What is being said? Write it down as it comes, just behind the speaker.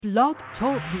Blog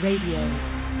Talk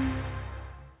Radio.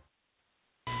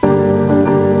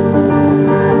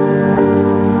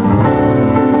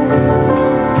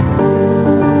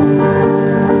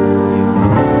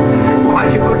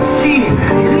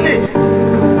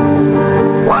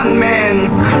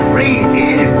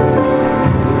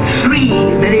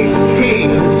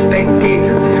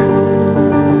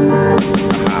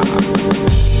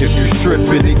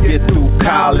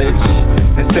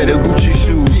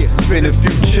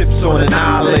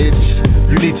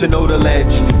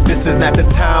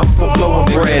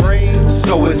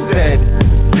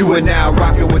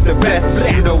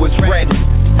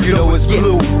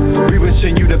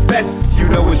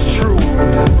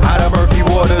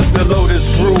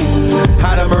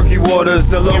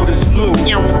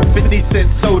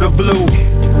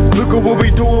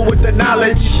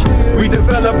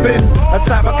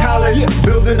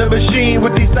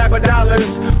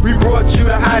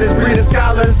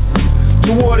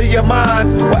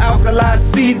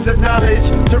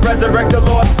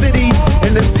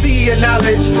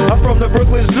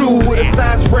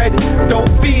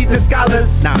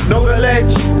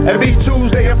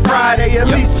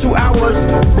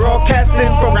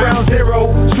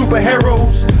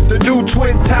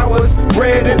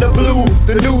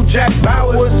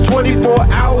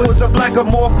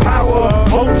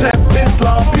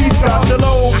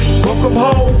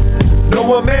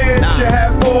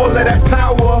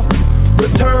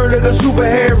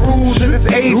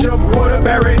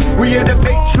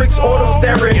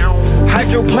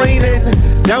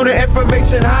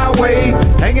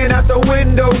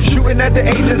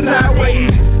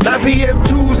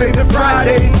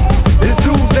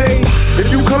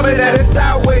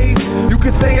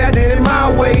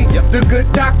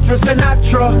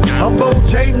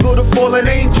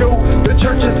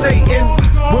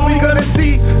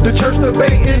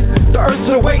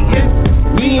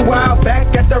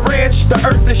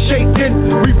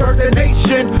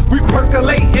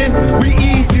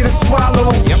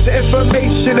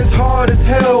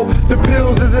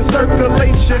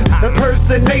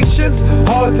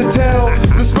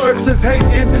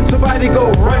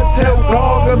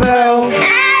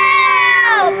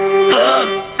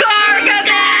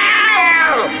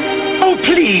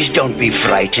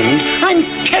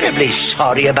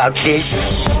 About this.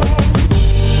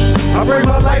 I bring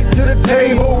my life to the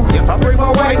table. I bring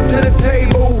my wife to the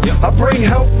table. I bring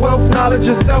health, wealth, knowledge,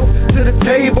 and self to the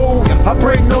table. I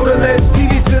bring no to ledge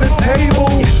TV to the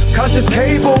table. Conscious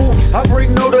table. I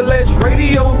bring no to ledge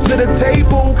radio to the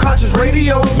table. Conscious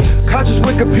radio. Conscious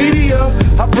Wikipedia.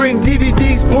 I bring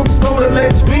DVDs, books, no to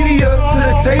ledge media to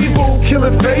the table.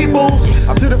 Killing fables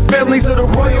to the families of the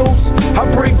royals. I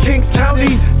bring Kings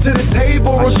County to the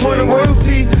table. Restoring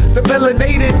royalty. The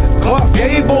melanated Clark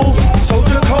Gable.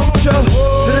 Soldier culture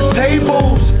to the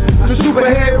tables. The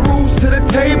superhead rules to the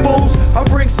tables. I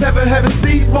bring 7 heaven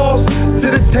sea balls to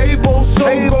the table.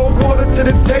 Soul gold water to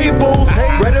the table.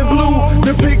 Red and blue,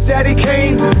 the Big Daddy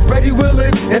Kane. Ready,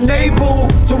 willing, and able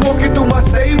to walk you through my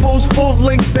stables. Full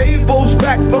length stables.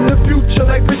 Back from the future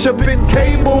like Bishop and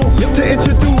Cable. To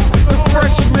introduce the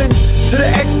freshmen to the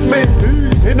X-Men.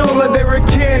 In all of their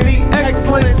candy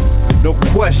excellence. No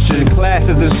question, class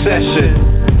is in session.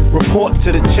 Report to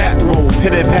the chat room,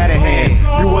 pen and pad in hand.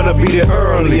 You wanna be there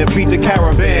early and beat the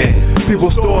caravan.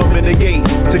 People storming the gate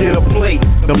to get a plate.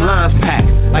 Them lines packed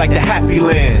like the Happy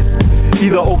Land.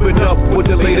 Either open up with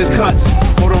the latest cuts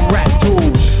or them rap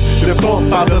tools. They bump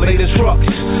out the latest trucks.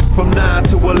 From 9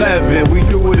 to 11, we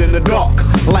do it in the dark,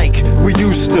 like we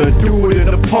used to do it in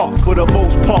the park for the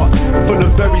most part. From the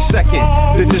very second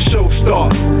that the show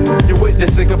starts, you're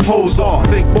witnessing compose art,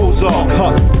 think Mozart,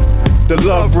 huh? The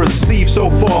love received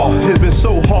so far has been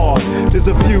so hard. There's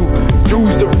a few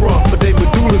dudes to front, but they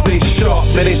medullas ain't sharp,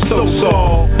 man, they so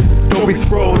soft. Don't be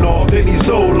thrown off, any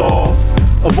Zoloft.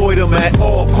 Avoid them at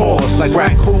all costs, like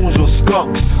raccoons or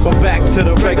skunks. But back to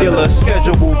the regular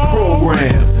scheduled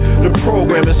program. The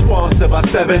program is sponsored by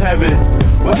 7 Heaven.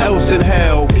 What else in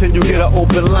hell can you get an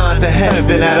open line to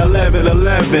heaven at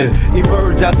 11:11?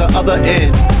 Emerge at the other end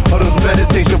of those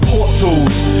meditation portals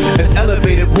and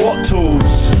elevated walk tools,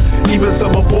 even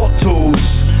some abort tools.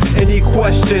 Any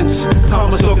questions,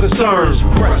 comments, or concerns,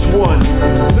 press 1.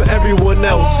 For everyone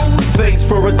else, thanks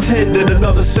for attending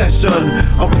another session.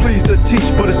 I'm pleased to teach,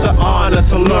 but it's an honor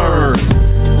to learn.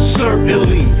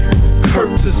 Certainly,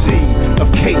 courtesy of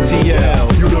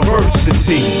KTL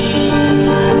University.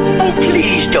 Oh,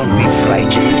 please don't be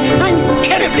frightened. I'm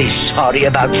terribly sorry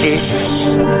about this.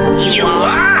 You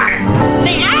are?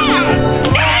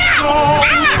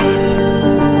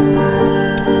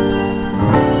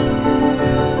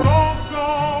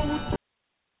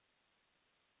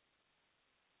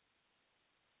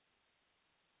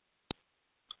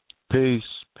 Peace,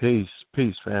 peace,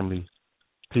 peace, family.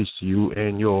 Peace to you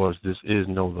and yours. This is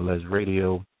Novelez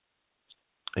Radio,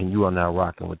 and you are now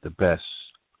rocking with the best.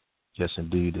 Yes,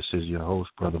 indeed. This is your host,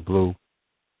 Brother Blue.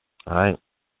 All right.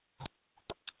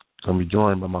 Going to be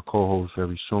joined by my co-host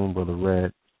very soon, Brother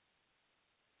Red.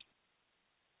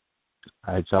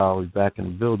 All right, y'all. We're back in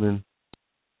the building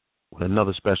with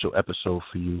another special episode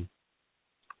for you.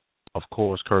 Of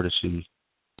course, courtesy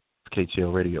of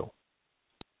KTL Radio.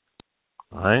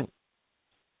 All right.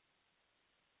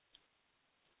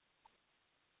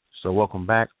 So welcome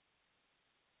back.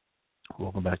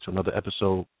 Welcome back to another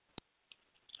episode.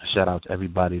 Shout out to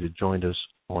everybody that joined us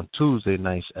on Tuesday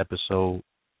night's episode.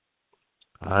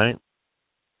 All right.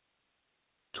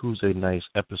 Tuesday night's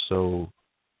episode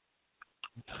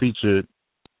featured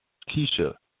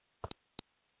Keisha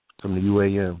from the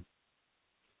UAM.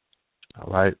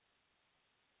 All right.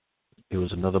 It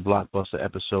was another blockbuster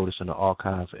episode. It's in the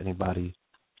archive for anybody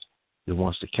that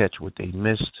wants to catch what they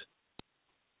missed.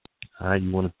 All right.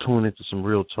 You want to tune into some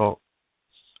real talk.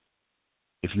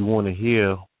 If you want to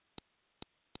hear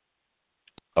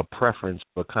a preference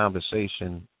for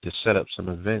conversation to set up some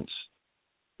events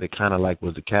that kind of like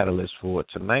was the catalyst for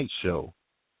tonight's show,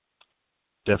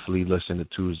 definitely listen to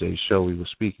Tuesday's show. We were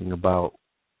speaking about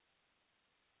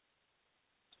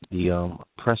the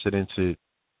unprecedented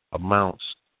amounts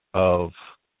of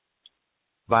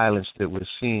violence that we're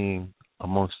seeing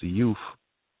amongst the youth,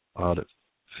 the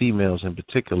females in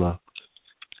particular,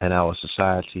 in our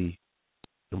society.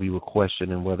 And we were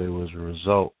questioning whether it was a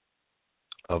result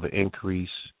of an increase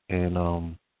in,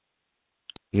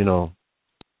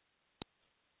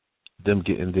 them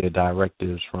getting their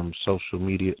directives from social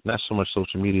media, not so much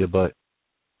social media, but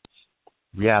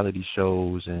reality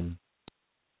shows and,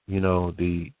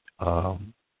 the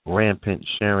rampant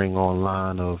sharing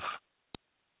online of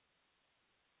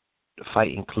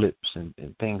fighting clips and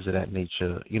things of that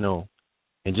nature,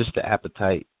 and just the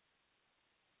appetite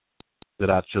that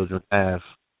our children have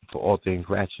for all things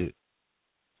ratchet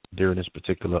during this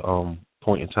particular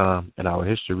point in time in our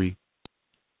history.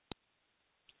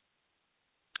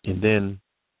 And then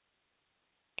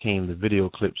came the video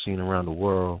clip seen around the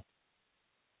world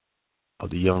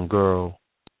of the young girl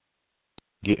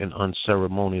getting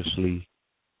unceremoniously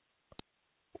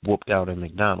whooped out in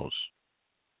McDonald's,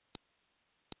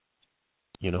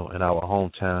 in our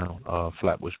hometown,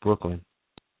 Flatbush, Brooklyn.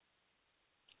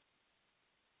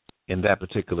 In that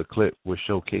particular clip, we're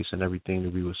showcasing everything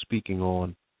that we were speaking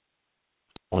on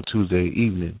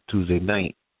Tuesday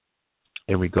night,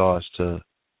 in regards to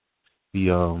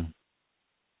the,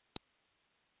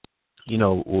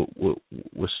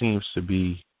 what seems to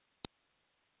be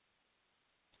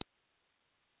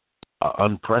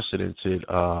unprecedented,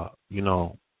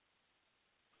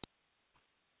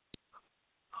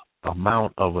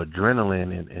 amount of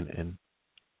adrenaline and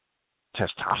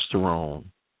testosterone,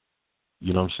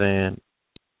 you know what I'm saying,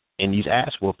 and these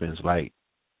ass whoopings. Like,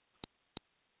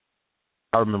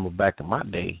 I remember back in my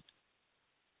day,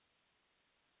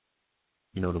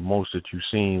 the most that you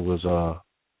seen was the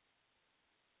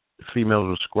females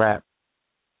were scrap.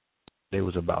 They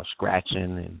was about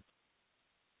scratching and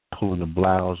pulling the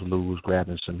blouse loose,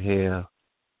 grabbing some hair,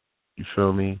 you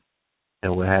feel me,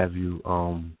 and what have you.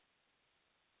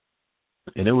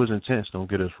 And it was intense, don't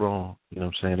get us wrong. You know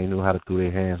what I'm saying? They knew how to throw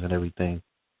their hands and everything.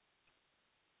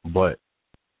 But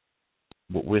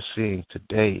what we're seeing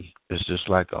today is just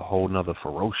like a whole nother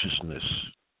ferociousness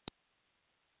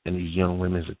in these young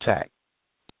women's attack.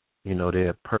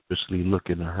 They're purposely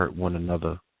looking to hurt one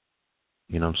another,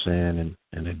 you know what I'm saying?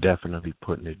 And they're definitely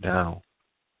putting it down.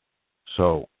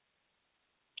 So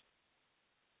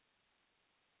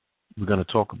we're going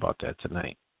to talk about that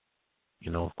tonight,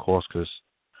 of course, because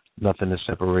nothing is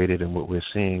separated, and what we're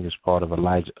seeing is part of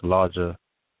a larger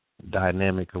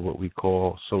dynamic of what we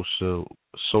call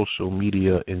social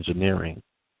media engineering.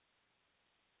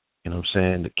 You know what I'm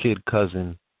saying? The kid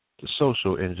cousin to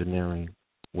social engineering,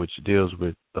 which deals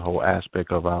with the whole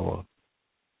aspect of our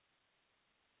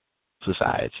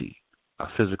society,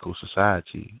 our physical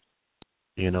society,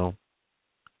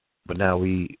 But now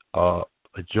we are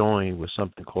joined with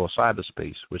something called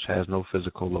cyberspace, which has no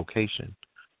physical location.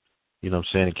 You know what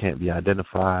I'm saying? It can't be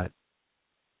identified.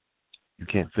 You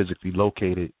can't physically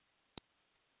locate it,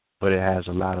 but it has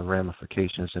a lot of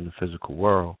ramifications in the physical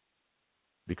world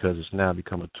because it's now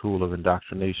become a tool of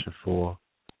indoctrination for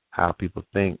how people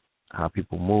think, how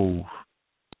people move,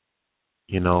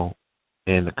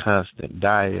 and the constant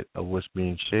diet of what's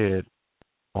being shared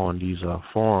on these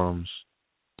forums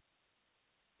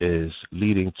is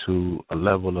leading to a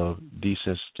level of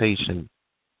desensitization.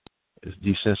 It's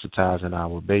desensitizing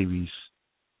our babies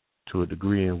to a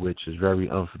degree in which is very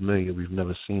unfamiliar. We've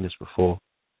never seen this before.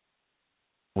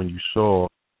 When you saw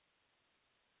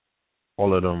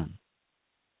all of them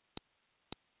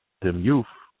youth,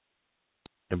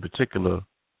 in particular,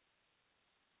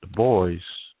 the boys,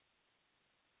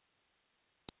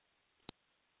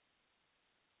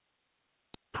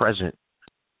 present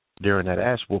during that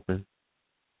ass whooping,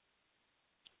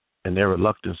 and their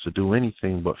reluctance to do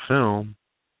anything but film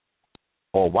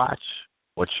or watch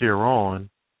or cheer on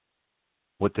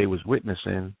what they was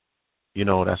witnessing,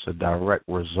 that's a direct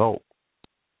result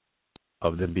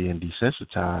of them being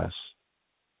desensitized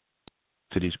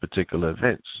to these particular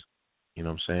events. You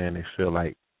know what I'm saying? They feel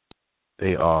like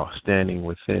they are standing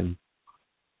within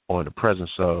or in the presence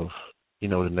of,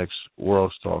 the next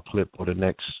world star clip or the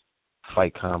next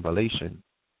fight compilation.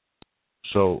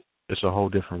 So it's a whole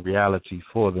different reality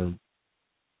for them.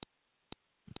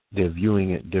 They're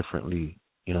viewing it differently.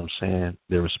 You know what I'm saying?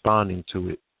 They're responding to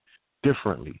it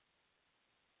differently.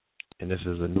 And this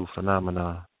is a new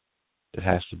phenomenon that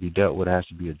has to be dealt with, has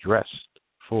to be addressed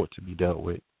for it to be dealt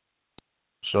with.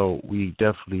 So we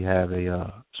definitely have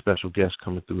a special guest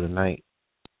coming through tonight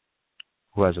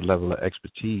who has a level of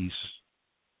expertise,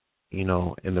 in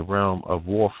the realm of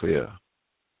warfare,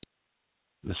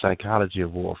 the psychology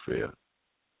of warfare.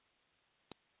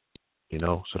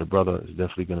 So the brother is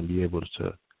definitely going to be able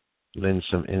to lend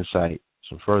some insight,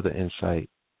 some further insight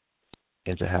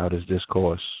into how this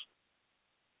discourse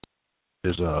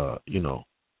is, or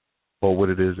what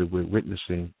it is that we're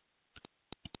witnessing,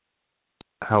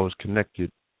 how it's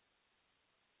connected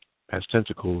as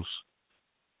tentacles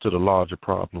to the larger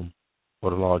problem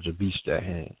or the larger beast at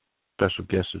hand. Special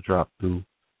guests will drop through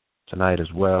tonight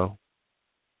as well.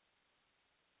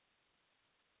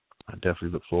 I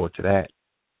definitely look forward to that.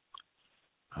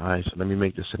 All right, so let me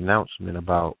make this announcement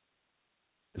about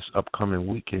this upcoming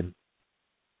weekend.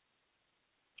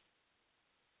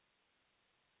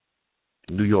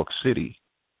 In New York City.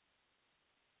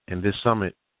 And this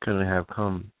summit couldn't have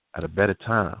come at a better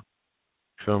time.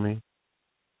 Feel me?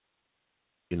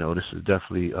 This is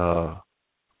definitely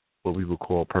what we would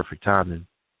call perfect timing.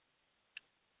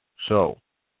 So,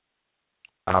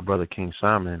 our brother King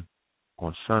Simon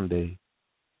on Sunday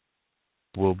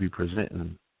will be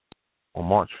presenting on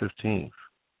March 15th,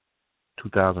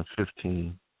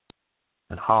 2015,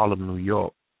 in Harlem, New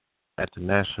York, at the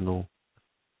National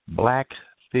Black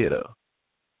Theater.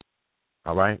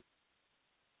 All right?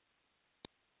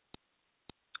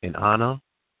 In honor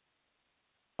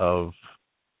of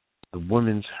the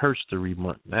Women's Herstory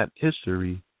Month, not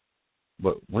history,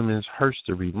 but Women's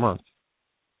Herstory Month.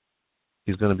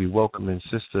 He's going to be welcoming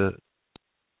Sister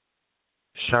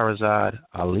Shahrazad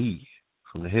Ali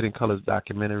from the Hidden Colors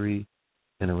documentary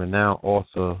and a renowned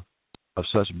author of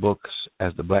such books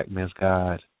as The Black Man's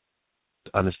Guide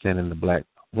to Understanding the Black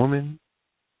Woman,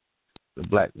 The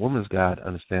Black Woman's Guide to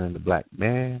Understanding the Black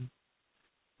Man,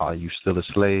 Are You Still a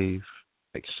Slave,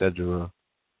 etc.,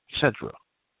 etc.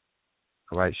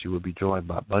 All right, she will be joined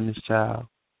by Abundance Child,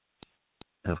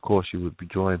 and of course, she would be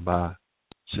joined by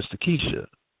Sister Keisha,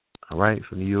 all right,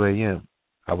 from the UAM,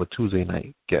 our Tuesday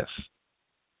night guest,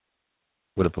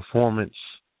 with a performance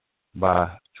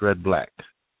by Dread Black,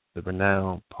 the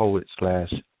renowned poet /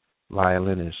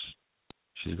 violinist.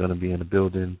 She's going to be in the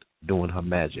building doing her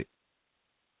magic.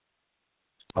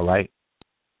 All right?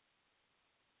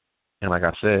 And like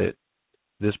I said,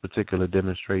 this particular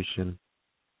demonstration,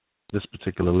 this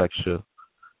particular lecture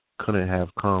couldn't have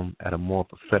come at a more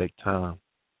prophetic time.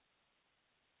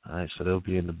 All right, so they'll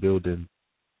be in the building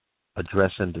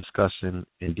addressing, discussing,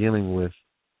 and dealing with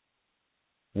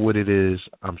what it is,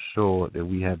 I'm sure, that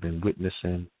we have been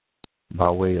witnessing by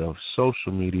way of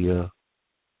social media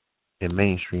and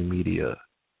mainstream media.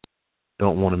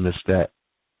 Don't want to miss that.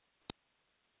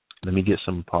 Let me get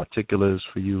some particulars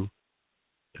for you.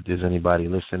 If there's anybody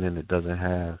listening that doesn't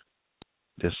have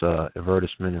this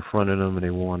advertisement in front of them and they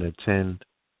want to attend,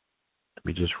 let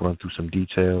me just run through some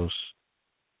details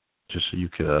just so you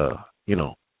could,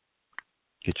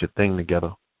 get your thing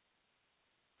together.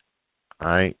 All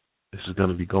right. This is going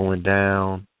to be going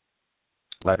down,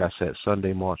 like I said,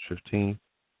 Sunday, March 15th.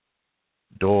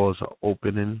 Doors are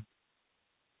opening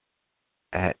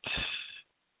at,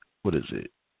 2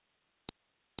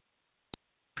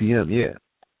 p.m., yeah.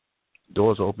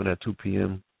 Doors are open at 2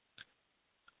 p.m.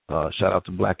 Shout out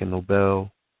to Black and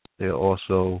Nobel. They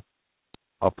also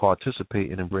are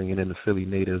participating in bringing in the Philly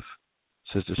native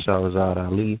Sister Shahrazad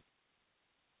Ali.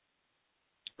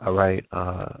 All right.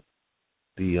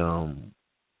 The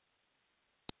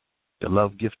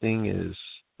love gifting is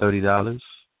 $30.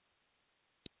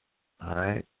 All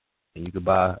right. And you can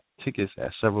buy tickets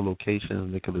at several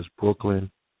locations: Nicholas,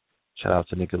 Brooklyn, Shout out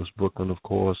to Nicholas Brooklyn, of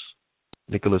course.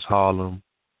 Nicholas Harlem,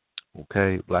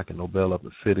 okay. Black and Nobel up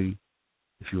in Philly.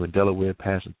 If you're in Delaware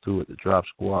passing through at the Drop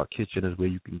Squad Kitchen is where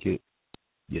you can get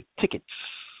your tickets.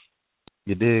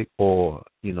 You dig? Or,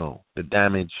 the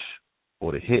damage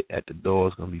or the hit at the door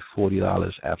is going to be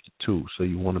 $40 after 2. So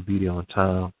you want to be there on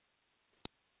time.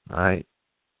 All right?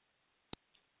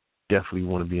 Definitely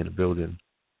want to be in the building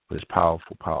for this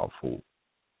powerful, powerful,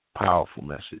 powerful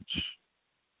message.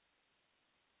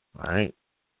 All right?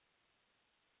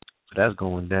 So that's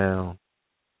going down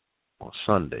on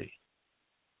Sunday.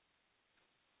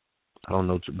 I don't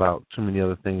know about too many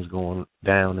other things going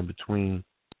down in between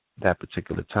that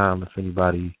particular time. If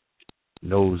anybody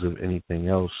knows of anything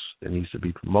else that needs to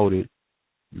be promoted,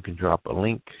 you can drop a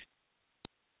link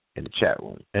in the chat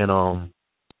room. And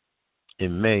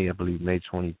in May, I believe May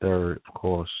 23rd, of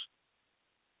course,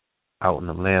 out in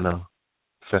Atlanta,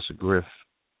 Professor Griff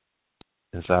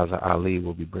and Zaza Ali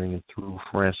will be bringing through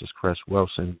Frances Cress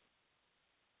Wilson,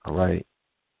 all right,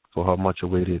 for her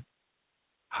much-awaited,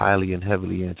 highly and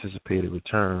heavily anticipated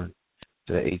return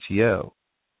to the ATL.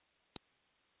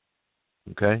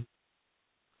 Okay?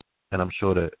 And I'm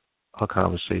sure that her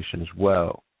conversation as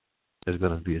well is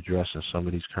going to be addressing some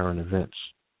of these current events.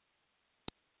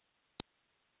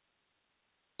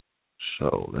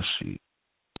 So let's see.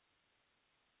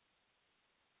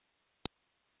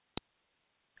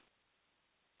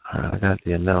 All right, I got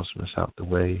the announcements out the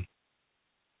way.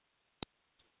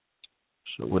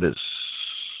 So what is...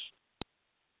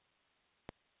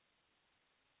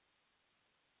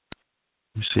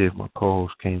 Let me see if my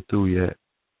calls came through yet.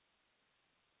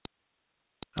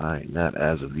 All right, not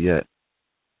as of yet.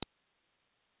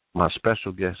 My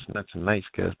special guest, not tonight's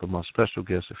guest, but my special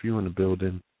guest, if you're in the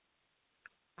building,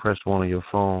 press 1 on your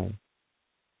phone.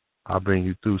 I'll bring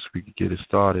you through so we can get it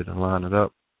started and line it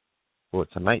up for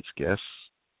tonight's guest.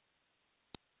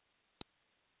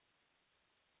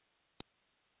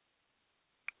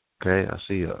 Okay, I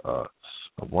see a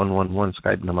 111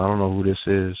 Skype number. I don't know who this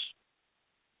is,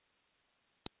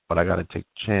 but I got to take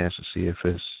a chance to see if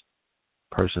it's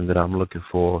the person that I'm looking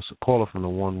for. So caller from the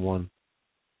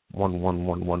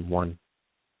 11111.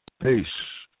 Peace.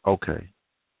 Okay.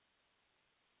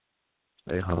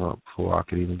 They hung up before I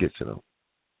could even get to them.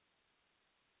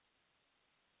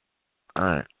 All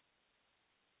right.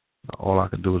 All I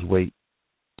could do is wait.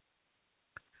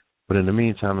 But in the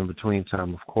meantime, in between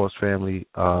time, of course, family,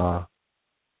 you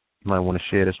might want to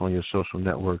share this on your social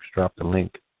networks. Drop the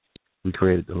link. We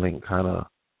created the link kind of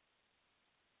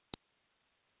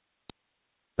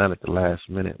not at the last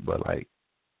minute, but like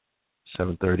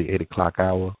 7:30, 8 o'clock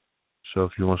hour. So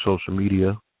if you're on social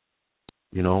media,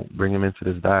 bring them into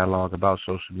this dialogue about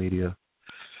social media.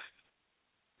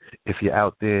 If you're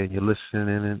out there and you're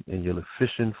listening and you're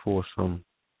fishing for some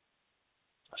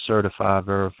certified,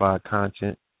 verified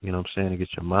content, to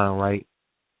get your mind right.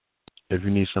 If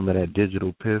you need some of that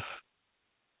digital piff,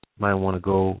 you might want to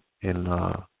go and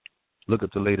look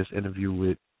at the latest interview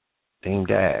with Dame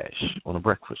Dash on the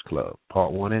Breakfast Club,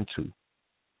 part 1 and 2. You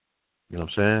know what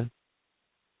I'm saying?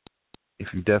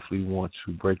 If you definitely want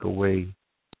to break away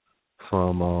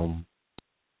from,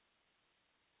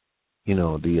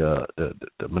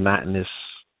 the monotonous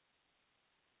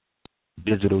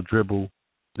digital dribble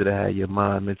that had your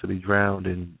mind mentally drowned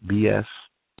in BS,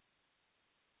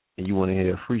 and you want to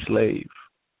hear Free Slave,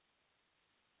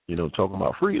 talking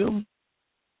about freedom,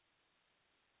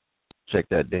 check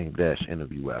that Dame Dash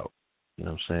interview out. You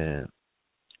know what I'm saying?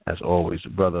 As always, the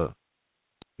brother,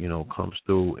 comes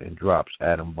through and drops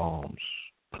atom bombs,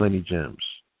 plenty gems.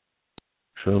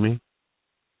 Feel me?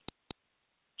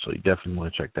 So you definitely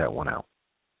want to check that one out.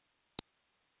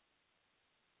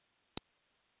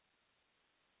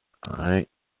 All right.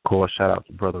 Of course, shout out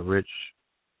to Brother Rich,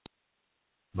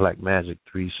 Black Magic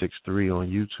 363 on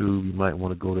YouTube. You might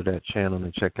want to go to that channel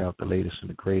and check out the latest and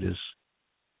the greatest.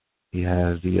 He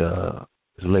has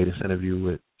his latest interview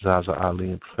with Zaza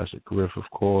Ali and Professor Griff, of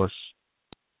course.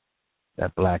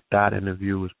 That Black Dot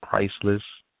interview is priceless.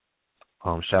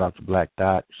 Shout out to Black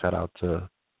Dot. Shout out to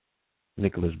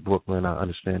Nicholas Brooklyn. I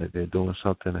understand that they're doing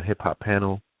something, a hip-hop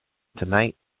panel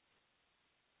tonight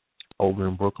over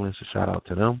in Brooklyn, so shout out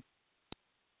to them.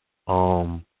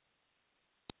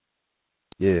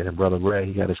 And Brother Ray,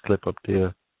 he got his clip up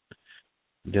there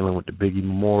dealing with the Biggie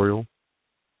Memorial.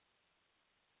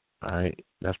 All right,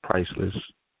 that's priceless,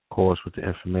 of course, with the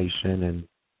information and,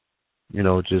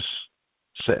 just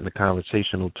setting the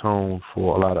conversational tone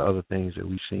for a lot of other things that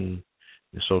we've seen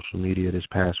in social media this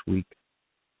past week,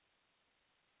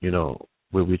 where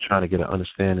we're trying to get an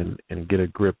understanding and get a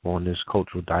grip on this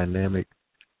cultural dynamic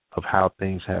of how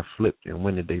things have flipped and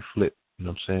when did they flip, you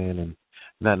know what I'm saying? And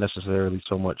not necessarily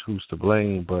so much who's to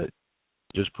blame, but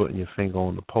just putting your finger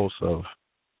on the pulse of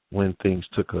when things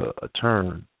took a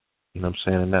turn, you know what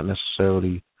I'm saying, and not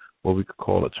necessarily what we could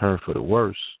call a turn for the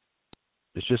worse.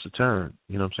 It's just a turn,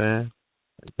 you know what I'm saying?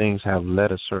 And things have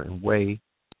led a certain way,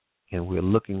 and we're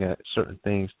looking at certain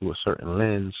things through a certain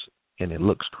lens, and it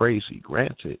looks crazy,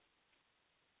 granted.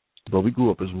 But we grew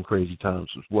up in some crazy times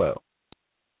as well,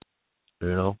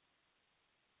 you know?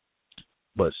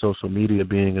 But social media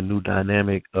being a new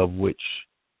dynamic of which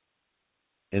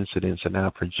incidents are now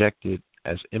projected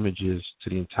as images to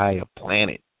the entire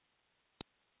planet.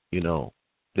 You know,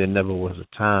 there never was a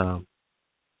time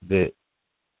that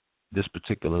this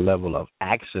particular level of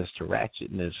access to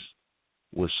ratchetness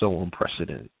was so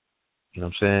unprecedented. You know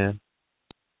what I'm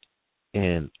saying?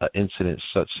 And an incident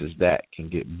such as that can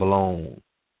get blown,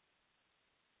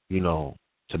 you know,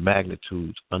 to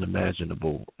magnitudes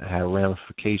unimaginable and have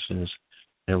ramifications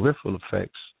and ripple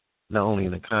effects, not only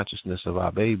in the consciousness of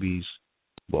our babies,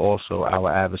 but also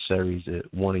our adversaries that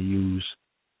want to use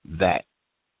that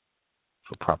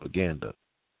for propaganda.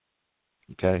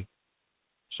 Okay?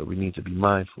 So we need to be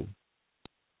mindful.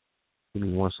 Give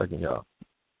me 1 second, y'all.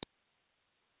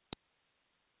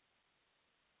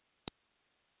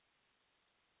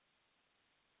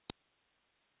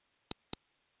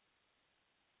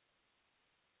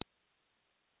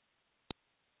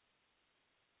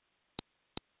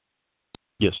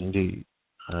 Yes, indeed.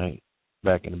 All right.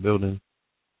 Back in the building.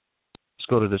 Let's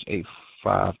go to this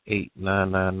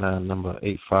 858-999 number,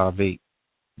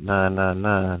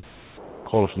 858-999.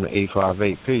 Caller from the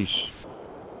 858. Peace.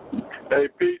 Hey,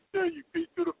 peace to you. Peace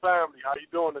to the family. How you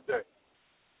doing today?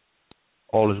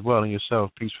 All is well, and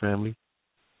yourself. Peace, family.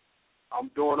 I'm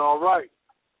doing all right.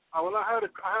 I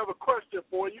have a question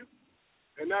for you,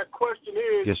 and that question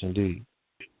is... Yes, indeed.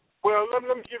 Well, let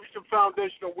me give you some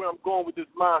foundation on where I'm going with this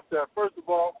mindset. First of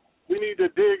all, we need to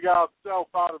dig ourselves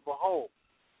out of a hole.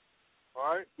 All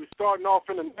right? We're starting off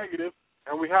in a negative,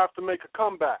 and we have to make a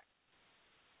comeback.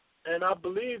 And I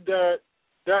believe that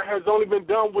has only been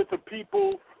done with the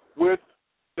people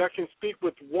that can speak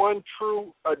with one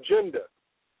true agenda.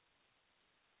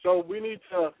 So we need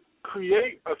to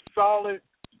create a solid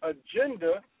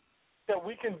agenda that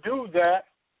we can do that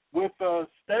with a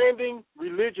standing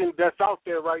religion that's out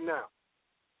there right now.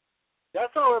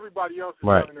 That's how everybody else is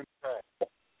done in the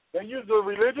past. They used a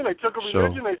religion, they took a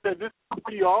religion, they said, this is who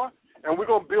we are, and we're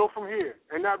going to build from here.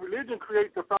 And that religion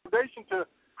creates the foundation to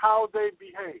how they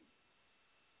behave.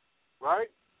 Right?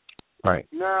 Right.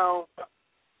 Now,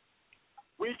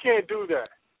 we can't do that.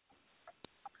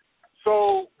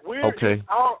 So we're in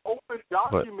our open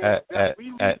document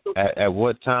at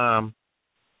what time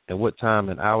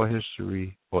in our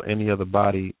history or any other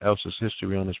body else's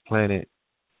history on this planet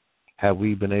have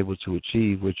we been able to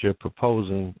achieve what you're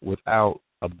proposing without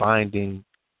a binding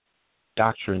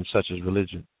doctrine such as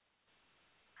religion?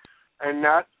 And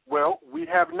we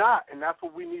have not, and that's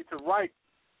what we need to write.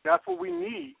 That's what we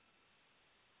need,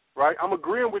 right? I'm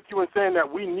agreeing with you in saying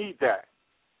that we need that.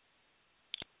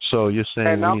 So you're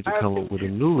saying we need to come up with a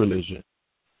new religion?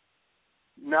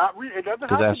 It doesn't have to be a religion.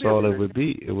 Because that's all it would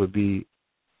be. It would be...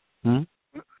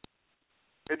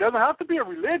 It doesn't have to be a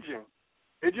religion.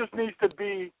 It just needs to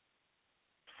be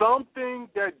something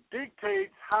that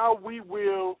dictates how we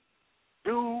will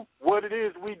do what it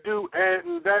is we do,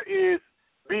 and that is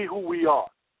be who we are.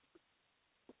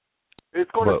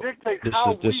 It's going to dictate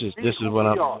how we be who we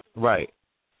are. Right.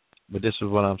 But this is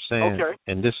what I'm saying,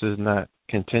 and this is not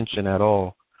contention at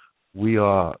all. We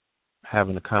are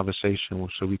having a conversation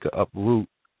so we could uproot,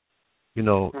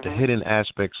 the hidden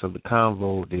aspects of the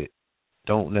convo that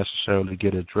don't necessarily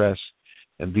get addressed,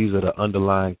 and these are the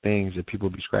underlying things that people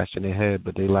be scratching their head,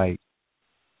 but they like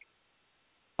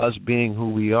us being who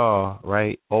we are,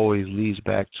 right, always leads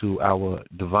back to our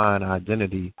divine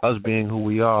identity. Us being who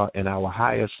we are in our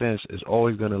higher sense is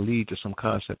always going to lead to some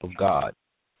concept of God.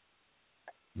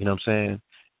 You know what I'm saying?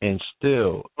 And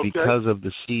still, because of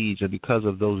the seeds and because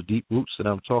of those deep roots that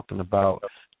I'm talking about,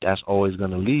 that's always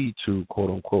going to lead to,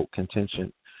 quote-unquote,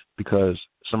 contention, because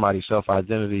somebody's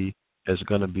self-identity is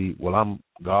going to be, well, I'm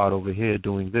God over here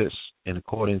doing this, and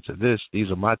according to this,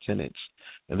 these are my tenets,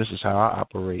 and this is how I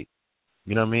operate.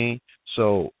 You know what I mean?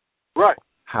 So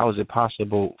how is it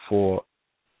possible for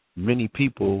many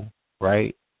people,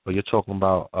 right, or you're talking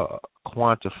about a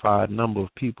quantified number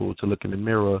of people to look in the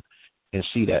mirror and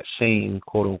see that same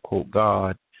quote-unquote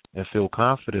God and feel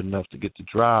confident enough to get the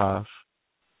drive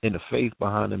and the faith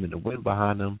behind them and the wind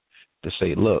behind them to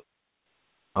say, look,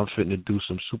 I'm fitting to do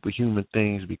some superhuman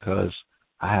things because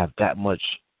I have that much,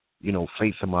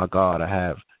 faith in my God. I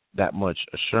have that much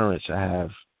assurance. I have,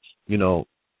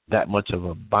 that much of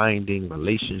a binding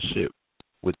relationship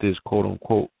with this quote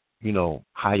unquote,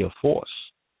 higher force.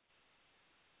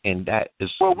 And that is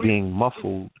being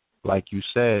muffled, like you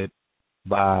said,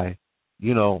 by,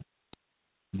 the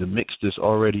mix that's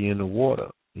already in the water.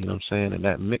 You know what I'm saying? And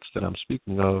that mix that I'm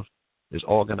speaking of is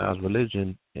organized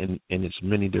religion in its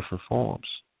many different forms.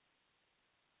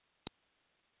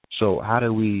 So how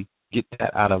do we get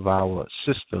that out of our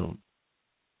system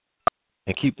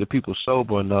and keep the people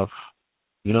sober enough,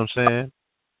 you know what I'm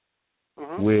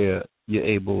saying, where you're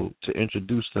able to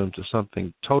introduce them to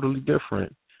something totally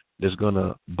different that's going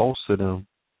to bolster them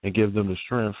and give them the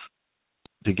strength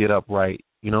to get upright,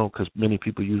 because many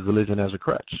people use religion as a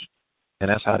crutch. And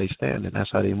that's how they stand, and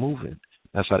that's how they moving.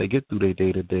 That's how they get through their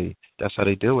day-to-day. That's how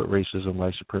they deal with racism,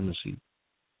 white supremacy.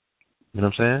 You know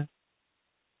what I'm saying?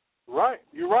 Right,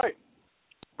 you're right.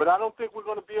 But I don't think we're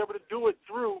going to be able to do it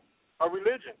through a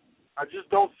religion. I just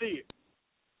don't see it.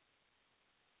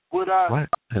 Right.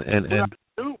 And I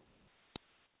do?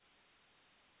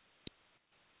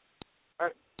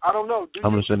 I don't know. Do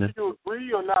you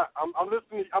agree or not? I'm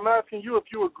listening. I'm asking you if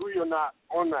you agree or not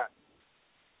on that.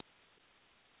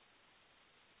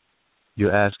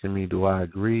 You're asking me, do I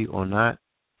agree or not?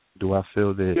 Do I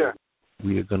feel that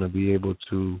we are going to be able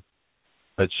to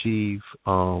achieve,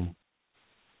 and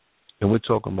we're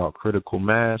talking about critical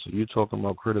mass. Are you talking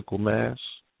about critical mass?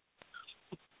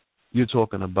 You're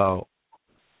talking about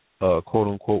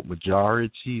quote-unquote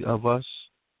majority of us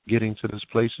getting to this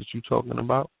place that you're talking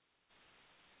about?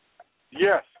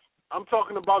 Yes. I'm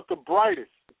talking about the brightest.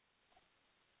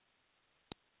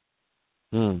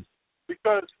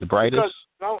 Because the brightest?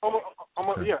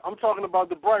 I'm talking about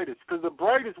the brightest. Because the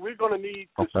brightest, we're going to need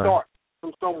to start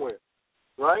from somewhere,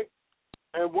 right?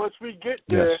 And once we get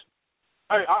there,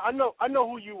 hey, I know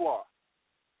who you are,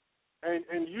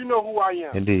 and you know who I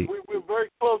am. Indeed. We're very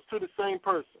close to the same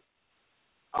person.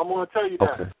 I'm going to tell you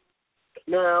that. Okay.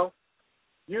 Now,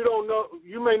 you don't know.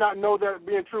 You may not know that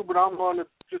being true, but I'm going to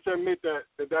just admit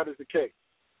that is the case.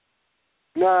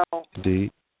 Now,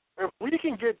 indeed, if we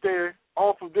can get there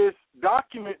off of this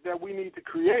document that we need to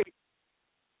create,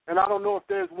 and I don't know if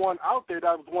there's one out there.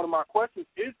 That was one of my questions.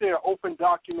 Is there an open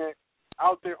document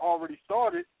out there already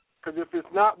started? Because if it's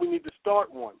not, we need to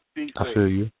start one these days. I feel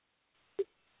you.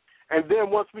 And then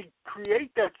once we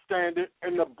create that standard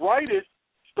and the brightest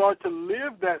start to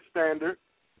live that standard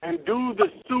and do the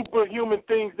superhuman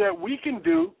things that we can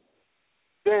do,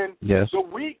 then the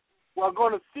weak are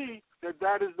going to see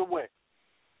that is the way.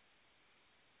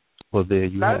 Well, there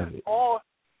you have it.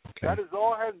 That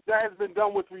has been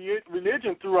done with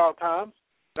religion throughout times.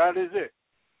 That is it.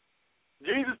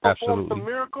 Jesus performed some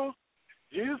miracles.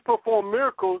 Jesus performed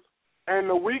miracles, and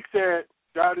the weak said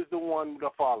that is the one to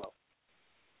follow.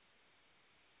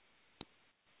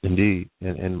 Indeed.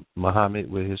 And Muhammad,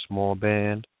 with his small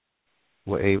band,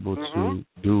 were able to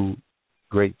do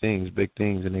great things, big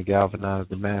things, and they galvanized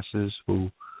the masses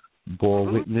who bore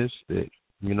witness that,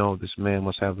 this man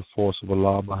must have the force of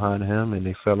Allah behind him, and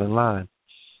they fell in line.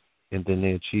 And then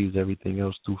they achieved everything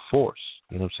else through force,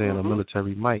 a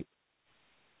military might.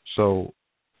 So,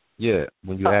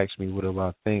 when you ask me what do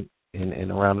I think in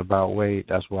a roundabout way,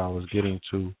 that's where I was getting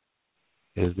to,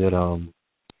 is that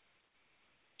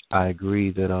I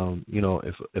agree that,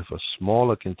 if a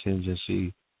smaller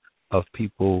contingency of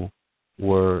people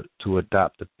were to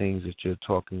adopt the things that you're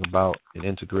talking about and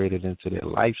integrate it into their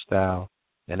lifestyle,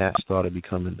 and that started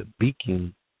becoming the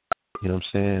beacon,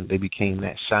 they became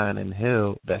that shining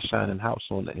house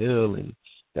on the hill, and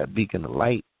that beacon of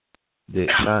light that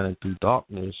shining through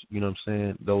darkness,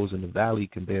 those in the valley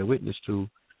can bear witness to.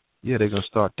 They're going to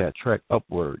start that trek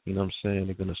upward, they're going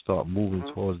to start moving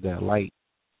towards that light.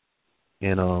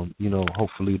 And,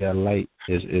 hopefully that light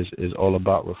is all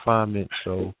about refinement.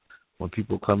 So when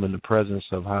people come in the presence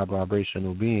of high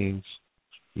vibrational beings,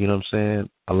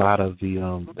 a lot of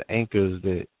the anchors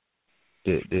that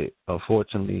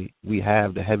unfortunately we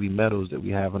have, the heavy metals that we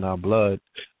have in our blood,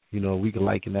 we can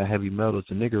liken that heavy metal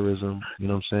to niggerism,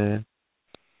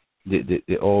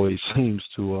 It always seems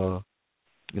to,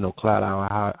 cloud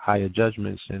our higher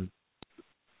judgments and,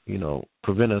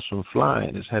 prevent us from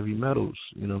flying as heavy metals,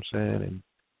 And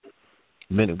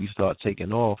the minute we start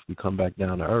taking off, we come back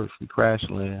down to earth, we crash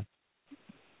land,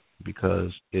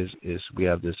 because we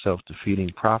have this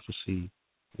self-defeating prophecy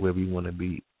where we want to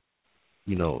be,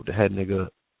 the head nigga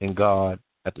and God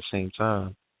at the same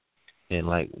time. And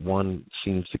like one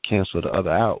seems to cancel the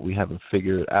other out. We haven't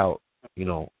figured out,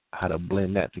 how to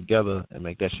blend that together and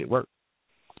make that shit work.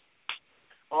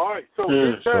 All right. So,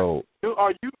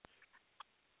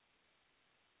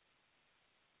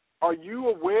 are you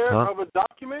aware of a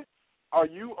document? Are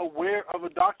you aware of a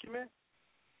document?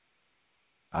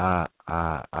 I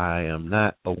am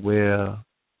not aware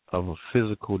of a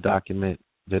physical document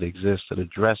that exists that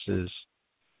addresses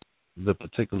the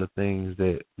particular things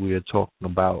that we are talking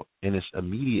about in its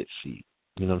immediacy.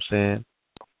 You know what I'm saying?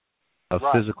 A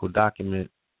physical document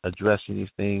addressing these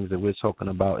things that we're talking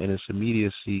about in its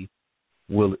immediacy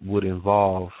would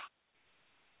involve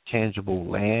tangible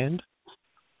land,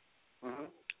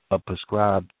 a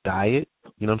prescribed diet.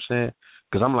 You know what I'm saying?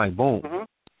 Because I'm like, boom,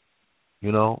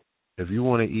 you know, if you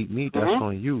want to eat meat, that's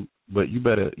on you. But you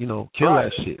better, you know, kill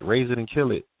that shit, raise it and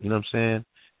kill it. You know what I'm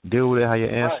saying? Deal with it how your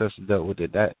ancestors dealt with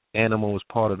it. That animal was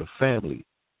part of the family.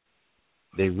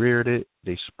 They reared it.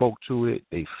 They spoke to it.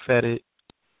 They fed it.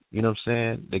 You know what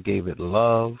I'm saying? They gave it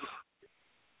love.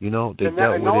 You know, they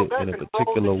dealt with it in a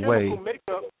particular way.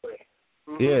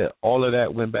 Yeah, all of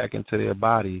that went back into their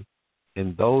body.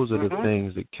 And those are the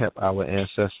things that kept our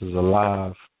ancestors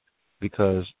alive,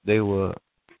 because they were,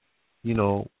 you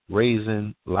know,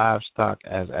 raising livestock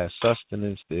as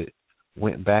sustenance that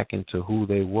went back into who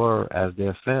they were as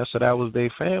their family. So that was their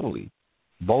family,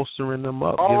 bolstering them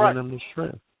up, giving them the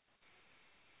strength.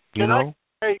 You know?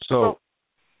 So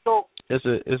it's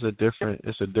a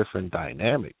different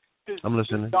dynamic. I'm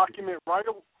listening.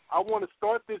 I want to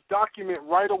start this document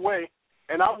right away,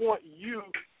 and I want you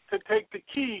to take the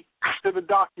key to the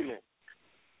document.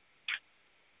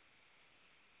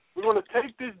 We're going to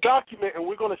take this document and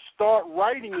we're going to start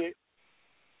writing it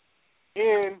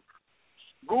in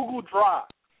Google Drive.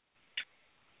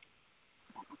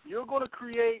 You're going to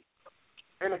create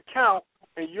an account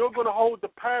and you're going to hold the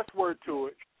password to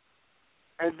it.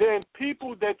 And then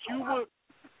people that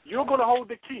you're going to hold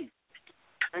the key.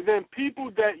 And then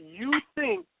people that you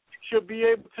think should be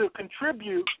able to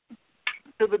contribute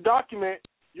to the document,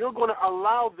 you're going to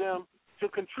allow them to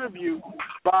contribute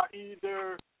by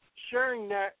either sharing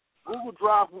that Google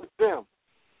Drive with them.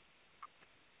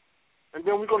 And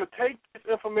then we're going to take this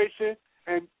information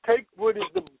and take what is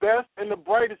the best and the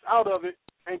brightest out of it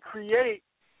and create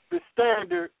the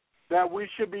standard that we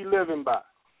should be living by.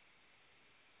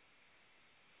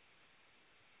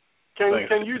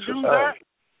 Can you do that?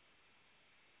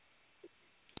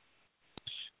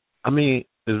 I mean,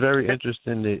 it's very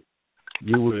interesting that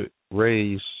you would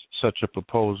raise such a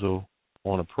proposal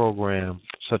on a program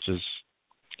such as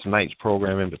tonight's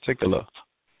program in particular.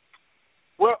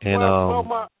 What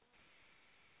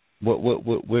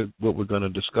we're going to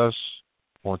discuss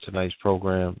on tonight's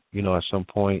program, you know, at some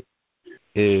point,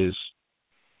 is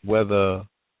whether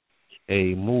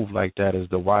a move like that is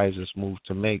the wisest move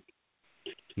to make,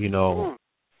 you know,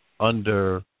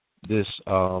 under this,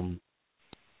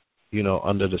 you know,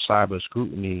 under the cyber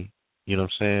scrutiny, you know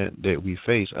what I'm saying, that we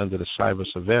face, under the cyber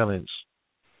surveillance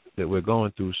that we're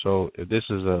going through. So if this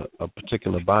is a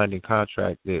particular binding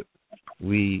contract that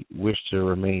we wish to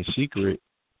remain secret,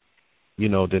 you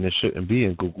know, then it shouldn't be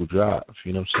in Google Drive.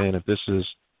 You know what I'm saying? If this is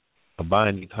a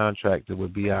binding contract that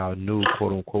would be our new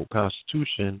quote-unquote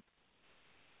constitution,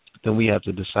 then we have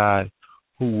to decide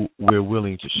who we're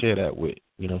willing to share that with.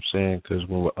 You know what I'm saying? Because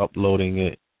when we're uploading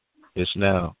it, it's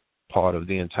now part of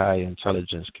the entire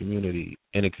intelligence community,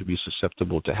 and it could be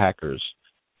susceptible to hackers.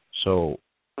 So,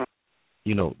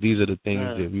 you know, these are the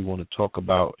things that we want to talk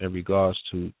about in regards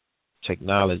to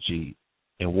technology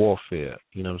and warfare.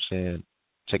 You know what I'm saying?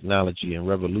 Technology and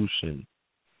revolution.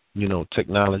 You know,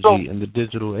 technology in the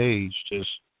digital age. Just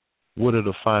what are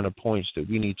the finer points that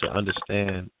we need to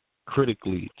understand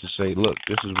critically to say, look,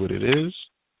 this is what it is,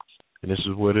 and this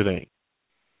is what it ain't.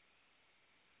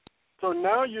 So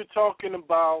now you're talking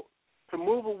about to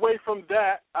move away from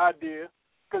that idea,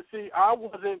 because, see, I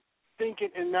wasn't thinking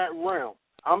in that realm.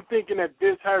 I'm thinking that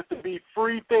this has to be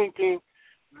free thinking,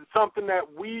 something that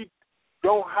we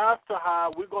don't have to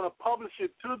hide. We're going to publish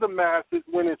it to the masses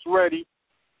when it's ready,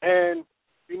 and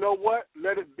you know what?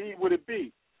 Let it be what it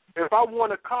be. If I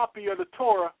want a copy of the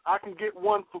Torah, I can get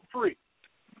one for free.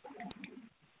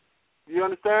 You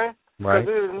understand? Right. Because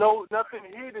there's nothing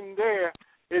hidden there.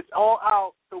 It's all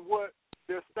out to what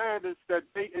their standards that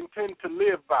they intend to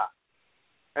live by.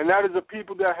 And that is the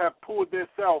people that have pulled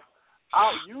themselves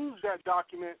out, use that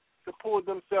document to pull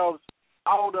themselves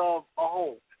out of a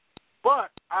hole.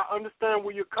 But I understand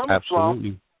where you're coming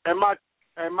from. And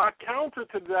my counter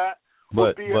to that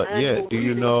would be do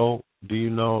you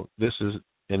know this is,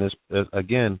 and it's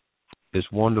again,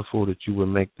 it's wonderful that you would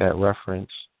make that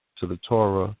reference to the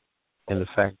Torah and the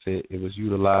fact that it was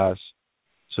utilized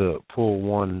to pull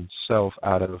oneself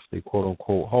out of the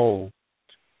quote-unquote hole.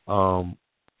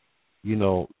 You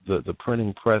know, the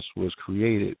printing press was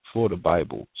created for the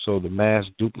Bible. So the mass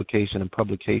duplication and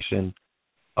publication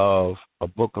of a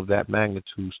book of that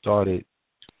magnitude started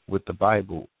with the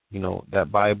Bible. You know,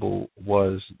 that Bible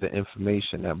was the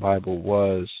information. That Bible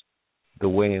was the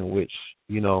way in which,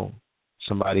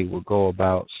 somebody would go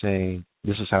about saying,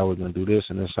 this is how we're going to do this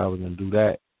and this is how we're going to do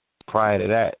that. Prior to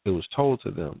that, it was told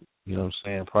to them. You know what I'm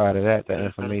saying? Prior to that, that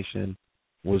information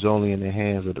was only in the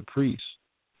hands of the priest.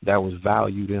 That was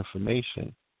valued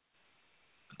information.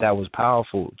 That was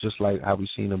powerful, just like how we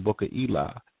see in the book of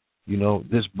Eli.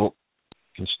 This book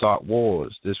can start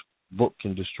wars. This book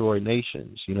can destroy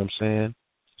nations. You know what I'm saying?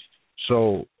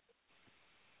 So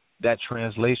that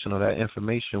translation or that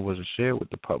information wasn't shared with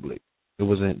the public.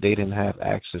 They didn't have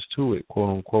access to it, quote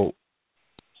unquote.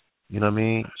 You know what I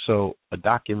mean? So a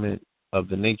document of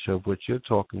the nature of what you're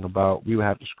talking about, we would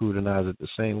have to scrutinize it the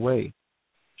same way.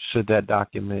 Should that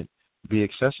document be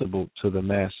accessible to the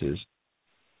masses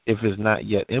if it's not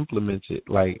yet implemented?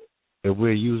 Like, if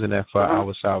we're using that for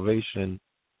our salvation,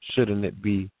 shouldn't it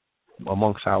be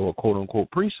amongst our quote-unquote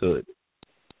priesthood?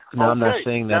 Now, I'm not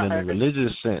saying that in the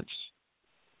religious sense.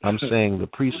 I'm saying the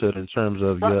priesthood in terms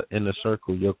of your inner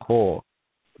circle, your core,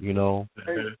 those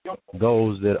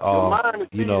that are,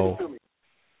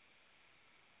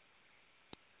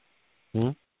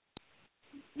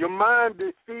 Your mind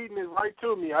is feeding it right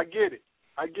to me. I get it.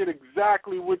 I get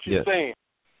exactly what you're saying.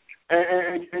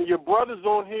 And your brothers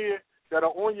on here that are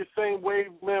on your same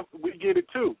wavelength, we get it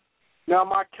too. Now,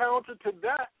 my counter to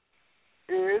that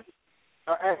is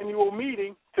an annual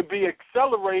meeting to be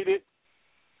accelerated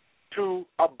to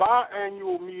a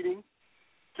biannual meeting,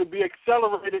 to be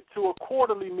accelerated to a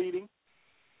quarterly meeting,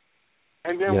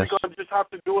 and then we're going to just have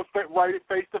to do it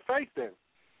face to face then.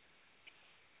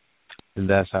 And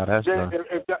that's how that's done.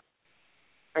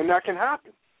 And that can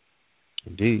happen.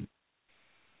 Indeed.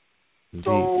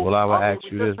 So, well, I would ask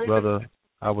you this, brother.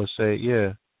 I would say,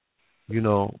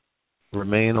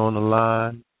 remain on the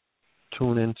line.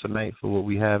 Tune in tonight for what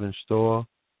we have in store.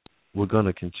 We're going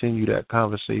to continue that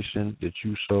conversation that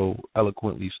you so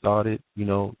eloquently started.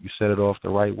 You set it off the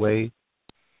right way.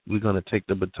 We're going to take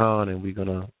the baton and we're going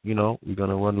to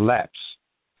run laps.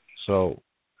 So,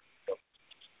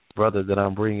 brother that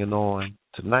I'm bringing on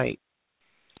tonight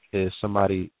is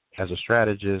somebody as a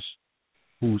strategist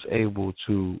who's able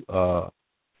to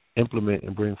implement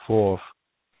and bring forth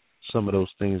some of those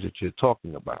things that you're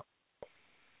talking about.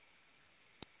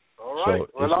 All right.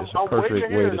 So it's a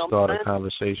perfect way to start a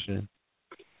conversation.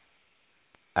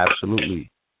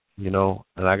 Absolutely.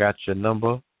 And I got your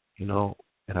number, and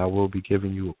I will be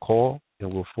giving you a call,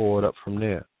 and we'll forward up from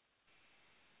there.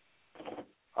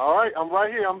 All right. I'm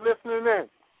right here. I'm listening in.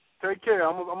 Take care.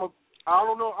 I don't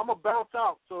know. I'm going to bounce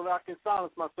out so that I can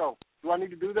silence myself. Do I need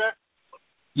to do that?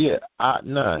 Yeah.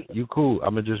 Nah, you cool.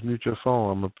 I'm going to just mute your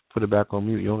phone. I'm going to put it back on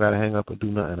mute. You don't got to hang up or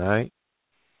do nothing, all right?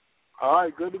 All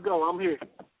right. Good to go. I'm here.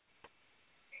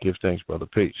 Give thanks, brother.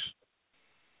 Peace.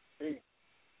 Peace.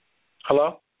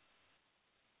 Hello?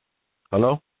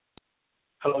 Hello?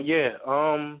 Hello, yeah.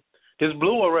 This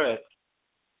blue or red?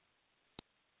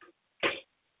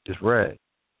 It's red.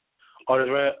 Oh, it's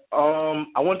red.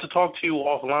 I want to talk to you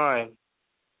offline,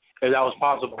 if that was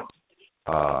possible.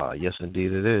 Yes,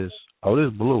 indeed it is. Oh, this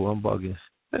is blue. I'm bugging.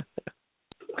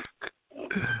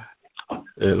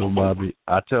 Hello, Bobby.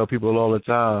 I tell people all the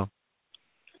time.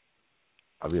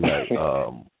 I be like,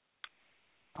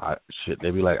 they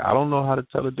be like, I don't know how to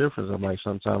tell the difference. I'm like,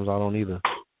 sometimes I don't either.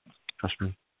 Trust me.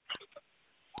 Is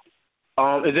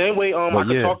there any way I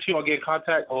could talk to you or get in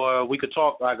contact, or we could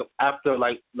talk like after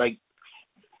like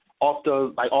off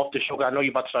the show? I know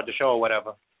you're about to start the show or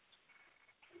whatever.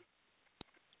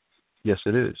 Yes,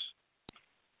 it is.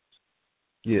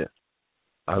 Yeah.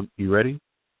 You ready?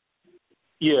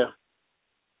 Yeah.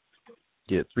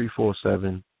 Yeah.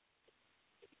 347.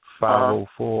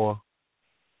 504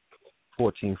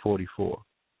 1444.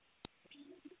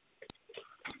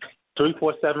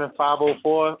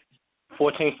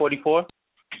 347-504-1444?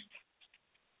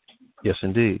 Yes,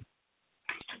 indeed.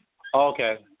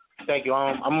 Okay. Thank you.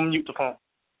 I'm going to mute the phone.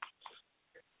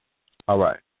 All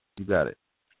right. You got it.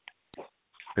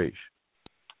 Peace.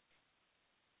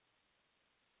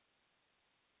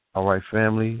 All right,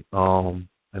 family.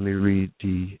 Let me read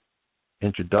the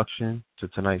introduction to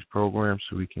tonight's program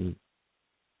so we can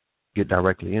get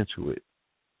directly into it.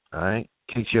 All right.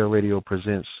 KTL Radio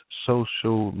presents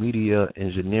Social Media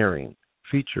Engineering,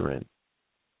 featuring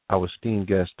our esteemed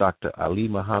guest, Dr. Ali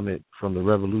Muhammad from the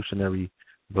Revolutionary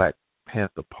Black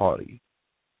Panther Party.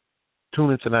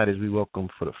 Tune in tonight as we welcome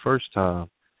for the first time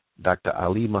Dr.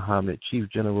 Ali Muhammad, Chief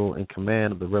General in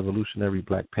Command of the Revolutionary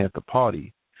Black Panther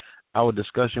Party. Our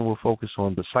discussion will focus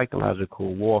on the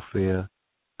psychological warfare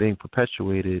being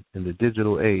perpetuated in the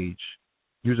digital age,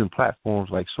 using platforms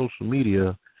like social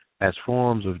media as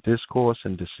forms of discourse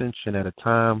and dissension at a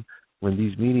time when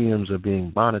these mediums are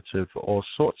being monitored for all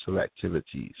sorts of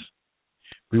activities.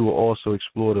 We will also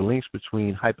explore the links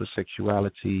between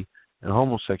hypersexuality and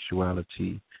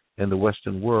homosexuality in the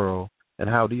Western world and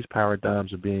how these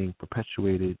paradigms are being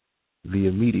perpetuated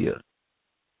via media.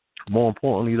 More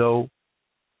importantly, though,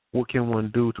 what can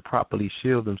one do to properly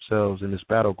shield themselves in this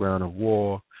battleground of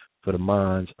war for the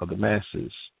minds of the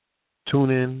masses? Tune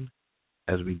in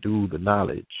as we do the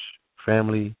knowledge.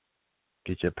 Family,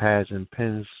 get your pads and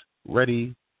pens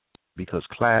ready because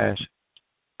class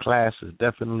is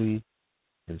definitely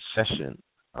in session.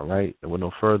 All right? And with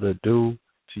no further ado,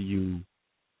 to you,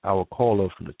 our caller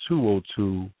from the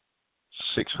 202-600.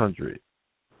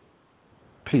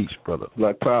 Peace, brother.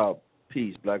 Black Power.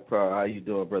 Peace, Black Power. How you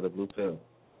doing, brother Blue Pill?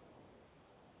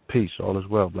 Peace. All is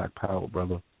well, Black Power,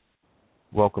 brother.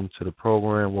 Welcome to the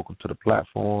program. Welcome to the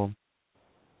platform.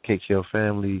 KTL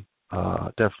family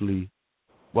definitely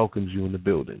welcomes you in the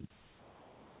building.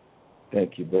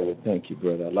 Thank you, brother. Thank you,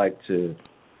 brother. I'd like to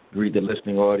greet the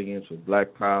listening audience with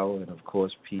Black Power and, of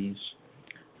course, peace.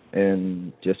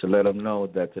 And just to let them know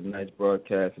that tonight's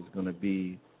broadcast is going to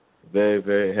be very,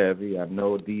 very heavy. I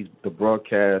know the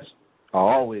broadcasts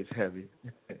are always heavy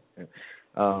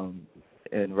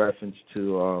in reference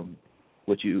to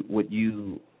what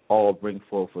you all bring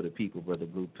forth for the people, Brother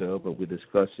Blue Pill, but we're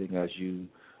discussing, as you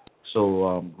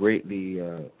so greatly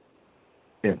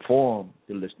inform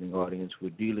the listening audience, we're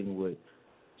dealing with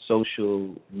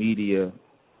social media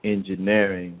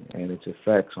engineering and its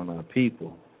effects on our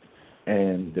people,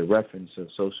 and the reference of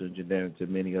social engineering to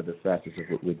many other facets of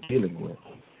what we're dealing with.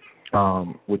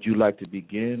 Would you like to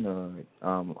begin, or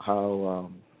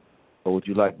would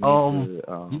you like me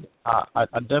to?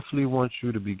 I definitely want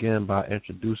you to begin by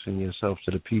introducing yourself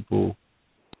to the people.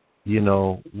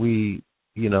 We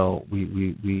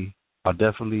are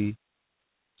definitely,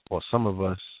 or some of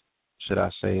us, should I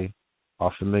say,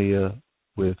 are familiar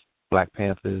with Black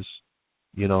Panthers.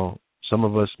 Some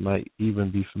of us might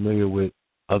even be familiar with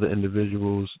other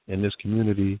individuals in this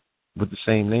community with the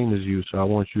same name as you. So I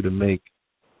want you to make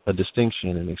a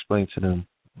distinction and explain to them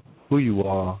who you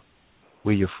are,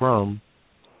 where you're from,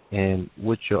 and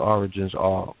what your origins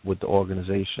are with the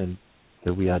organization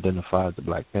that we identify as the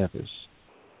Black Panthers.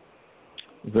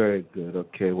 Very good.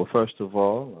 Okay. Well, first of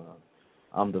all,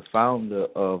 I'm the founder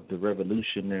of the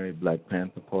Revolutionary Black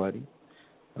Panther Party.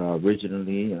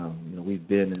 Originally, we've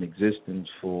been in existence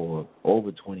for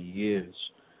over 20 years.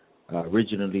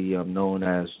 Originally, I'm known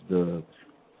as the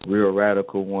Real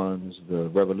Radical Ones, the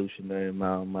Revolutionary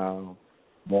Mau Mau,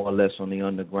 more or less on the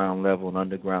underground level, an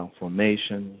underground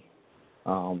formation.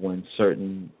 When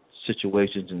certain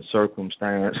situations and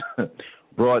circumstances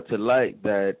brought to light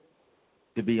that,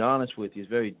 to be honest with you, it's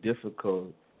very difficult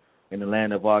in the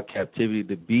land of our captivity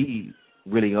to be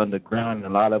really underground.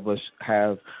 And a lot of us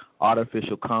have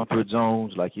artificial comfort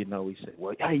zones, like, we say,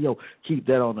 well, hey, keep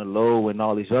that on the low and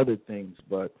all these other things.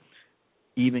 But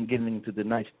even getting into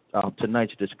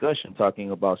tonight's discussion,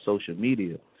 talking about social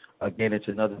media, again, it's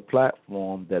another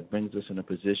platform that brings us in a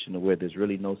position where there's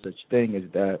really no such thing as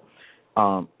that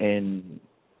in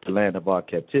the land of our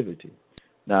captivity.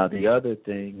 Now, the other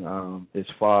thing, as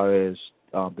far as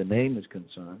the name is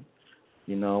concerned,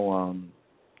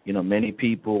 many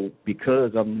people,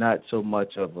 because I'm not so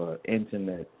much of an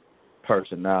internet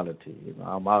personality,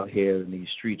 I'm out here in these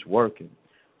streets working.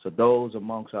 So those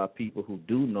amongst our people who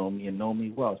do know me and know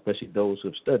me well, especially those who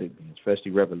have studied me,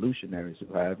 especially revolutionaries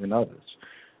who have and others,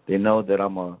 they know that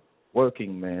I'm a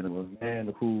working man. I'm a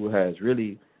man who has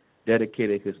really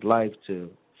dedicated his life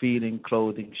to feeding,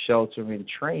 clothing, sheltering,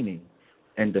 training,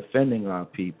 and defending our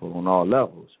people on all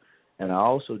levels. And I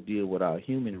also deal with our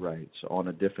human rights on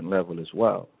a different level as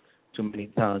well. Too many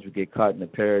times we get caught in the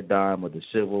paradigm of the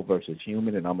civil versus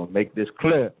human, and I'm going to make this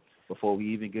clear before we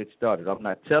even get started. I'm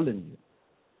not telling you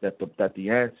that the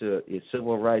answer is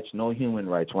civil rights, no human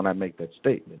rights when I make that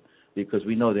statement, because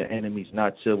we know the enemy's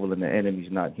not civil and the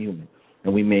enemy's not human,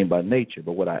 and we mean by nature.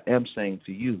 But what I am saying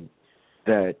to you,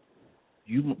 that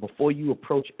before you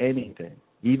approach anything,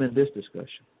 even this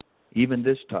discussion, even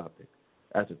this topic,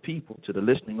 as a people, to the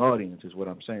listening audience is what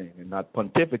I'm saying, and not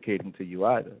pontificating to you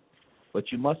either. But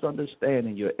you must understand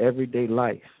in your everyday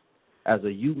life, as a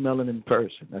melanin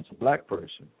person, as a black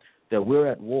person, that we're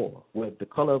at war, where the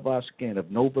color of our skin, of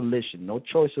no volition, no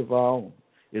choice of our own,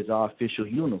 is our official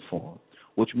uniform,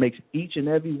 which makes each and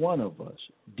every one of us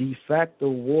de facto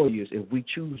warriors if we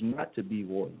choose not to be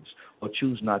warriors or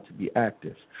choose not to be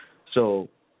active. So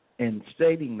in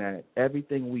stating that,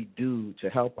 everything we do to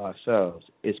help ourselves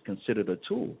is considered a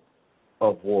tool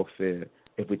of warfare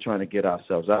if we're trying to get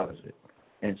ourselves out of it.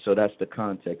 And so that's the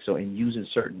context. So in using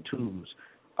certain tools,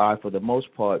 I, for the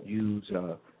most part, use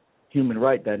human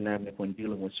right dynamic when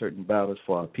dealing with certain battles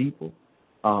for our people.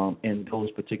 in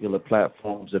those particular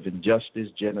platforms of injustice,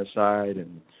 genocide,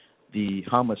 and the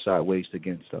homicide waged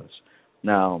against us.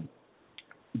 Now,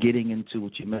 getting into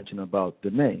what you mentioned about the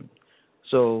name.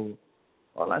 So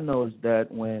all I know is that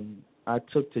when I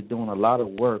took to doing a lot of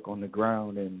work on the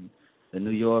ground in the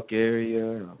New York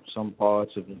area, some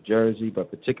parts of New Jersey,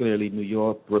 but particularly New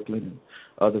York, Brooklyn, and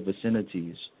other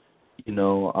vicinities,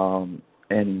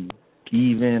 and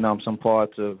even some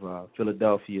parts of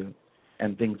Philadelphia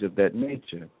and things of that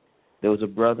nature. There was a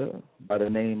brother by the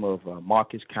name of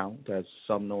Marcus Count, as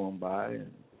some know him by,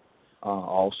 and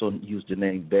also used the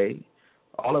name Bay.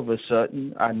 All of a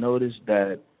sudden, I noticed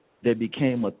that there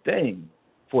became a thing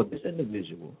for this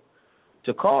individual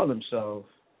to call himself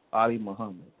Ali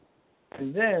Muhammad.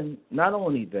 And then, not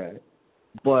only that,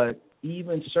 but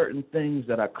even certain things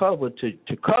that I covered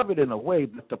to cover it in a way,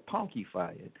 but to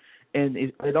punkify it. And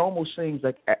it almost seems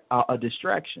like a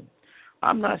distraction.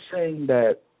 I'm not saying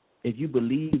that if you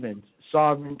believe in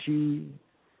sovereignty,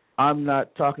 I'm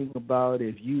not talking about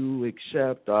if you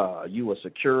accept you a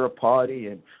secure party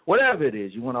and whatever it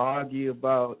is. You want to argue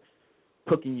about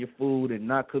cooking your food and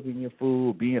not cooking your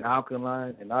food, being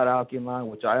alkaline and not alkaline,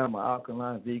 which I am an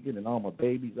alkaline vegan and all my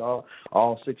babies are,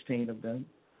 all 16 of them.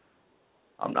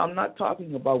 I'm not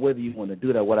talking about whether you want to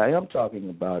do that. What I am talking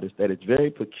about is that it's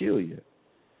very peculiar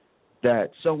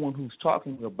that someone who's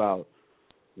talking about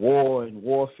war and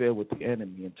warfare with the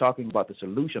enemy and talking about the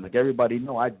solution, like everybody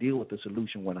know, I deal with the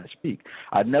solution when I speak.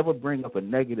 I never bring up a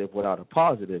negative without a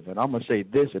positive, and I'm going to say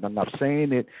this, and I'm not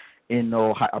saying it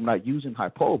I'm not using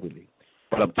hyperbole,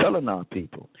 but I'm telling our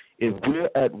people, if we're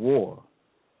at war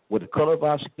with the color of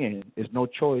our skin, is no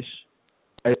choice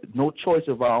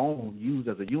of our own used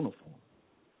as a uniform,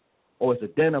 or is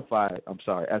identified,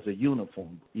 as a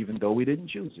uniform, even though we didn't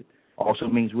choose it, also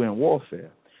means we're in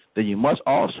warfare. Then you must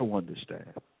also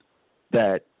understand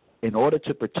that in order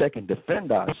to protect and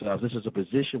defend ourselves, this is a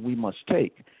position we must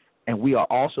take, and we are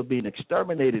also being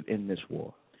exterminated in this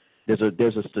war. There's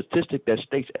a statistic that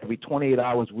states every 28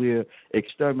 hours we're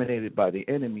exterminated by the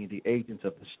enemy, the agents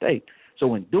of the state.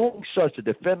 So in doing such to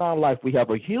defend our life, we have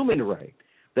a human right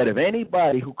that if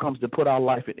anybody who comes to put our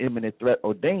life in imminent threat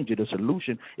or danger, the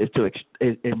solution is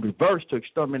in reverse to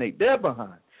exterminate their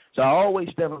behind. So I always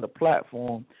stand on the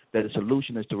platform that the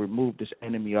solution is to remove this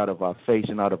enemy out of our face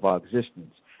and out of our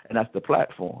existence, and that's the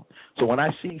platform. So when I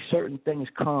see certain things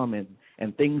come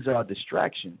and things are a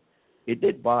distraction, it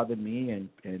did bother me,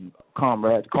 and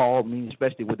comrades called me,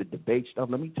 especially with the debate stuff.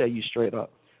 Let me tell you straight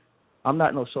up, I'm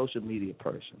not no social media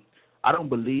person. I don't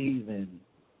believe in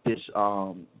this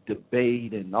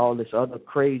debate and all this other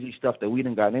crazy stuff that we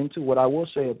done got into. What I will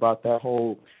say about that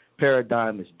whole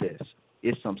paradigm is this.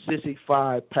 It's some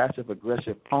sissified,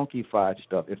 passive-aggressive, punkified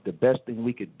stuff. If the best thing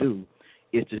we could do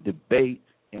is to debate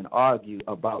and argue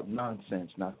about nonsense.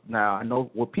 Now I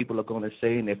know what people are going to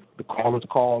say, and if the callers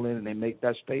call in and they make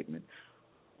that statement,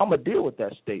 I'm going to deal with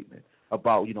that statement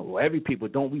about, every people,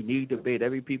 don't we need debate,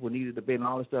 every people need a debate and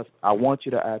all this stuff. I want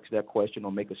you to ask that question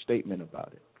or make a statement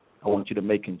about it. I want you to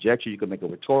make conjecture. You can make a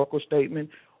rhetorical statement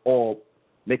or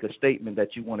make a statement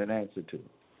that you want an answer to.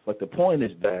 But the point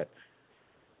is that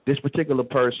this particular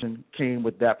person came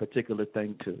with that particular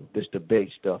thing too, this debate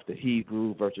stuff, the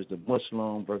Hebrew versus the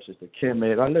Muslim versus the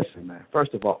Kemet. Now listen, man,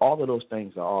 first of all of those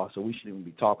things are off, so we shouldn't even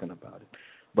be talking about it.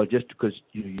 But just because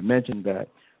you mentioned that,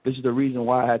 this is the reason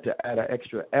why I had to add an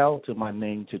extra L to my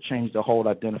name to change the whole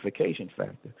identification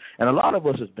factor. And a lot of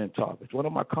us has been taught. It's one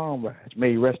of my comrades,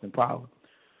 may he rest in power,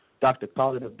 Dr.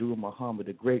 Khalid Abdul Muhammad,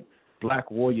 the great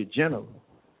black warrior general.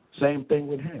 Same thing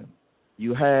with him.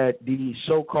 You had these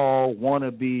so-called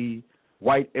wannabe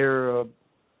white Arab,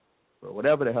 or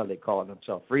whatever the hell they call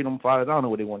themselves, freedom fighters, I don't know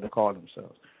what they want to call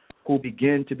themselves, who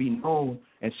begin to be known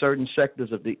in certain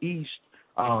sectors of the East,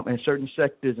 and certain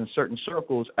sectors and certain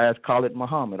circles as Khalid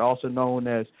Muhammad, also known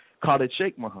as Khalid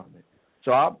Sheikh Muhammad.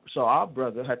 So our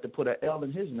brother had to put an L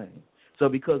in his name. So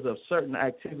because of certain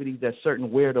activities that certain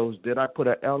weirdos did, I put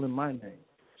an L in my name.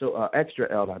 So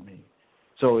extra L, I mean.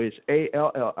 So it's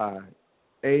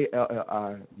Alli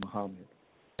Muhammad.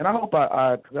 And I hope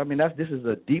this is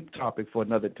a deep topic for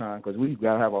another time, because we've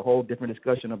got to have a whole different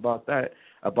discussion about that,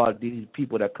 about these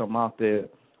people that come out there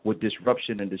with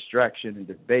disruption and distraction and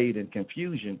debate and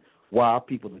confusion while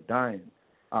people are dying,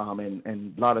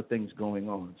 and a lot of things going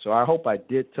on. So I hope I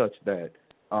did touch that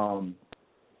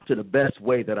to the best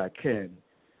way that I can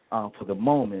for the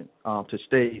moment, to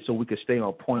stay, so we could stay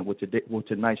on point with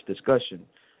tonight's discussion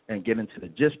and get into the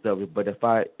gist of it. But if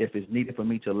it's needed for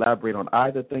me to elaborate on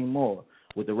either thing more,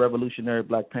 what the Revolutionary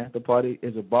Black Panther Party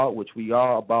is about, which we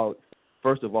are about,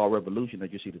 first of all, revolution, as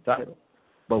you see the title,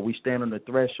 but we stand on the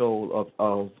threshold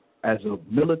of as a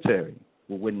military.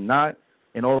 We're not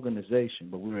an organization,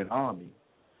 but we're an army,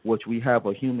 which we have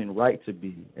a human right to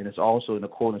be, and it's also in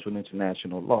accordance with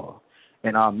international law.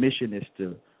 And our mission is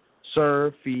to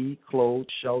serve, feed, clothe,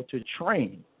 shelter,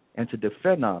 train, and to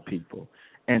defend our people,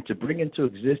 and to bring into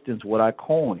existence what I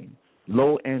coin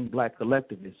low-end black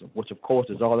collectivism, which, of course,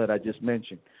 is all that I just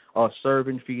mentioned,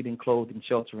 serving, feeding, clothing,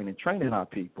 sheltering, and training our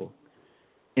people,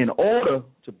 in order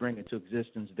to bring into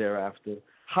existence thereafter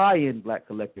high-end black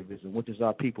collectivism, which is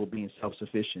our people being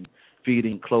self-sufficient,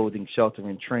 feeding, clothing,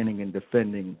 sheltering, training, and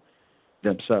defending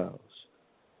themselves.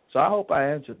 So I hope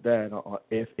I answered that.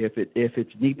 If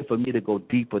it's needed for me to go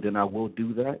deeper, then I will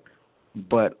do that.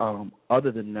 But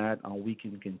other than that, we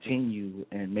can continue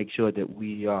and make sure that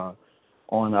we are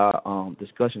on our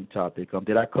discussion topic.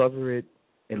 Did I cover it,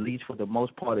 at least for the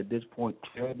most part at this point,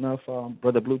 clear enough,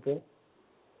 Brother Blueprint?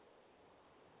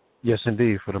 Yes,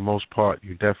 indeed. For the most part,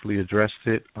 you definitely addressed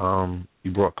it.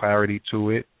 You brought clarity to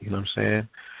it, you know what I'm saying?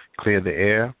 Cleared the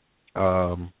air.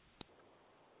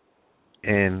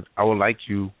 And I would like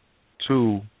you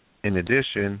to, in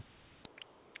addition,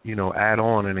 you know, add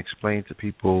on and explain to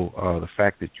people the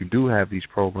fact that you do have these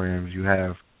programs. You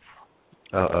have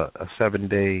a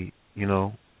 7-day, you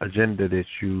know, agenda that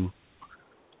you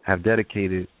have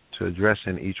dedicated to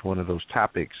addressing each one of those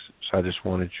topics. So I just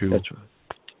wanted you That's right.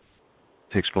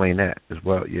 to explain that as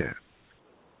well. Yeah.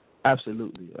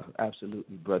 Absolutely,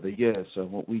 brother. Yeah. So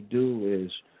what we do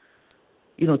is,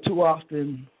 you know, too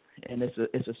often, and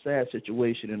it's a sad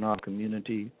situation in our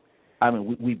community. I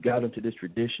mean, we've got into this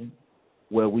tradition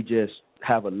where we just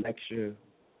have a lecture,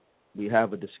 we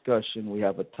have a discussion, we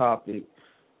have a topic,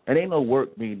 and ain't no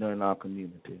work being done in our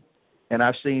community. And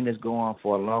I've seen this go on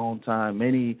for a long time.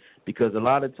 Because a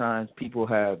lot of times people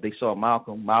they saw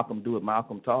Malcolm do it,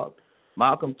 Malcolm talked,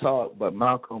 but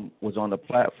Malcolm was on the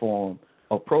platform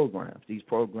of programs. These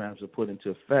programs were put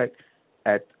into effect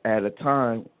at a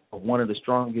time of one of the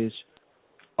strongest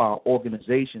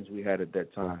organizations we had at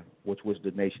that time, which was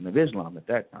the Nation of Islam at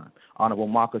that time. Honorable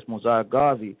Marcus Mosiah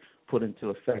Garvey put into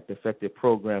effect effective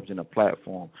programs in a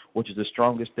platform, which is the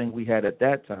strongest thing we had at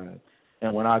that time.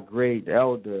 And when our great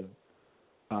elder,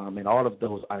 and all of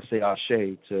those, I say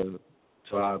ashe to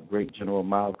our great General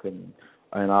Malcolm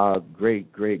and our great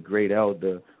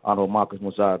elder, Honorable Marcus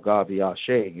Mosiah Garvey, ashe,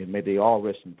 and may they all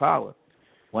rest in power.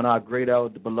 When our great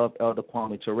elder, beloved Elder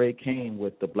Kwame Ture came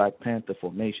with the Black Panther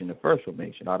formation, the first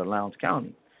formation out of Lowndes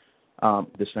County,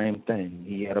 the same thing.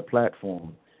 He had a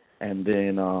platform. And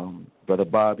then Brother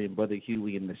Bobby and Brother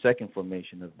Huey in the second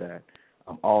formation of that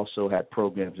also had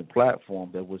programs and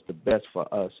platforms that was the best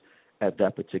for us at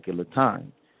that particular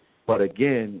time. But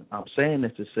again, I'm saying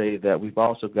this to say that we've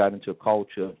also got into a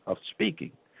culture of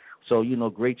speaking. So, you know,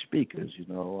 great speakers, you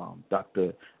know,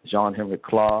 Dr. John Henry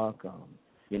Clark,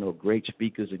 you know, great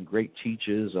speakers and great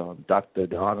teachers,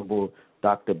 the Honorable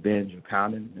Dr. Ben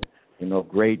Buchanan, you know,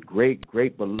 great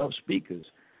beloved speakers.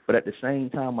 But at the same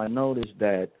time, I noticed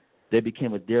that there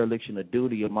became a dereliction of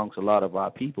duty amongst a lot of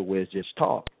our people where it's just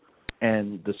talk.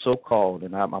 And the so-called,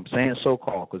 and I'm saying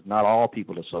so-called because not all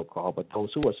people are so-called, but those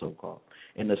who are so-called,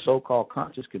 in the so-called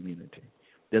conscious community,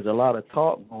 there's a lot of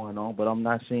talk going on, but I'm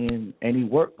not seeing any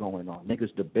work going on.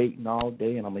 Niggas debating all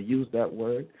day, and I'm going to use that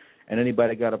word. And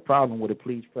anybody got a problem with it,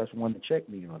 please press 1 to check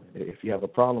me on it if you have a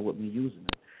problem with me using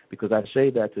it. Because I say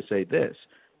that to say this.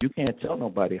 You can't tell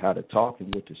nobody how to talk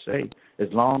and what to say. As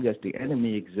long as the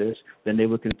enemy exists, then they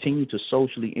will continue to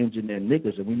socially engineer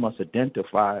niggas, and we must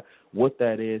identify what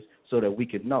that is so that we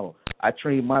can know. I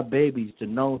train my babies to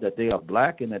know that they are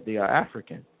black and that they are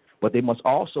African, but they must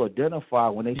also identify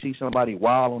when they see somebody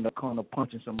wild on the corner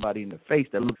punching somebody in the face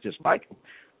that looks just like them,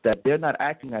 that they're not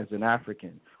acting as an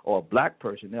African or a black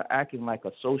person. They're acting like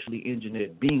a socially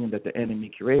engineered being that the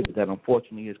enemy created that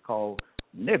unfortunately is called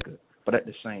nigger. But at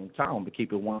the same time, to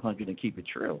keep it 100 and keep it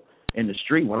real, in the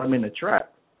street, when I'm in the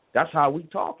trap, that's how we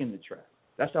talk in the trap.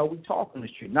 That's how we talk in the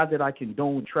street. Not that I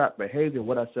condone trap behavior,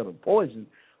 what I said of poison,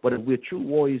 but if we're true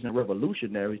warriors and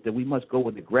revolutionaries, then we must go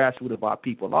where the grassroots of our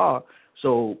people are.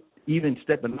 So even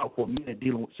stepping out for a minute,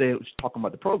 talking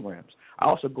about the programs, I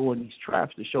also go in these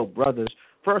traps to show brothers,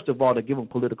 first of all, to give them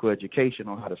political education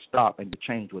on how to stop and to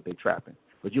change what they're trapping.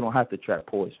 But you don't have to trap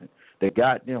poison. The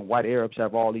goddamn white Arabs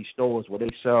have all these stores where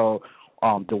they sell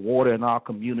the water in our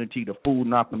community, the food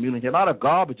in our community, a lot of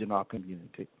garbage in our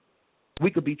community.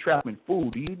 We could be trapping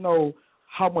food. Do you know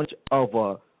how much of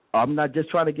I'm not just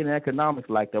trying to get in economics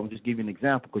like that. I'm just giving you an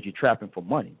example because you're trapping for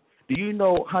money. Do you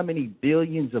know how many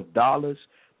billions of dollars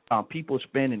people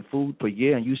spend in food per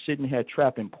year and you sitting here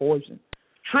trapping poison?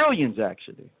 Trillions,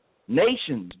 actually.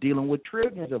 nations dealing with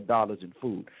trillions of dollars in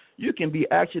food. You can be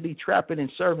actually trapping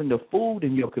and serving the food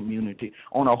in your community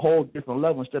on a whole different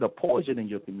level instead of poisoning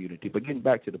your community. But getting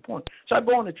back to the point, so I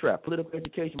go on the trap, political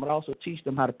education, but I also teach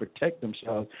them how to protect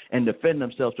themselves and defend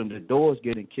themselves from the doors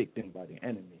getting kicked in by the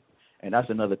enemy. And that's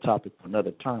another topic for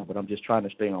another time, but I'm just trying to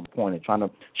stay on point and trying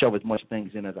to shove as much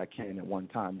things in as I can at one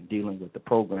time and dealing with the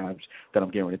programs that I'm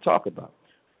getting ready to talk about.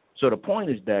 So the point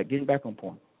is that, getting back on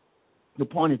point, the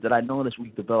point is that I noticed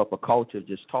we've developed a culture of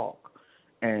just talk.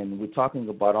 And we're talking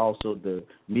about also the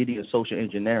media social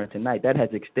engineering tonight. That has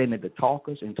extended the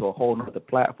talkers into a whole other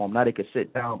platform. Now they can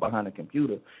sit down behind a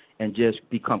computer and just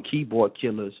become keyboard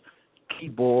killers,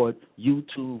 keyboard,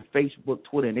 YouTube, Facebook,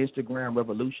 Twitter, and Instagram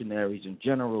revolutionaries and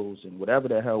generals and whatever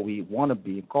the hell we want to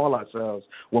be and call ourselves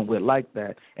when we're like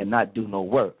that and not do no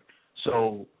work.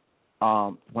 So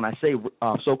when I say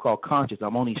so-called conscious,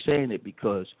 I'm only saying it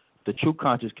because the true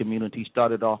conscious community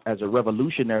started off as a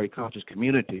revolutionary conscious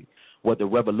community where the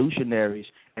revolutionaries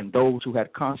and those who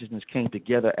had consciousness came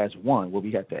together as one, where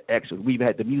we had we've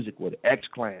had the music with the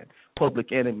X-Clan,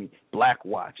 Public Enemy, Black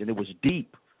Watch, and it was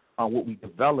deep on what we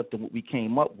developed and what we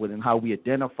came up with and how we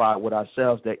identified with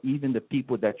ourselves that even the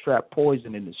people that trapped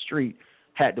poison in the street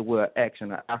had to wear an X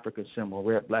and an African symbol,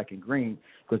 red, black, and green,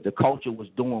 because the culture was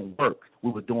doing work.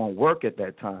 We were doing work at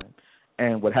that time.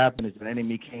 And what happened is the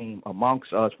enemy came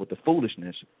amongst us with the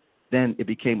foolishness. Then it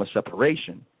became a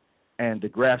separation. And the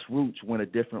grassroots went a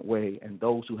different way, and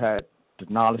those who had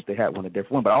the knowledge they had went a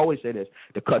different one. But I always say this,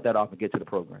 to cut that off and get to the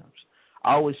programs.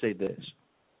 I always say this,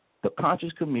 the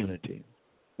conscious community,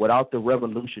 without the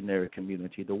revolutionary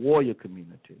community, the warrior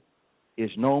community,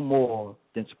 is no more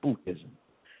than spookism.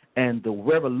 And the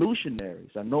revolutionaries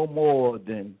are no more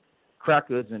than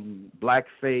crackers and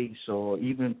blackface or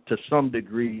even to some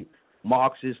degree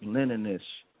Marxist, Leninists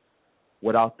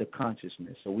without the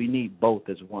consciousness. So we need both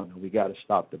as one, and we got to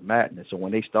stop the madness. So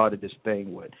when they started this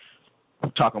thing with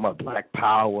talking about black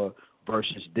power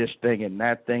versus this thing and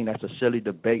that thing, that's a silly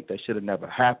debate that should have never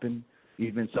happened.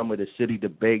 Even some of the silly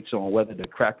debates on whether the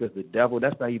cracker's the devil,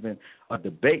 that's not even a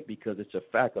debate because it's a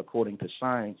fact according to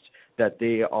science that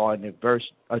they are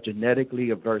a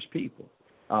genetically averse people.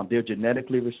 They're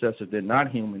genetically recessive. They're not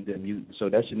human. They're mutants. So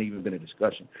that shouldn't even been a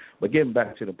discussion. But getting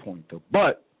back to the point, though.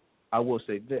 But I will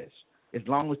say this. As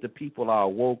long as the people are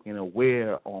awoke and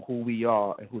aware on who we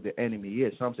are and who the enemy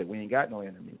is, some say we ain't got no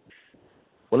enemy.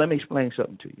 Well, let me explain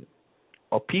something to you.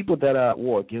 Or people that are at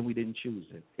war, again, we didn't choose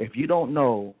it. If you don't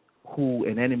know who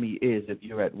an enemy is if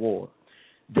you're at war,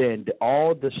 then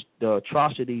all the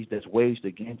atrocities that's waged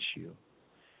against you,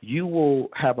 you will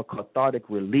have a cathartic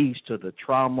release to the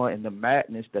trauma and the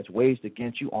madness that's waged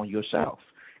against you on yourself.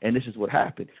 And this is what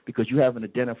happened because you haven't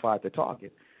identified the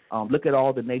target. Look at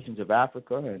all the nations of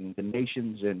Africa and the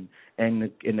nations in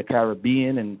the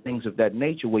Caribbean and things of that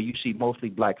nature where you see mostly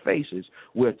black faces.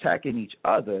 We're attacking each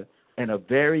other in a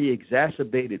very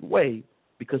exacerbated way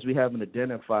because we haven't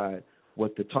identified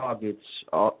what the targets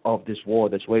of this war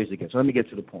that's waged against. So let me get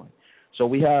to the point. So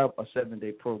we have a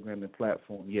 7-day program and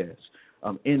platform, yes.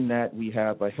 In that we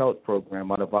have a health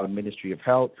program out of our Ministry of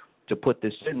Health. To put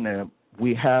this in there,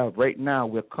 we have right now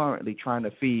we're currently trying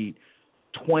to feed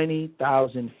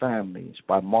 20,000 families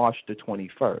by March the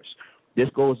 21st. This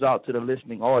goes out to the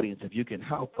listening audience. If you can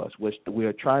help us,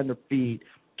 we're trying to feed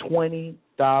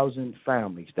 20,000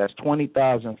 families. That's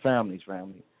 20,000 families,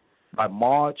 family, by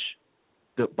March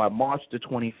the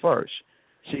 21st.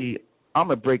 See, I'm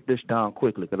going to break this down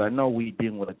quickly because I know we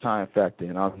dealing with a time factor,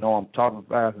 and I know I'm talking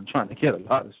fast and trying to get a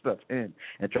lot of stuff in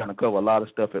and trying to cover a lot of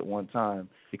stuff at one time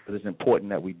because it's important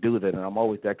that we do that, and I'm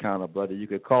always that kind of brother. You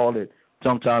could call it,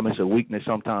 sometimes it's a weakness,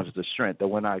 sometimes it's a strength. But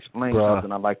when I explain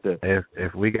something, I like to...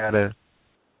 If we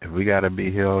gotta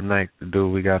be here all night to do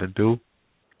what we got to do,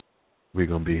 we're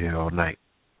going to be here all night.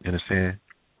 You understand?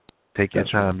 Take your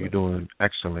time. You're doing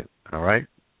excellent, all right?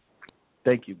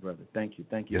 Thank you, brother. Thank you.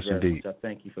 Yes, very indeed. much. I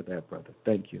thank you for that, brother.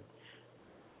 Thank you.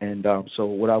 And so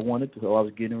what I wanted to, I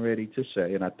was getting ready to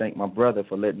say, and I thank my brother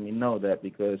for letting me know that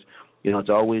because, it's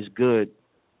always good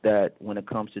that when it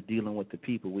comes to dealing with the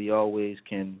people, we always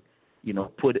can,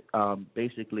 put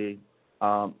basically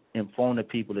inform the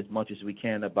people as much as we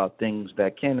can about things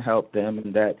that can help them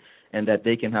and that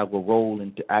they can have a role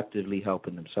in actively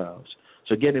helping themselves.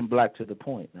 So getting back to the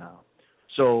point now.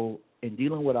 So in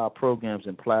dealing with our programs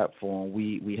and platform,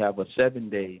 we have a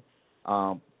 7-day,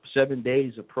 7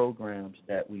 days of programs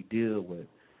that we deal with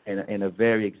in a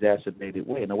very exacerbated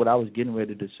way. Now, what I was getting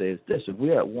ready to say is this. If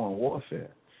we're at war and warfare,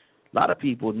 a lot of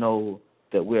people know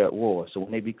that we're at war. So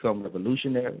when they become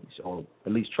revolutionaries, or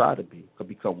at least try to be, or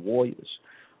become warriors,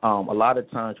 a lot of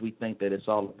times we think that it's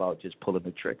all about just pulling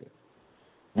the trigger.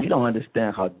 we don't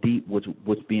understand how deep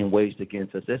what's being waged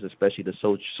against us is, especially the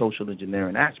social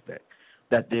engineering aspect,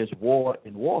 that there's war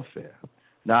and warfare.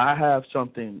 Now, I have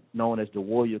something known as the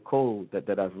Warrior Code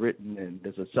that I've written, and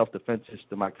there's a self-defense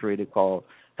system I created called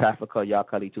Tafaka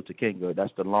Yakali Tutakinga.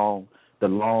 That's the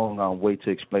long way to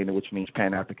explain it, which means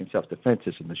Pan-African self-defense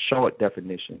system. The short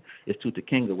definition is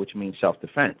Tutakinga, which means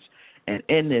self-defense. And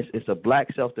in this, it's a black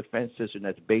self-defense system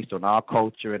that's based on our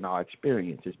culture and our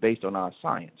experience. It's based on our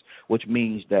science, which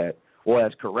means that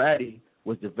whereas karate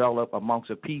was developed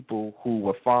amongst a people who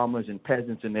were farmers and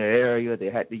peasants in their area, they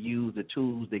had to use the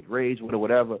tools they grazed with or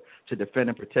whatever to defend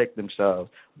and protect themselves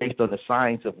based on the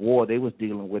science of war they was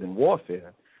dealing with in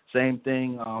warfare. Same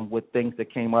thing with things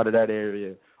that came out of that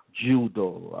area,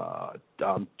 judo,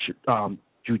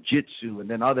 jiu-jitsu, and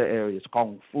then other areas,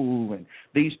 kung fu, and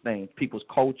these things, people's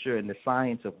culture and the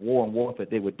science of war and warfare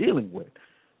they were dealing with.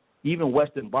 Even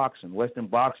Western boxing,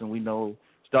 we know,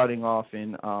 starting off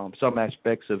in some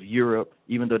aspects of Europe,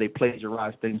 even though they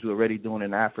plagiarized things we were already doing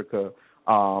in Africa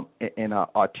in an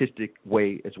artistic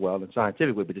way as well, and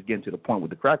scientific way, but just getting to the point what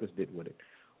the crackers did with it.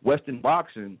 Western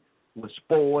boxing was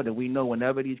spoiled, and we know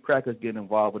whenever these crackers get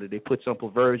involved with it, they put some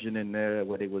perversion in there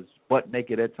where they was butt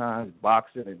naked at times,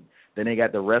 boxing, and then they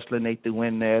got the wrestling they threw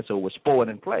in there, so it was spoiled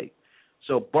and played.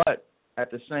 So, but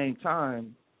at the same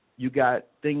time, you got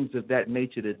things of that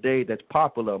nature today that's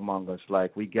popular among us,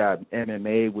 like we got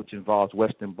MMA, which involves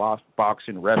Western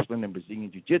boxing, wrestling, and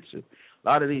Brazilian Jiu-Jitsu. A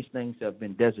lot of these things have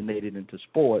been designated into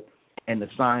sport, and the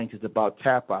science is about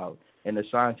tap-out, and the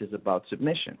science is about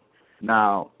submission.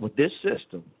 Now, with this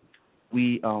system,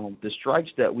 the strikes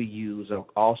that we use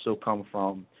also come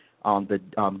from the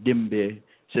Dimbe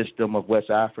system of West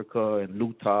Africa and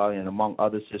Luta, and among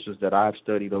other systems that I've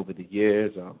studied over the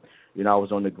years. I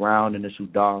was on the ground in the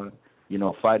Sudan,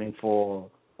 fighting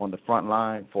on the front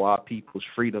line for our people's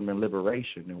freedom and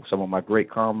liberation. And some of my great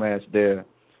comrades there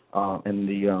in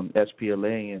the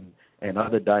SPLA and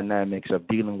other dynamics of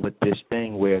dealing with this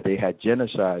thing where they had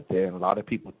genocide there. And a lot of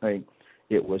people think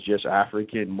it was just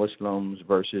African Muslims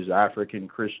versus African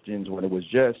Christians, when it was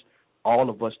just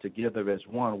all of us together as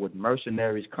one, with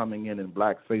mercenaries coming in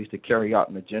blackface to carry out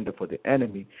an agenda for the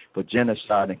enemy for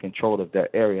genocide and control of that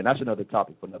area. And that's another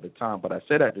topic for another time. But I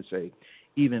say that to say,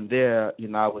 even there,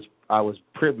 I was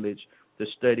privileged to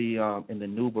study in the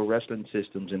Nuba wrestling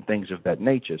systems and things of that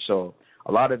nature. So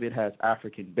a lot of it has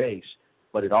African base,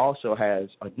 but it also has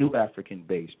a new African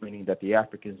base, meaning that the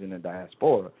Africans in the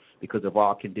diaspora, because of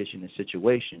our condition and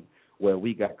situation, where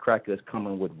we got crackers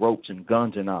coming with ropes and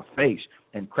guns in our face,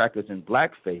 and crackers in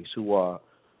blackface who are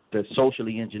the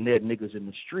socially engineered niggas in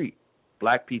the street,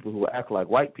 black people who act like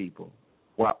white people.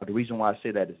 Well, the reason why I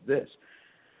say that is this.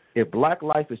 If black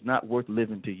life is not worth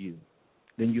living to you,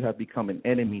 then you have become an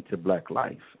enemy to black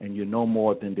life, and you're no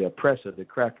more than the oppressor, the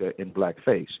cracker in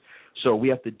blackface. So we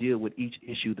have to deal with each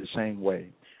issue the same way.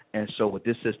 And so what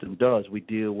this system does, we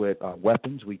deal with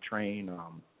weapons. We train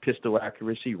pistol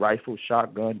accuracy, rifle,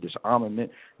 shotgun,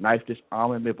 disarmament, knife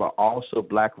disarmament, but also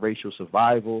black racial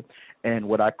survival and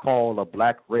what I call a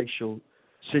black racial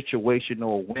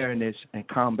situational awareness and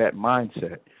combat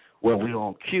mindset, where we're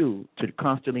on cue to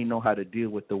constantly know how to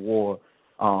deal with the war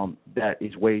that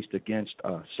is waged against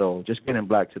us. So just getting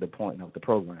back to the point of the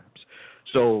programs.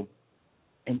 So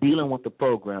in dealing with the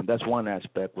program, that's one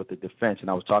aspect with the defense, and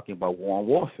I was talking about war and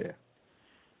warfare.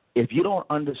 If you don't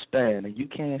understand and you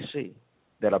can't see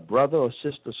that a brother or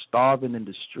sister starving in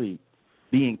the street,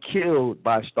 being killed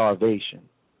by starvation,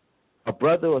 a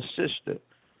brother or sister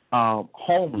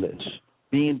homeless,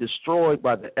 being destroyed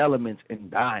by the elements and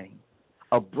dying,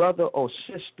 a brother or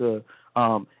sister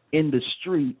in the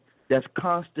street that's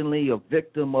constantly a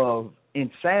victim of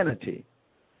insanity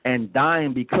and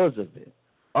dying because of it,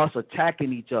 us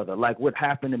attacking each other like what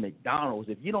happened in McDonald's,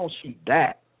 if you don't see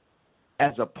that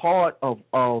as a part of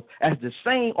as the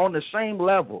same, on the same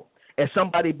level as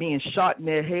somebody being shot in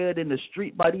their head in the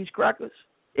street by these crackers,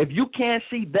 if you can't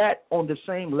see that on the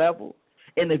same level,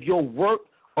 and if your work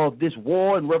of this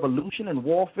war and revolution and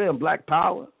warfare and black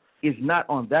power is not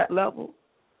on that level,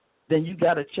 then you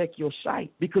got to check your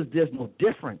sight, because there's no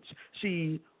difference.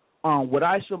 See, what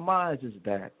I surmise is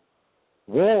that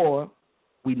war,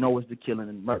 we know, is the killing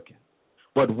and murking.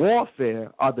 But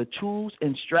warfare are the tools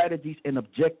and strategies and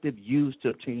objectives used to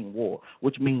obtain war,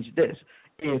 which means this.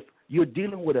 If you're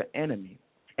dealing with an enemy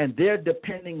and they're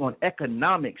depending on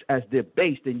economics as their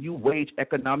base, then you wage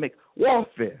economic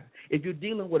warfare. If you're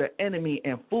dealing with an enemy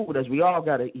and food, as we all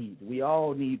got to eat, we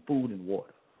all need food and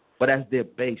water. but as their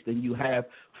base. Then you have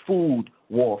food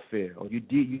warfare, or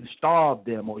you starve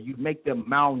them, or you make them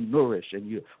malnourished, and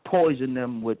you poison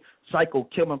them with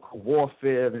psychochemical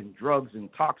warfare and drugs and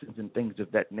toxins and things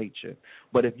of that nature.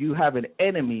 But if you have an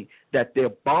enemy that their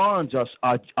bonds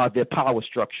are their power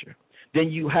structure, then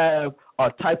you have a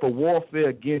type of warfare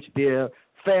against their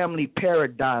family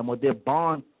paradigm or their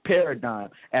bond paradigm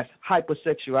as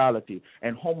hypersexuality,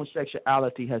 and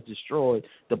homosexuality has destroyed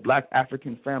the black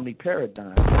African family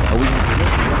paradigm. And we can get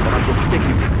into that, but I'm just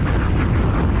kicking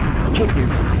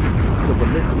the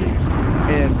ballistics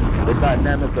and the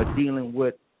dynamic of dealing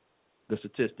with the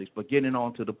statistics, but getting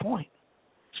on to the point.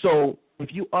 So if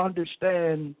you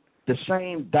understand the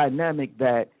same dynamic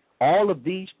that all of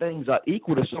these things are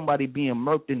equal to somebody being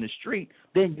murked in the street,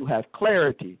 then you have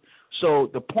clarity. So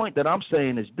the point that I'm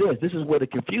saying is this. This is where the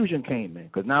confusion came in,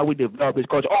 because now we develop this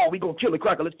culture. Oh, we're going to kill a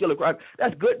cracker. Let's kill a cracker.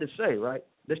 That's good to say, right?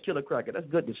 Let's kill a cracker. That's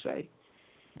good to say.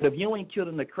 But if you ain't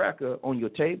killing the cracker on your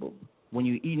table when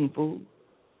you're eating food,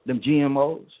 them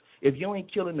GMOs, if you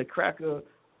ain't killing the cracker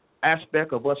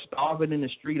aspect of us starving in the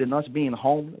street and us being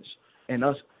homeless and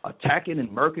us attacking and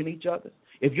murking each other,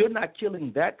 if you're not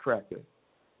killing that cracker,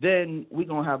 then we're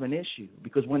going to have an issue.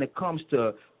 Because when it comes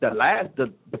to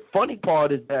the funny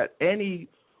part is that any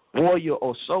warrior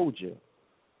or soldier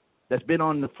that's been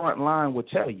on the front line will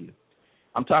tell you.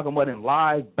 I'm talking about in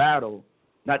live battle,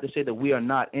 not to say that we are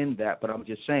not in that, but I'm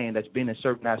just saying that's been in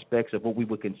certain aspects of what we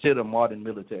would consider modern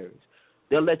militaries.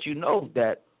 They'll let you know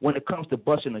that when it comes to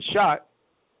busting a shot,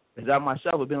 as I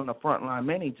myself have been on the front line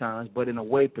many times, but in a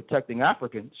way protecting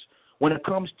Africans, when it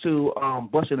comes to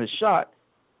busting a shot,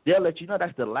 they'll let you know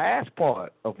that's the last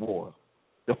part of war.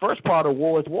 The first part of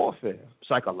war is warfare,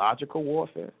 psychological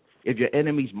warfare. If your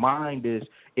enemy's mind is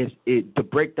to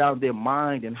break down their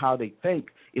mind and how they think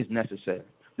is necessary,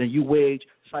 then you wage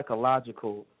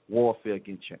psychological warfare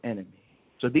against your enemy.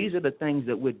 So these are the things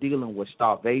that we're dealing with: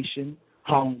 starvation,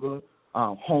 hunger,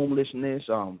 homelessness,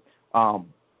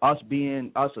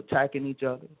 us attacking each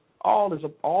other. All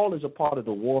is a part of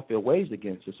the warfare waged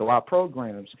against us. So our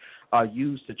programs are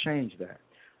used to change that.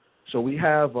 So we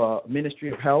have a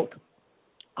Ministry of Health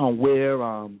where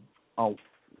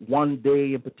one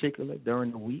day in particular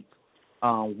during the week,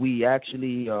 we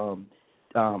actually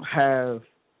have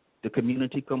the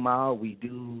community come out. We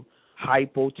do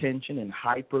hypotension and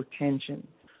hypertension,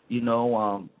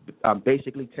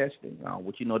 basically testing,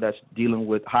 which that's dealing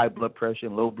with high blood pressure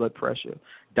and low blood pressure,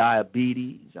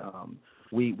 diabetes.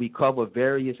 We cover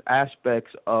various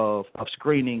aspects of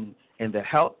screening in the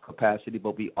health capacity,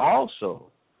 but we also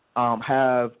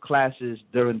have classes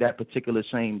during that particular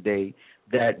same day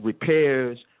that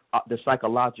repairs the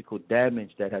psychological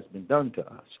damage that has been done to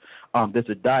us. There's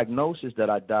a diagnosis that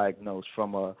I diagnose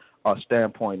from a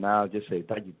standpoint. Now I'll just say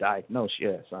that you diagnose,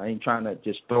 yes. I ain't trying to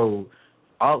just throw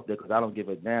out there because I don't give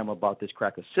a damn about this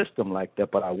cracker system like that,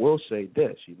 but I will say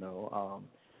this,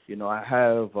 I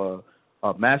have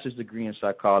a master's degree in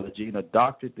psychology and a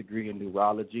doctorate degree in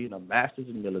neurology and a master's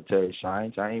in military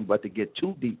science. I ain't about to get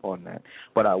too deep on that.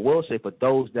 But I will say for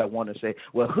those that want to say,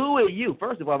 well, who are you?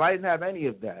 First of all, I didn't have any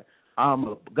of that. I'm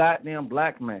a goddamn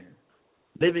black man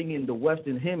living in the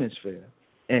Western Hemisphere.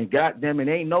 And goddamn it,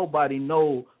 ain't nobody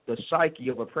know the psyche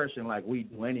of a person like we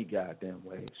do any goddamn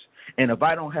ways. And if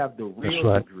I don't have the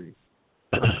real degree,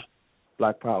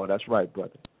 Black Power, that's right,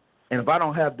 brother. And if I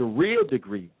don't have the real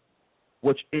degree,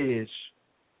 which is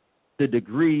the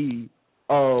degree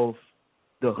of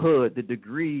the hood, the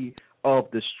degree of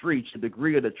the streets, the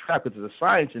degree of the trap, because there's a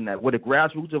science in that, where the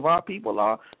grassroots of our people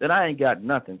are, then I ain't got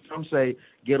nothing. Some say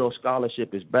ghetto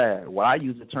scholarship is bad. Well, I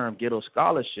use the term ghetto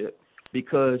scholarship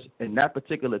because in that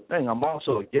particular thing, I'm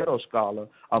also a ghetto scholar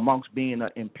amongst being an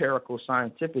empirical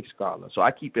scientific scholar. So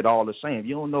I keep it all the same. If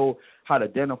you don't know how to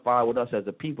identify with us as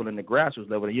a people in the grassroots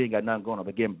level, you ain't got nothing going on.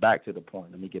 But getting back to the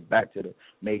point, let me get back to the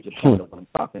major point of what I'm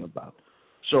talking about.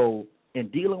 So in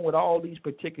dealing with all these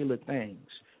particular things,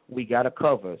 we got to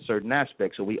cover certain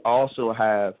aspects. So we also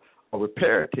have a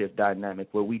reparative dynamic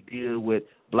where we deal with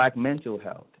black mental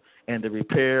health and the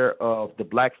repair of the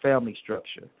black family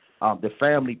structure, the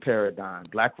family paradigm,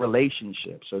 black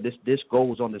relationships. So this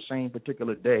goes on the same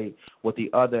particular day with the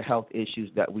other health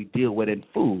issues that we deal with in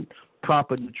food,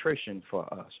 proper nutrition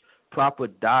for us, proper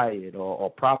diet or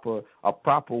a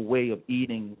proper way of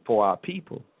eating for our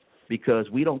people, because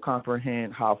we don't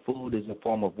comprehend how food is a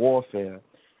form of warfare,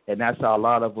 and that's how a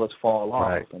lot of us fall off.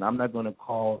 Right. And I'm not going to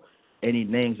call any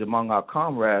names among our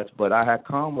comrades, but I had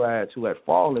comrades who had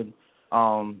fallen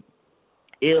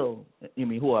ill,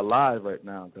 who are alive right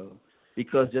now, though,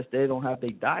 because just they don't have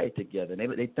their diet together.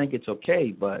 They think it's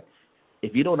okay, but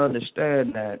if you don't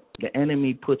understand that the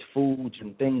enemy puts foods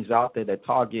and things out there that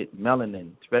target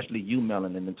melanin, especially you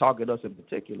melanin, and target us in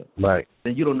particular, right,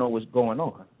 then you don't know what's going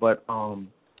on. But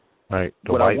right,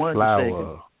 the what white I wanted flour,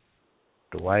 to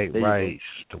say, the white rice,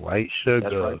 the white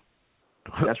sugar,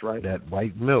 that's right. that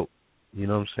white milk, you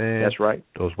know what I'm saying? That's right.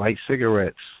 Those white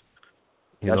cigarettes,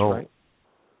 you know, right.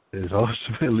 is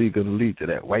ultimately going to lead to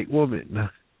that white woman.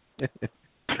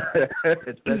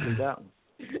 Especially that one.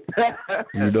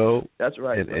 You know? That's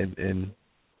right. And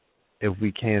if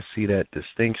we can't see that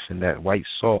distinction, that white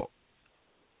salt,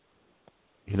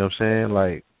 you know what I'm saying?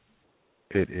 Like,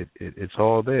 it's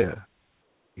all there.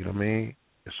 You know what I mean?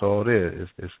 It's all there.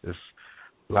 It's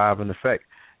live in effect.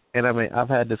 And I mean, I've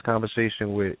had this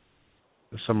conversation with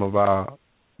some of our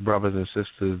brothers and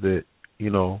sisters that, you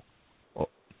know,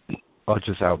 are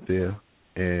just out there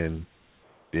and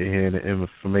they're hearing the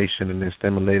information and they're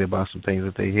stimulated by some things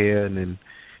that they hear, and then,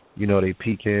 you know, they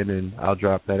peek in and I'll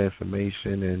drop that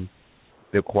information and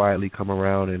they'll quietly come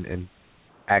around and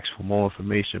ask for more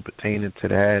information pertaining to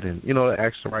that, and, you know,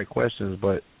 ask the right questions.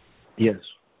 But yes,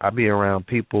 I be around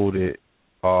people that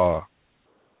are,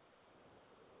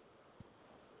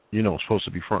 you know, supposed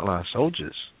to be frontline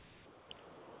soldiers.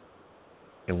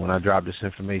 And when I drop this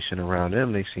information around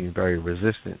them, they seem very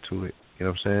resistant to it. You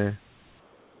know what I'm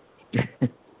saying?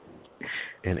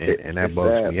 and that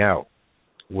bugs me out.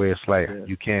 Where it's like,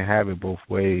 you can't have it both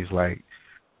ways. Like,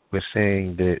 we're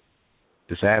saying that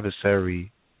this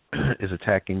adversary is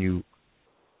attacking you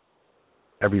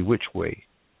every which way.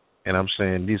 And I'm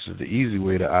saying this is the easy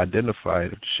way to identify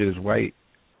it. If the shit is white,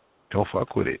 don't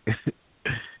fuck with it.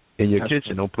 In your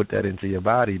kitchen, don't put that into your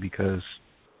body, because,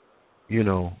 you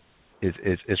know,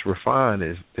 it's refined.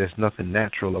 There's nothing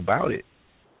natural about it.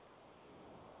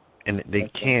 And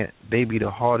they be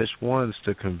the hardest ones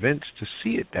to convince to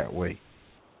see it that way.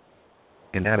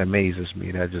 And that amazes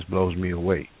me. That just blows me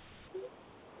away.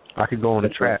 I could go on a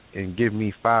trap and give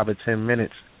me 5 or 10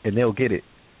 minutes and they'll get it.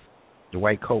 The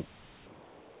white coat.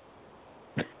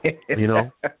 You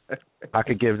know? I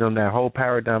could give them that whole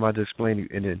paradigm I just explained to you,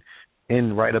 and then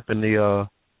end right up in the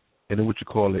what you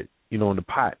call it, you know, in the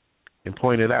pot, and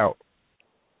point it out.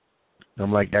 And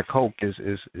I'm like, that coke is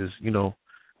you know,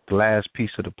 the last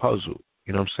piece of the puzzle.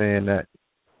 You know what I'm saying?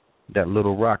 That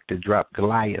little rock that dropped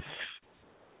Goliath,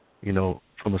 you know,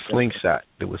 from a slingshot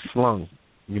that was slung.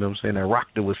 You know what I'm saying? That rock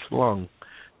that was slung,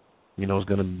 you know, is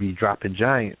going to be dropping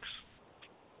giants.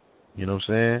 You know what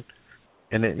I'm saying?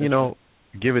 And then, you know,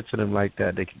 give it to them like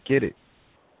that, they could get it.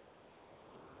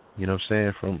 You know what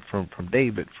I'm saying? From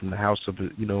David, from the house of,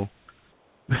 you know,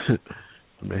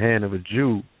 from the hand of a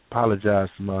Jew. Apologize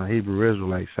to my Hebrew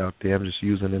Israelites out there. I'm just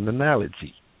using an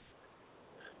analogy.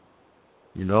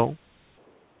 You know?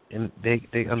 And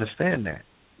they understand that.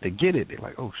 They get it. They're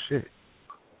like, oh, shit.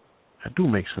 That do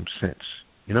make some sense.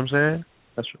 You know what I'm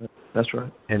saying? That's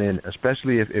right. And then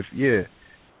especially if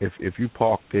you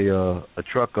parked a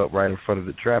truck up right in front of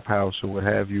the trap house or what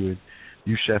have you, and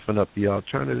you chefing up the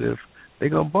alternative, they're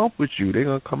going to bump with you. They're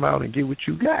going to come out and get what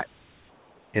you got.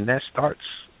 And that starts,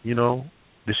 you know,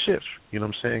 the shift. You know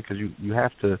what I'm saying? Because you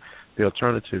have to, the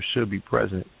alternative should be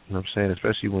present. You know what I'm saying?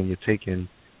 Especially when you're taking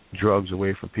drugs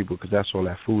away from people, because that's all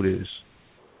that food is.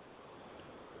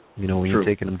 You know, when you're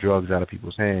taking them drugs out of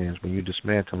people's hands, when you're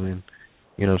dismantling,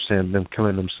 you know what I'm saying, them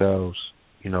killing themselves,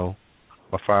 you know,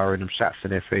 or firing them shots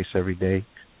in their face every day,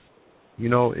 you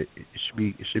know, it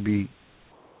should be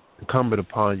incumbent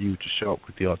upon you to show up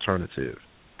with the alternative.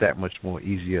 That much more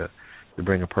easier to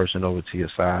bring a person over to your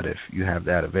side if you have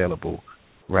that available,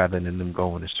 rather than them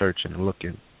going and searching and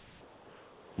looking.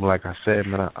 Like I said,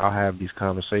 man, I'll have these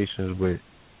conversations with,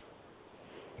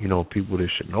 you know, people that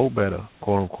should know better,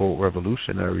 quote unquote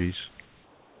revolutionaries,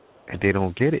 and they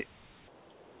don't get it.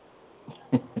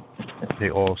 They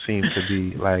all seem to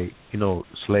be like, you know,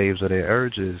 slaves of their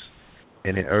urges,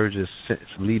 and their urges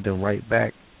lead them right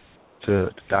back to the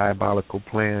diabolical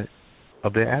plan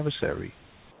of their adversary.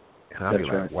 And I'll be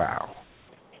like, wow.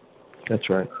 That's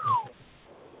right.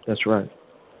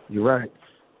 You're right.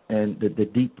 And the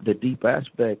deep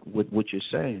aspect with what you're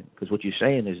saying, because what you're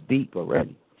saying is deep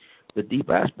already. The deep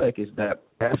aspect is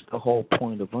that's the whole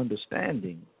point of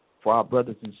understanding for our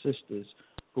brothers and sisters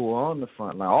who are on the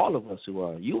front line, all of us who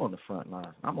are, you on the front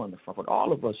line, I'm on the front, but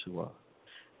all of us who are,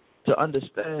 to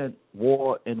understand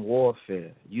war and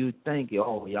warfare. You think,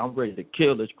 oh, yeah, I'm ready to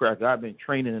kill this cracker. I've been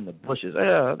training in the bushes.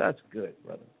 Yeah, that's good,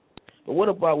 brother. But what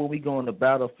about when we go on the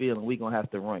battlefield and we're going to have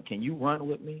to run? Can you run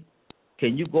with me?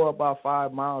 Can you go about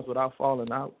 5 miles without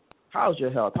falling out? How's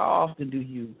your health? How often do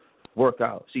you work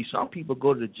out? See, some people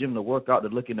go to the gym to work out, to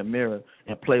look in the mirror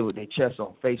and play with their chest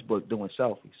on Facebook doing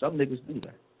selfies. Some niggas do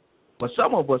that. But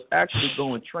some of us actually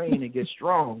go and train and get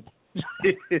strong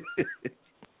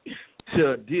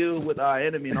to deal with our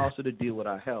enemy and also to deal with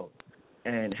our health.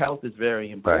 And health is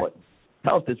very important. Right.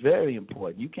 Health is very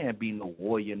important. You can't be no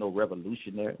warrior, no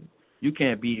revolutionary. You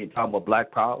can't be talking about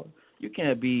black power. You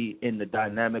can't be in the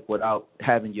dynamic without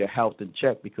having your health in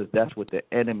check, because that's what the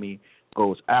enemy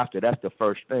goes after. That's the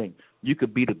first thing. You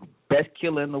could be the best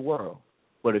killer in the world,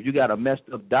 but if you got a messed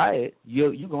up diet,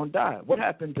 you're going to die. What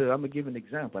happened to, I'm going to give an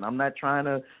example, and I'm not trying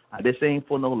to, this ain't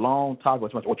for no long talk.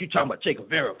 What you talking about Che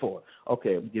Guevara for?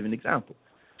 Okay, I'm giving an example.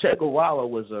 Che Guevara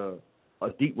was a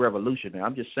deep revolutionary.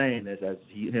 I'm just saying this as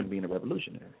him being a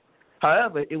revolutionary.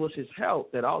 However, it was his health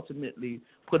that ultimately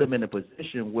put him in a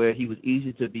position where he was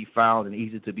easy to be found and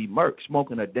easy to be murked,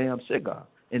 smoking a damn cigar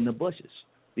in the bushes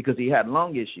because he had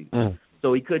lung issues.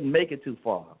 So he couldn't make it too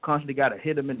far. Constantly got to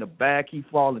hit him in the back. He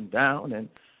falling down, and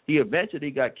he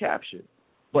eventually got captured.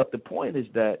 But the point is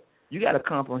that you got to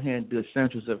comprehend the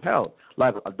essentials of health.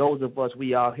 Like those of us,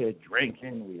 we out here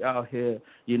drinking, we out here,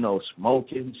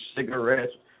 smoking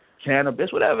cigarettes,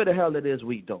 cannabis, whatever the hell it is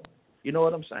we doing. You know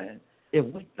what I'm saying? If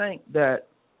we think that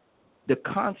the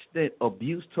constant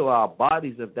abuse to our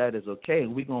bodies of that is okay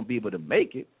and we're going to be able to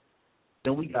make it,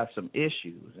 then we got some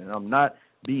issues. And I'm not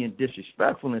being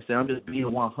disrespectful and saying, I'm just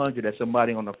being 100 as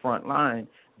somebody on the front line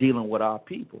dealing with our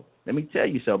people. Let me tell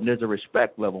you something. There's a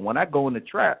respect level. When I go in the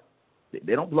trap,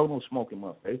 they don't blow no smoke in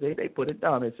my face. They put it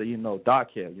down. They say,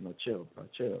 dark hair, chill, bro,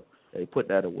 chill. They put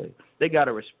that away. They got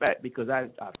to respect because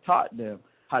I've taught them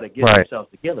how to get themselves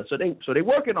together. So they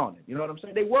working on it. You know what I'm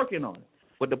saying? They working on it.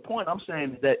 But the point I'm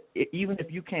saying is that even if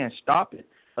you can't stop it,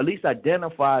 at least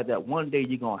identify that one day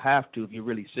you're going to have to if you're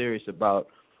really serious about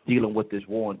dealing with this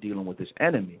war and dealing with this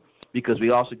enemy. Because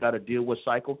we also got to deal with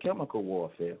psychochemical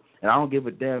warfare. And I don't give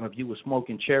a damn if you were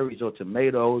smoking cherries or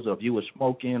tomatoes, or if you were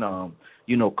smoking,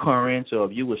 currants, or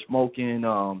if you were smoking,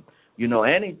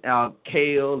 any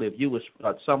kale, if you was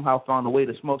somehow found a way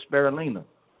to smoke spirulina.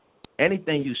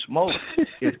 Anything you smoke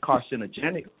is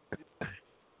carcinogenic.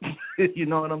 You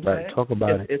know what I'm saying? Talk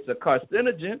about it. It's a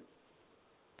carcinogen.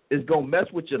 It's going to mess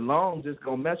with your lungs. It's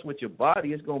going to mess with your body.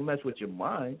 It's going to mess with your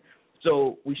mind.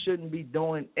 So we shouldn't be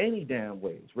doing any damn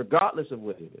ways, regardless of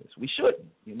what it is. We shouldn't,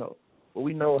 But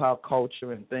we know how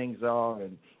culture and things are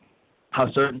and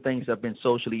how certain things have been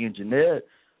socially engineered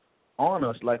on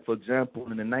us. Like, for example,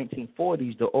 in the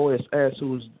 1940s, the OSS,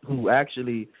 who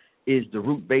actually is the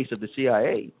root base of the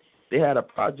CIA, they had a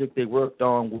project they worked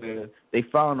on where they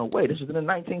found a way, this is in the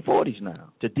 1940s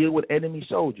now, to deal with enemy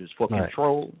soldiers for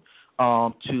control,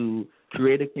 to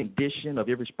create a condition of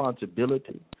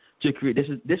irresponsibility, to create,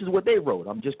 this is what they wrote.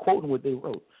 I'm just quoting what they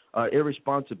wrote.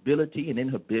 Irresponsibility and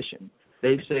inhibition.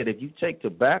 They said if you take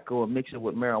tobacco and mix it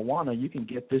with marijuana, you can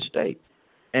get this state.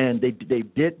 And they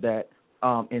did that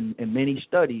in many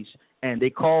studies, and they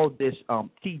called this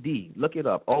TD. Look it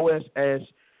up, OSS,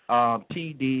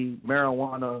 TD,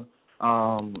 marijuana,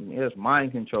 it's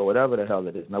mind control, whatever the hell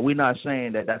it is. Now, we're not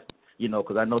saying that's,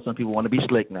 because I know some people want to be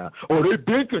slick now. Oh, they've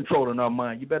been controlling our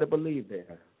mind. You better believe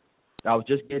that. I was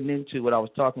just getting into what I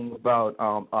was talking about,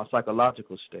 our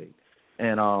psychological state.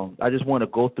 And I just want to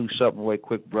go through something real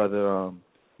quick, brother.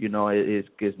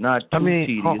 It's not too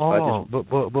tedious. Hold on.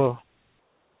 But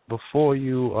before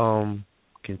you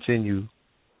continue,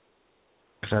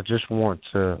 because I just want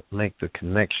to link the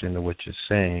connection to what you're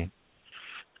saying.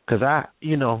 Because I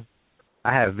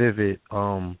have vivid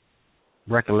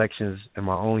recollections in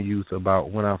my own youth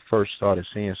about when I first started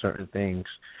seeing certain things,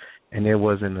 and there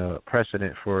wasn't a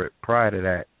precedent for it prior to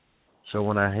that. So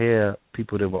when I hear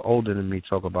people that were older than me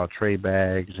talk about tray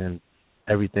bags and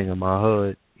everything in my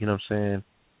hood, you know what I'm saying,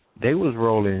 they was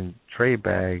rolling tray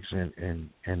bags and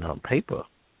paper.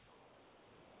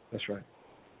 That's right.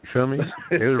 You feel me?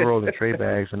 They was rolling tray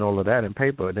bags and all of that in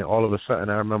paper. And then all of a sudden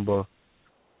I remember,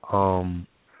 I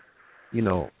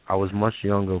was much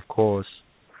younger, of course.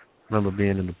 I remember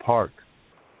being in the park,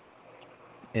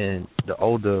 and the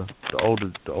older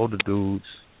dudes,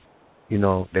 they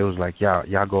was like,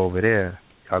 y'all go over there,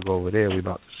 we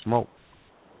about to smoke.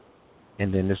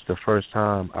 And then this is the first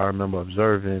time I remember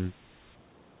observing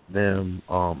them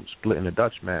splitting the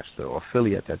Dutch Master, or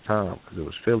Philly at that time, because it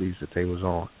was Phillies that they was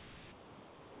on.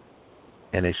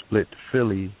 And they split the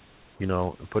Philly,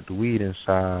 and put the weed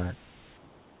inside.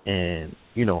 And,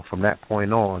 from that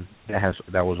point on,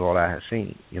 that was all I had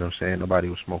seen. You know what I'm saying? Nobody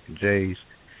was smoking J's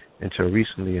until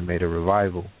recently it made a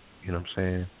revival, you know what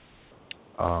I'm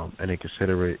saying? And they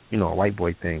consider it, a white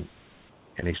boy thing.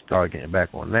 And they started getting back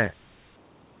on that.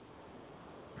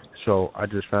 So I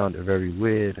just found it very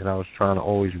weird, and I was trying to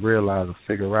always realize or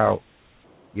figure out,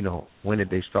 when did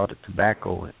they start the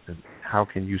tobacco, and how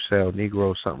can you sell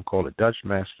Negroes something called a Dutch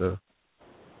Master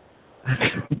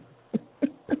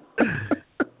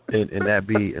and that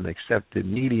be an accepted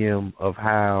medium of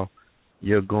how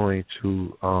you're going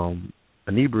to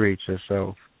inebriate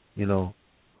yourself,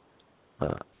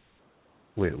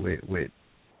 with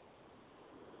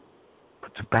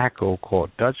tobacco called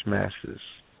Dutch Masters,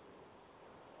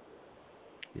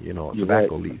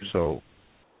 tobacco leaf. So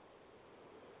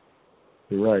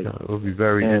you're right. It would be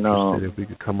very interesting if we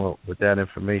could come up with that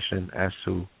information as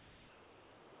to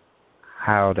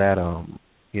how that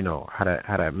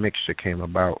how that mixture came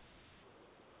about.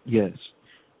 Yes,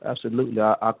 absolutely.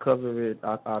 I'll cover it.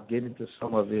 I'll get into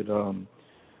some of it.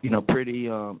 Pretty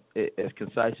as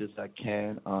concise as I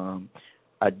can.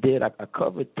 I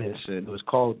covered this, and it was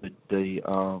called the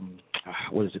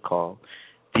what is it called?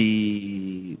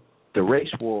 The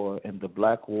Race War and the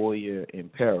Black Warrior in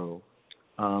Peril.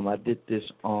 I did this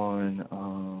on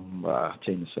I'll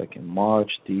tell you in a second.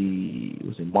 March the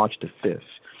 5th,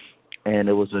 and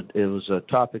it was a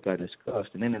topic I discussed,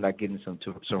 and then I get into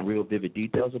some real vivid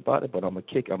details about it. But I'm gonna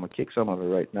kick some of it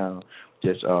right now,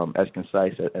 just as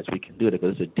concise as we can do it,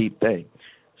 because it's a deep thing.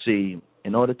 See,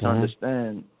 in order to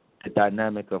understand the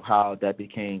dynamic of how that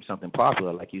became something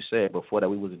popular, like you said, before that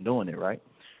we wasn't doing it, right?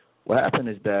 What happened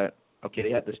is that,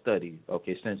 they had to study,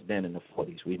 since then in the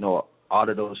 40s. We know out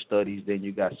of those studies, then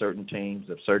you got certain teams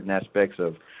of certain aspects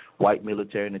of white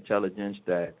military and intelligence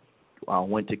that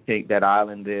went to that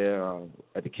island there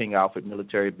at the King Alfred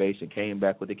military base and came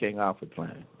back with the King Alfred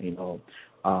plan.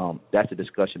 That's a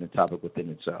discussion and topic within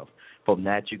itself. From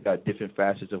that, you got different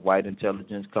facets of white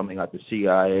intelligence coming out the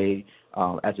CIA,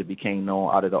 as it became known,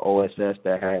 out of the OSS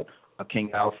that had a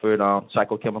King Alfred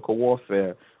psychochemical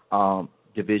warfare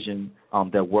division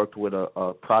that worked with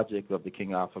a project of the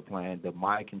King Alfred plan, the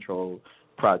mind control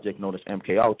project known as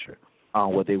MK Ultra,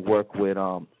 where they work with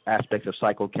aspects of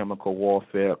psychochemical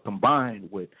warfare combined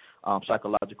with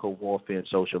psychological warfare and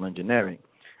social engineering.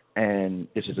 And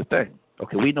this is the thing.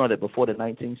 We know that before the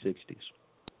 1960s,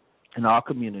 in our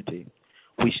community,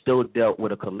 we still dealt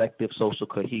with a collective social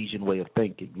cohesion way of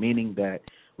thinking, meaning that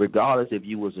regardless if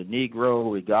you was a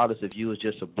Negro, regardless if you was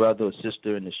just a brother or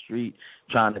sister in the street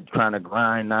trying to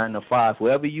grind 9 to 5,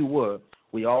 wherever you were,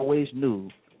 we always knew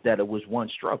that it was one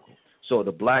struggle. So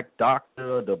the black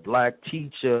doctor, the black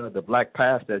teacher, the black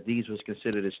pastor, these was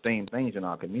considered the same things in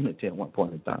our community at one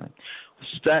point in time,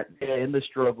 sat there in the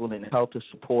struggle and helped to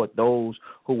support those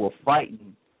who were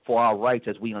fighting for our rights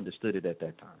as we understood it at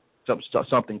that time,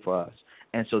 something for us.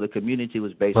 And so the community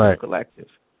was based on a collective,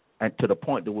 and to the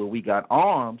point to where we got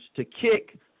arms to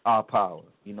kick our power.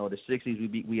 The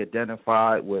 60s we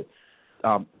identified with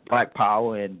black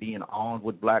power and being armed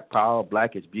with black power.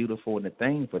 Black is beautiful and the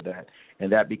thing for that.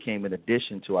 And that became an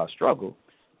addition to our struggle.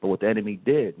 But what the enemy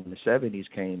did when the 70s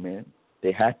came in,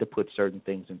 they had to put certain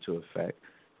things into effect.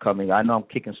 I know I'm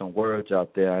kicking some words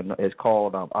out there. I know it's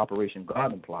called Operation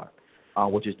Garden Plot,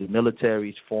 which is the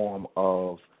military's form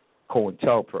of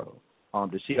COINTELPRO.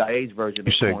 The CIA's version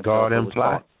you of COINTELPRO. Garden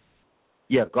Plot?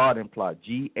 Yeah, Garden Plot,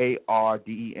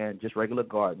 GARDEN, just regular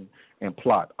garden, and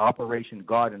plot, Operation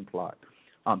Garden Plot.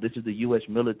 This is the U.S.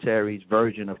 military's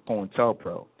version of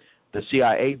COINTELPRO. The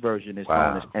CIA version is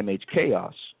known as MH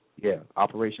Chaos. Yeah,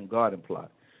 Operation Garden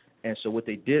Plot. And so what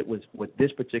they did was, with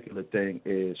this particular thing,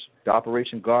 is the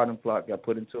Operation Garden Plot got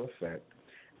put into effect,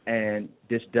 and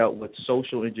this dealt with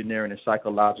social engineering and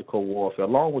psychological warfare,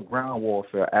 along with ground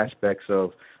warfare aspects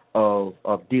of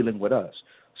dealing with us.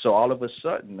 So all of a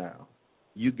sudden now,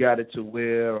 you got it to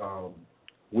where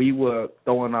we were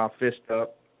throwing our fist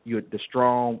up. The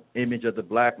strong image of the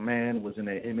black man was in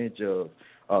the image of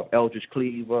Eldridge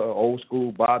Cleaver, old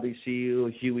school Bobby Seale,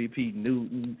 Huey P.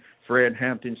 Newton, Fred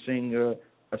Hampton Senior,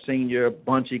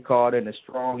 Bunchy Carter, and the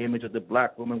strong image of the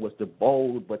black woman was the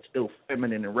bold but still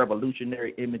feminine and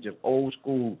revolutionary image of old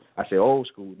school. I say old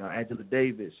school now. Angela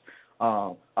Davis,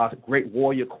 our great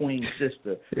warrior queen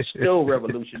sister, still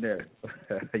revolutionary.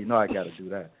 You know I got to do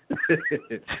that.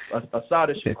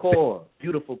 Asada Shakur,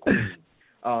 beautiful queen,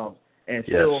 and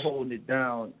still holding it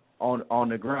down on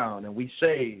the ground. And we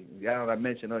say, I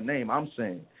mentioned her name, I'm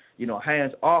saying,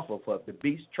 hands off of her. The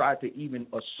beast tried to even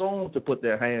assume to put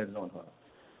their hands on her.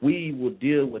 We will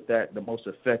deal with that the most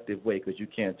effective way, because you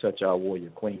can't touch our warrior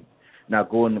queen. Now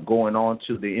going on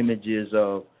to the images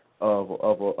of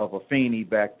a Feeney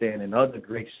back then and other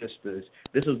great sisters,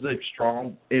 this was a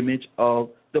strong image of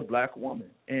the black woman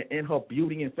in her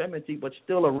beauty and femininity, but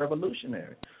still a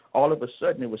revolutionary. All of a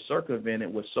sudden, it was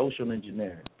circumvented with social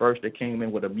engineering. First, they came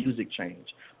in with a music change.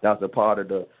 That was a part of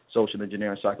the social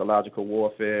engineering, psychological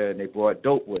warfare, and they brought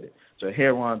dope with it. So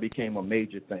heroin became a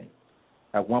major thing.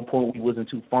 At one point, we wasn't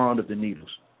too fond of the needles.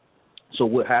 So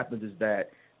what happens is that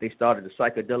they started the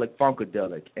psychedelic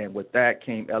funkadelic, and with that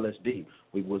came LSD.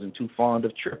 We wasn't too fond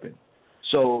of tripping.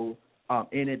 So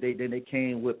in it, they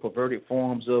came with perverted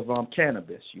forms of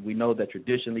cannabis. We know that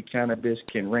traditionally cannabis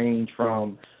can range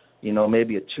from,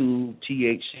 maybe a 2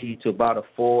 THC to about a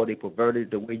 4. They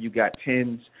perverted the way you got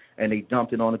 10s, and they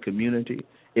dumped it on the community.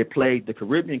 It plagued the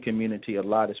Caribbean community a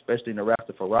lot, especially in the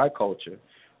Rastafari culture,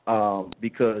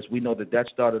 because we know that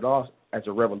started off as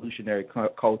a revolutionary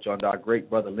culture under our great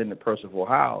brother Leonard Percival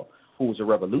Howe, who was a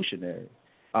revolutionary,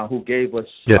 who gave us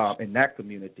in that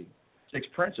community 6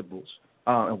 principles.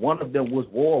 And one of them was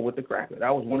war with the cracker. That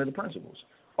was one of the principles.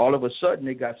 All of a sudden,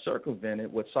 it got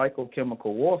circumvented with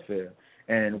psychochemical warfare.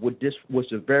 And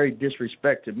what's a very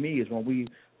disrespect to me is when we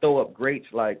throw up greats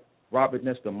like Robert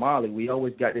Nesta Marley, we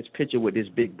always got this picture with this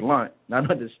big blunt, not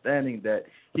understanding that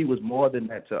he was more than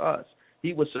that to us.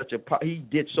 He was he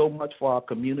did so much for our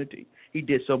community. He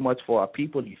did so much for our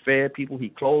people. He fed people. He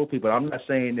clothed people. I'm not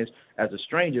saying this as a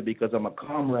stranger because I'm a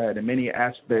comrade in many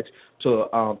aspects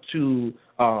to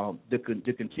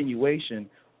the continuation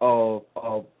of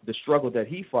the struggle that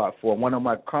he fought for. One of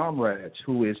my comrades,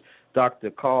 who is Dr.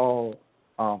 Carl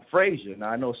Frazier. Now,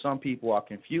 I know some people are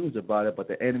confused about it, but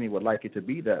the enemy would like it to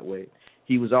be that way.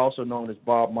 He was also known as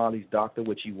Bob Marley's doctor,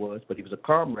 which he was, but he was a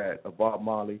comrade of Bob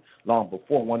Marley long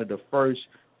before. One of the first,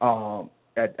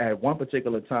 at one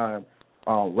particular time,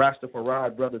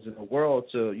 Rastafari brothers in the world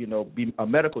to, be a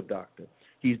medical doctor.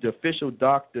 He's the official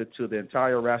doctor to the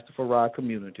entire Rastafari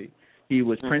community. He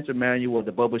was Prince Emmanuel,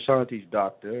 the Bubba Shanti's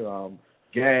doctor,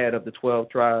 Gad of the 12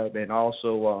 tribe, and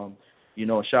also,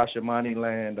 Shashamani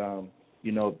land.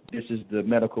 This is the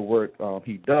medical work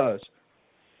he does.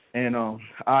 And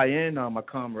my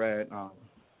comrade,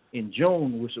 in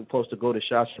June, we're supposed to go to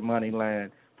Shashamani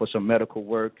land for some medical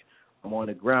work. I'm on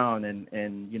the ground, and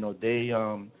they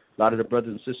a lot of the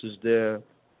brothers and sisters there,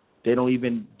 they don't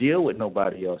even deal with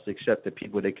nobody else except the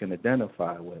people they can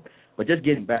identify with. But just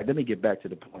getting back, let me get back to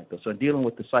the point, though. So dealing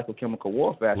with the psychochemical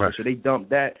warfare, right. So they dumped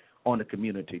that on the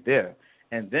community there.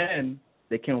 And then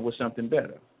they came up with something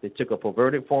better. They took a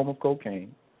perverted form of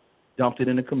cocaine, dumped it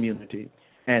in the community,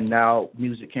 and now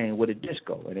music came with a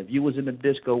disco. And if you was in a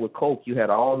disco with coke, you had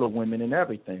all the women and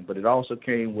everything. But it also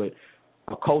came with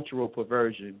a cultural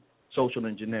perversion, social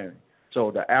engineering. So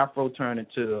the Afro turned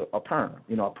into a perm,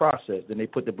 a process. Then they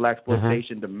put the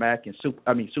blaxploitation, the Mac, and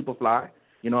Superfly.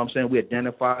 You know what I'm saying? We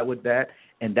identified with that,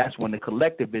 and that's when the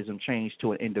collectivism changed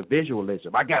to an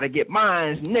individualism. I got to get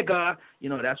mine, nigga.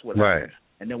 That's what happened.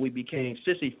 And then we became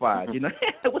sissified.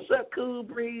 What's up, Cool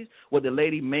Breeze? With the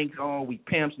lady mink on, we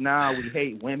pimps now, we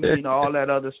hate women, all that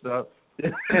other stuff.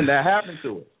 And that happened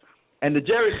to us. And the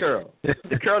Jerry curl,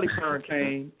 the curly fern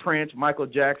came, Prince, Michael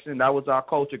Jackson, that was our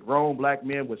culture, grown black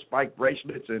men with spiked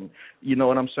bracelets and, you know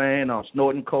what I'm saying,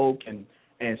 snorting coke and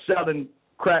selling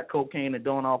crack cocaine and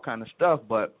doing all kind of stuff.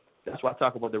 But that's why I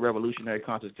talk about the revolutionary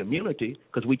conscious community,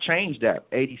 because we changed that.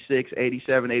 86,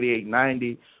 87, 88,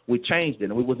 90, we changed it,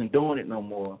 and we wasn't doing it no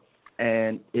more.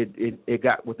 And it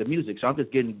got with the music. So I'm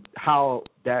just getting how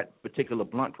that particular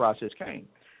blunt process came.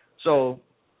 So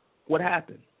what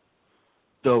happened?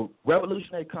 The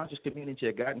revolutionary conscious community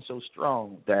had gotten so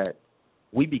strong that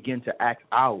we began to act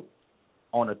out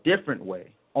on a different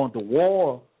way, on the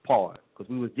war part, because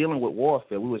we was dealing with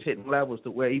warfare. We was hitting levels to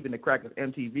where even the crackers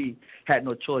MTV had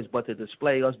no choice but to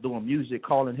display us doing music,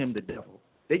 calling him the devil.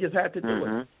 They just had to do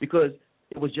it because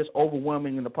it was just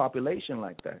overwhelming in the population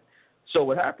like that. So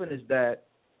what happened is that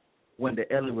when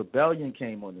the Alli Rebellion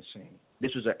came on the scene,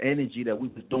 this was an energy that we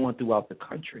was doing throughout the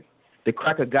country. The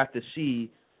cracker got to see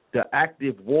the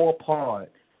active war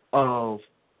part of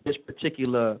this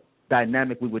particular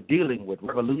dynamic we were dealing with,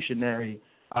 revolutionary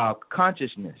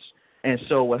consciousness. And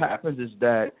so what happens is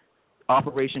that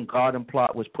Operation Garden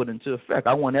Plot was put into effect.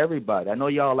 I want everybody. I know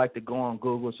y'all like to go on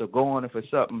Google, so go on it for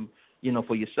something,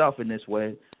 for yourself in this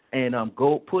way. And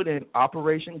go put in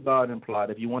Operation Garden Plot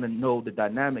if you want to know the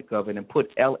dynamic of it, and put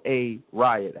L.A.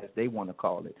 Riot, as they want to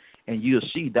call it. And you'll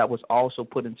see that was also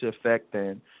put into effect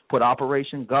then. Put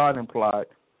Operation Garden Plot,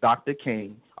 Dr.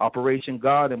 King, Operation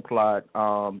Garden Plot,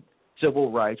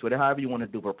 civil rights, whatever, however you want to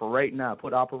do. But for right now,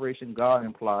 put Operation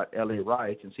Garden Plot, L.A.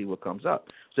 riots, and see what comes up.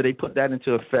 So they put that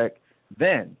into effect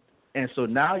then. And so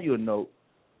now you'll note,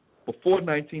 before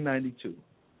 1992,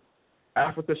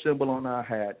 Africa symbol on our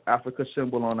hat, Africa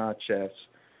symbol on our chest,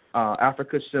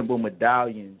 Africa symbol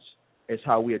medallions is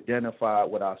how we identify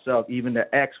with ourselves. Even the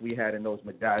X we had in those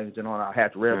medallions and on our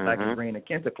hats, red, black, and green, and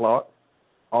Kentacloth.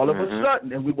 All of a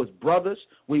sudden, and we was brothers.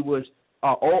 We was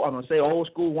I'm gonna say old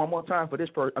school one more time for this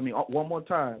person. One more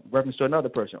time, reference to another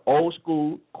person. Old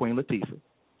school Queen Latifah,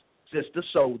 Sister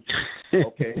Soldier.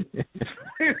 Okay,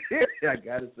 I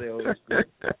gotta say old school.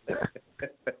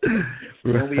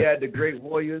 had the great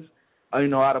warriors,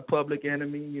 out of Public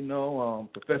Enemy,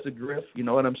 Professor Griff, you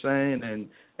know what I'm saying,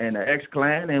 and the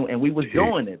X-Clan, and we was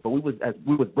doing it, but we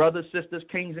was brothers, sisters,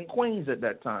 kings, and queens at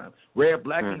that time. Red,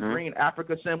 black, and green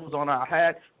Africa symbols on our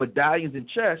hat, medallions, and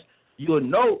chests. You'll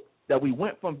note that we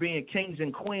went from being kings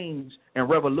and queens and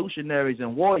revolutionaries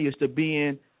and warriors to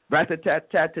being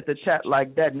rat-a-tat-tat-tat-tat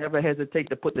like that. Never hesitate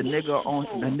to put the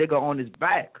nigga on his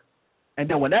back. And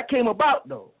then when that came about,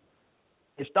 though,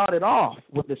 it started off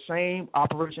with the same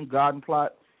Operation Garden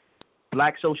Plot,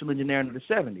 black social engineering of the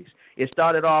 70s. It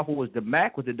started off with the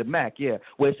MAC, yeah,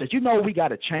 where it says, we got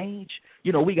to change.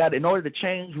 In order to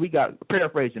change,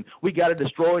 paraphrasing, we got to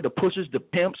destroy the pushers, the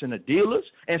pimps, and the dealers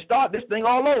and start this thing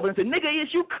all over and say, nigga, is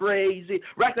you crazy?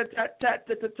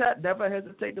 Rat-a-tat-tat-tat-tat. Never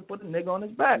hesitate to put a nigga on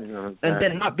his back. And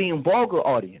then not being vulgar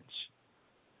audience.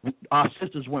 Our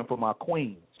sisters went from our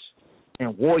queens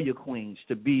and warrior queens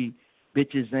to be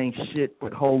bitches ain't shit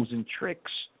but hoes and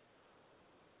tricks.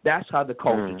 That's how the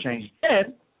culture changed.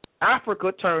 Then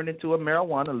Africa turned into a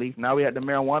marijuana leaf. Now we had the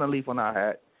marijuana leaf on our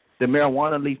hat, the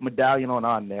marijuana leaf medallion on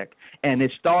our neck, and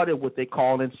it started what they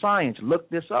call in science. Look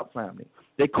this up, family.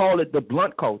 They call it the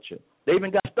blunt culture. They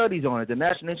even got studies on it. The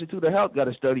National Institute of Health got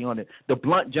a study on it. The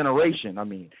blunt generation.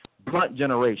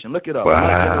 Look it up. Wow.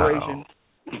 Blunt generation.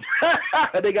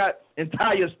 They got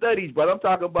entire studies, but I'm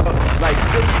talking about like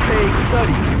 50-page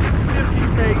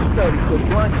studies, the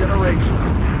blunt generation,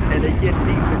 and they get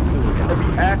deep into it, and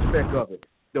every aspect of it.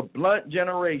 The blunt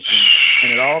generation,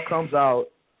 and it all comes out,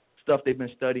 stuff they've been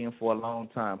studying for a long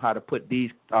time, how to put these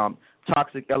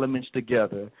toxic elements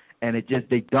together, and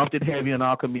they dumped it heavy in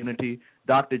our community.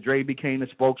 Dr. Dre became the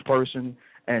spokesperson,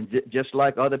 and just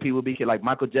like other people became, like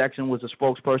Michael Jackson was a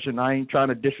spokesperson. I ain't trying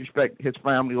to disrespect his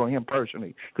family or him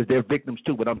personally, because they're victims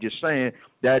too, but I'm just saying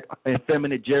that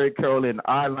effeminate Jerry curl and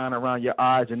eyeliner around your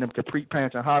eyes and them capri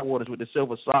pants and high waters with the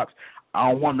silver socks,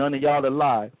 I don't want none of y'all to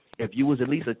lie. If you was at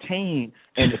least a teen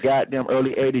in the goddamn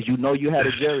early 80s, you had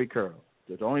a Jerry curl.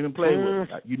 Just don't even play with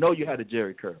it. You had a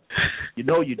Jerry curl. You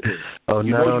did. Oh,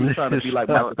 you no. You trying to be like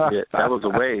Michael Jackson. That was a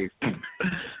wave.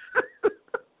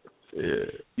 Yeah.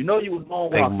 You was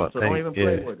moonwalking, so don't even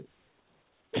play with it.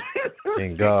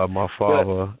 Thank God, my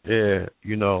father,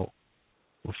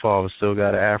 my father still got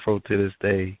an afro to this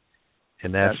day,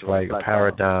 and that's like a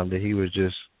paradigm that he was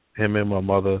just, him and my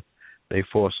mother, they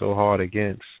fought so hard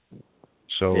against.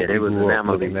 So they was grew up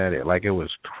looking at it like it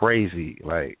was crazy.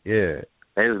 Like, yeah.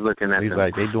 They was looking at it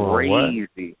like, they doing crazy.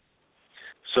 What?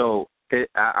 So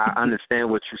I understand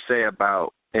what you say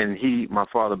about, and my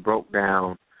father broke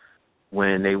down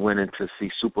when they went in to see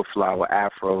Superfly with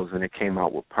afros and it came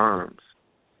out with perms.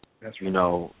 That's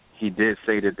right. He did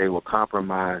say that they were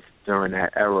compromised during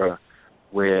that era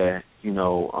where,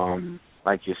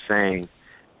 like you're saying.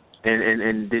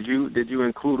 And did you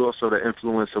include also the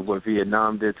influence of what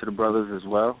Vietnam did to the brothers as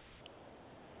well?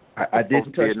 I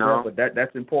didn't touch that, but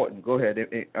that's important. Go ahead.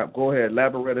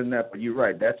 Elaborate on that, but you're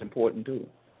right. That's important too.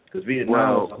 Because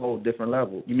Vietnam was a whole different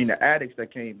level. You mean the addicts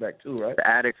that came back too, right? The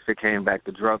addicts that came back,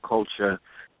 the drug culture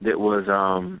that was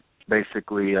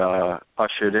basically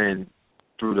ushered in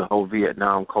through the whole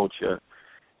Vietnam culture.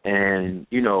 And,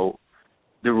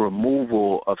 the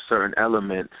removal of certain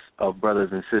elements of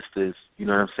brothers and sisters,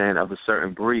 of a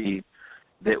certain breed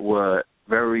that were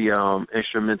very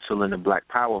instrumental in the Black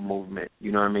Power movement,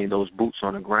 those boots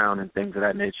on the ground and things of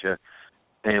that nature.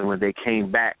 And when they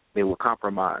came back, they were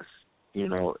compromised. It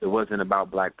wasn't about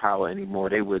Black Power anymore.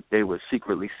 They would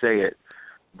secretly say it,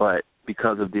 but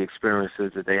because of the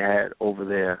experiences that they had over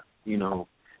there,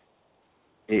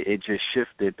 it just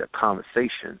shifted the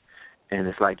conversation. And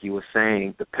it's like you were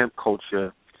saying, the pimp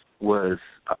culture was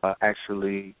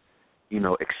actually,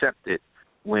 accepted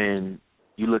when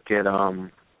you look at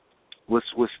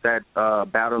what's that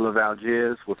Battle of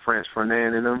Algiers with Franz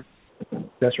Ferdinand in them.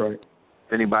 That's right.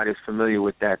 If anybody's familiar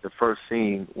with that, the first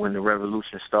scene when the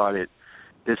revolution started,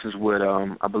 this is what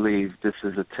I believe this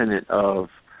is a tenet of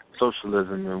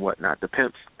socialism and whatnot. The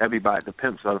pimps are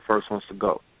the first ones to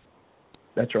go.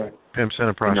 That's right. Pimps and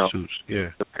the prostitutes, yeah.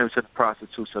 The pimps and the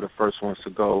prostitutes are the first ones to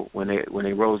go. When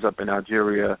they rose up in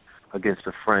Algeria against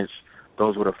the French,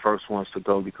 those were the first ones to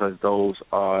go because those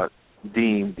are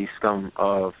deemed the scum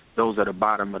of, those are the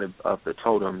bottom of the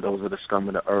totem, those are the scum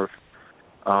of the earth.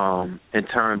 In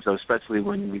terms of, especially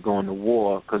when we go into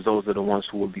war, because those are the ones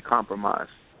who will be compromised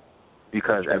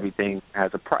because everything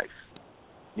has a price.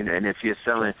 And if you're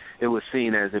selling, it was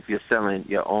seen as if you're selling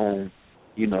your own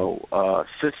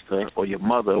sister or your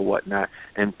mother or whatnot.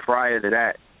 And prior to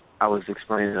that, I was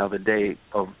explaining the other day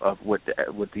of what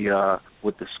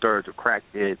the scourge of crack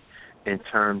did in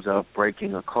terms of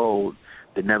breaking a code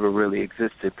that never really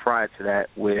existed prior to that.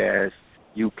 Whereas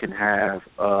you can have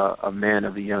a man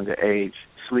of a younger age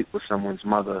sleep with someone's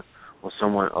mother or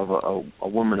someone of a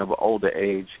woman of an older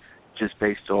age, just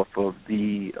based off of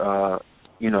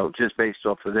just based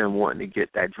off of them wanting to get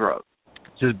that drug.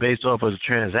 Just based off of the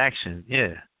transaction,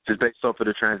 yeah. Just based off of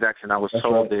the transaction. I was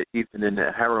told that even in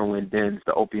the heroin dens,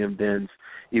 the opium dens,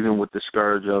 even with the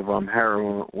scourge of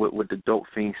heroin, with the dope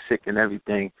fiends sick and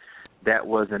everything, that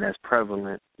wasn't as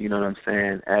prevalent, you know what I'm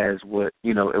saying, as what,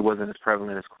 it wasn't as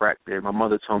prevalent as crack there. My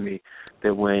mother told me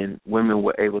that when women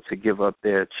were able to give up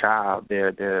their child,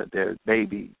 their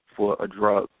baby for a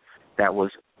drug, that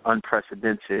was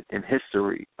unprecedented in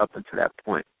history up until that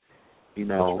point,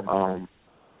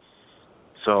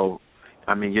 So,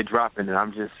 I mean, you're dropping it.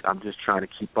 I'm just trying to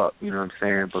keep up, you know what I'm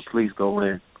saying? But please go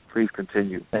in. Please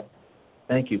continue.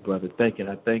 Thank you, brother. Thank you.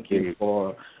 And I thank you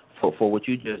for what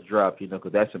you just dropped,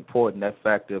 because that's important, that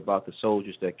factor about the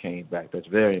soldiers that came back. That's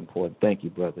very important. Thank you,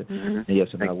 brother. Mm-hmm. And yes,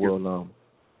 and I will,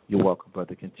 you're welcome,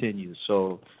 brother. Continue.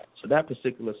 So that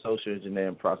particular social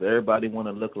engineering process, everybody want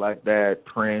to look like that,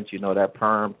 Prince, that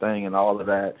perm thing and all of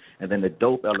that. And then the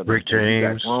dope element. Rick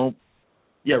James.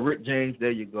 Yeah, Rick James,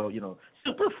 there you go,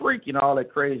 super freak, all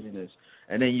that craziness.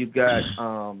 And then you got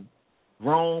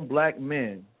grown black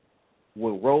men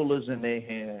with rollers in their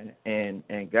hand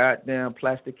and goddamn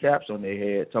plastic caps on their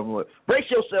head talking about, brace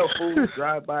yourself, fools,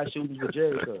 drive-by shootings with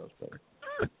Jerry Curls.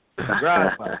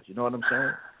 Drive-bys, you know what I'm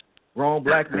saying? Grown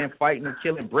black men fighting and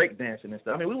killing, breakdancing and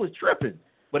stuff. I mean, we was tripping,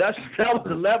 but that was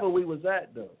the level we was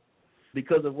at, though,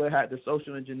 because of what had the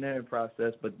social engineering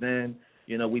process. But then,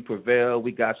 we prevailed,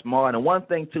 we got smart. And one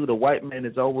thing, too, the white man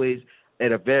is always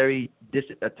at a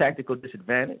tactical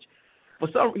disadvantage. For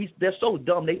some reason, they're so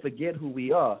dumb they forget who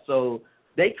we are. So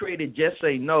they created Just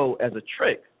Say No as a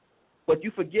trick. But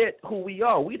you forget who we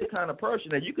are. We the kind of person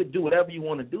that you could do whatever you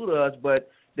want to do to us, but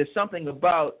there's something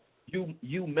about you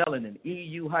melanin,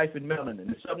 EU-melanin.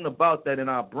 There's something about that in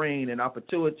our brain and our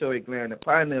pituitary gland, the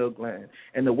pineal gland,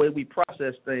 and the way we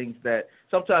process things that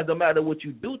sometimes no matter what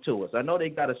you do to us. I know they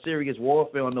got a serious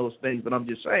warfare on those things, but I'm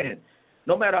just saying,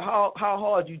 no matter how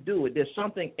hard you do it, there's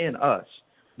something in us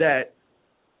that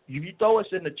you throw us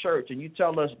in the church and you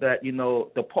tell us that,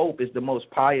 the Pope is the most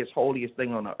pious, holiest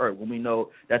thing on the earth, when we know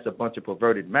that's a bunch of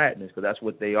perverted madness, because that's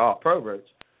what they are, perverts.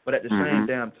 But at the same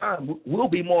damn time, we'll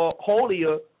be more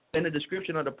holier than the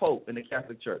description of the Pope in the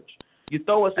Catholic Church. You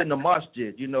throw us in the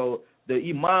masjid, the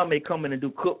imam may come in and do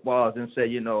kutbahs and say,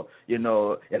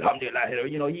 alhamdulillah,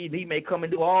 he may come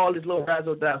and do all this little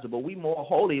razzle-dazzle, but we more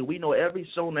holy. We know every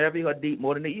sunnah, every hadith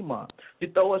more than the imam. You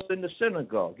throw us in the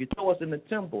synagogue. You throw us in the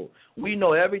temple. We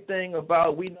know everything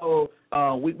about, we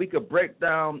could break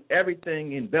down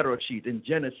everything in Bereshit, in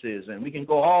Genesis, and we can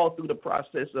go all through the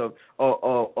process of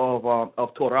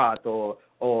Torah or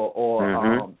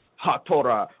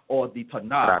HaTorah or the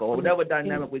Tanakh or whatever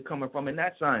dynamic we're coming from in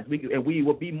that science. We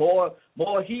will be more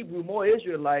Hebrew, more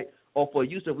Israelite, or for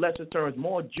use of lesser terms,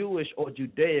 more Jewish or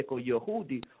Judaic or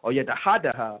Yehudi or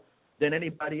Yedahadaha than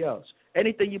anybody else.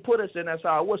 Anything you put us in, that's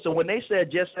how it was. So when they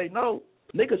said just say no,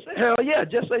 niggas said, hell yeah,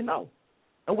 just say no.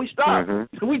 And we stopped.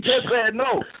 We just said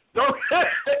no. Though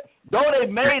they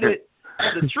made it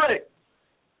as a trick,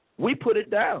 we put it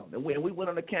down, and we went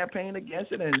on a campaign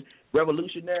against it, and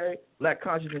revolutionary black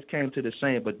consciousness came to the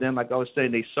same. But then, like I was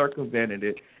saying, they circumvented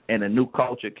it, and a new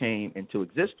culture came into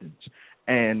existence.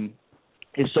 And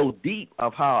it's so deep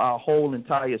of how our whole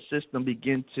entire system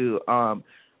our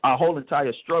whole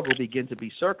entire struggle began to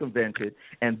be circumvented.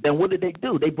 And then what did they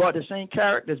do? They brought the same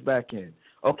characters back in.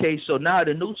 Okay, so now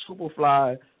the new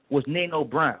Superfly was Nino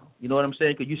Brown. You know what I'm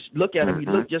saying? Because you look at him, he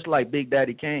looked just like Big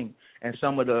Daddy Kane. And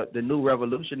some of the new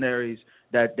revolutionaries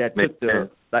that took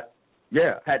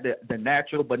had the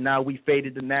natural, but now we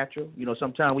faded the natural.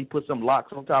 Sometimes we put some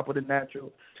locks on top of the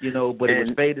natural, but it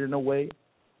was faded in a way.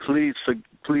 Please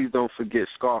don't forget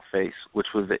Scarface, which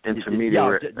was the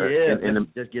intermediary.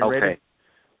 Just get ready.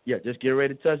 Yeah, just get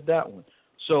ready to touch that one.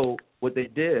 So what they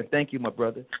did, thank you, my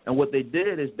brother, and what they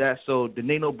did is that so the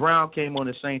Nino Brown came on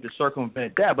the scene to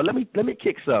circumvent that. But let me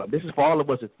kick something. This is for all of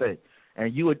us to think.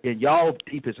 And y'all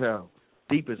deep as hell,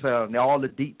 and all the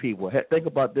deep people. Think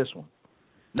about this one.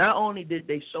 Not only did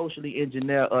they socially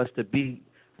engineer us to be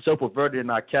so perverted in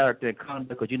our character and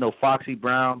conduct, because Foxy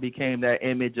Brown became that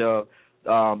image of,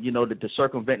 to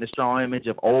circumvent the strong image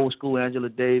of old school Angela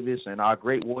Davis and our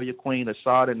great warrior queen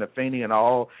Assad and Nafeni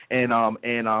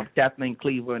and Kathleen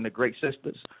Cleaver and the Great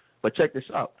Sisters. But check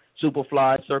this out: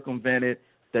 Superfly circumvented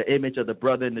the image of the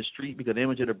brother in the street, because the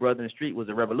image of the brother in the street was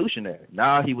a revolutionary.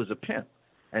 Now he was a pimp.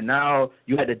 And now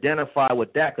you had to identify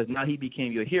with that, because now he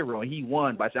became your hero, and he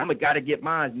won by saying, I'm got to get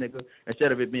mine, nigga,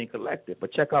 instead of it being collective.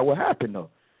 But check out what happened, though.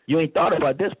 You ain't thought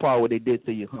about this part, what they did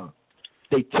to you, huh?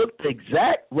 they took the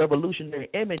exact revolutionary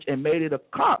image and made it a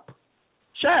cop.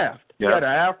 Shaft. He had an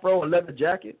afro, a leather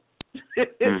jacket.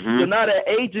 So now that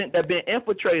agent that been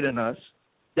infiltrating us,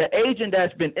 the agent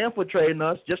that's been infiltrating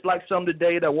us, just like some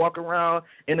today that walk around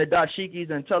in the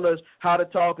dashikis and tell us how to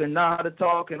talk and not how to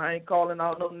talk, and I ain't calling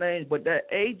out no names, but that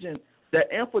agent that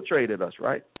infiltrated us,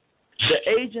 right?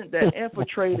 The agent that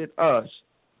infiltrated us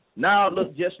now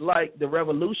look just like the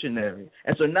revolutionary.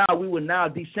 And so now we were now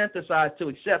desensitized to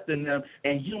accepting them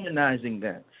and humanizing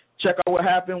them. Check out what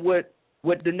happened with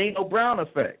the Nino Brown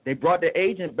effect. They brought the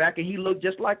agent back, and he looked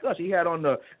just like us. He had on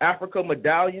the Africa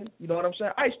medallion. You know what I'm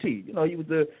saying? Ice-T. You know, he was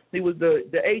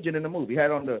the agent in the movie. He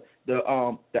had on the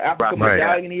Africa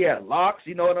medallion. He had locks.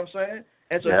 You know what I'm saying?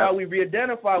 And so now we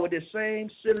re-identify with this same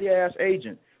silly-ass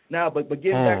agent. Now, but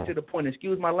getting back to the point,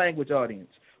 excuse my language, audience,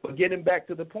 but getting back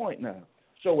to the point now.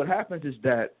 So what happens is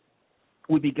that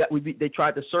they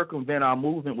tried to circumvent our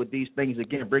movement with these things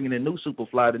again, bringing in new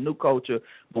Superfly, the new culture.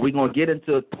 But we're going to get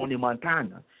into Tony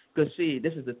Montana. Because, see,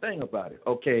 this is the thing about it.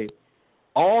 Okay,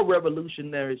 all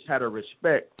revolutionaries had a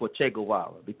respect for Che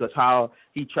Guevara because how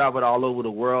he traveled all over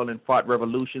the world and fought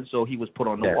revolution, so he was put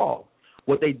on the wall.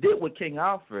 What they did with King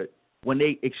Alfred, when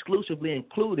they exclusively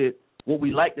included what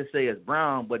we like to say as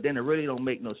brown, but then it really don't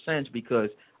make no sense because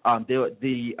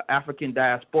the African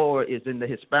diaspora is in the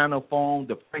Hispanophone,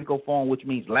 the Francophone, which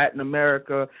means Latin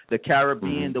America, the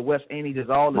Caribbean, the West Indies is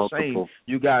all the same.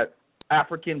 You got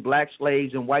African black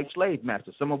slaves and white slave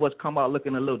masters. Some of us come out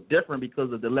looking a little different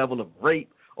because of the level of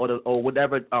rape or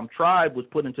whatever tribe was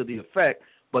put into the effect.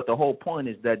 But the whole point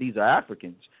is that these are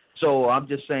Africans. So I'm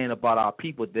just saying about our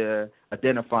people there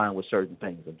identifying with certain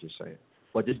things. I'm just saying.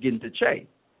 But just getting to Che.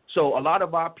 So a lot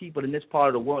of our people in this part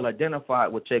of the world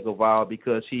identified with Che Guevara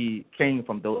because he came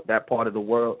from that part of the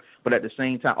world. But at the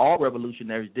same time, all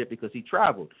revolutionaries did because he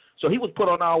traveled. So he was put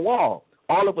on our wall.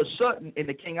 All of a sudden, in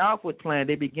the King Alfred plan,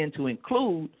 they began to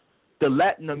include the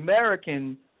Latin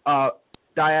American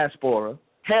diaspora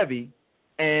heavy,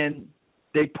 and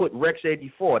they put Rex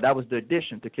 84. That was the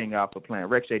addition to King Alfred plan,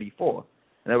 Rex 84.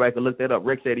 And everybody can look that up,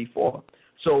 Rex 84.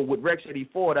 So with Rex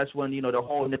 84, that's when, the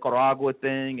whole Nicaragua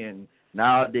thing and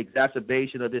now the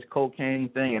exacerbation of this cocaine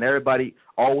thing, and everybody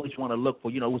always want to look for,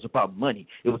 it was about money.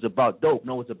 It was about dope.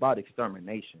 No, it's about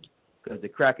extermination because the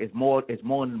crack is more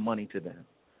than money to them.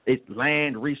 It's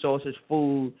land, resources,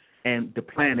 food, and the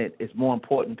planet is more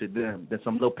important to them than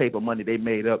some little paper money they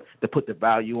made up to put the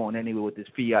value on anyway with this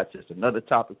fiat system. Another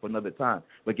topic for another time.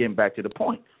 But getting back to the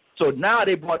point. So now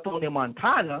they brought Tony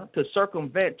Montana to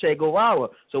circumvent Che Guevara.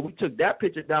 So we took that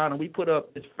picture down and we put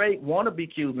up this fake wannabe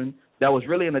Cuban that was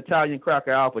really an Italian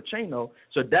cracker, Al Pacino.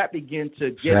 So that began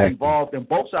to get involved in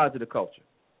both sides of the culture.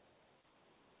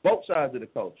 Both sides of the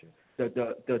culture.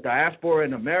 The diaspora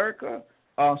in America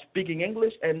speaking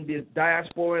English and the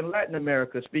diaspora in Latin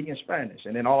America speaking Spanish.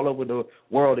 And then all over the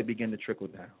world it began to trickle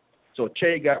down. So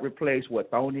Che got replaced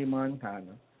with Tony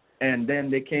Montana. And then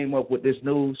they came up with this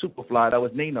new Superfly that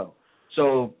was Nino.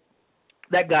 So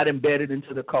that got embedded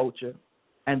into the culture.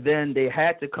 And then they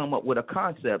had to come up with a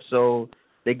concept. So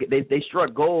they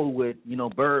struck gold with,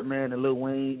 Birdman and Lil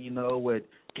Wayne, with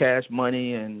Cash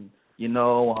Money and,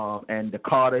 and the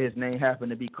Carter. His name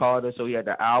happened to be Carter. So he had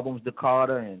the albums, the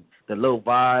Carter, and the little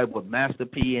vibe with Master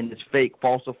P and this fake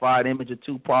falsified image of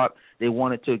Tupac. They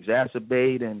wanted to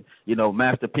exacerbate and,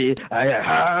 Master P,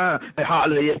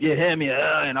 holler if you hear me,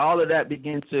 and all of that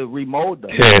began to remold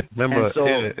them. Yeah, remember,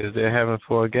 Is There Heaven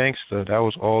for a Gangster? That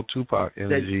was all Tupac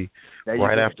energy.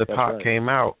 Right after Pac came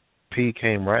out, P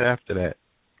came right after that.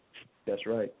 That's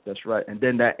right. And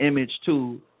then that image,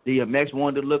 too, DMX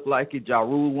wanted to look like it, Ja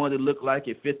Rule wanted to look like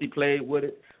it, 50 played with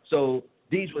it. So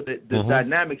these were the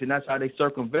dynamics, and that's how they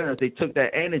circumvented. They took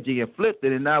that energy and flipped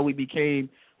it, and now we became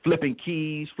flipping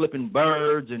keys, flipping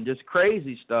birds, and just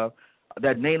crazy stuff.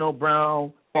 That Nino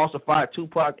Brown falsified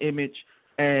Tupac image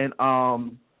and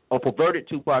or perverted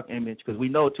Tupac image, because we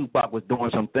know Tupac was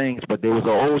doing some things, but there was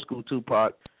an old school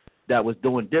Tupac that was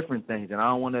doing different things. And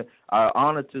I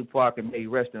honor Tupac and may he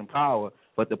rest in power,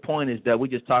 but the point is that we're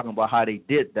just talking about how they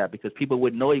did that because people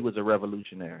wouldn't know he was a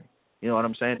revolutionary. You know what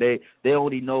I'm saying? They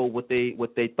only know what they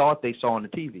thought they saw on the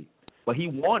TV. But he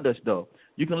warned us, though.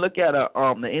 You can look at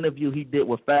the interview he did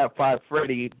with Fab Five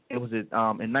Freddy. It was in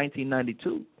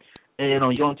 1992, and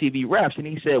on Young TV Raps, and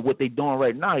he said what they doing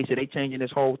right now. He said they changing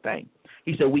this whole thing.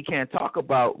 He said we can't talk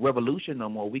about revolution no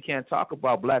more. We can't talk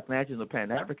about black nationalism or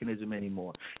Pan-Africanism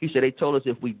anymore. He said they told us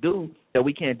if we do, that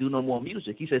we can't do no more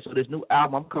music. He said, so this new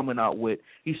album I'm coming out with,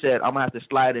 he said, I'm going to have to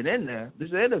slide it in there. This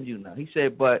is an interview now. He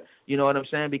said, but you know what I'm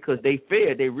saying? Because they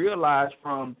realized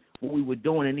from what we were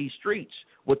doing in these streets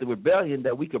with the rebellion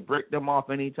that we could break them off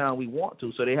anytime we want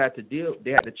to. So they had to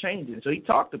change it. So he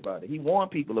talked about it. He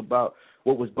warned people about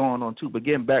what was going on too. But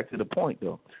getting back to the point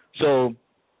though, so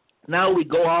now we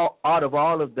go out of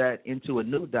all of that into a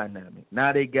new dynamic.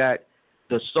 Now they got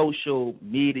the social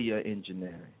media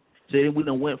engineering. So then we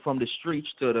done went from the streets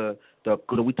to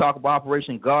we talk about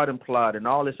Operation Garden Plot and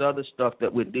all this other stuff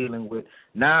that we're dealing with.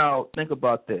 Now think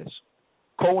about this.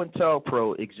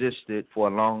 COINTELPRO existed for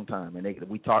a long time, and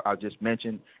I just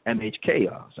mentioned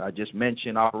MHKR. I just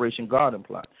mentioned Operation Garden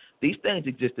Plot. These things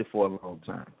existed for a long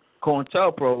time.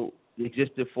 COINTELPRO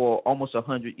existed for almost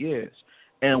 100 years.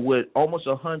 And with almost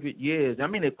 100 years, I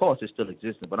mean, of course, it's still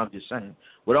existing, but I'm just saying,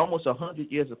 with almost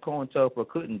 100 years of COINTELPRO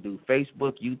couldn't do,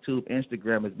 Facebook, YouTube,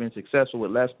 Instagram has been successful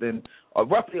with less than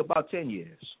roughly about 10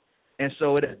 years. And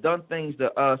so it has done things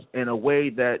to us in a way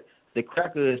that the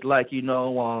cracker is like,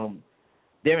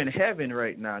 they're in heaven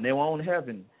right now. They own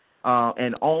heaven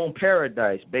and own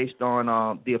paradise based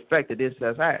on the effect that this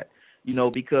has had,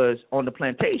 because on the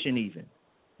plantation even,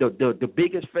 the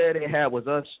biggest fear they had was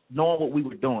us knowing what we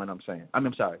were doing, I'm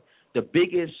sorry. The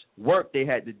biggest work they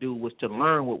had to do was to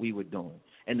learn what we were doing.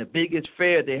 And the biggest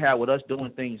fear they had with us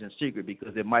doing things in secret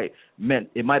because it might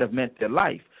have meant their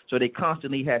life. So they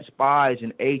constantly had spies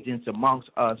and agents amongst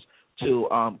us to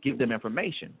give them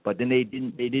information, but then they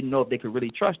didn't know if they could really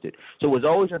trust it. So it was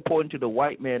always important to the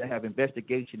white man to have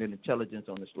investigation and intelligence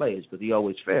on the slaves because he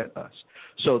always feared us.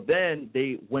 So then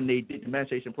when they did the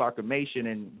Emancipation Proclamation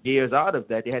and years out of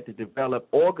that, they had to develop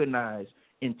organized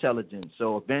intelligence.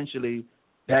 So eventually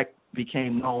that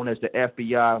became known as the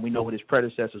FBI, and we know what his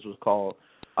predecessors was called.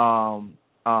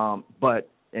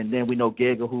 And then we know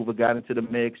J. Edgar Hoover got into the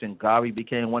mix, and Gotti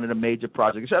became one of the major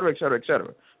projects, et cetera, et cetera, et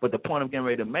cetera. But the point I'm getting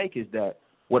ready to make is that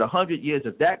what 100 years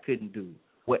of that couldn't do,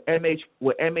 what MH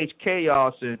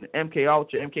Chaos and MK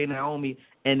Ultra, MK Naomi,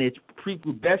 and its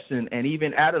prepubescent and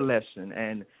even adolescent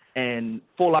and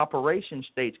full operation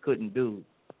states couldn't do,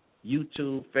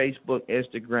 YouTube, Facebook,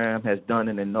 Instagram has done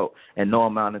it in no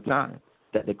amount of time.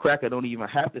 That the cracker don't even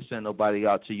have to send nobody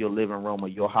out to your living room or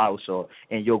your house or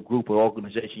in your group or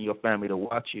organization, your family to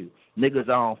watch you. Niggas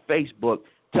are on Facebook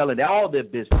telling all their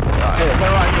business.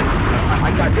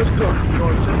 I got this cook, you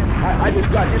know what I'm saying? I just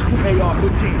got this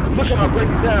AR-15. Look how I break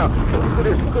it down. Look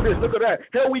at this, look at that.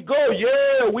 Here we go,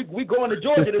 yeah. We going to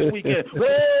Georgia this weekend.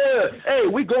 Yeah. Hey,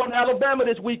 we going to Alabama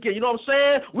this weekend. You know what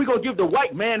I'm saying? We going to give the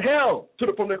white man hell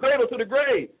from the cradle to the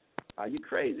grave. Are you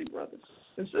crazy, brothers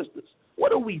and sisters?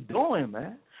 What are we doing,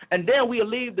 man? And then we'll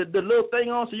leave the little thing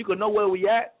on so you can know where we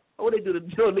at. What they do,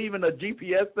 they're leaving a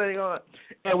GPS thing on,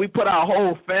 and we put our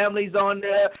whole families on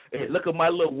there. Hey, look at my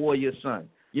little warrior son.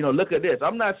 Look at this.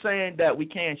 I'm not saying that we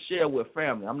can't share with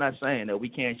family. I'm not saying that we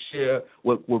can't share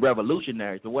with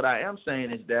revolutionaries. But what I am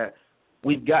saying is that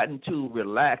we've gotten too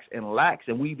relaxed and lax,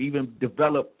 and we've even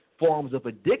developed forms of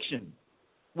addiction.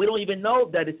 We don't even know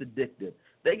that it's addictive.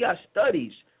 They got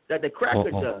studies that the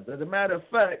cracker does. As a matter of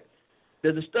fact,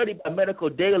 there's a study by Medical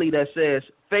Daily that says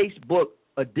Facebook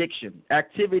addiction,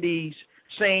 activities,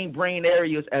 same brain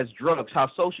areas as drugs, how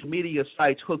social media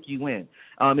sites hook you in.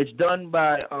 It's done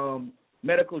by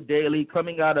Medical Daily,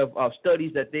 coming out of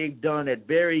studies that they've done at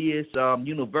various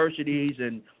universities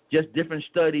and just different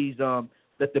studies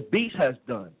that the Beast has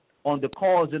done on the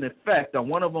cause and effect.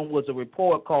 One of them was a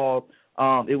report called,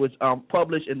 it was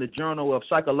published in the Journal of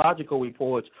Psychological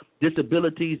Reports,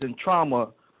 Disabilities and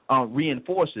Trauma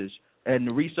Reinforces. And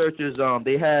the researchers,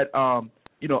 they had,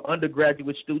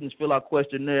 undergraduate students fill out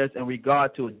questionnaires in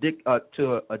regard to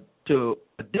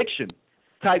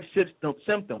addiction-type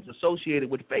symptoms associated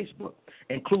with Facebook,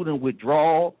 including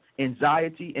withdrawal,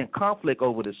 anxiety, and conflict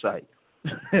over the site.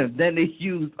 Then they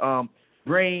used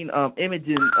brain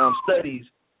imaging studies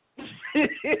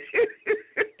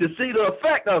to see the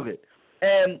effect of it.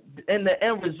 And in the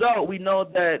end result, we know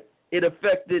that it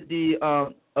affected the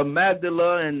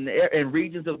amygdala and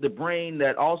regions of the brain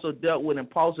that also dealt with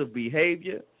impulsive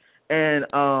behavior, and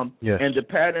and the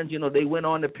patterns. They went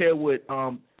on to pair with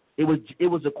it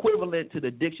was equivalent to the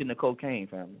addiction to cocaine,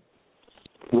 family.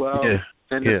 Well,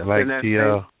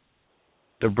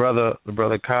 the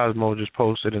brother Cosmo just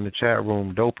posted in the chat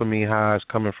room, dopamine highs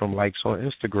coming from likes on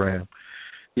Instagram.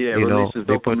 Yeah, releases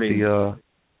they dopamine.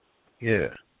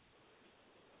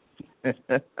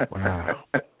 Put wow.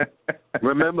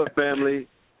 Remember, family,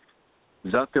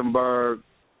 Zuckerberg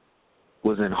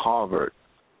was in Harvard.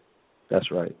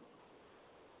 That's right.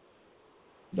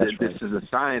 This is a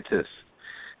scientist,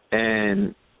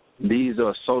 and these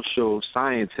are social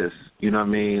scientists. You know what I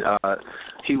mean?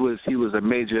 He was a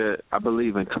major, I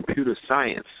believe, in computer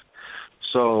science.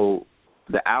 So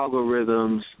the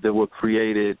algorithms that were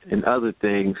created and other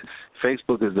things,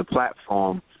 Facebook is the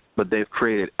platform but they've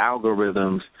created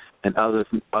algorithms and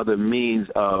other means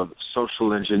of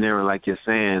social engineering, like you're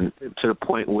saying, to the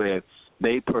point where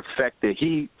they perfected.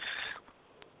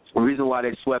 The reason why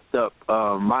they swept up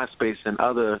MySpace and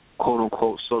other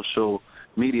quote-unquote social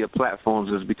media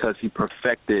platforms is because he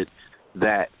perfected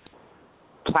that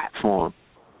platform.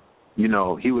 You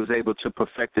know, he was able to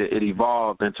perfect it. It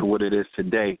evolved into what it is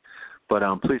today. But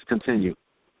please continue.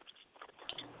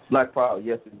 Black Power,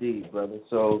 yes, indeed, brother.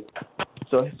 So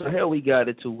here we got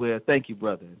it to where, thank you,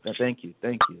 brother. Thank you.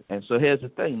 And so here's the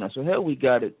thing now. So here we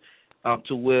got it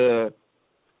to where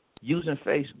using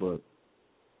Facebook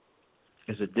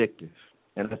is addictive.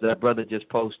 And as that brother just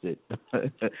posted,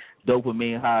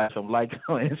 dopamine highs from likes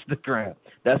on Instagram.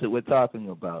 That's what we're talking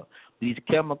about. These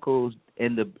chemicals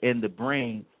in the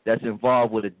brain that's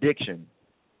involved with addiction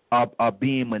are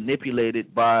being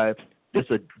manipulated by this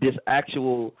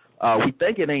actual. We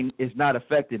think it's not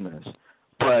affecting us,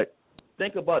 but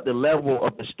think about the level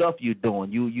of the stuff you're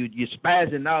doing. You're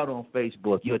spazzing out on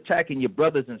Facebook. You're attacking your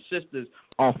brothers and sisters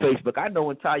on Facebook. I know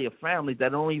entire families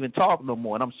that don't even talk no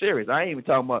more, and I'm serious. I ain't even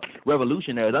talking about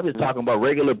revolutionaries. I'm just talking about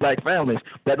regular black families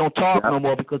that don't talk no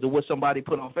more because of what somebody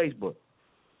put on Facebook.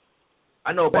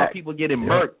 I know about people getting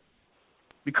murked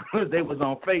because they was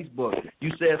on Facebook.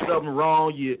 You said something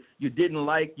wrong. You didn't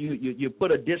like. You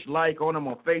put a dislike on them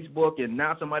on Facebook, and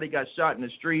now somebody got shot in the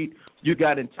street. You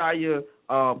got entire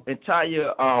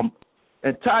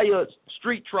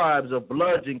street tribes of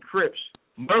Bloods and Crips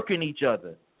murking each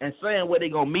other and saying where they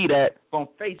gonna meet at on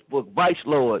Facebook, vice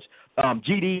lords,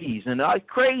 GDs, and all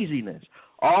craziness,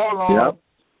 all on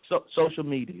social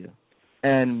media.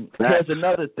 And here's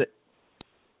another thing.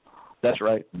 That's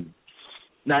right.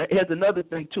 Now, here's another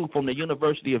thing, too, from the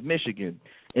University of Michigan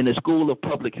in the School of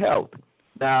Public Health.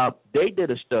 Now, they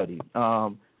did a study,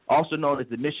 also known as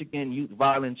the Michigan Youth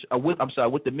Violence,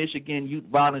 with the Michigan Youth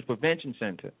Violence Prevention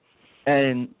Center.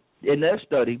 And in that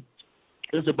study,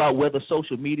 it was about whether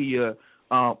social media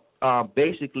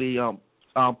basically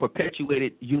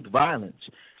perpetuated youth violence.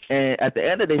 And at the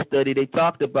end of their study, they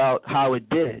talked about how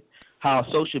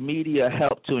social media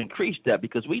helped to increase that,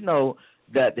 because we know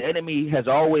that the enemy has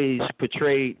always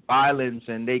portrayed violence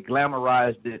and they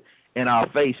glamorized it in our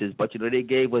faces. But, they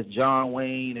gave us John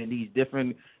Wayne and these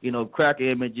different, cracker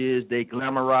images. They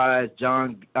glamorized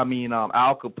Al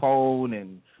Capone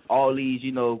and all these,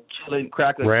 killing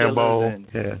cracker Rambo,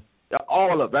 killers. And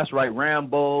all of that's right,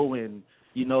 Rambo. And,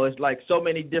 it's like so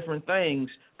many different things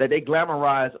that they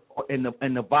glamorize in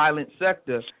the violent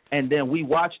sector. And then we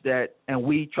watch that and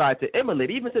we try to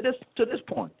emulate, even to this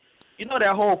point.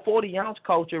 That whole 40-ounce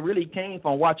culture really came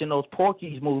from watching those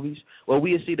Porky's movies where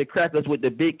we would see the crackers with the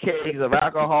big kegs of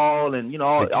alcohol and,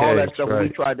 all that stuff.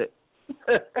 Right.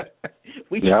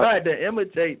 We tried to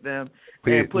imitate them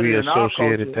and put it in our culture.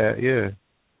 We associated that, yeah.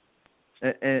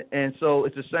 And so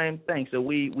it's the same thing. So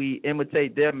we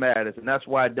imitate their madness, and that's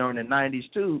why during the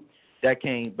 90s, too, that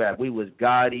came back. We was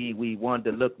gaudy. We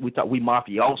wanted to look, we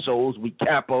mafiosos, we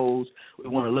capos. We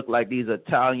want to look like these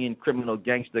Italian criminal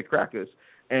gangster crackers.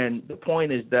 And the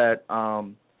point is that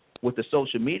what the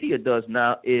social media does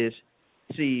now is,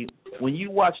 see, when you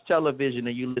watch television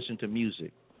and you listen to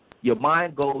music, your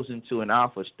mind goes into an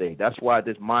alpha state. That's why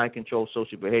this mind control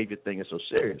social behavior thing is so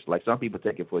serious. Like, some people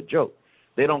take it for a joke.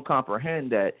 They don't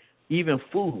comprehend that even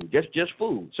food, just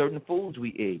food, certain foods we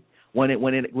eat, when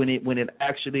it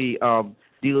actually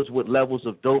deals with levels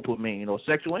of dopamine, or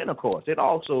sexual intercourse, it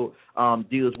also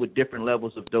deals with different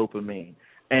levels of dopamine.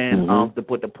 And the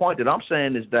point that I'm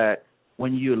saying is that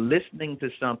when you're listening to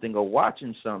something or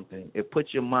watching something, it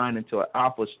puts your mind into an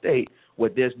alpha state where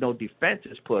there's no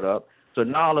defenses put up. So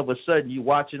now all of a sudden you're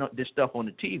watching this stuff on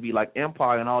the TV, like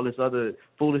Empire and all this other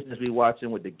foolishness we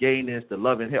watching with the gayness, the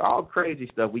love and hair, all crazy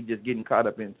stuff we just getting caught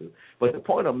up into. But the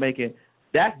point I'm making,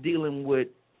 that's dealing with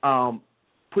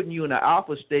putting you in an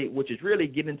alpha state, which is really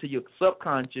getting into your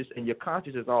subconscious, and your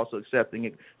conscious is also accepting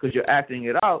it because you're acting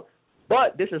it out.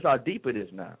 But this is how deep it is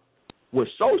now. With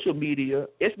social media,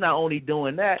 it's not only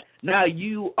doing that, now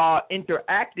you are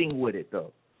interacting with it,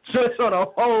 though. So it's on a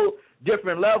whole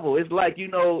different level. It's like,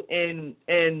 in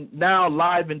now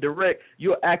live and direct,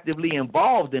 you're actively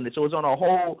involved in it. So it's on a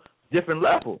whole different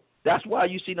level. That's why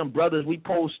you see them brothers, we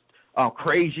post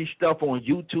crazy stuff on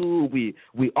YouTube.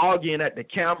 We arguing at the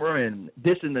camera and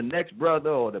dissing the next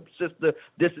brother, or the sister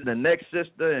dissing the next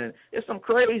sister, and it's some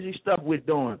crazy stuff we're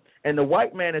doing. And the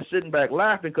white man is sitting back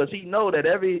laughing because he know that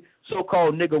every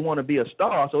so-called nigga want to be a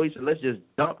star. So he said, let's just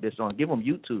dump this on, give them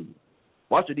YouTube.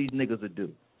 Watch what these niggas will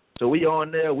do. So we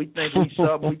on there, we think we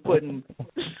sub, we putting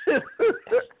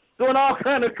doing all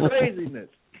kind of craziness,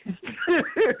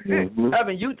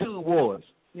 having YouTube wars.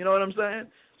 You know what I'm saying?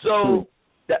 So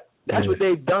That's what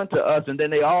they've done to us, and then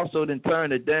they also then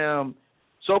turned the damn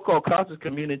so-called conscious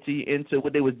community into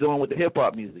what they was doing with the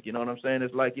hip-hop music. You know what I'm saying?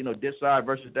 It's like, this side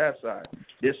versus that side.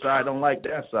 This side don't like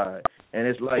that side. And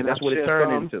it's like, that's what it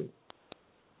turned into.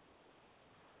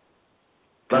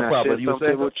 Can I share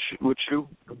something with you?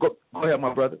 Go ahead,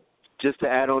 my brother. Just to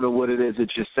add on to what it is that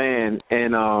you're saying,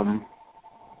 and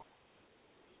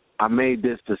I made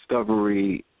this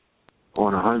discovery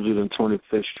on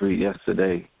 125th Street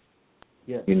yesterday.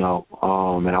 Yeah. And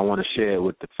I want to share it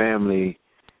with the family.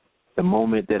 The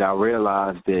moment that I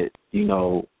realized that,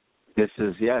 this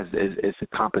is, it's a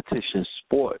competition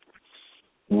sport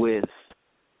with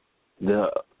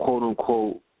the quote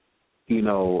unquote,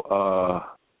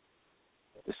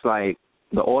 it's like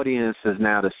the audience is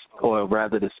now or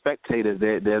rather the spectators.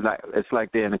 They're like, it's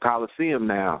like they're in the Coliseum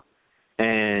now,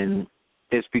 and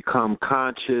it's become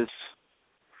conscious,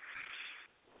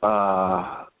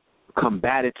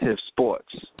 combative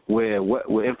sports where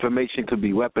information could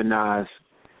be weaponized,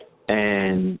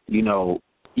 and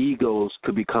egos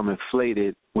could become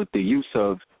inflated with the use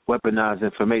of weaponized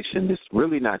information that's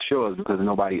really not yours because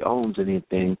nobody owns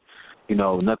anything.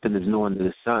 Nothing is new under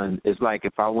the sun. It's like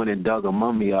if I went and dug a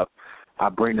mummy up, I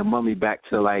bring the mummy back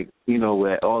to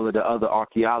where all of the other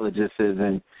archaeologists is,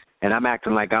 and I'm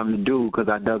acting like I'm the dude because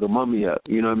I dug a mummy up.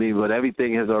 You know what I mean? But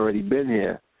everything has already been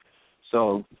here.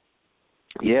 So,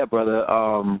 yeah, brother.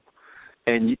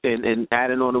 And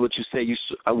adding on to what you say,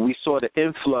 we saw the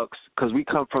influx because we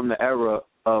come from the era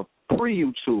of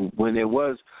pre-YouTube when there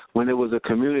was a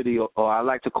community, or I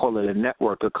like to call it a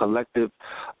network, a collective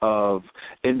of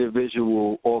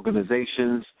individual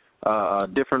organizations,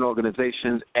 different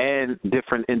organizations and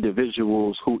different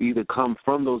individuals who either come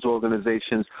from those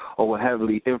organizations or were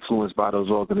heavily influenced by those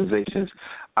organizations.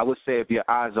 I would say if your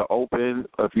eyes are open,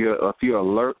 if you're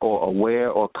alert or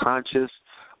aware or conscious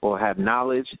or have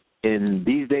knowledge in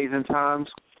these days and times,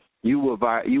 you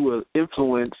will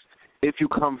influence. If you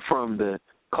come from the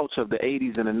culture of the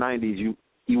 80s and the 90s,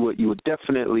 you would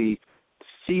definitely,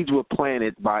 seeds were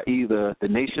planted by either the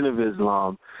Nation of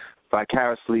Islam,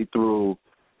 vicariously through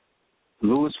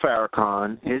Louis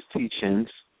Farrakhan, his teachings,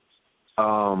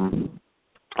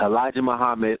 Elijah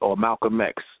Muhammad, or Malcolm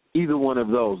X. Either one of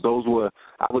those were,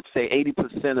 I would say,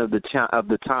 80% of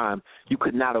the time you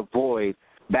could not avoid.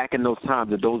 Back in those times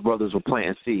that those brothers were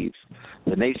planting seeds.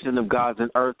 The Nation of Gods and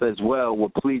Earth as well were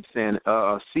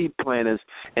seed planters,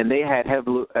 and they had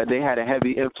a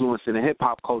heavy influence in the hip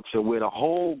hop culture with the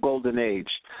whole golden age,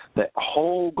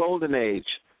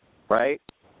 right,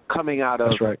 coming out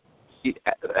of. That's right.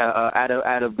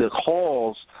 Out of the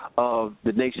halls of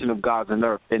the Nation of Gods and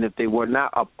Earth, and if they were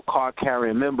not a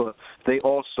card-carrying member, they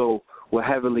also were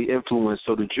heavily influenced.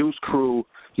 So the Juice Crew,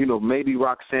 maybe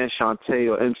Roxanne Shante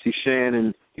or MC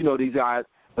Shan, these guys,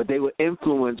 but they were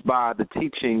influenced by the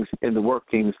teachings and the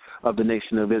workings of the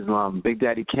Nation of Islam. Big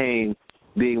Daddy Kane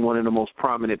being one of the most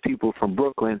prominent people from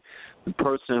Brooklyn, the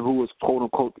person who was,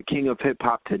 quote-unquote, the king of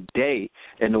hip-hop today,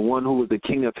 and the one who was the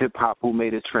king of hip-hop who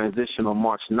made his transition on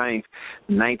March 9th,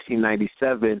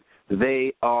 1997,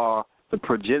 they are the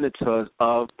progenitors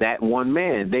of that one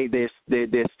man.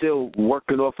 They're still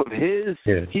working off of his.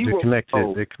 Yeah, they're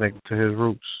connected to his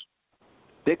roots.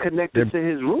 They're connected to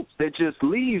his roots. They're just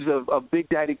leaves of Big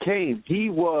Daddy Kane. He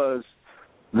was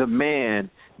the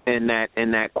man in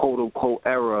that quote unquote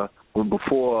era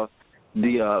before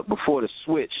the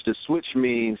switch. The switch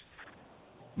means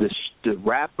the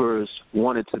rappers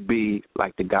wanted to be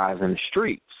like the guys in the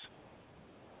streets.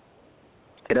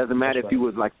 It doesn't matter if you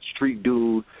was like a street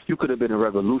dude. You could have been a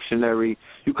revolutionary.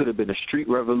 You could have been a street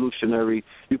revolutionary.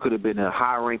 You could have been a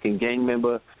high-ranking gang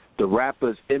member. The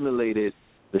rappers emulated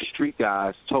the street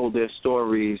guys, told their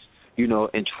stories,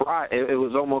 and tried. It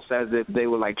was almost as if they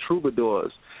were like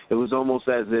troubadours. It was almost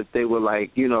as if they were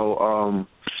like,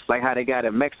 like how they got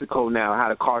in Mexico now, how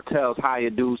the cartels hire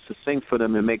dudes to sing for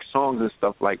them and make songs and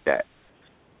stuff like that.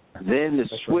 Then the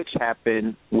switch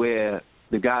happened where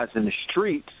the guys in the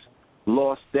streets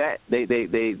lost that. They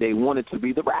wanted to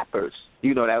be the rappers.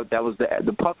 That was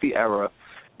the Puffy era,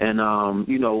 and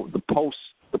the post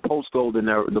golden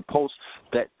era, the post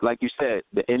that, like you said,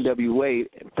 the NWA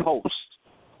post.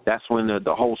 That's when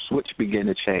the whole switch began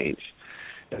to change.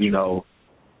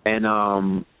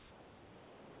 And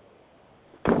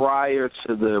prior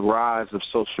to the rise of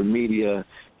social media,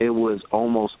 it was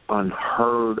almost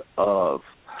unheard of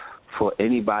for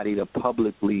anybody to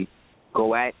publicly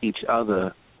go at each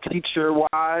other,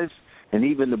 teacher-wise, and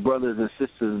even the brothers and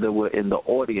sisters that were in the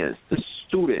audience, the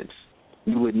students.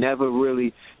 You would never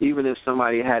really, even if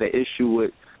somebody had an issue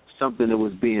with something that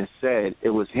was being said, it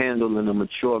was handled in a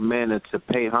mature manner to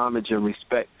pay homage and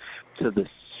respect to the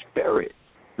spirit,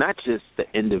 not just the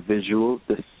individual,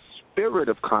 the spirit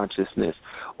of consciousness,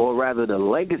 or rather the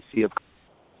legacy of.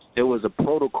 There was a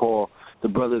protocol the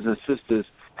brothers and sisters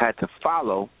had to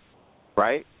follow,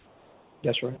 right?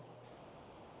 That's right.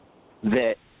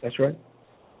 That's right.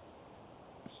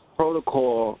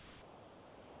 Protocol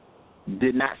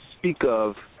did not speak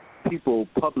of people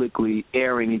publicly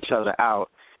airing each other out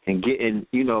and getting,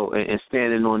 and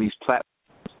standing on these platforms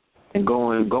and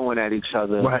going at each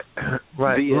other.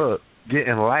 Right. Look,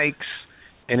 getting likes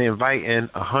and inviting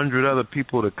 100 other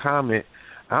people to comment.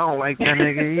 I don't like that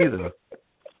nigga either.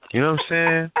 You know what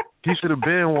I'm saying? He should have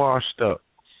been washed up.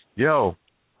 Yo,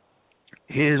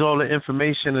 here's all the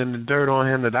information and the dirt on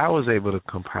him that I was able to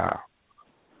compile.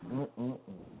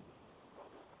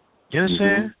 You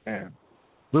understand?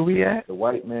 Where we at? The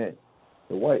white man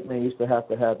used to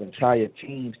have entire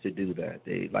teams to do that.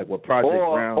 They like what Project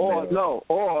Brown.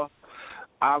 Or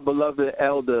our beloved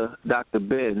elder Dr.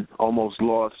 Ben almost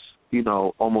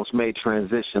made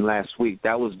transition last week.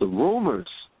 That was the rumors,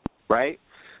 right?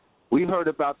 We heard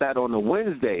about that on the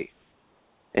Wednesday,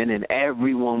 and then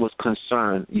everyone was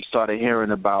concerned. You started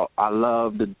hearing about, I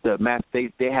love the math. They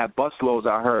had busloads,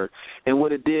 I heard. And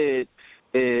what it did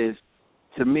is,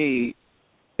 to me,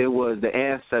 it was the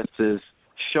ancestors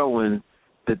showing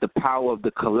that the power of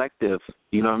the collective,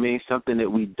 you know what I mean? Something that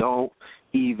we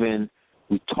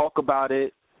talk about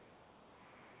it.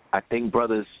 I think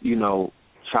brothers,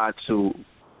 try to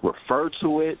refer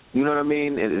to it, you know what I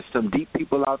mean? There's some deep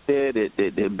people out there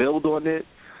that build on it,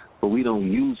 but we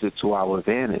don't use it to our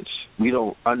advantage. We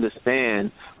don't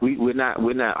understand. We're not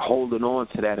holding on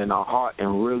to that in our heart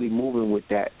and really moving with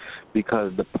that,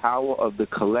 because the power of the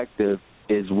collective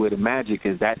is where the magic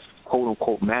is. That's quote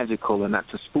unquote magical, and not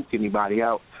to spook anybody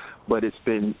out, but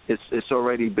it's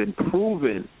already been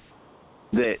proven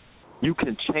that you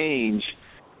can change.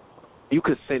 You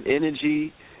could send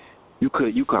energy. You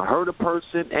could hurt a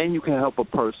person, and you can help a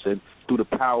person through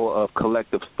the power of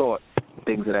collective thought,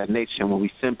 things of that nature. When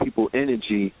we send people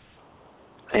energy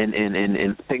and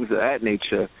things of that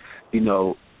nature,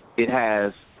 it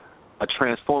has a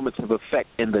transformative effect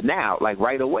in the now, like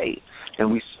right away.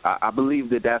 And I believe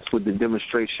that's what the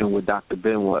demonstration with Dr.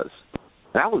 Ben was.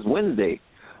 That was Wednesday.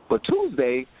 But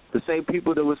Tuesday, the same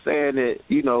people that were saying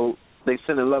that, they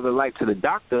sending love and light to the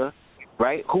doctor,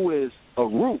 right, who is a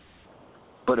root,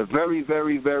 but a very,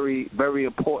 very, very, very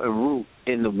important root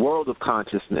in the world of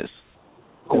consciousness.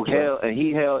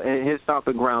 And his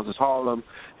stomping grounds is Harlem,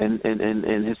 and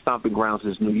his stomping grounds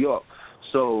is New York.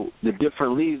 So the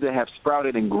different leaves that have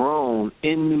sprouted and grown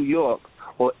in New York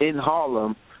or in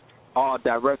Harlem are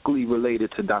directly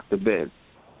related to Dr. Ben.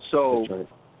 So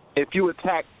if you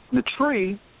attack the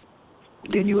tree,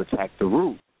 then you attack the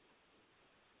root.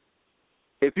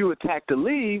 If you attack the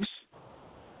leaves,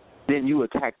 then you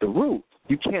attack the root.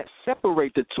 You can't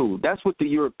separate the two. That's what the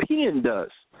European does.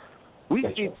 We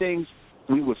see things,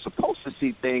 we were supposed to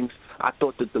see things. I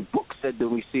thought that the book said that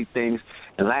we see things.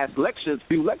 And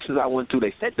few lectures I went to,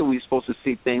 they said that we were supposed to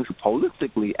see things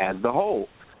holistically as the whole,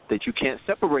 that you can't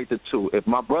separate the two. If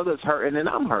my brother's hurting, then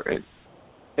I'm hurting.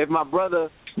 If my brother,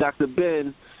 Dr.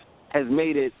 Ben, has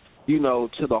made it,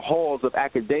 to the halls of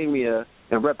academia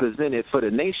and represented for the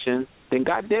nation, then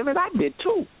goddamn it, I did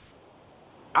too.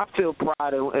 I feel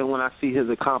pride in when I see his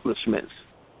accomplishments.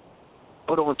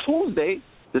 But on Tuesday,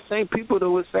 the same people that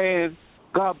were saying,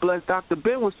 God bless Dr.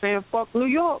 Ben, was saying, fuck New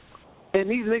York. And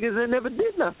these niggas that never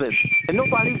did nothing. And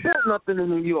nobody said nothing in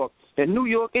New York. And New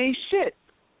York ain't shit.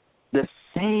 The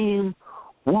same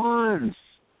ones.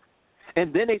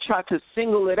 And then they try to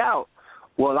single it out.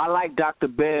 Well, I like Dr.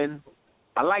 Ben.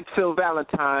 I like Phil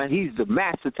Valentine. He's the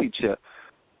master teacher.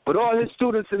 But all his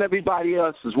students and everybody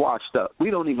else is washed up.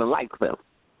 We don't even like them.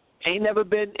 Ain't never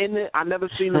been in it. I never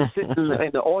seen him sit in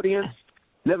the audience.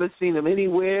 Never seen him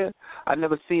anywhere. I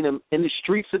never seen him in the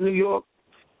streets of New York.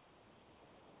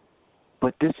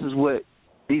 But this is what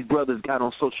these brothers got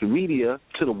on social media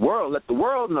to the world. Let the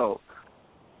world know.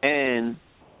 And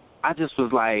I just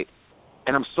was like,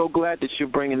 and I'm so glad that you're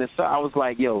bringing this up. I was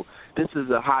like, yo, this is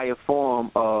a higher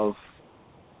form of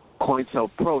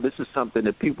COINTELPRO. This is something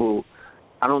that people,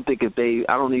 I don't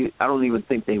even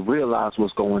think they realize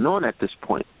what's going on at this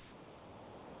point.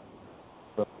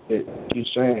 You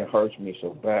saying it hurts me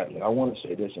so badly. I want to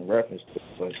say this in reference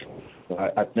to it, but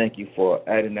I thank you for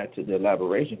adding that to the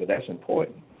elaboration, because that's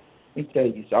important. Let me tell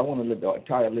you, so I want to let the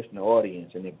entire listening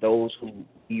audience, and if those who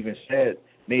even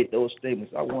made those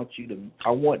statements, I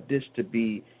want this to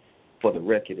be for the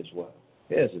record as well.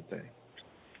 Here's the thing.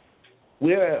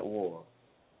 We're at war,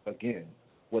 again,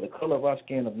 where the color of our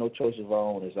skin of no choice of our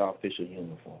own is our official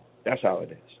uniform. That's how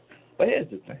it is. But here's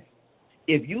the thing.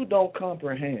 If you don't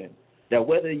comprehend that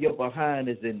whether your behind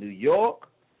is in New York,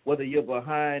 whether your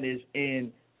behind is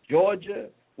in Georgia,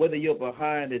 whether your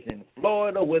behind is in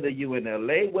Florida, whether you're in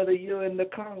L.A., whether you're in the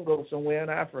Congo somewhere in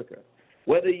Africa,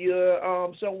 whether you're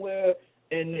somewhere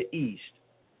in the East,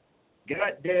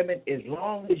 God damn it, as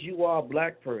long as you are a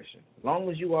black person, as long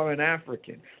as you are an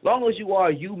African, as long as you are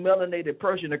a melanated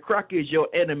person, the cracker is your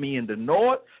enemy in the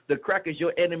north, the cracker is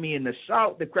your enemy in the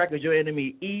south, the cracker is your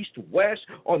enemy east, west,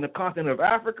 on the continent of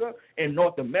Africa, in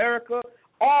North America,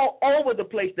 all over the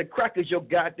place, the cracker is your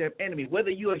goddamn enemy.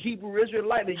 Whether you're a Hebrew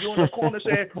Israelite and you're in the corner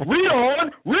saying,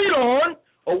 read on,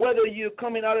 or whether you're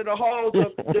coming out of the halls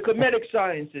of the Kemetic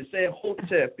sciences saying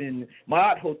Hotep and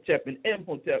Ma'at Hotep and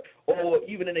Imhotep, or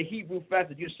even in the Hebrew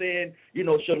facet you're saying,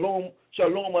 Shalom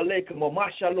Aleichem, or Ma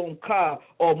Shalom Ka,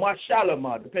 or Ma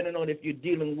Shalama, depending on if you're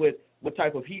dealing with what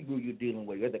type of Hebrew you're dealing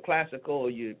with, the classical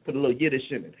or you put a little Yiddish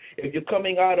in it. If you're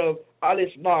coming out of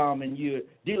Al-Islam and you're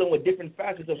dealing with different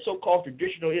facets of so-called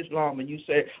traditional Islam and you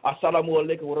say, Assalamu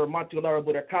alaikum wa rahmatullahi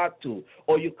wa barakatuh,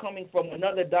 or you're coming from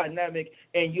another dynamic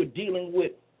and you're dealing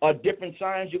with a different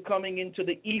science, you're coming into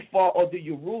the Ifa or the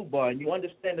Yoruba and you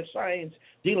understand the science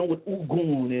dealing with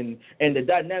Ugun and the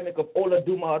dynamic of Ola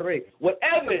Dumare,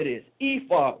 whatever it is,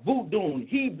 Ifa, Voodoo,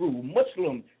 Hebrew,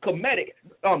 Muslim, Kemetic,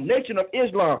 Nation of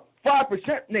Islam,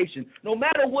 5% nation, no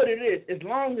matter what it is, as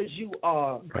long as you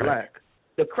are black,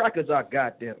 the crackers are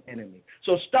goddamn enemy.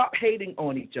 So stop hating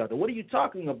on each other. What are you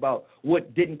talking about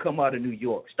what didn't come out of New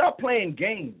York? Stop playing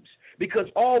games. Because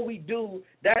all we do,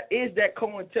 that is that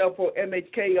COINTELPRO,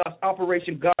 MH Chaos,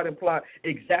 Operation God and Plot,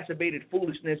 exacerbated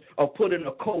foolishness of putting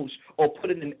a coast or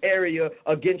putting an area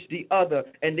against the other,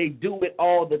 and they do it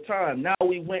all the time. Now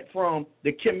we went from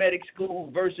the Kemetic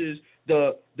school versus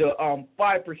the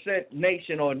 5%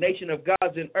 nation or nation of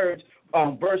gods and earths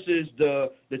versus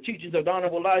the teachings of the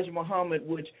Honorable Elijah Muhammad,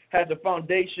 which has a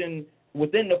foundation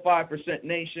within the 5%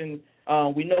 nation.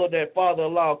 We know that Father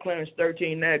Allah, Clarence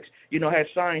 13X, has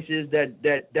sciences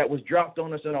that was dropped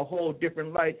on us in a whole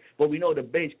different light, but we know the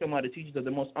base come out of the teachings of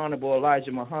the most honorable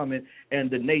Elijah Muhammad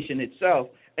and the nation itself.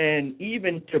 And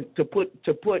even to put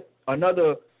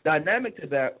another dynamic to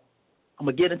that, I'm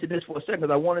going to get into this for a second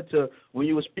because I wanted to, when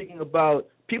you were speaking about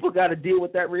people got to deal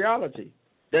with that reality.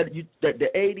 That the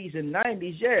 80s and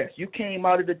 90s, yes, you came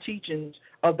out of the teachings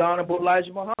of the Honorable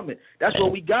Elijah Muhammad. That's where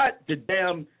we got the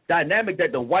damn dynamic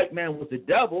that the white man was the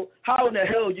devil. How in the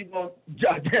hell are you going to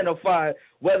identify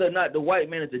whether or not the white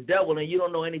man is the devil and you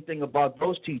don't know anything about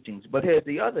those teachings? But here's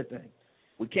the other thing.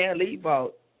 We can't leave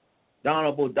out the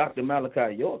Honorable Dr.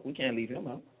 Malachi York. We can't leave him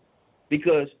out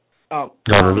because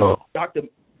Dr.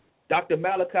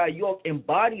 Malachi York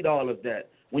embodied all of that.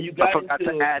 When you got I forgot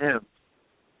to add him.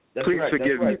 That's Please right,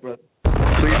 forgive me. brother.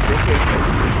 Please forgive me.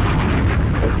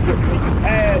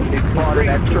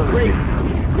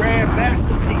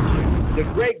 The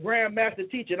great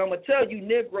grandmaster teacher, and I'm going to tell you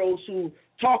Negroes who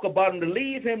talk about him to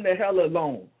leave him the hell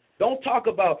alone. Don't talk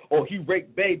about, he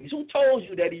raped babies. Who told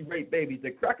you that he raped babies?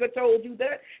 The cracker told you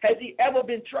that? Has he ever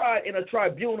been tried in a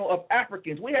tribunal of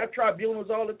Africans? We have tribunals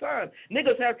all the time.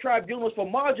 Niggas have tribunals for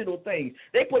marginal things.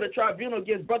 They put a tribunal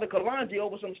against Brother Kalonji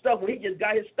over some stuff where he just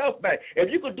got his stuff back.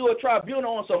 If you could do a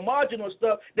tribunal on some marginal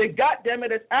stuff, then goddamn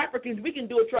it, as Africans, we can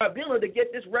do a tribunal to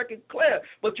get this record clear.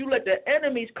 But you let the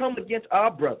enemies come against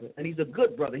our brother, and he's a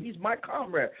good brother. He's my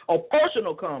comrade, a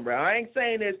personal comrade. I ain't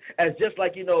saying this as just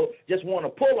like, just want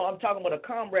to pull on. I'm talking about a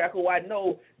comrade who I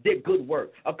know did good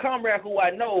work. A comrade who I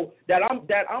know that I'm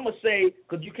gonna say,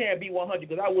 because you can't be 100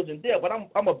 because I wasn't there, but I'm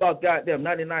about goddamn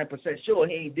 99% sure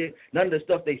he ain't did none of the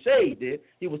stuff they say he did.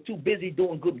 He was too busy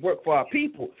doing good work for our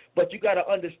people. But you got to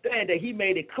understand that he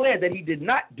made it clear that he did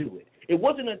not do it. It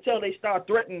wasn't until they started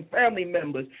threatening family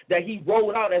members that he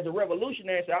rolled out as a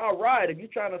revolutionary and said, all right, if you're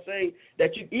trying to say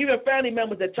that even family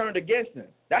members that turned against him,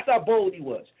 that's how bold he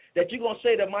was. That you're going to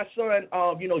say that my son,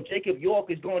 Jacob York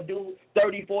is going to do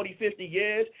 30, 40, 50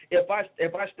 years. If I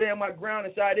stand my ground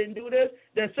and say I didn't do this,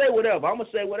 then say whatever. I'm going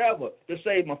to say whatever to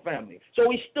save my family. So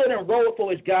he stood and rolled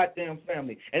for his goddamn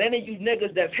family. And any of you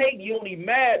niggas that's hating, you only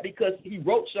mad because he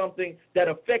wrote something that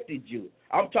affected you.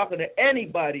 I'm talking to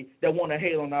anybody that want to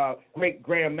hate on our great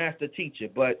grandmaster teacher.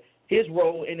 But his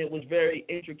role in it was very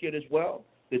intricate as well.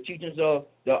 The teachings of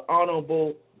the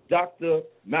Honorable Dr.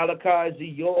 Malachi Z.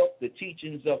 York, the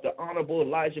teachings of the Honorable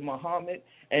Elijah Muhammad,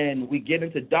 and we get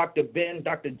into Dr. Ben,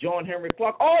 Dr. John Henry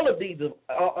Clark. All of these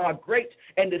are great,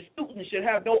 and the students should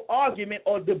have no argument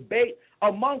or debate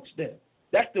amongst them.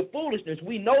 That's the foolishness.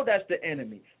 We know that's the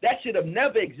enemy. That should have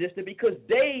never existed because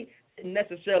they didn't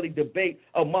necessarily debate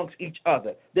amongst each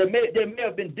other. There may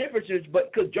have been differences,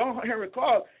 but because John Henry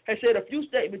Clark has said a few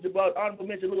statements about Honorable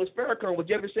Mr. Louis Farrakhan, would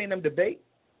you ever seen them debate?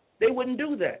 They wouldn't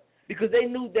do that. because they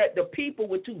knew that the people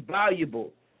were too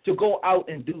valuable to go out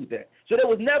and do that. So there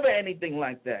was never anything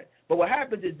like that. But what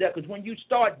happens is that because when you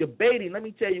start debating, let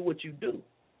me tell you what you do.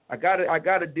 I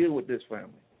gotta deal with this, family.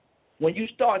 When you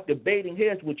start debating,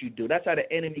 here's what you do. That's how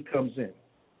the enemy comes in.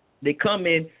 They come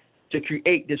in to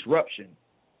create disruption.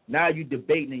 Now you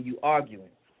debating and you arguing.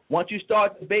 Once you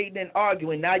start debating and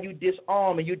arguing, now you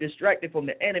disarm and you're distracted from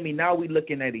the enemy. Now we're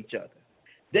looking at each other.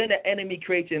 Then the enemy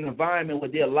creates an environment where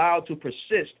they're allowed to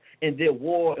persist in their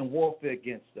war and warfare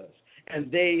against us.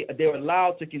 And they're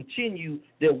allowed to continue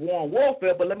their war and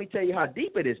warfare. But let me tell you how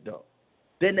deep it is, though.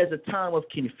 Then there's a time of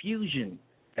confusion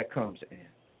that comes in.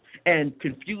 And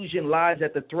confusion lies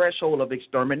at the threshold of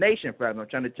extermination, family. I'm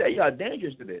trying to tell you how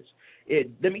dangerous it is.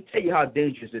 Let me tell you how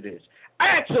dangerous it is.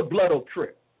 Ask the Blood or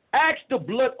Crip. Ask the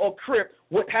Blood or Crip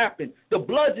what happened. The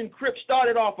Bloods and Crips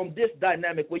started off from this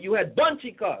dynamic where you had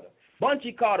Bunchy Carter.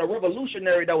 Bunchy Carter,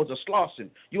 revolutionary that was a Slauson.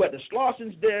 You had the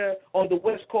Slausons there on the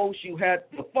West Coast. You had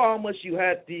the farmers. You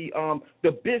had the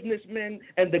businessmen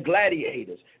and the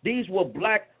gladiators. These were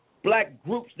black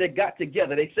groups that got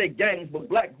together. They say gangs, but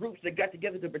black groups that got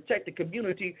together to protect the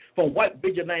community from white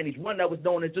vigilantes, one that was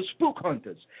known as the Spook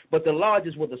Hunters. But the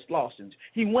largest were the Slausons.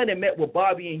 He went and met with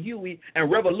Bobby and Huey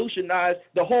and revolutionized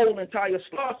the whole entire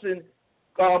Slauson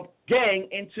gang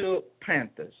into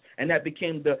Panthers. And that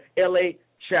became the L.A.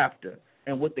 chapter.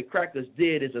 And what the crackers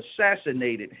did is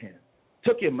assassinated him,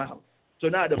 took him out. So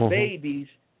now the babies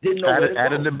didn't know where to go.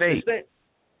 At a debate.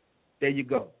 There you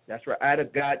go. That's right. At a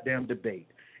goddamn debate.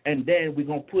 And then we're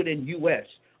going to put in U.S.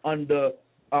 under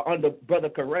Brother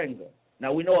Karenga.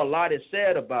 Now, we know a lot is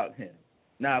said about him.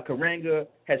 Now, Karenga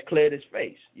has cleared his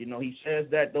face. You know, he says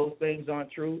that those things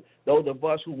aren't true. Those of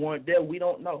us who weren't there, we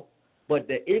don't know. But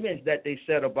the image that they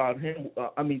said about him,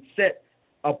 set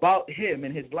about him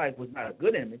in his life was not a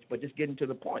good image, but just getting to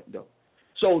the point, though.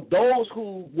 So those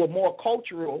who were more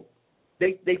cultural,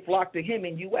 they flocked to him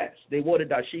in U.S. They wore the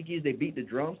dashikis, they beat the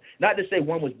drums. Not to say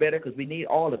one was better, because we need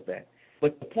all of that.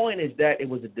 But the point is that it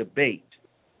was a debate.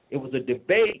 It was a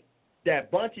debate that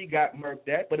Bunchy got murked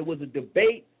at, but it was a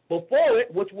debate before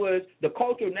it, which was the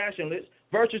cultural nationalists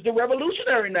versus the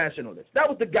revolutionary nationalists. That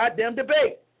was the goddamn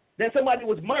debate. Then somebody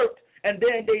was murked, and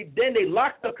then they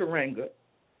locked up Karenga.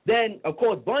 Then, of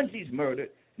course, Bunchy's murdered.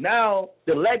 Now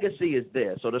the legacy is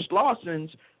there. So the Slausons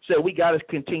said, we got to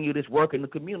continue this work in the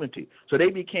community. So they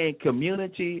became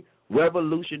Community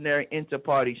Revolutionary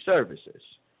Inter-Party Services.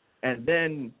 And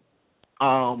then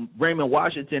Raymond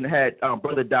Washington had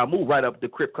Brother Damu write up the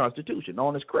Crip Constitution,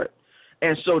 known as Crip.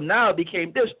 And so now it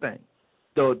became this thing.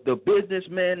 The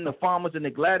businessmen, the farmers, and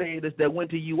the gladiators that went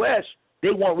to U.S.,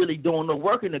 they weren't really doing no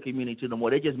work in the community no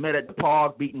more. They just met at the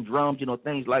park, beating drums,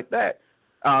 things like that,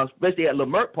 especially at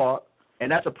Leimert Park.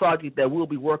 And that's a project that we'll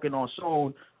be working on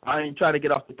soon. I ain't trying to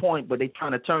get off the point, but they're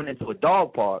trying to turn it into a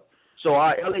dog park. So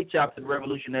our LA chapter, the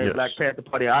Revolutionary Black Panther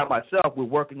Party, I myself, we're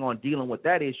working on dealing with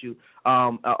that issue.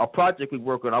 A project we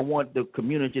work on. I want the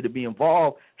community to be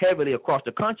involved heavily across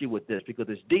the country with this because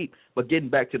it's deep. But getting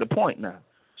back to the point now.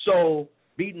 So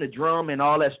beating the drum and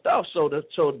all that stuff. So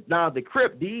now the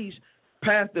Crip, these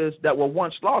Panthers that were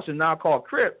once lost and now called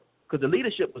Crip because the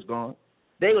leadership was gone,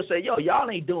 they would say, yo, y'all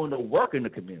ain't doing no work in the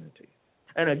community.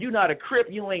 And if you're not a Crip,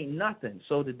 you ain't nothing.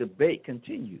 So the debate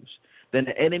continues. Then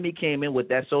the enemy came in with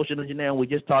that social engineering we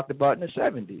just talked about in the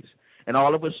 70s. And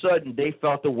all of a sudden, they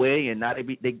felt the way, and now they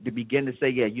begin to say,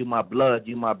 yeah, you my blood,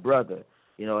 you my brother,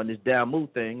 and this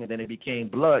Damu thing, and then it became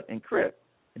Blood and Crip.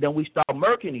 And then we start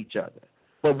murking each other.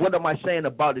 But what am I saying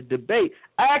about the debate?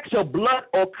 Ask a Blood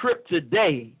or Crip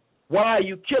today, why are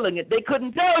you killing it? They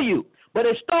couldn't tell you. But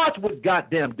it starts with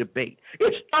goddamn debate.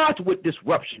 It starts with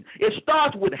disruption. It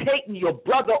starts with hating your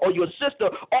brother or your sister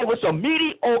over some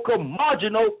mediocre,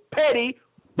 marginal, petty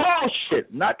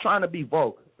bullshit. Not trying to be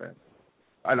vulgar, man.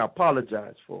 And I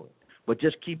apologize for it. But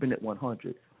just keeping it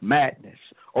 100. Madness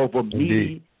over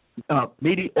mediocre,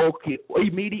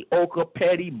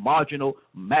 petty, marginal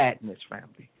madness,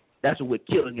 family. That's what we're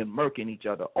killing and murking each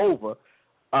other over.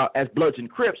 As Bloods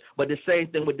and Crips, but the same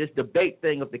thing with this debate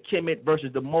thing of the Kemet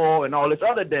versus the Moor and all this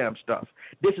other damn stuff.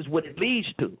 This is what it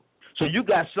leads to. So you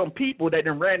got some people that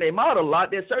done ran their mouth a lot.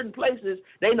 There's certain places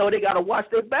they know they got to watch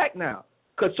their back now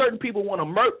because certain people want to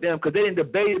murk them because they didn't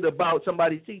debate about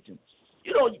somebody's teachings.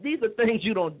 These are things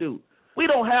you don't do. We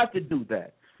don't have to do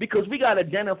that because we got to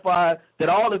identify that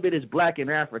all of it is black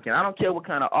and African. I don't care what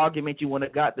kind of argument you want to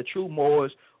got. The true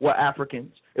Moors were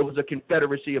Africans. It was a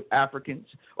confederacy of Africans.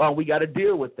 We got to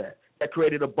deal with that. That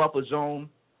created a buffer zone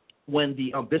when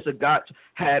the Visigoths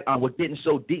were getting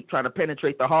so deep trying to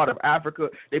penetrate the heart of Africa.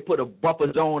 They put a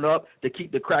buffer zone up to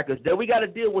keep the crackers there. We got to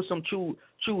deal with some true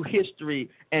history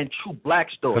and true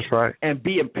black story. That's right. And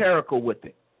be empirical with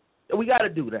it. We got to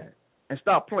do that and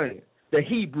stop playing. The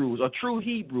Hebrews, a true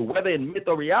Hebrew, whether in myth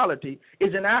or reality,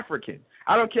 is an African.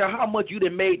 I don't care how much you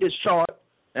done made this chart,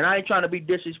 and I ain't trying to be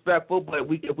disrespectful, but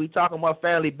if we talking about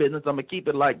family business, I'm going to keep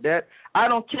it like that. I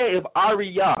don't care if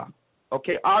Arya,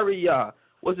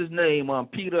 what's his name?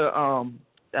 Peter,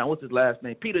 what's his last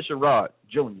name? Peter Sherrod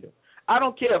Jr. I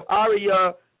don't care if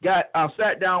Arya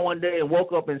sat down one day and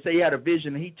woke up and say he had a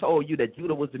vision and he told you that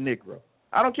Judah was the Negro.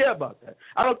 I don't care about that.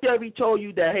 I don't care if he told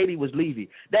you that Haiti was Levi.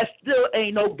 That still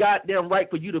ain't no goddamn right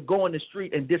for you to go in the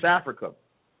street and diss Africa.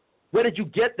 Where did you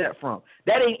get that from?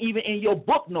 That ain't even in your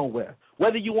book nowhere.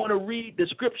 Whether you want to read the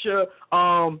scripture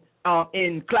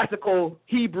in classical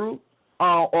Hebrew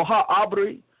or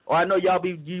Ha'abri, or I know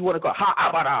you want to call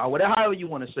Ha'abara, whatever, however you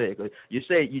want to say it. You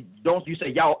say what do you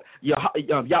say,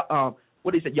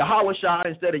 Yahweh Shai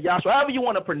instead of Yahshua, however you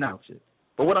want to pronounce it.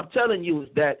 But what I'm telling you is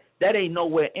that ain't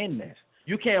nowhere in there.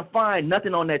 You can't find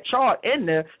nothing on that chart in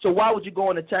there, so why would you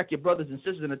go and attack your brothers and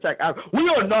sisters and attack Africa? We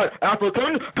are not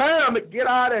African. Get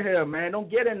out of here, man. Don't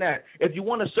get in that. If you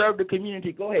want to serve the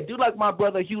community, go ahead. Do like my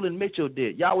brother Hewlin Mitchell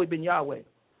did. Yahweh ben Yahweh.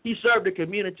 He served the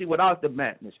community without the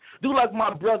madness. Do like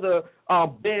my brother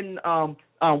brother Ben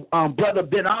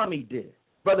Ami did.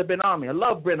 Brother Ben Ami. I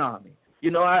love Ben Ami. You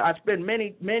know, I spent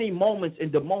many moments in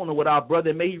Demona with our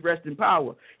brother, may he rest in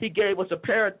power. He gave us a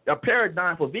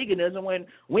paradigm for veganism when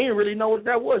we didn't really know what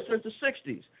that was since the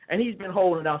 60s. And he's been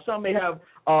holding out. Some may have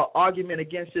argument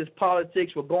against his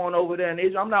politics for going over there in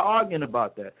Israel. I'm not arguing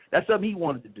about that. That's something he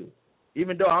wanted to do.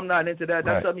 Even though I'm not into that,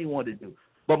 that's something he wanted to do.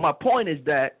 But my point is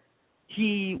that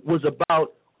he was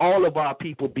about all of our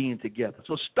people being together.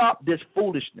 So stop this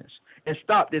foolishness and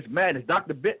stop this madness.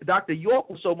 Dr. York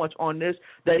was so much on this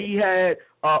that he had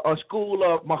a school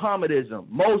of Mohammedism,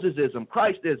 Mosesism,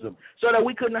 Christism, so that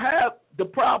we couldn't have the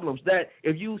problems that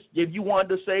if you wanted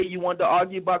to say you wanted to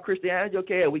argue about Christianity,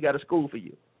 okay, we got a school for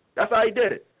you. That's how he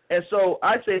did it. And so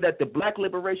I say that the Black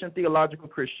Liberation Theological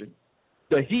Christian,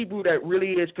 the Hebrew that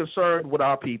really is concerned with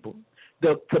our people,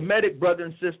 the Kemetic brother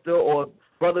and sister or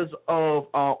brothers of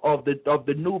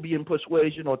the Nubian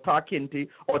persuasion or Takinti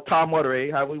or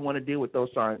Tamare, however we want to deal with those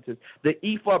sciences, the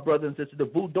Ifa brother and sister, the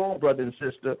Voodoo brother and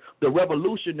sister, the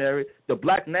revolutionary, the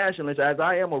black nationalist, as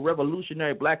I am a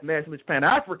revolutionary black nationalist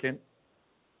Pan-African,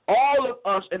 all of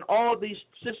us and all these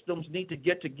systems need to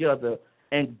get together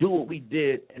and do what we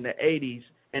did in the 80s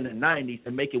and the 90s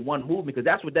and make it one movement, because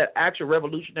that's what that actual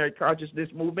revolutionary consciousness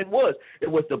movement was.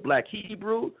 It was the black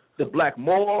Hebrew, the black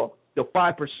Moor, the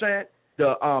 5%,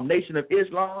 the Nation of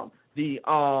Islam, the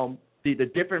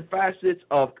different facets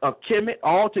of Kemet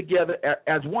all together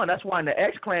as one. That's why in the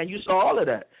X clan you saw all of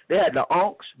that. They had the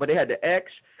Unks, but they had the X,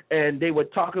 and they were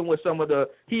talking with some of the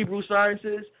Hebrew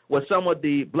sciences, with some of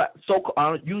the black.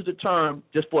 I'll use the term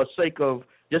just for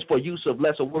use of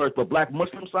lesser words, but black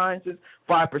Muslim sciences,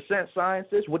 5%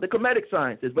 sciences with the Kemetic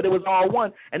sciences, but it was all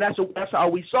one, and that's how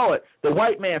we saw it. The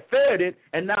white man fed it,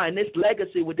 and now in this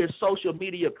legacy with this social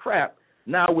media crap,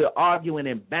 now we're arguing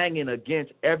and banging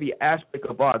against every aspect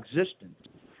of our existence.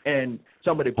 And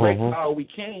some of the great power we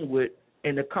came with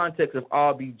in the context of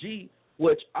RBG,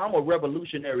 which I'm a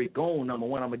revolutionary goon, number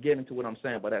one. I'm going to get into what I'm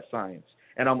saying by that science.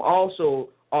 And I'm also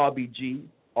RBG,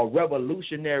 a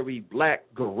revolutionary black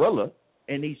guerrilla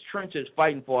in these trenches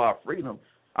fighting for our freedom.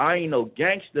 I ain't no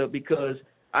gangster because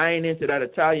I ain't into that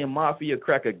Italian mafia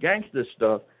cracker gangster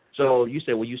stuff. So you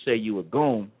say, well, you say you a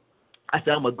goon. I say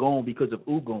I'm a goon because of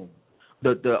Ugun.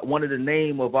 The one of the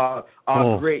name of our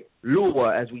great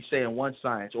Lua, as we say in one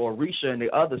science, or Risha in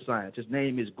the other science. His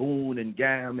name is Goon and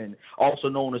Gam, and also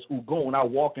known as Ugun. I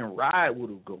walk and ride with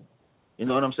Ugun. You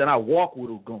know what I'm saying? I walk with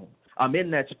Ugun. I'm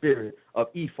in that spirit of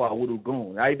Ifa with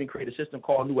Ugun. I even created a system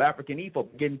called New African Ifa,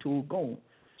 getting to Ugun.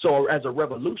 So as a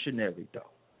revolutionary, though.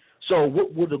 So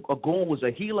Ugun was a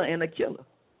healer and a killer.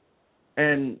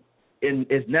 And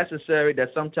it's necessary that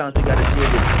sometimes we got to deal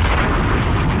with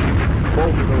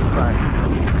both of those sciences.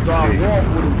 So I walk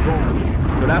with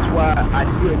Ugun. So that's why I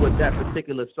deal with that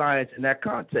particular science in that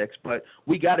context. But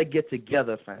we got to get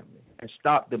together, family, and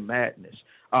stop the madness.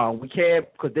 We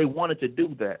can't, because they wanted to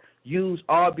do that. Use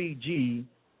RBG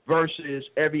versus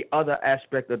every other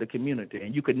aspect of the community.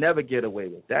 And you could never get away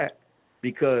with that,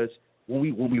 because when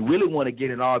we really want to get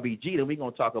in RBG, then we're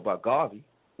going to talk about Garvey,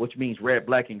 which means red,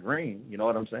 black, and green. You know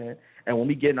what I'm saying? And when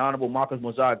we get in Honorable Marcus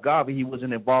Mosiah Garvey, he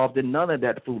wasn't involved in none of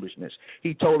that foolishness.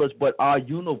 He told us but our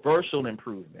universal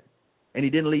improvement, and he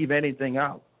didn't leave anything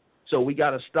out. So we got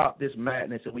to stop this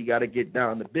madness, and we got to get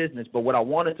down to business. But what I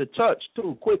wanted to touch,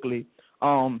 too, quickly,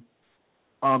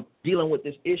 dealing with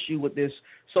this issue with this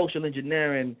social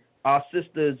engineering, our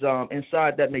sisters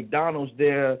inside that McDonald's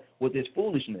there with this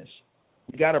foolishness.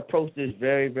 We got to approach this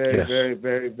very, very, very,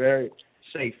 very, very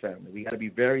safe, family. We got to be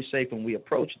very safe when we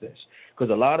approach this,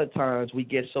 because a lot of times we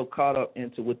get so caught up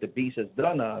into what the beast has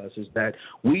done to us is that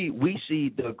we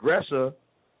see the aggressor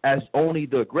as only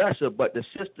the aggressor, but the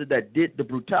sister that did the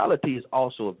brutality is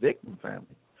also a victim, family.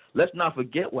 Let's not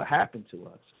forget what happened to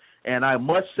us. And I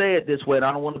must say it this way, and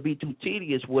I don't want to be too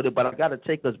tedious with it, but I got to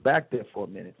take us back there for a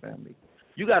minute, family.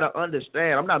 You got to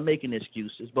understand, I'm not making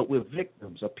excuses, but we're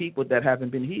victims of people that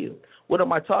haven't been healed. What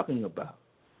am I talking about?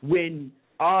 When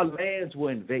our lands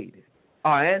were invaded,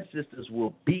 our ancestors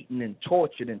were beaten and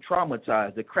tortured and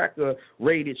traumatized. The cracker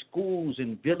raided schools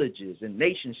and villages and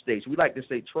nation states. We like to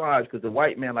say tribes because the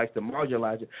white man likes to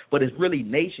marginalize it, but it's really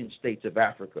nation states of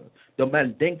Africa. The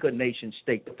Mandinka nation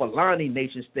state, the Fulani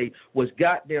nation state was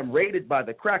goddamn raided by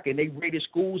the cracker, and they raided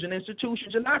schools and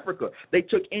institutions in Africa. They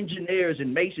took engineers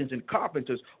and masons and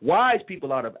carpenters, wise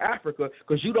people out of Africa,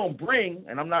 because you don't bring,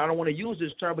 and I don't want to use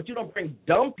this term, but you don't bring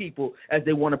dumb people as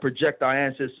they want to project our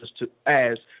ancestors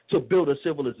to build a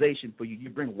civilization for you. You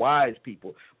bring wise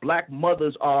people. Black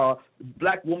women are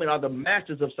the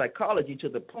masters of psychology, to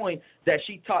the point that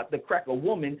she taught the cracker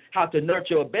woman how to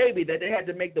nurture a baby, that they had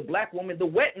to make the black woman the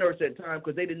wet nurse at times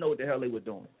because they didn't know what the hell they were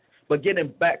doing. But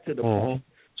getting back to the point.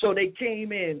 So they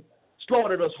came in,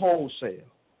 slaughtered us wholesale.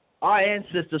 Our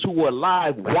ancestors who were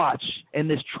alive watched in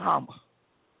this trauma.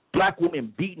 Black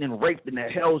women beaten and raped in the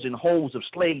hells and holes of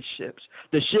slave ships.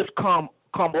 The ships come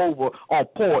over on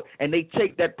port, and they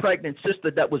take that pregnant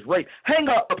sister that was raped, hang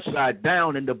her upside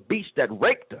down, and the beast that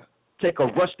raped her take a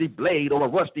rusty blade or a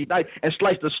rusty knife and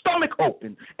slice the stomach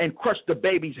open and crush the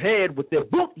baby's head with their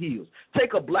boot heels.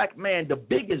 Take a black man, the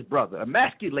biggest brother,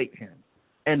 emasculate him,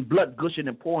 and blood gushing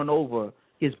and pouring over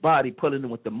his body, pulling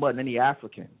him with the mud. And any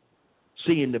African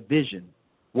seeing the vision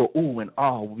will ooh and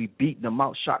ah, will be beating them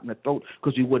out, shot in the throat,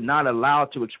 because we were not allowed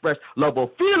to express love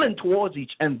or feeling towards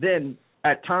each. And then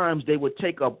at times they would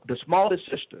take up the smallest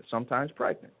sister, sometimes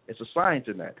pregnant. It's a science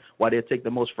in that, why they take the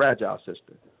most fragile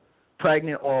sister.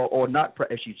 Pregnant or not,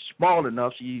 if she's small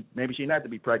enough, maybe she not to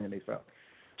be pregnant, they felt.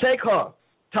 Take her,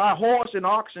 tie a horse and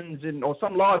oxen or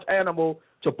some large animal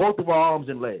to both of her arms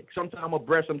and legs. Sometimes her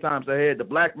breast, sometimes her head. The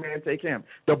black man take him.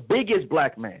 The biggest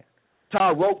black man,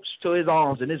 tie ropes to his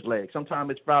arms and his legs.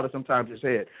 Sometimes it's father, sometimes his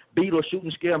head. Beat or shoot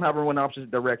and scare him, have him run in opposite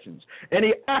directions.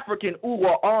 Any African ooh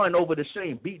or ahhing over the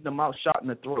same, beating them out, shot in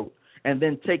the throat. And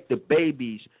then take the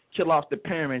babies, kill off the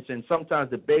parents, and sometimes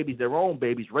the babies, their own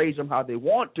babies, raise them how they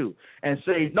want to, and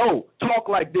say, no, talk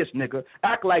like this, nigga,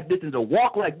 act like this, and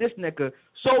walk like this, nigga,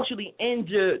 socially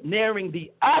engineering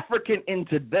the African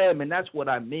into them. And that's what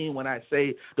I mean when I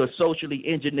say the socially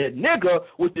engineered nigga,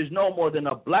 which is no more than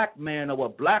a black man or a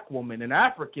black woman, an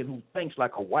African who thinks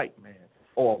like a white man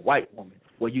or a white woman,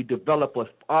 where you develop an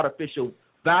artificial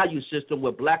value system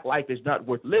where black life is not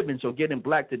worth living. So getting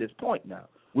black to this point now,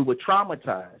 we were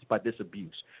traumatized by this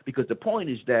abuse, because the point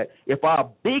is that if our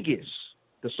biggest,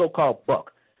 the so-called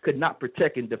buck, could not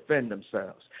protect and defend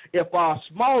themselves, if our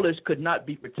smallest could not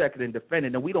be protected and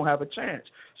defended, then we don't have a chance.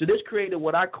 So this created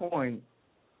what I coined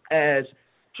as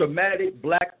traumatic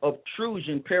black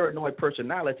obtrusion paranoid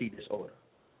personality disorder,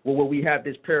 where we have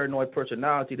this paranoid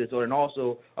personality disorder, and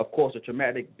also, of course, a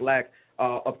traumatic black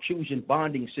obtrusion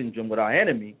bonding syndrome with our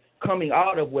enemy, coming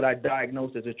out of what I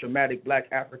diagnosed as a traumatic black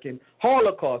African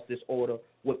Holocaust disorder,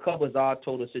 what covers our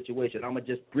total situation. I'm going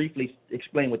to just briefly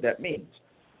explain what that means.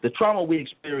 The trauma we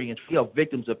experience, we are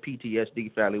victims of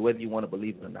PTSD, family, whether you want to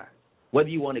believe it or not, whether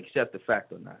you want to accept the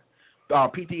fact or not.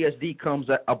 PTSD comes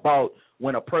about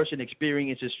when a person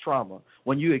experiences trauma,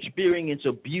 when you experience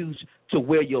abuse to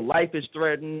where your life is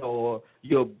threatened or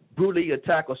you're brutally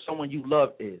attacked or someone you love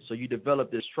is. So you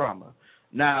develop this trauma.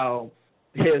 Now,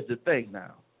 here's the thing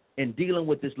now. In dealing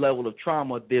with this level of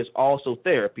trauma, there's also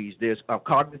therapies. There's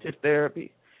cognitive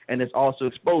therapy, and there's also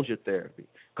exposure therapy.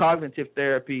 Cognitive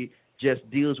therapy just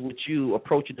deals with you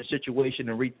approaching the situation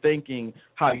and rethinking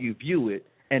how you view it,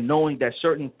 and knowing that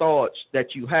certain thoughts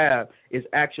that you have is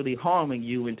actually harming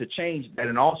you, and to change that.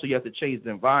 And also you have to change the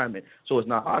environment so it's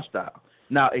not hostile.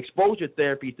 Now, exposure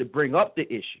therapy is to bring up the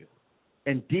issue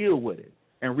and deal with it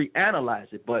and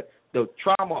reanalyze it. But the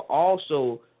trauma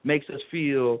also makes us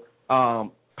feel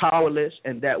powerless,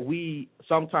 and that we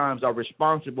sometimes are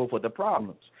responsible for the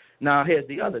problems. Now, here's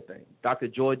the other thing. Dr.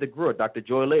 Joy DeGruy, Dr.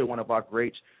 Joy Lay, one of our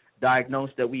greats,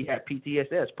 diagnosed that we had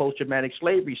PTSD, post-traumatic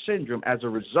slavery syndrome, as a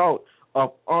result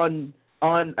of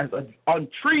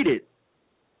untreated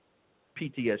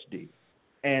PTSD.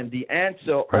 And the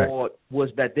answer was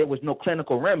that there was no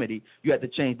clinical remedy. You had to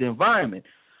change the environment.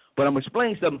 But I'm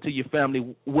explaining something to your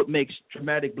family, what makes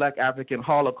traumatic black African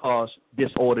Holocaust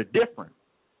disorder different.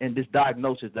 And this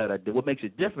diagnosis that I did, what makes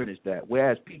it different is that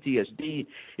whereas PTSD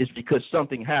is because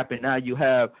something happened, now you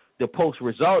have the post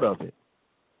result of it.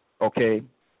 okay?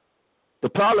 The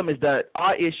problem is that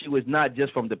our issue is not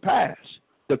just from the past.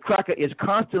 The cracker is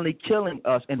constantly killing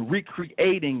us and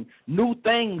recreating new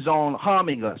things on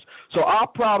harming us. So our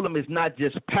problem is not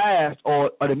just past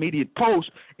or an immediate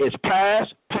post. It's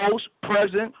past, post,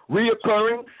 present,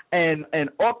 reoccurring, and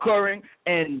occurring,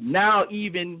 and now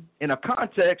even in a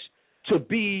context to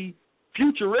be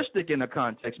futuristic in a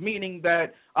context, meaning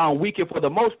that we can, for the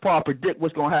most part, predict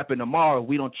what's going to happen tomorrow if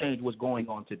we don't change what's going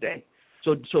on today.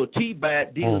 So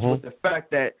T-BAT deals with the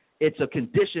fact that it's a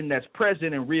condition that's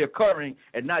present and reoccurring,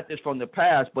 and not just from the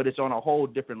past, but it's on a whole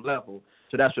different level.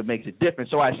 So that's what makes it different.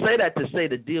 So I say that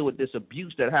to deal with this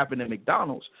abuse that happened at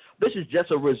McDonald's. This is just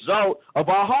a result of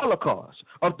our Holocaust,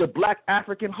 of the Black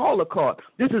African Holocaust.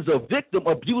 This is a victim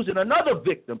abusing another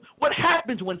victim. What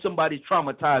happens when somebody's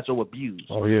traumatized or abused?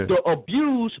 Oh, yeah. The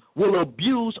abused will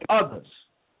abuse others.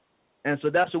 And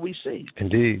so that's what we see.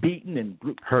 Indeed. Beaten and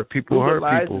hurt people.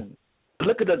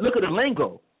 Look at the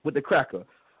lingo with the cracker.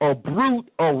 A brute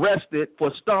arrested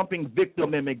for stomping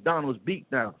victim in McDonald's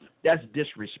beatdown. That's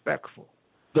disrespectful.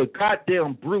 The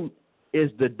goddamn brute is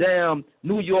the damn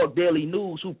New York Daily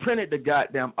News who printed the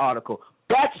goddamn article.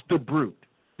 That's the brute.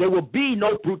 There would be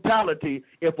no brutality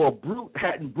if a brute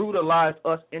hadn't brutalized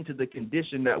us into the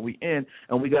condition that we in,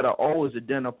 and we got to always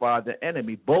identify the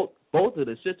enemy. Both of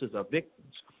the sisters are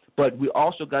victims, but we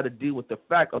also got to deal with the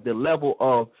fact of the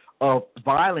level of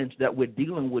violence that we're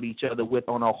dealing with each other with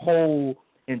on a whole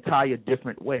entire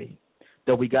different way.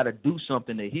 That we got to do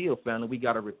something to heal, family. We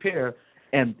got to repair,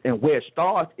 and where it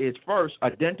starts is first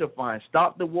identifying,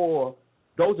 stop the war.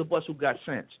 Those of us who got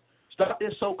sense, stop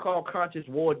this so-called conscious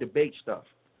war debate stuff.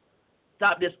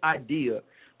 Stop this idea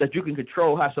that you can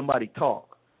control how somebody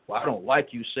talk. Well, I don't like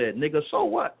you said, nigga. So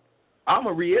what? I'm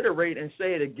gonna reiterate and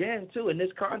say it again too in this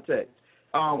context.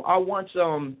 I once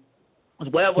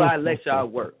wherever I lecture, I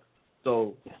work.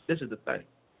 So this is the thing.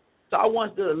 So I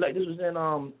once did a lecture. This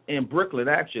was in Brooklyn,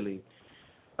 actually.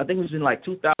 I think it was in like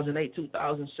 2008,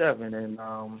 2007, and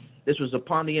this was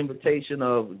upon the invitation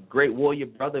of great warrior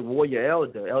brother, warrior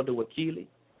Elder Wakili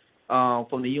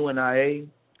from the UNIA,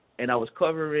 and I was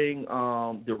covering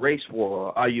the race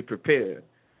war. Are you prepared?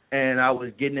 And I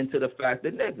was getting into the fact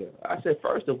that nigga. I said,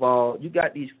 first of all, you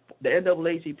got these. The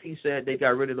NAACP said they got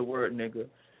rid of the word nigga.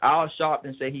 Al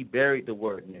Sharpton said he buried the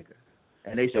word nigga.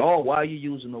 And they say, oh, why are you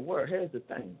using the word? Here's the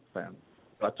thing, family.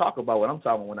 I talk about what I'm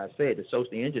talking when I say it, the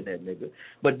social internet nigga.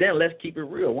 But then let's keep it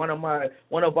real. One of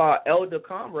our elder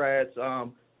comrades,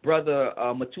 brother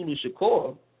Matulu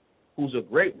Shakur, who's a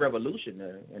great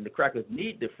revolutionary, and the crackers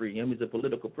need to free him. He's a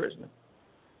political prisoner.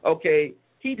 Okay,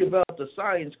 he developed a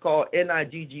science called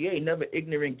NIGGA, never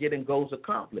ignorant getting goals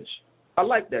accomplished. I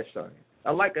like that science. I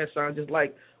like that science, just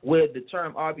like where the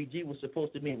term RBG was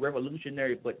supposed to mean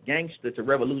revolutionary but gangster, to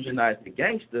revolutionize the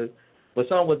gangster. But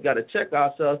some of us got to check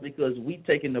ourselves because we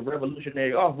taking the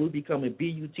revolutionary off. We're becoming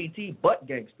BUTT but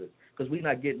gangsters because we're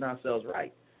not getting ourselves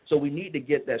right. So we need to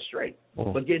get that straight.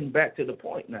 But getting back to the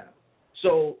point now.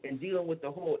 So in dealing with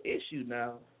the whole issue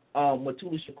now,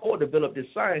 Matulu Shakur developed this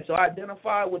science. So I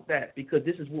identify with that because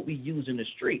this is what we use in the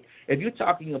street. If you're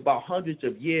talking about hundreds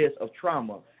of years of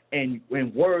trauma, and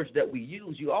words that we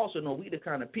use, you also know we the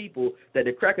kind of people that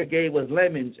the cracker gave us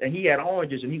lemons and he had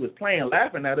oranges and he was playing,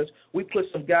 laughing at us. We put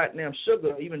some goddamn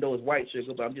sugar, even though it's white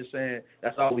sugar, but I'm just saying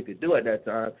that's all we could do at that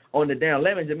time, on the damn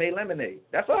lemons and made lemonade.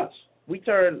 That's us. We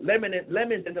turned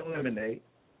lemons into lemonade.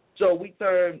 So we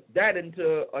turned that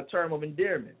into a term of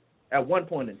endearment at one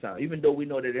point in time, even though we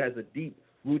know that it has a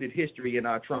deep-rooted history in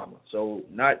our trauma. So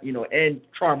not, and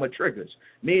trauma triggers,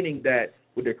 meaning that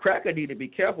what the cracker need to be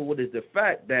careful with is the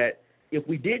fact that if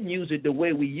we didn't use it the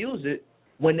way we use it,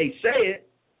 when they say it,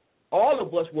 all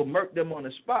of us will murk them on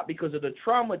the spot because of the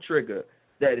trauma trigger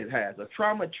that it has. A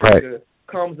trauma trigger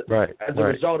comes as a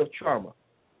result of trauma.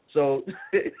 So,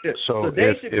 so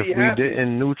they should be happy.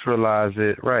 Didn't neutralize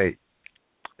it,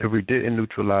 if we didn't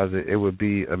neutralize it, it would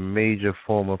be a major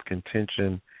form of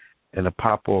contention and a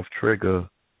pop-off trigger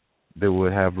that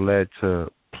would have led to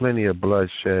plenty of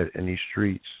bloodshed in these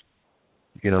streets.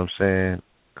 You know what I'm saying?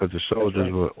 Because the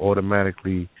soldiers would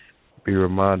automatically be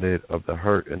reminded of the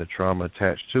hurt and the trauma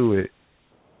attached to it.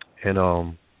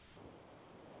 And,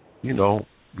 you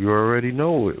already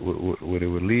know what it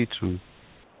would lead to.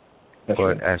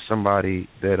 But as somebody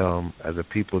that, as a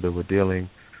people that were dealing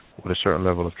with a certain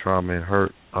level of trauma and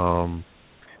hurt,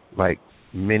 like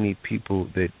many people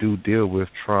that do deal with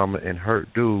trauma and hurt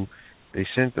do, they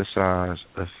synthesize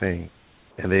a thing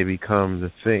and they become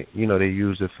the thing. They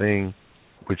use the thing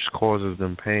which causes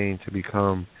them pain to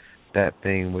become that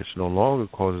thing which no longer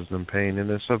causes them pain in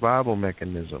a survival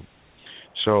mechanism.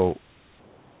 So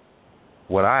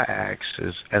what I ask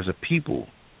is, as a people,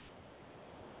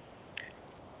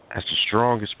 as the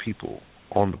strongest people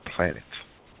on the planet,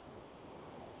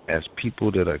 as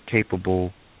people that are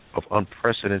capable of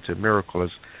unprecedented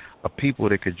miracles, a people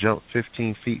that could jump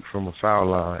 15 feet from a foul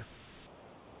line.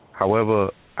 However,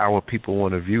 our people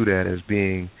want to view that as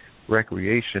being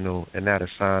recreational and not a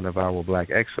sign of our black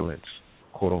excellence,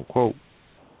 quote unquote.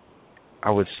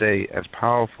 I would say, as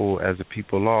powerful as the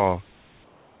people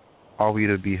are we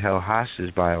to be held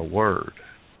hostage by a word?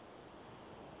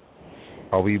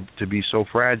 Are we to be so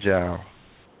fragile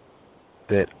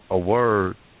that a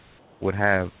word would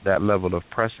have that level of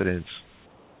precedence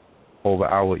over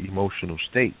our emotional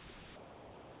state,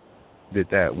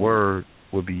 that word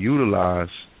would be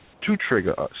utilized to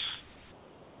trigger us?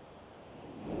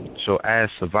 So as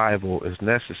survival is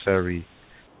necessary,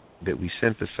 that we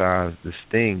synthesize the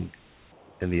sting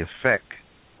and the effect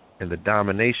and the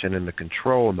domination and the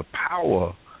control and the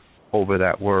power over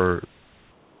that word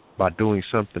by doing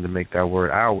something to make that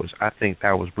word ours. I think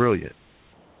that was brilliant.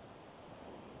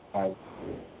 I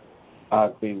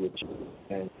agree with you.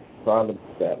 And the problem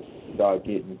is that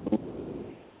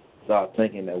start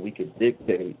thinking that we could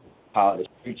dictate how the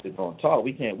streets are going to talk.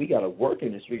 We can't. We got to work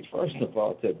in the streets, first of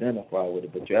all, to identify with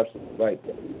it. But you're absolutely right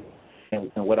there.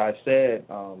 And what I said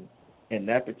in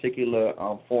that particular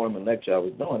forum and lecture I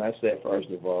was doing, I said, first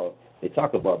of all, they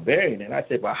talk about burying it. And I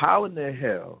said, but how in the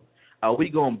hell are we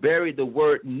going to bury the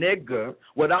word nigger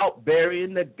without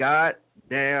burying the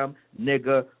goddamn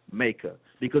nigger maker?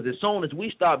 Because as soon as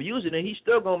we stop using it, he's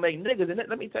still going to make niggers. And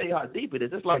let me tell you how deep it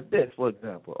is. It's like this, for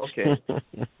example. Okay,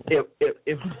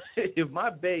 if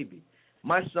my baby,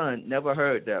 my son, never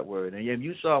heard that word, and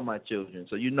you saw my children,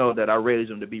 so you know that I raised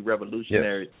them to be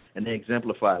revolutionaries, yes, and they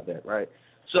exemplified that, right?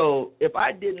 So if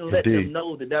I didn't let them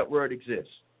know that word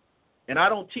exists, and I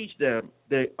don't teach them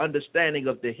the understanding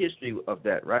of the history of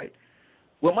that, right?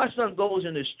 When my son goes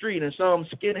in the street and some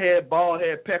skinhead,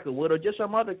 bald-head peckerwood or just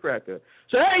some other cracker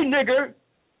say, hey, nigger,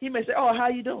 he may say, oh, how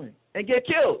you doing? And get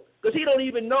killed because he don't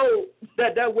even know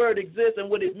that word exists and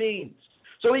what it means.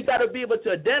 So he got to be able to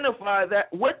identify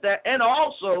that with that and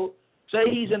also say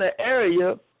he's in an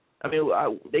area. I mean,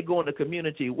 they go in the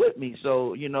community with me,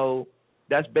 so, you know,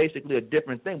 that's basically a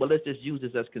different thing. But let's just use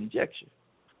this as conjecture.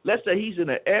 Let's say he's in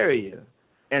an area,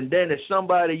 and then if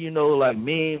somebody, you know, like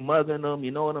me, mothering them,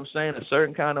 you know what I'm saying, a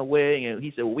certain kind of way, and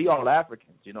he said, well, we all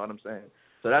Africans, you know what I'm saying?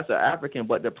 So that's an African,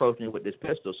 but they're approaching me with this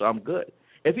pistol, so I'm good.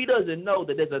 If he doesn't know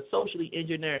that there's a socially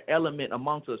engineered element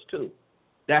amongst us, too,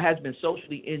 that has been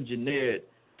socially engineered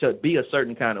to be a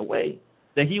certain kind of way,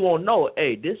 then he won't know,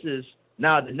 hey, this is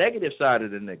now the negative side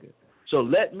of the nigga. So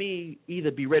let me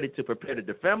either be ready to prepare to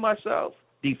defend myself,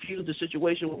 defuse the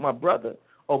situation with my brother,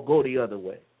 or go the other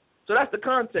way. So that's the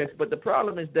context, but the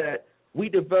problem is that we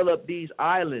develop these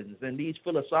islands and these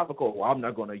philosophical, well, I'm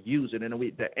not going to use it, and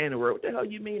the N-word. What the hell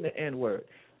you mean the N-word?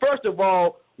 First of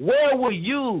all, where were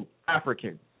you,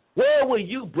 African? Where were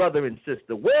you, brother and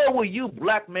sister? Where were you,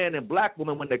 black man and black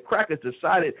woman, when the crackers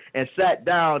decided and sat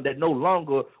down that no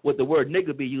longer would the word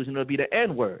nigger be used and it'll be the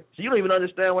N-word? So you don't even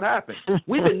understand what happened.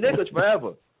 We've been niggers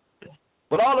forever.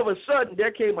 But all of a sudden,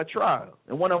 there came a trial.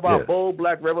 And one of our bold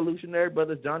black revolutionary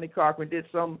brothers, Johnny Cochran, did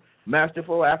some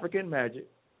masterful African magic.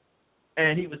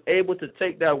 And he was able to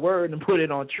take that word and put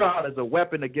it on trial as a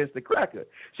weapon against the cracker.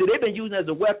 See, they've been using it as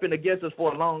a weapon against us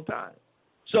for a long time.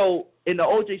 So in the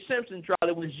O.J. Simpson trial,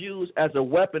 it was used as a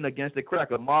weapon against the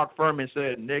cracker. Mark Furman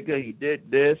said, nigga, he did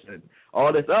this and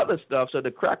all this other stuff. So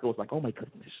the cracker was like, oh, my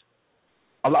goodness.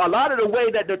 A lot of the way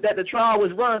that the trial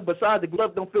was run, besides the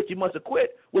glove don't fit, you must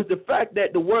acquit, was the fact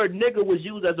that the word nigger was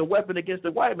used as a weapon against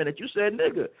the white man, that you said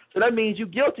nigger. So that means you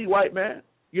guilty, white man.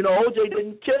 You know, O.J.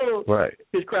 didn't kill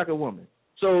his cracker woman.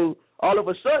 So all of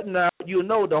a sudden now, you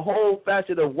know, the whole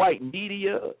facet of white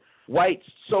media, white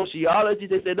sociology,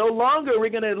 they say no longer we're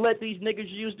going to let these niggers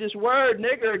use this word,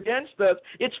 nigger, against us.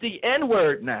 It's the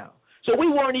N-word now. So we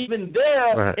weren't even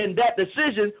there in that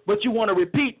decision, but you want to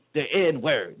repeat the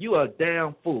N-word. You are a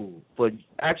damn fool for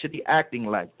actually acting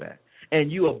like that.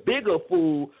 And you a bigger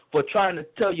fool for trying to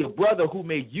tell your brother who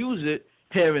may use it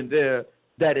here and there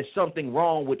that is something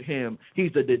wrong with him.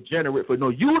 He's a degenerate. No,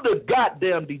 you the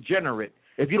goddamn degenerate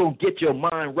if you don't get your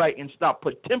mind right and stop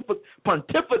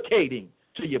pontificating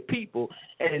to your people,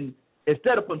 and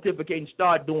instead of pontificating,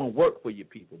 start doing work for your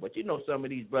people. But you know some of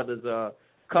these brothers are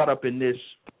caught up in this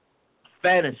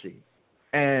fantasy.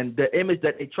 And the image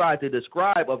that they tried to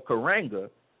describe of Karanga,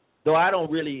 though I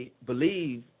don't really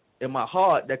believe in my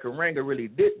heart that Karanga really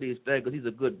did these things because he's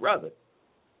a good brother.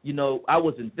 You know, I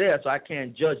wasn't there, so I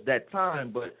can't judge that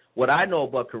time. But what I know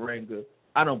about Karanga,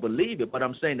 I don't believe it. But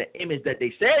I'm saying the image that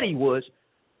they said he was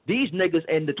These niggas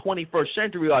in the 21st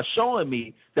century are showing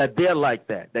me that they're like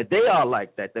that they are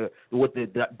like that. With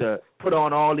the put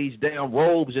on all these damn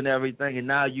robes and everything, and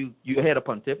now you here to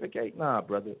pontificate? Nah,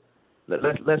 brother.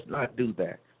 Let's not do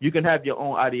that. You can have your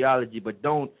own ideology, but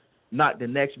don't knock the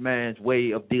next man's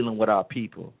way of dealing with our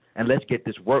people. And let's get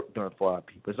this work done for our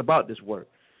people. It's about this work.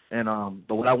 And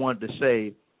but what I wanted to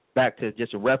say, back to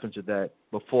just a reference to that,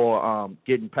 before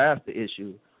getting past the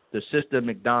issue, the sister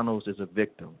McDonald's is a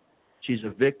victim. She's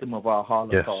a victim of our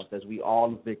Holocaust, as we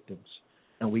all are victims,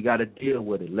 and we got to deal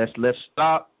with it. Let's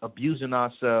stop abusing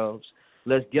ourselves.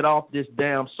 Let's get off this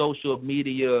damn social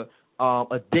media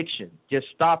addiction. Just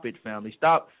stop it, family.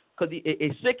 Stop, because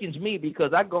it sickens me,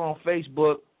 because I go on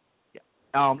Facebook.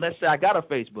 Let's say I got a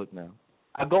Facebook now.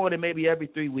 I go in it maybe every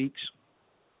 3 weeks,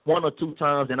 1 or 2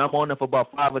 times, and I'm on there for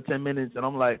about 5 or 10 minutes, and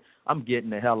I'm like, I'm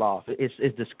getting the hell off.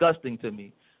 It's disgusting to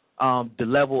me, the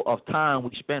level of time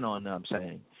we spend on them, I'm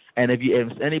saying. And if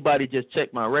anybody just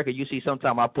check my record, you see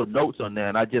sometimes I put notes on there,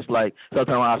 and I just like,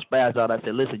 sometimes I spaz out. I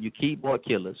say, listen, you keyboard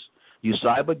killers, you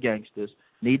cyber gangsters,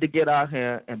 need to get out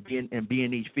here and be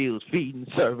in these fields, feeding,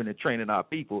 serving, and training our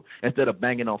people instead of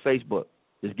banging on Facebook.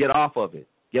 Just get off of it.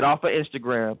 Get off of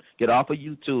Instagram. Get off of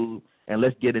YouTube. And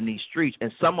let's get in these streets.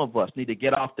 And some of us need to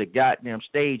get off the goddamn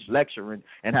stage lecturing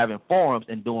and having forums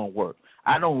and doing work.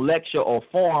 I don't lecture or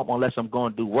forum unless I'm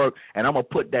going to do work, and I'm going to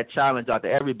put that challenge out to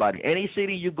everybody. Any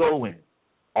city you go in,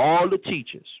 all the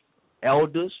teachers,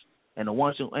 elders, and the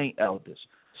ones who ain't elders,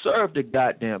 serve the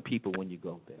goddamn people when you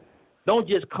go there. Don't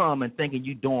just come and thinking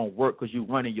you doing work because you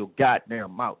running your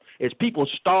goddamn mouth. It's people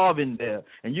starving there,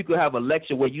 and you could have a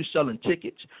lecture where you selling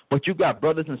tickets, but you got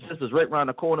brothers and sisters right around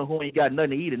the corner who ain't got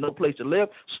nothing to eat and no place to live.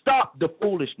 Stop the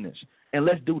foolishness, and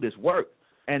let's do this work.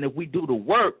 And if we do the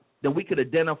work, then we could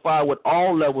identify with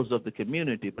all levels of the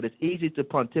community. But it's easy to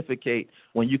pontificate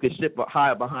when you can sit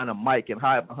hide behind a mic and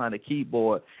hide behind a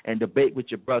keyboard and debate with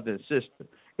your brother and sister.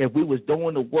 If we was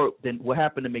doing the work, then what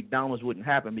happened to McDonald's wouldn't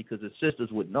happen, because the sisters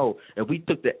would know. If we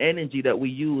took the energy that we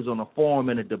use on a forum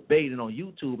and a debate and on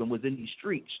YouTube and was in these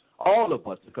streets, all of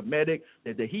us, the Kemetic,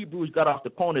 the Hebrews got off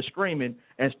the corner screaming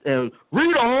and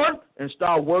read on and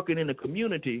start working in the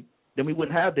community, then we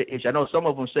wouldn't have the issue. I know some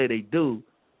of them say they do,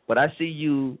 but I see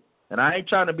you, and I ain't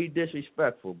trying to be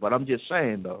disrespectful, but I'm just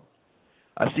saying, though,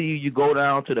 I see you go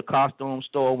down to the costume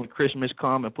store when Christmas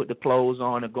come and put the clothes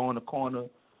on and go in the corner,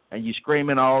 and you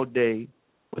screaming all day,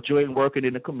 but you ain't working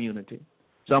in the community.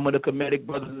 Some of the Kemetic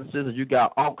brothers and sisters, you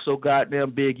got ankh so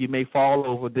goddamn big you may fall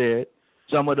over dead.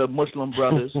 Some of the Muslim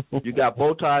brothers, you got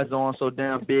bow ties on so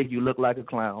damn big you look like a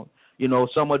clown. You know,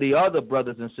 some of the other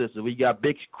brothers and sisters, we got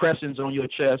big crescents on your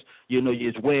chest. You know,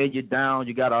 it's weighing you down.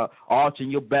 You got a arch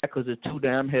in your back because it's too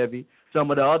damn heavy.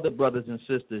 Some of the other brothers and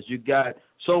sisters, you got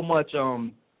so much,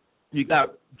 you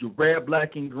got red,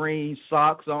 black, and green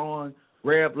socks on,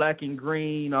 red, black, and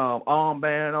green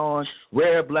armband on,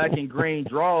 red, black, and green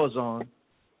drawers on.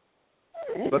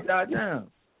 But goddamn,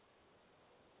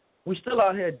 we still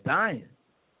out here dying.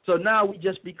 So now we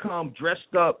just become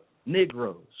dressed up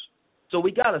Negroes. So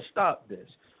we got to stop this.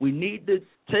 We need to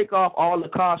take off all the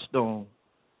costume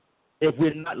if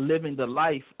we're not living the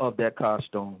life of that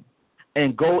costume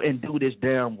and go and do this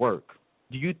damn work.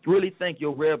 Do you really think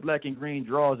your red, black, and green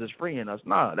drawers is freeing us?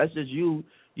 Nah, that's just you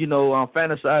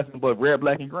fantasizing about red,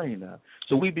 black, and green now.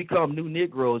 So we become new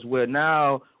Negroes where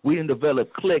now we didn't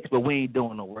develop cliques, but we ain't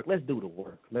doing the work. Let's do the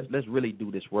work. Let's really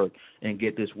do this work and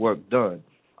get this work done.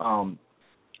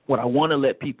 What I want to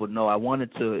let people know, I wanted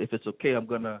to, if it's okay, I'm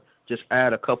going to just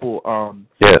add a couple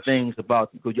things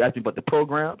about, because you asked me about the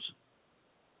programs.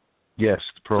 Yes,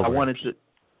 the program. I wanted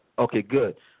to, okay,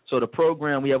 good. So the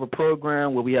program, we have a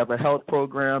program where we have a health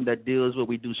program that deals with,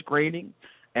 we do screening.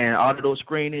 And out of those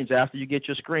screenings, after you get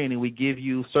your screening, we give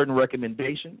you certain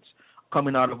recommendations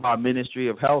coming out of our Ministry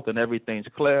of Health, and everything's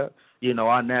clear. You know,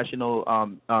 our national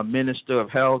Minister of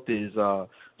Health is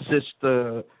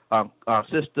Sister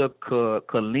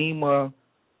Kalima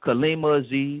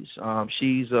Aziz.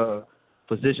 She's a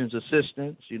physician's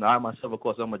assistant. You know, I myself, of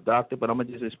course, I'm a doctor, but I'm going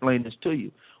to just explain this to you.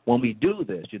 When we do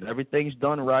this, you know, everything's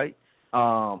done right.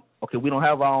 Okay, we don't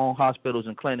have our own hospitals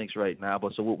and clinics right now,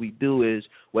 but so what we do is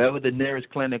wherever the nearest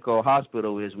clinic or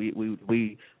hospital is,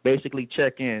 we basically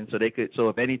check in so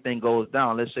if anything goes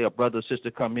down, let's say a brother or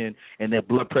sister come in and their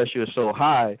blood pressure is so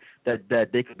high that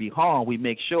they could be harmed, we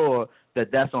make sure that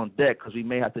that's on deck, because we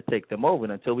may have to take them over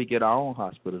until we get our own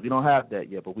hospitals. We don't have that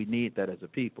yet, but we need that as a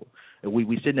people. And we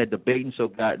sitting there debating so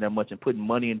goddamn much and putting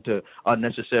money into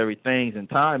unnecessary things and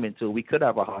time until we could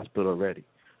have a hospital ready.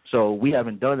 So we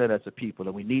haven't done that as a people,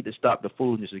 and we need to stop the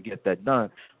foolishness to get that done.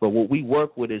 But what we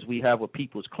work with is we have a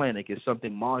people's clinic. It's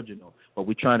something marginal, but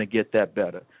we're trying to get that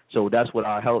better. So that's what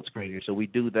our health screening is. So we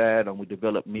do that, and we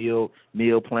develop meal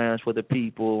plans for the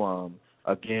people.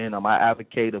 Again, I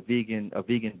advocate a vegan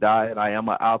diet. I am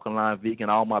an alkaline vegan.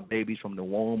 All my babies from the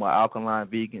womb are alkaline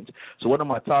vegans. So what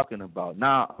am I talking about?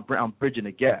 Now I'm bridging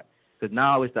the gap. Because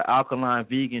now it's the alkaline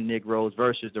vegan Negroes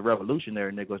versus the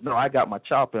revolutionary Negroes. No, I got my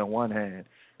chopper in one hand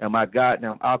and my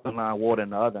goddamn alkaline water in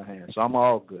the other hand. So I'm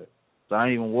all good. So I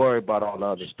ain't even worried about all the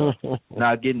other stuff.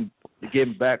 Now getting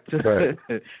back to,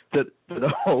 to the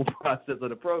whole process of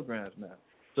the programs now.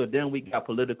 So then we got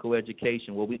political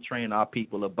education where we train our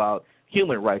people about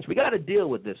human rights. We got to deal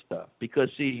with this stuff because,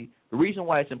 see, the reason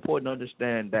why it's important to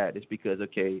understand that is because,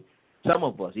 okay, some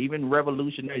of us, even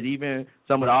revolutionaries, even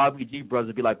some of the RBG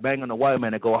brothers be like banging the white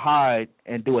man and go hide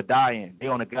and do a die-in. They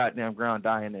on the goddamn ground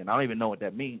dying in. I don't even know what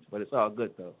that means, but it's all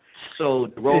good though. So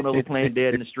the rolling over playing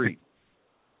dead in the street.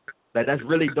 Like that's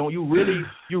really you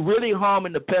really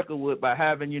harming the Peckerwood by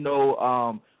having,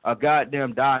 a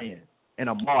goddamn die-in and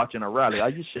a march and a rally.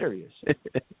 Are you serious?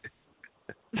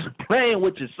 Playing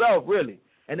with yourself, really.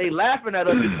 And they laughing at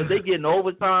us because they getting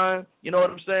overtime. You know what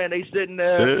I'm saying? They sitting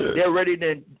there, they're ready.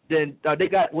 Then they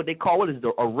got what they call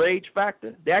a rage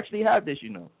factor. They actually have this,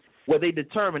 where they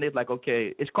determine it's like,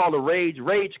 okay, it's called a rage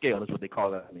scale is what they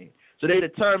call it. So they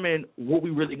determine what we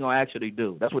really gonna actually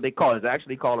do. That's what they call it. It's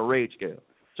actually called a rage scale.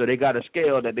 So they got a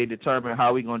scale that they determine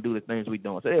how we going to do the things we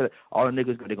doing. So all the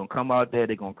niggas, they're going to come out there,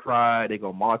 they're going to cry, they're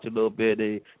going to march a little bit,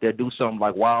 they'll do something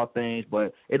like wild things,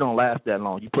 but it don't last that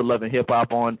long. You put Love and Hip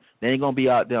Hop on, they ain't going to be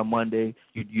out there on Monday.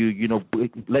 You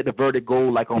let the verdict go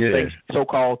like on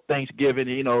so-called Thanksgiving,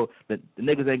 the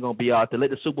niggas ain't going to be out there. Let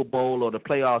the Super Bowl or the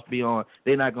playoffs be on,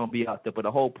 they're not going to be out there. But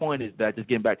the whole point is that, just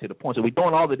getting back to the point, so we're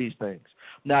doing all of these things.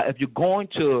 Now, if you're going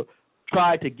to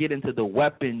try to get into the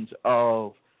weapons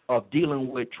of dealing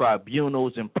with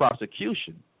tribunals and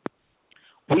prosecution,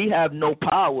 we have no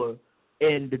power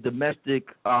in the domestic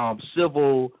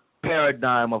civil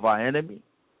paradigm of our enemy,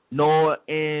 nor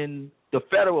in the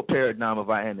federal paradigm of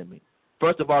our enemy.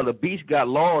 First of all, the beast got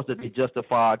laws that they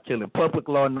justify killing. Public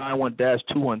Law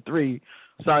 91-213,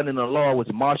 signed into law, was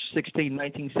March 16,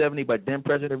 1970 by then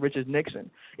President Richard Nixon.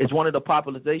 It's one of the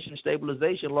population and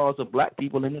stabilization laws of black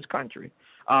people in this country.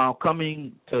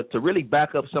 Coming to really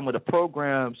back up some of the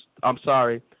programs, I'm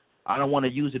sorry, I don't want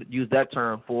to use that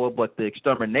term for, but the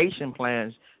extermination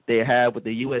plans they have with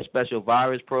the U.S. Special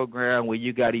Virus Program, where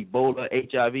you got Ebola,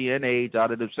 HIV, and AIDS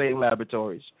out of the same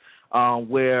laboratories,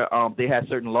 where they had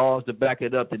certain laws to back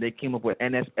it up. That they came up with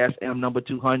NSSM number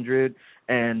 200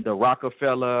 and the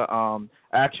Rockefeller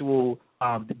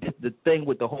the thing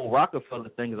with the whole Rockefeller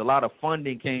thing is a lot of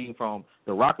funding came from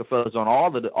the Rockefellers on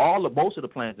most of the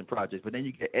plans and projects. But then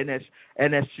you get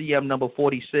NSCM number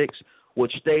 46,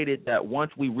 which stated that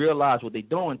once we realize what they're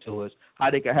doing to us,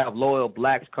 how they can have loyal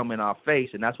blacks come in our face,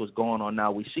 and that's what's going on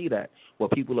now. We see that where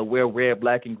people are wear red,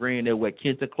 black, and green. They wear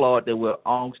kente cloth. They wear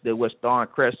onks. They wear star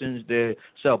and crescents. They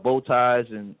sell bow ties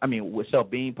we sell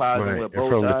bean pies and wear bow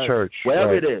ties. From the church,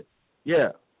 whatever it is,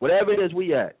 whatever it is,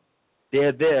 we at.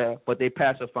 They're there, but they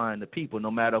pacifying the people no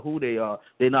matter who they are.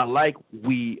 They're not like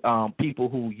we people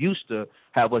who used to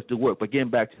have us do work. But getting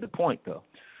back to the point, though.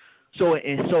 So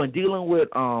in dealing with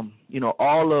all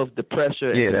of the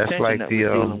pressure and that's tension like that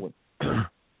we're dealing with.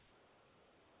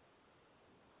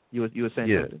 You were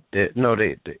saying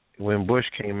something? When Bush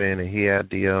came in and he had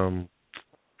the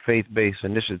faith-based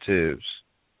initiatives,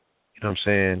 you know what I'm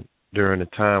saying, during the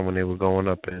time when they were going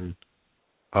up in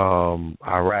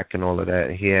Iraq and all of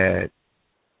that, he had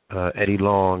Eddie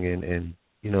Long and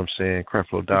you know what I'm saying,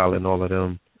 Creflo Dollar and all of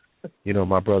them,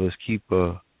 my brother's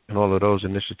Keeper and all of those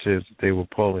initiatives that they were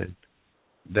pulling,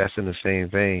 that's in the same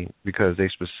vein because they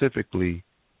specifically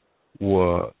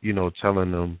were,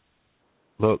 telling them,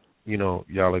 look,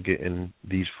 y'all are getting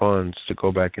these funds to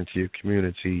go back into your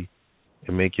community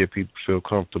and make your people feel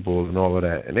comfortable and all of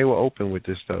that. And they were open with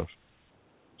this stuff.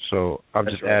 So I'm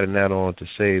just adding that on to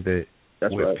say that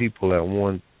people at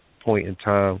one point in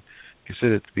time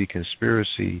considered to be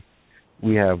conspiracy,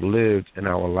 we have lived in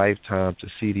our lifetime to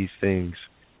see these things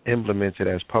implemented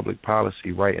as public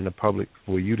policy right in the public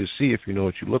for you to see if you know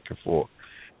what you're looking for.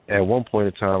 At one point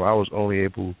in time, I was only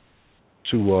able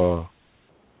to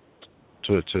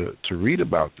read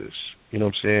about this, you know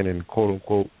what I'm saying, and quote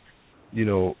unquote,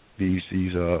 these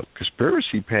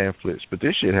conspiracy pamphlets, but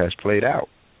this shit has played out.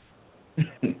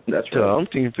 That's to an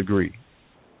umpteenth degree.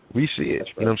 We see it,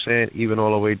 you know what I'm saying, even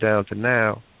all the way down to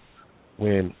now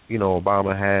when,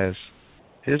 Obama has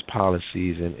his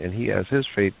policies and he has his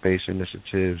faith-based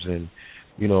initiatives and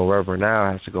Reverend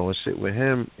Al has to go and sit with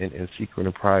him in secret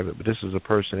and private. But this is a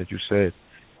person that you said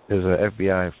is an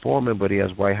FBI informant, but he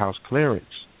has White House clearance.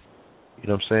 You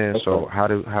know what I'm saying? Okay. So how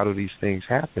do these things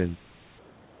happen?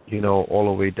 All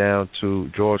the way down to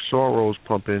George Soros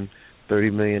pumping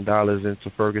 $30 million into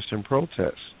Ferguson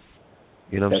protests.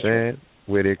 You know what I'm saying? Right.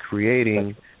 Where they're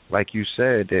creating, like you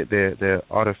said, they're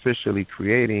artificially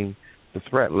creating the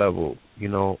threat level,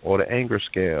 or the anger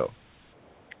scale.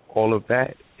 All of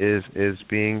that is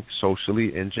being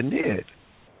socially engineered.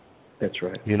 That's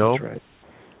right. That's right.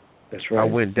 That's right. I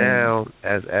went down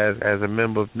as a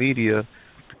member of media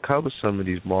to cover some of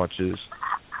these marches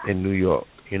in New York.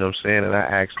 You know what I'm saying? And I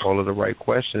asked all of the right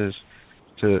questions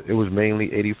it was mainly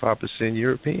 85%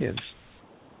 Europeans.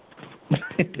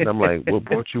 And I'm like, what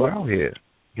brought you out here?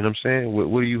 You know what I'm saying?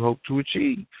 What do you hope to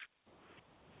achieve?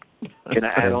 Can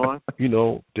I add on?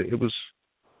 It was,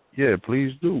 yeah,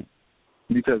 please do.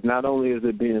 Because not only is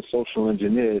it being social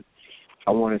engineered,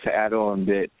 I wanted to add on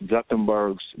that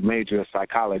Zuckerberg's major in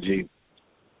psychology,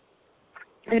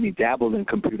 and he dabbled in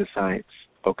computer science,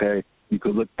 okay? You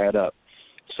could look that up.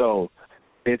 So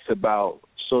it's about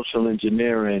social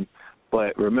engineering,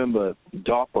 but remember,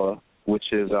 DARPA, which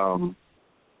is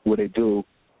what they do,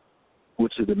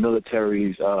 which is the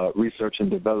military's research and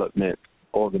development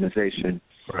organization.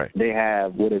 Right. They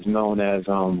have what is known as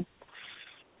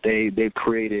they've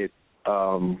created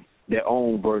their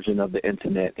own version of the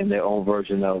internet and their own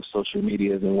version of social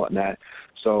medias and whatnot.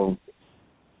 So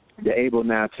they're able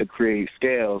now to create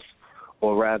scales,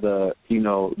 or rather,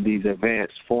 these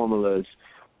advanced formulas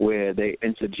where they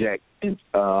interject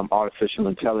artificial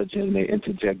intelligence, they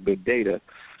interject big data.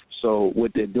 So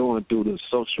what they're doing through the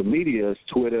social medias,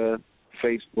 Twitter,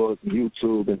 Facebook,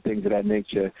 YouTube, and things of that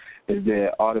nature, is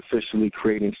they're artificially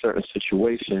creating certain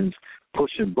situations,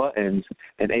 pushing buttons,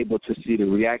 and able to see the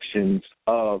reactions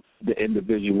of the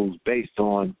individuals based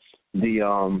on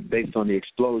the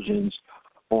explosions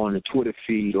on the Twitter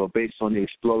feed, or based on the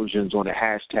explosions on the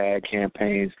hashtag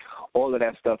campaigns. All of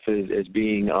that stuff is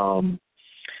being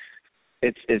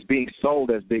it's being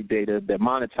sold as big data. They're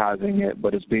monetizing it,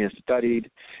 but it's being studied,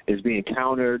 it's being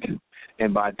countered,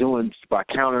 and by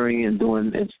countering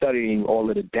and studying all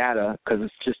of the data, because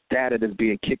it's just data that's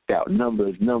being kicked out,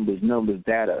 numbers,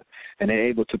 data, and they're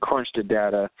able to crunch the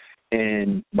data,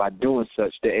 and by doing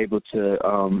such, they're able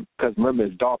to, because remember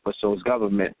it's DARPA, so it's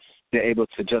government, they're able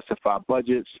to justify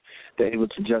budgets, they're able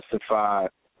to justify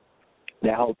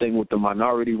that whole thing with the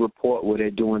Minority Report, where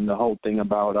they're doing the whole thing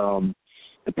about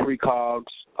the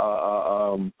precogs,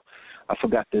 I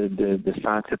forgot the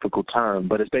scientific term,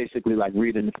 but it's basically like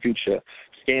reading the future,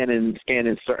 scanning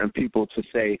certain people to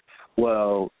say,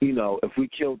 well, if we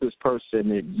killed this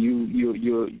person,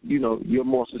 you're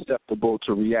more susceptible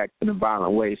to react in a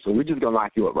violent way, so we're just gonna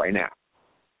lock you up right now.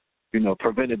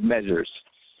 Preventive measures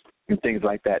and things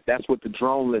like that. That's what the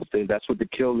drone list is. That's what the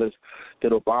kill list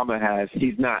that Obama has.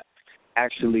 He's not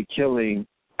actually killing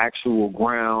actual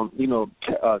ground,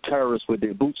 terrorists with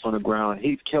their boots on the ground.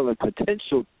 He's killing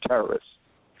potential terrorists.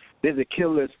 There's a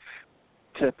kill list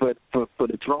for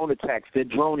the drone attacks. They're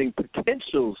droning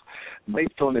potentials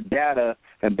based on the data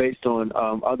and based on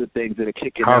other things that are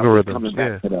kicking algorithms, out, coming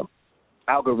back to them.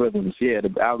 Algorithms, the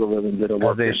algorithms that are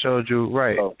working. They showed you,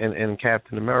 right, in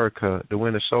Captain America, the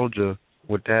Winter Soldier,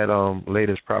 with that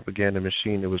latest propaganda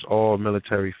machine. It was all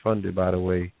military funded, by the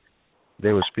way.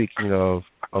 They were speaking of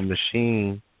a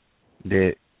machine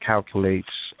that calculates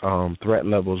threat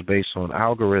levels based on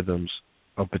algorithms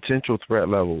of potential threat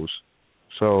levels.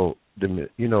 So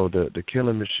the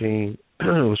killing machine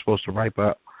was supposed to wipe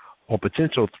out on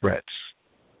potential threats.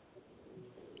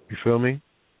 You feel me?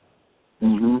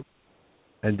 Mhm.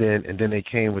 And then they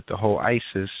came with the whole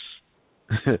ISIS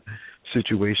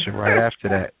situation right after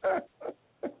that.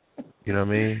 You know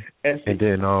what I mean? And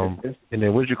then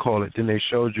what did you call it? Then they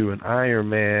showed you in Iron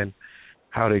Man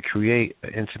how they create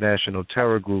an international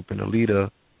terror group and a leader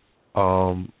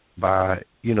by,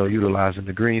 utilizing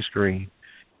the green screen.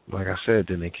 Like I said,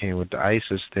 then they came with the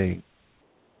ISIS thing,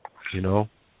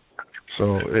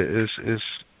 So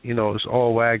it's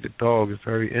all wag the dog. It's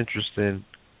very interesting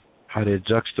how they're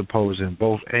juxtaposing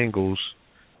both angles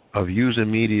of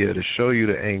using media to show you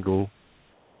the angle,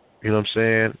 you know what I'm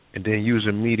saying, and then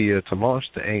using media to launch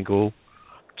the angle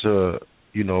to,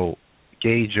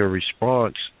 gauge your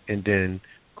response and then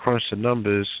crunch the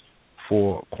numbers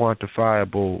for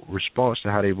quantifiable response to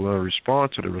how they will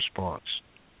respond to the response.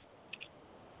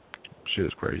 Shit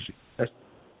is crazy.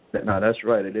 That's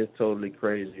right. It is totally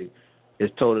crazy.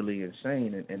 It's totally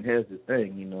insane. And here's the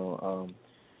thing,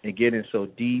 and getting so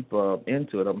deep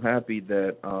into it, I'm happy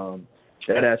that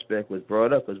that aspect was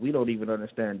brought up, because we don't even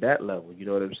understand that level. You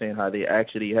know what I'm saying? How they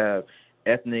actually have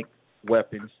ethnic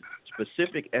weapons,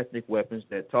 specific ethnic weapons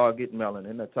that target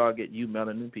melanin, that target you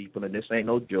melanin people, and this ain't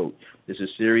no joke. This is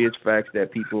serious facts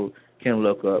that people can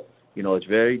look up. You know, it's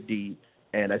very deep.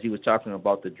 And as he was talking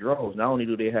about the drones, not only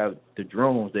do they have the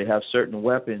drones, they have certain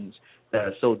weapons that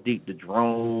are so deep. The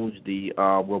drones, the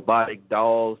robotic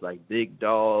dogs like Big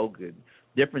Dog, and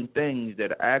different things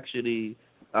that actually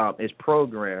is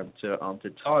programmed to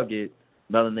target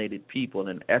melanated people,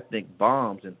 and ethnic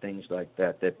bombs and things like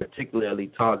that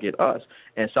particularly target us.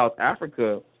 And South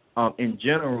Africa, in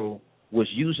general, was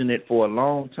using it for a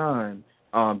long time,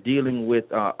 dealing with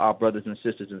our brothers and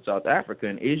sisters in South Africa.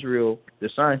 And Israel, the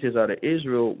scientists out of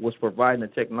Israel, was providing the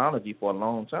technology for a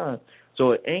long time.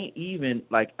 So it ain't even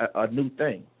like a new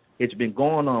thing. It's been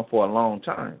going on for a long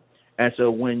time. And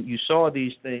so when you saw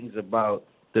these things about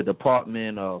the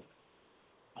Department of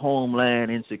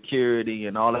Homeland Insecurity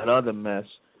and all that other mess,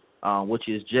 which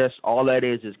is just all that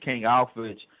is King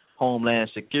Alfred's Homeland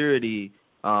Security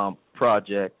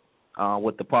project,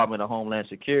 what Department of Homeland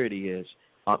Security is,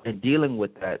 and dealing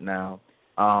with that now,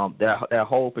 that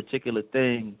whole particular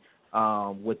thing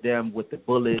with them, with the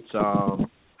bullets,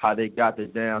 how they got the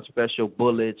damn special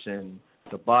bullets and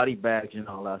the body bags and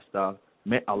all that stuff.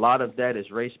 A lot of that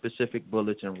is race-specific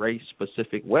bullets and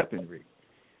race-specific weaponry.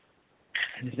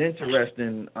 And it's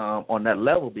interesting on that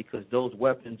level because those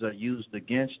weapons are used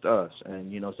against us.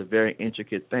 And, you know, it's a very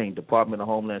intricate thing. Department of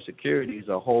Homeland Security is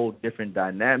a whole different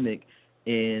dynamic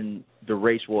in the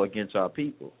race war against our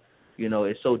people. You know,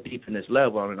 it's so deep in this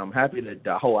level. And I'm happy that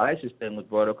the whole ISIS thing was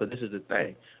brought up because this is the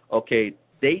thing. Okay,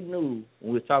 they knew,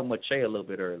 when we were talking about Che a little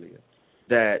bit earlier,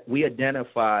 that we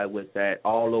identify with that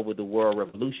all over the world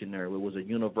revolutionary. It was a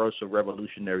universal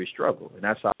revolutionary struggle. And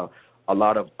that's how a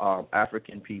lot of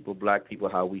African people, black people,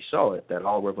 how we saw it, that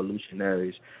all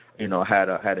revolutionaries, you know, had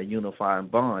a unifying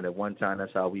bond. At one time,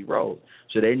 that's how we rolled.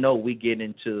 So they know we get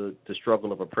into the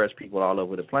struggle of oppressed people all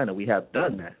over the planet. We have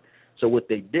done that. So what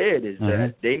they did is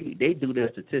that they do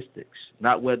their statistics,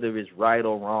 not whether it's right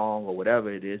or wrong or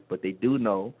whatever it is, but they do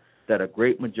know that a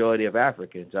great majority of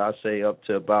Africans, I'll say up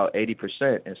to about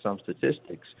 80% in some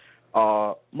statistics,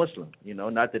 are Muslim. You know,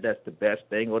 not that that's the best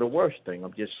thing or the worst thing.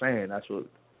 I'm just saying that's what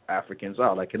Africans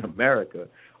are. Like in America,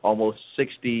 almost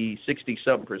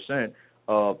 60-something%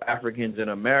 of Africans in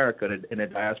America in the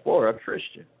diaspora are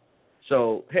Christian.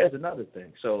 So here's another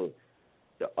thing. So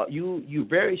you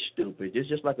very stupid. It's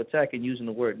just like attacking using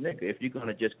the word nigga. If you're going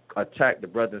to just attack the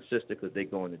brother and sister because they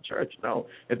go into church, no.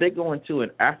 If they go into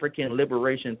an African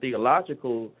liberation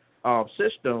theological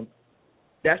system,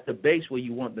 that's the base where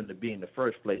you want them to be in the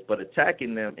first place. But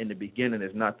attacking them in the beginning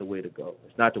is not the way to go.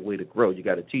 It's not the way to grow. You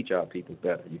got to teach our people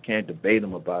better. You can't debate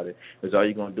them about it because all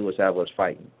you're going to do is have us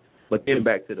fighting. But getting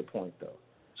back to the point, though.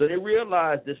 So they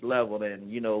realized this level,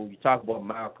 and, you know, you talk about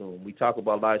Malcolm, we talk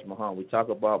about Elijah Muhammad, we talk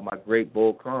about my great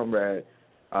bold comrade,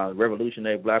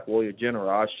 revolutionary black warrior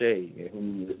general, Ashe,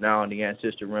 who is now in the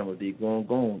ancestral realm of the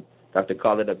Gungun, Dr.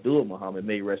 Khalid Abdul Muhammad,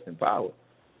 may rest in power.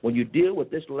 When you deal with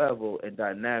this level and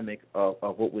dynamic of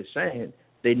what we're saying,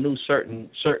 they knew certain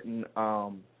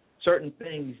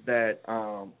things that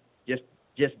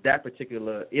just that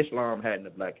particular Islam had in the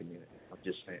black community. I'm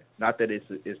just saying. Not that it's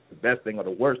the best thing or the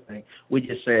worst thing. We're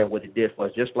just saying what it did for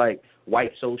us. Just like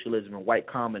white socialism and white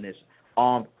communists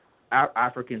armed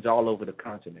Africans all over the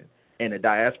continent and the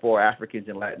diaspora Africans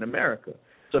in Latin America.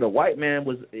 So the white man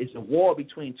it's a war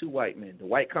between two white men, the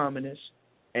white communists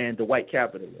and the white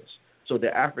capitalists. So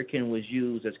the African was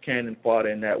used as cannon fodder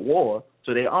in that war,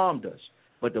 so they armed us.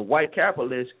 But the white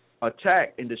capitalists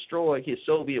attacked and destroyed his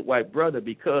Soviet white brother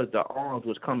because the arms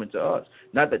was coming to us.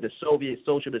 Not that the Soviet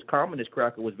socialist communist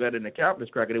cracker was better than the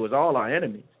capitalist cracker. They was all our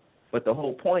enemies. But the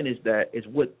whole point is that it's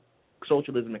what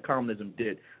socialism and communism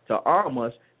did to arm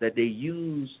us, that they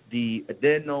used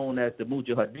then known as the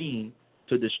Mujahideen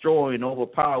to destroy and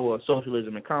overpower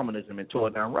socialism and communism and tore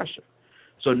down Russia.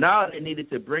 So now they needed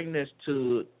to bring this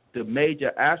to the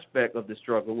major aspect of the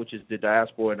struggle, which is the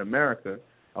diaspora in America,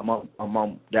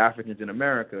 among the Africans in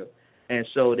America. And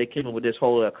so they came up with this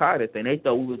whole Al-Qaeda thing. They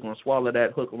thought we were going to swallow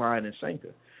that hook, line, and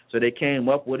sinker. So they came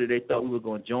up with it. They thought we were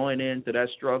going to join into that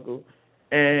struggle.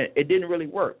 And it didn't really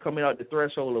work, coming out the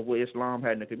threshold of what Islam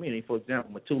had in the community. For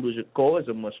example, Matula Shakur is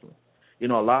a Muslim. You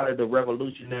know, a lot of the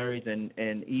revolutionaries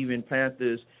and even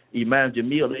Panthers, Imam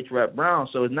Jamil, H. Brown.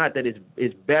 So it's not that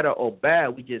it's better or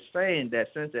bad. We're just saying that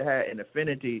since it had an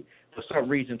affinity for some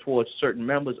reason towards certain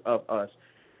members of us,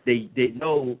 they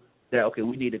know that, okay,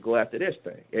 we need to go after this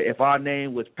thing. If our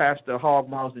name was Pastor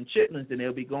Hogmouse and Chitlins, then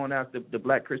they'll be going after the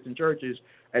black Christian churches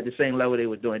at the same level they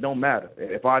were doing. It don't matter.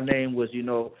 If our name was,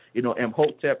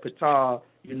 Imhotep Ptah,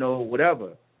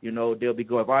 whatever, they'll be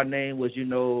going. If our name was,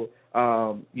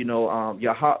 let's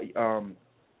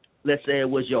say it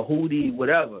was Yehudi,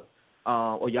 whatever,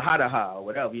 or Yahadaha, or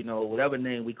whatever, whatever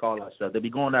name we call ourselves. They'll be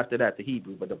going after that, the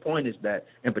Hebrew. But the point is that,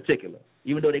 in particular,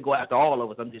 even though they go after all of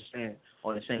us, I'm just saying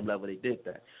on the same level they did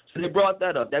that. So they brought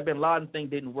that up. That Bin Laden thing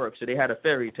didn't work, so they had a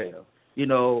fairy tale.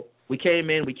 We came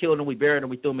in, we killed him, we buried him,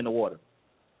 we threw him in the water.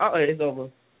 Oh, it's over.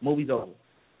 Movie's over.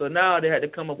 So now they had to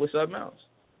come up with something else.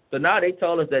 So now they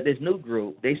told us that this new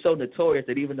group, they so notorious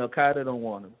that even Al-Qaeda don't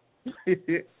want them.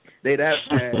 They that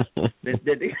bad.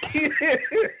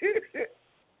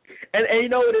 And you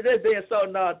know what it is? They're so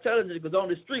non-intelligent because on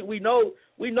the street we know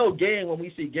game when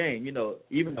we see game.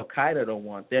 Even Al-Qaeda don't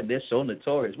want them. They're so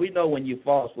notorious. We know when you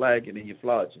false flagging and you're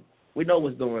flogging. We know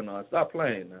what's going on. Stop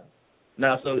playing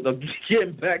now. So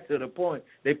getting back to the point,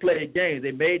 they played games.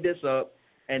 They made this up,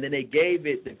 and then they gave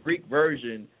it the Greek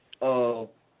version of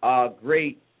our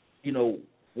great,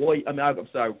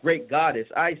 great goddess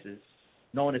Isis,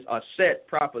 known as Aset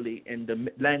properly in the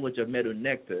language of Medu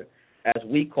Nectar, as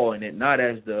we calling it, not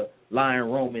as the lying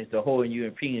Romans, the Holy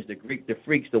Europeans, the Greek, the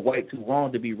freaks, the white too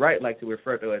wrong to be right, like to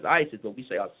refer to as Isis, but we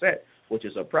say Aset, which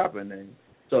is a proper name.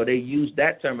 So they use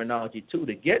that terminology too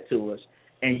to get to us,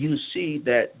 and you see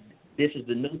that this is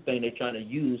the new thing they're trying to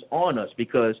use on us,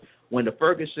 because when the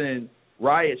Ferguson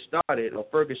riot started, or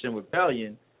Ferguson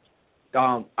rebellion,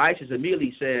 ISIS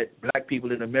immediately said, black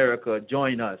people in America,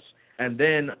 join us. And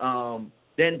then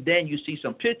you see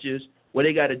some pictures where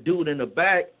they got a dude in the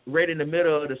back, right in the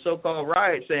middle of the so-called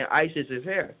riot, saying ISIS is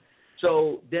here.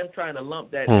 So them trying to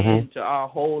lump that into our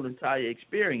whole entire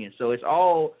experience. So it's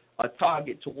all a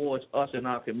target towards us and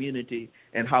our community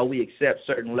and how we accept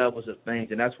certain levels of things.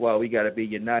 And that's why we got to be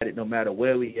united no matter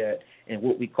where we at and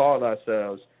what we call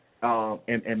ourselves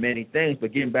and many things.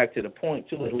 But getting back to the point,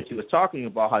 too, which you was talking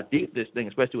about, how deep this thing,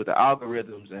 especially with the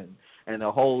algorithms and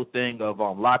the whole thing of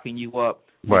locking you up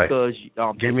because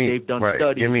they've done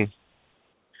studies.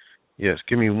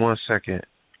 Give me 1 second.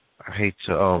 I hate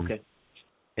to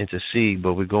intercede,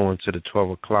 but we're going to the 12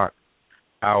 o'clock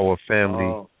hour,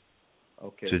 family.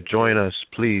 To join us,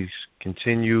 please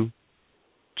continue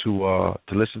to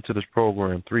listen to this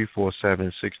program.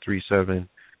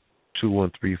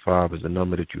 347-637-2135 is the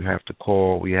number that you have to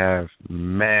call. We have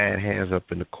mad hands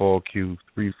up in the call queue.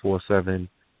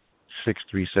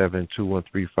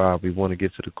 347-637-2135. We want to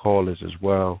get to the callers as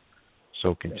well.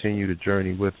 So continue to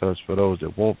journey with us. For those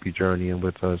that won't be journeying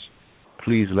with us,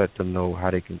 please let them know how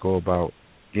they can go about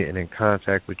getting in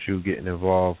contact with you, getting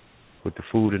involved with the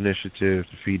food initiative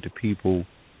to feed the people,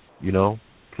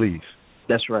 please.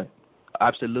 That's right.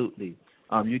 Absolutely.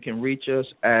 You can reach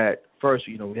us at first,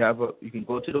 you can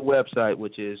go to the website,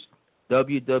 which is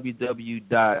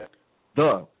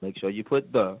make sure you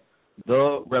put the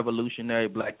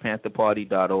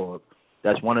revolutionaryblackpantherparty.org.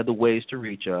 That's one of the ways to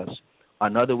reach us.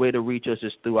 Another way to reach us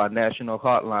is through our national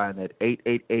hotline at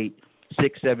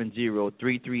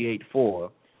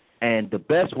 888-670-3384. And the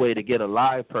best way to get a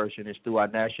live person is through our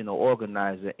national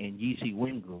organizer, Nyisi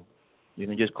Wingu. You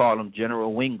can just call him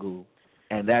General Wingu,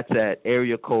 and that's at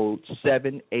area code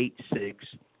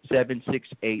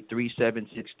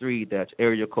 786-768-3763. That's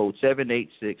area code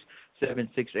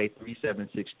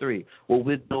 786-768-3763. What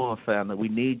we're doing, family, we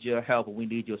need your help and we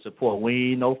need your support.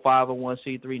 We ain't no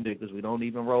 501c3 niggas. We don't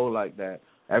even roll like that.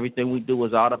 Everything we do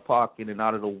is out of pocket and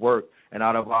out of the work and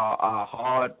out of our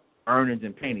hard earnings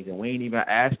and pennies, and we ain't even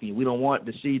asking you. We don't want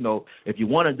to see if you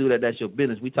want to do that, that's your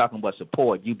business. We talking about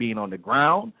support. You being on the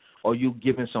ground, or you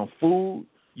giving some food,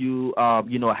 you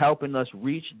helping us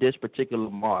reach this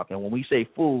particular mark. And when we say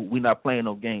food, we're not playing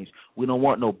no games. We don't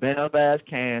want no bent up ass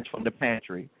cans from the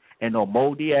pantry and no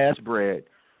moldy ass bread.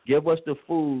 Give us the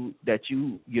food that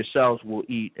you yourselves will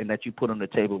eat and that you put on the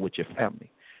table with your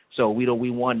family. So we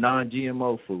want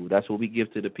non-GMO food. That's what we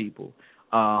give to the people.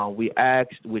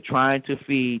 We're trying to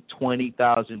feed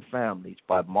 20,000 families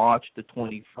by March the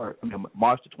 21st,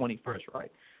 right?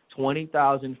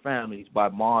 20,000 families by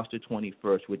March the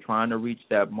 21st. We're trying to reach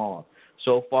that mark.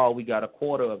 So far, we got a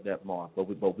quarter of that mark, but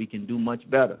we can do much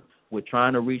better. We're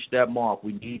trying to reach that mark.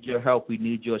 We need your help. We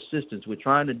need your assistance. We're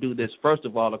trying to do this, first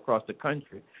of all, across the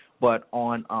country. But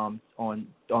on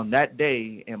that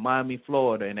day in Miami,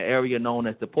 Florida, in the area known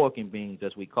as the Pork and Beans,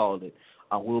 as we call it,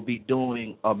 we'll be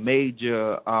doing a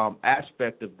major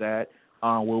aspect of that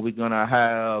where we're going to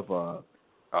have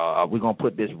we're going to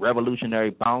put this revolutionary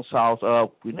bounce house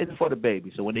up. We need it for the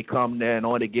baby. So when they come there, in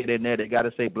order to get in there, they got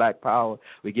to say Black Power.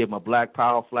 We give them a Black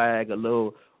Power flag, a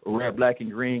little red, black,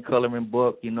 and green coloring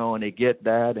book, and they get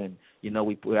that. And,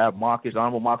 we have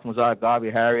Honorable Marcus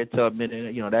Garvey, Harriet Tubman,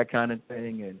 and, that kind of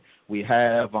thing. And we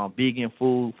have vegan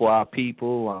food for our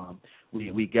people.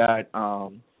 We got,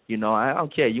 You know, I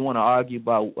don't care. You want to argue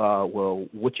about, well,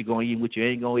 what you're going to eat, what you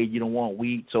ain't going to eat. You don't want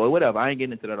wheat. So whatever. I ain't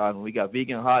getting into that argument. We got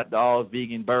vegan hot dogs,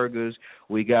 vegan burgers.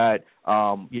 We got,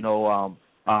 non-GMO,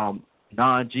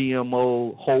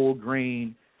 whole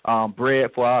grain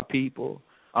bread for our people.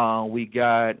 We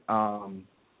got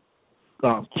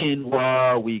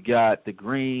quinoa. We got the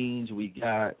greens. We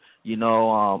got,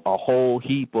 a whole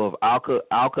heap of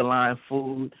alkaline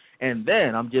food. And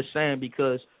then I'm just saying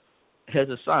because here's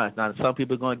a science. Now, some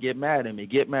people are going to get mad at me.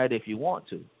 Get mad if you want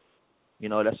to.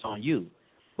 That's on you.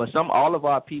 But all of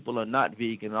our people are not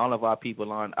vegan, and all of our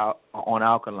people are on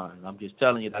alkaline. I'm just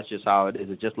telling you that's just how it is.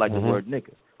 It's just like the word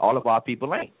nigga. All of our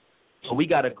people ain't. So we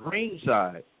got a green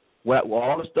side where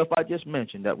all the stuff I just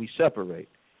mentioned that we separate,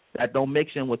 that don't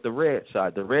mix in with the red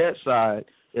side. The red side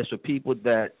is for people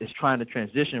that is trying to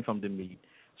transition from the meat.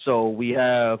 So we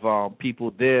have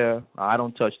people there. I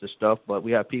don't touch the stuff, but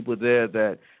we have people there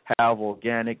that have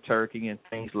organic turkey and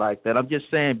things like that. I'm just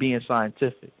saying being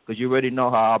scientific because you already know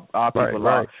how our people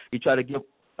are. You try to give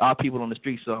our people on the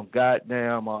street some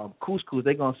goddamn couscous,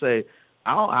 they're going to say,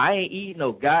 I ain't eating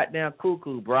no goddamn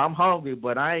couscous, bro. I'm hungry,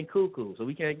 but I ain't cuckoo, so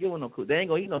we can't give them no couscous. They ain't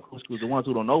going to eat no couscous, the ones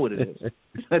who don't know what it is.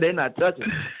 They're not touching it.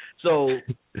 So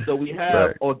we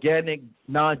have organic,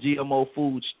 non-GMO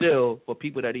food still for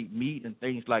people that eat meat and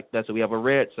things like that. So we have a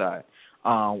red side.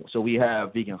 So we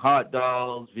have vegan hot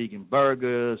dogs, vegan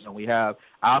burgers, and we have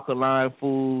alkaline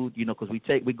food, because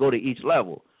we go to each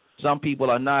level. Some people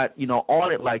are not,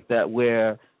 on it like that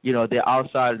where, they're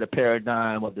outside of the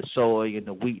paradigm of the soy and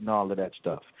the wheat and all of that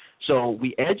stuff. So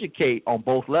we educate on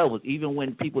both levels. Even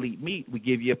when people eat meat, we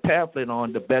give you a pamphlet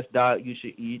on the best diet you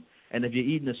should eat. And if you're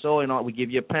eating the soy and all, we give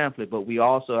you a pamphlet. But we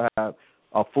also have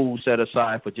a food set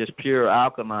aside for just pure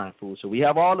alkaline food. So we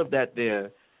have all of that there.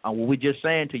 And what we're just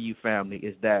saying to you, family,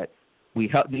 is that we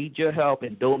need your help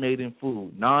in donating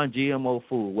food, non-GMO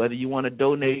food. Whether you want to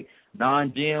donate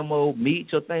non-GMO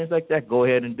meats or things like that, go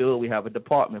ahead and do it. We have a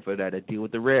department for that deal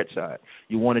with the red side.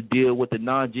 You want to deal with the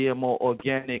non-GMO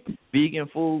organic vegan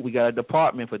food, we got a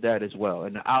department for that as well.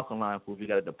 And the alkaline food, we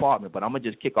got a department. But I'm going to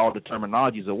just kick all the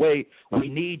terminologies away. We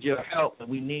need your help, and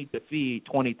we need to feed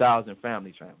 20,000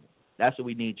 families, family. That's what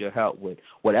we need your help with.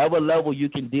 Whatever level you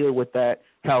can deal with that,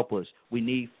 help us. We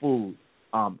need food.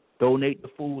 Donate the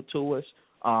food to us.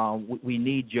 We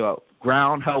need your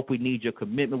ground help. We need your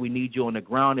commitment. We need you on the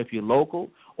ground if you're local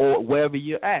or wherever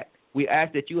you're at. We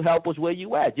ask that you help us where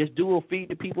you at. Just do a feed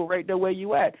the people right there where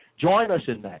you at. Join us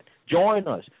in that. Join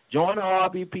us. Join the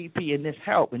RBPP in this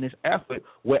help, in this effort,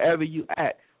 wherever you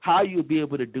at. How you'll be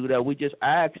able to do that, we just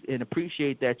ask and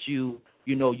appreciate that you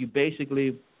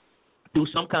basically do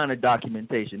some kind of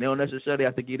documentation. They don't necessarily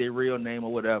have to get their real name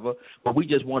or whatever, but we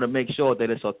just want to make sure that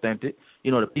it's authentic.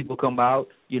 The people come out,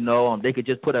 they could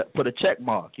just put a check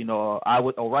mark. I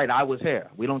was here.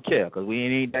 We don't care because we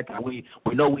ain't that kind. We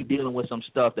know we dealing with some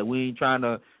stuff that we ain't trying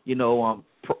to,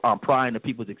 pry into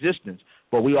people's existence.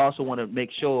 But we also want to make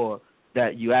sure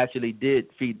that you actually did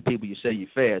feed the people you say you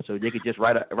fed, so they could just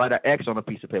write an X on a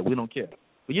piece of paper. We don't care.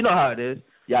 But you know how it is.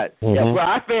 Yeah, bro,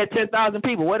 I fed 10,000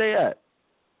 people. Where they at?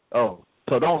 Oh,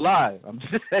 so don't lie. I'm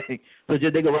just saying. So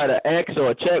just they can write an X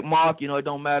or a check mark. It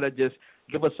don't matter. Just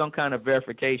give us some kind of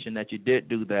verification that you did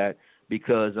do that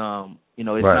because, it's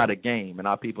not a game and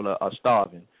our people are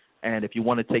starving. And if you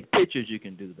want to take pictures, you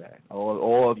can do that.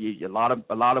 Or if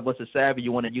a lot of us are savvy.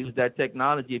 You want to use that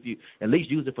technology. If you at least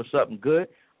use it for something good,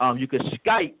 you can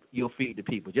Skype your feed to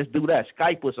people. Just do that.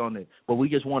 Skype us on it. But we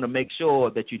just want to make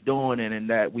sure that you're doing it and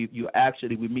that we're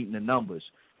meeting the numbers.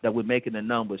 That we're making the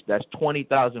numbers. That's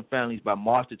 20,000 families by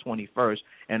March the 21st,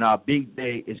 and our big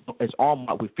day is on.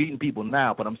 We're feeding people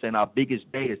now, but I'm saying our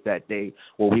biggest day is that day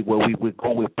where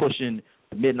we're pushing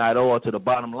the midnight oil to the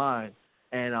bottom line,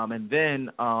 and then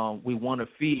we want to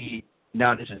feed.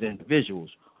 Now this is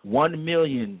individuals. 1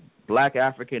 million Black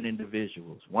African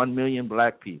individuals, 1 million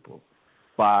Black people,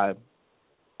 by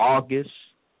August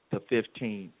the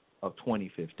 15th of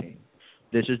 2015.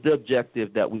 This is the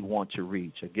objective that we want to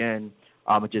reach. Again.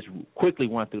 Just quickly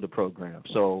run through the program.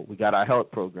 So we got our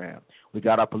health program. We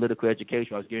got our political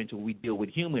education. I was getting to we deal with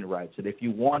human rights. And if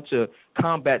you want to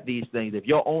combat these things, if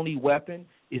your only weapon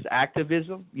is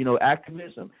activism,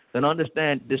 then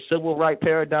understand this civil right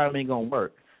paradigm ain't going to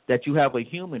work, that you have a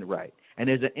human right. And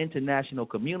there's an international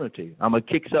community. I'm going to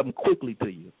kick something quickly to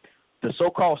you. The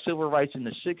so-called civil rights in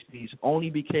the 60s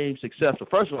only became successful,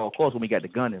 first of all, of course, when we got the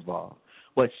gun involved.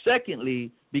 But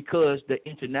secondly, because the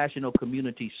international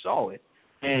community saw it.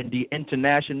 And the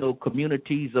international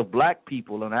communities of Black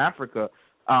people in Africa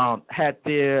had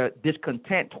their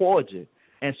discontent towards it.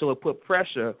 And so it put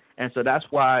pressure. And so that's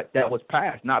why that was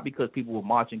passed, not because people were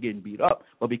marching, getting beat up,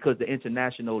 but because the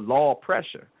international law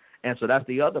pressure. And so that's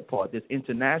the other part. There's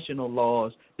international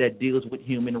laws that deals with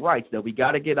human rights, that we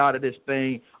got to get out of this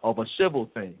thing of a civil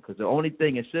thing, because the only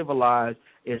thing is civilized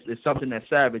is something that's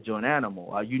savage or an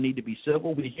animal. You need to be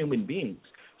civil. We're human beings.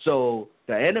 So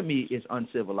the enemy is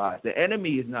uncivilized. The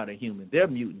enemy is not a human. They're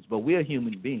mutants, but we're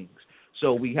human beings.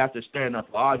 So we have to stand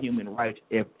up for our human rights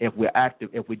if we're active,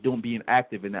 if we're being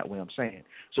active in that way, I'm saying.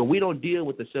 So we don't deal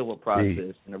with the civil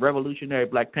process. In the Revolutionary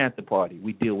Black Panther Party,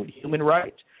 we deal with human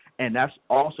rights, and that's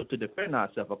also to defend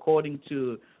ourselves. According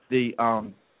to the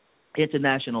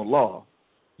international law,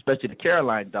 especially the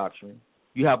Caroline Doctrine,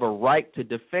 you have a right to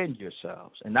defend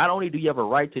yourselves. And not only do you have a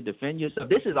right to defend yourself,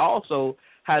 this is also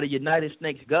how the United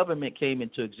States government came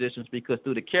into existence, because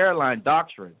through the Caroline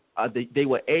Doctrine, they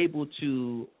were able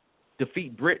to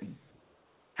defeat Britain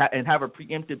and have a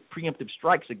preemptive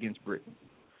strikes against Britain.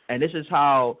 And this is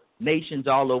how nations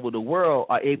all over the world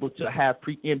are able to have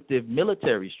preemptive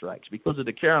military strikes, because of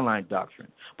the Caroline Doctrine.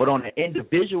 But on an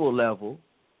individual level,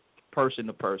 person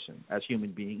to person as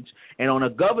human beings, and on a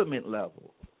government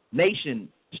level, nation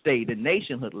state and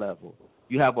nationhood level,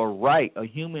 you have a right, a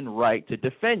human right, to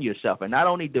defend yourself. And not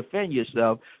only defend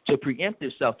yourself, to preemptive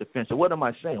self-defense. So what am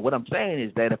I saying? What I'm saying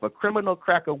is that if a criminal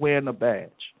cracker wearing a badge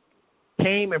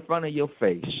came in front of your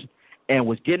face and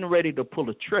was getting ready to pull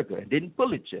a trigger and didn't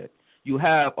pull it yet, you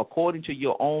have, according to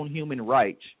your own human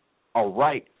rights, a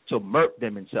right to murk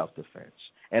them in self-defense.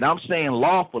 And I'm saying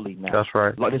lawfully now. That's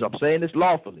right. I'm saying this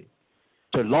lawfully,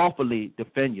 to lawfully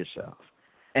defend yourself.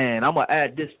 And I'm going to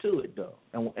add this to it, though.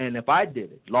 And if I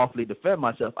did it, lawfully defend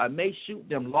myself, I may shoot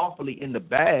them lawfully in the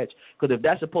badge, because if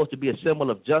that's supposed to be a symbol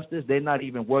of justice, they're not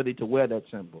even worthy to wear that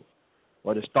symbol.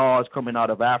 Or the stars coming out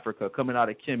of Africa, coming out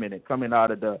of Kemet, and coming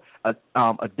out of the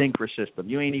Adinkra system.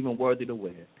 You ain't even worthy to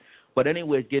wear it. But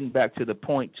anyways, getting back to the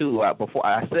point, too, before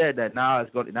I said that now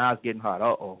it's getting hot.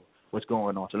 Uh-oh, what's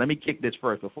going on? So let me kick this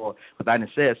first because I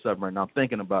didn't say something and I'm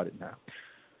thinking about it now.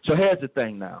 So here's the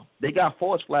thing now. They got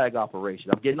false flag operations.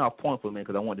 I'm getting off point for a minute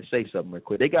because I wanted to say something real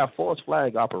quick. They got false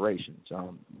flag operations.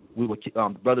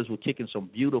 Brothers were kicking some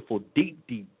beautiful, deep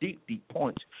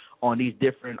points on these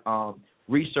different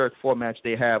research formats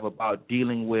they have about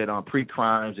dealing with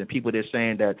pre-crimes and people they're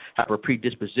saying that have a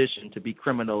predisposition to be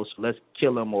criminals. So let's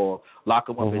kill them or lock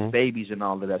them up as babies and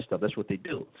all of that stuff. That's what they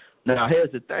do. Now,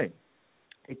 here's the thing.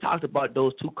 They talked about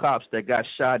those two cops that got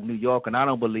shot in New York, and I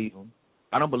don't believe them.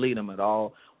 I don't believe them at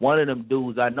all. One of them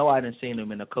dudes, I know I didn't see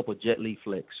him in a couple Jet Li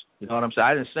flicks. You know what I'm saying?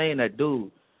 I didn't see that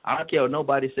dude. I don't care what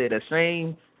nobody say. That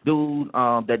same dude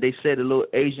that they said, the little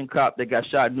Asian cop that got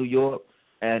shot in New York,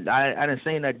 and I didn't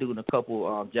see that dude in a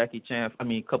couple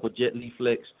couple Jet Li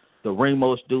flicks. The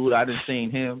Ramos dude, I didn't see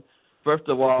him. First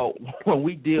of all, when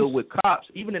we deal with cops,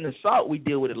 even in the South, we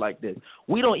deal with it like this.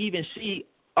 We don't even see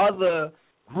other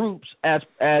groups as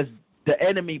the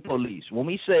enemy police. When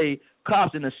we say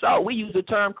cops in the South, we use the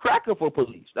term cracker for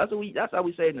police. That's how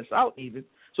we say it in the South even.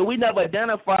 So we never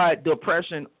identified the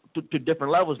oppression to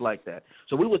different levels like that.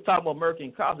 So we was talking about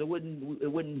murking cops. It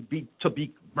wouldn't be to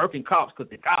be murking cops because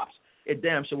they're cops. It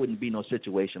damn sure wouldn't be no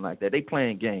situation like that. They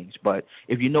playing games. But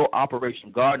if you know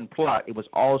Operation Garden Plot, it was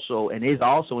also and is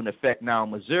also in effect now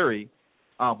in Missouri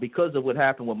because of what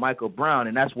happened with Michael Brown,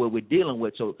 and that's what we're dealing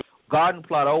with. So Garden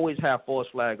Plot always have false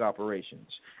flag operations.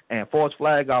 And false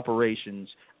flag operations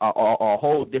are a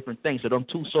whole different thing. So them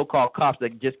two so-called cops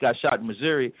that just got shot in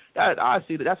Missouri, I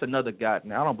see that's another guy.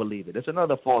 Now, I don't believe it. It's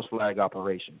another false flag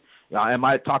operation. Am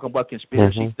I talking about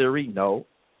conspiracy theory? No,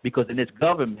 because in this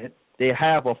government, they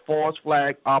have a false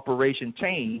flag operation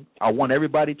team. I want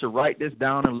everybody to write this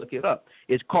down and look it up.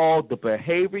 It's called the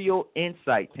Behavioral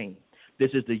Insight Team.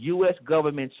 This is the U.S.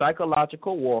 government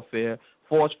psychological warfare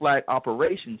Force Flag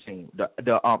Operations Team.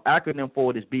 The acronym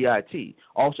for it is BIT,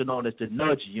 also known as the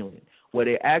Nudge Unit, where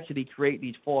they actually create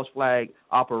these false flag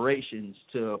operations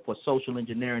for social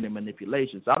engineering and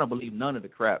manipulation. So I don't believe none of the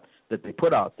crap that they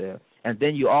put out there. And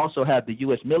then you also have the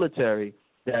U.S. military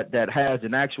that has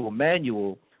an actual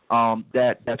manual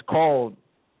that's called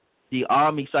the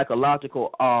Army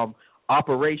Psychological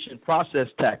Operation Process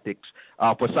Tactics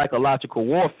for Psychological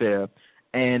Warfare,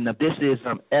 and this is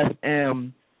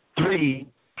FM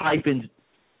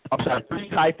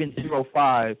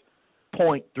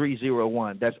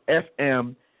 3-05.301. That's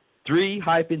FM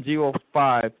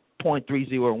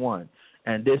 3-05.301.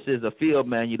 And this is a field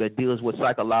manual that deals with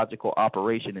psychological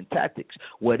operation and tactics,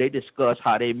 where they discuss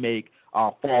how they make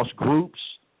false groups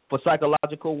for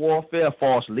psychological warfare,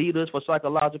 false leaders for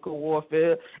psychological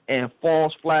warfare, and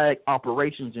false flag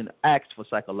operations and acts for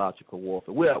psychological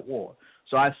warfare. We're at war.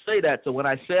 So I say that. So when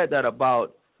I said that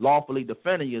about lawfully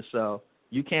defending yourself,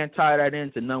 you can't tie that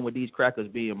into none with these crackers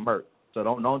being murked. So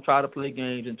don't try to play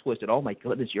games and twist it. Oh, my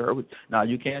goodness, you heard. No,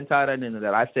 you can't tie that into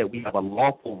that. I said we have a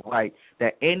lawful right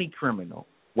that any criminal,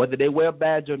 whether they wear a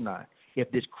badge or not, if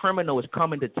this criminal is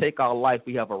coming to take our life,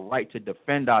 we have a right to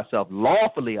defend ourselves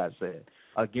lawfully, I said,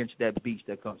 against that beast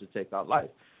that comes to take our life.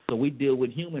 So we deal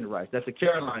with human rights. That's the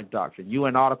Caroline Doctrine.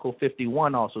 UN Article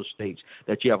 51 also states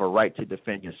that you have a right to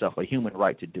defend yourself, a human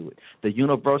right to do it. The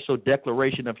Universal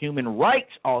Declaration of Human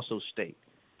Rights also states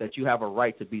that you have a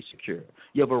right to be secure.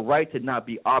 You have a right to not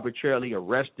be arbitrarily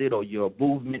arrested or your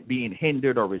movement being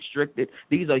hindered or restricted.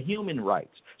 These are human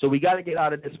rights. So we got to get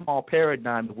out of this small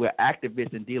paradigm that we're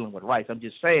activists in dealing with rights. I'm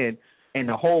just saying, and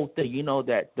the whole thing, you know,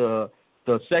 that the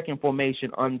second formation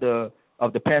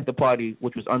of the Panther Party,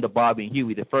 which was under Bobby and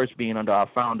Huey, the first being under our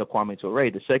founder, Kwame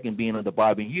Ture, the second being under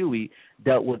Bobby and Huey,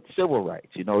 dealt with civil rights,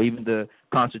 you know, even the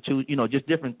Constitution, you know, just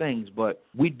different things. But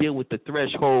we deal with the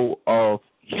threshold of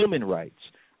human rights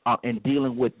and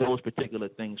dealing with those particular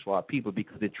things for our people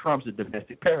because it trumps the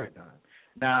domestic paradigm.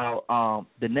 Now,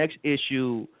 the next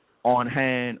issue on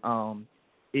hand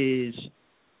is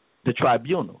the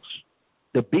tribunals.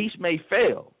 The beast may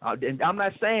fail, and I'm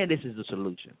not saying this is the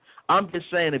solution. I'm just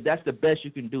saying if that's the best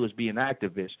you can do is be an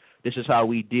activist, this is how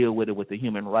we deal with it with the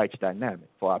human rights dynamic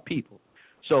for our people.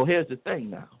 So here's the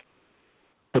thing now.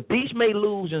 The beast may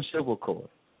lose in civil court.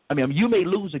 You may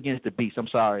lose against the beast,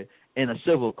 in a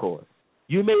civil court.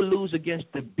 You may lose against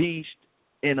the beast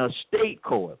in a state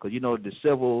court because, you know, the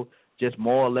civil just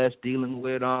more or less dealing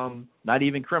with not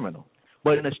even criminal.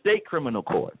 But in a state criminal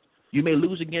court, you may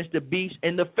lose against the beast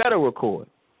in the federal court.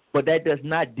 But that does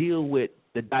not deal with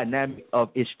the dynamic of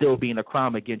it still being a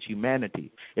crime against humanity.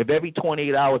 If every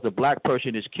 28 hours a black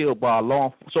person is killed by a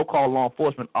so-called law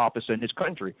enforcement officer in this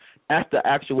country, that's the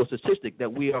actual statistic,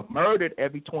 that we are murdered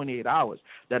every 28 hours.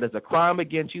 That is a crime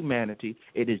against humanity.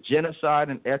 It is genocide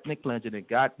and ethnic cleansing, and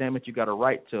goddamn it, you got a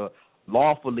right to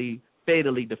lawfully,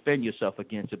 fatally defend yourself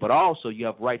against it. But also you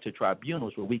have right to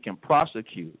tribunals where we can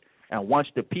prosecute. And once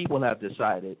the people have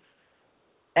decided,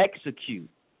 execute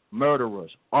murderers,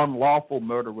 unlawful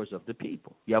murderers of the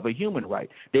people. You have a human right.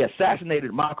 They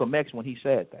assassinated Malcolm X when he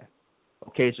said that.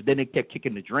 Okay, so then they kept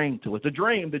kicking the dream to us.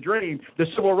 The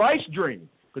civil rights dream,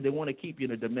 because they want to keep you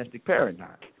in a domestic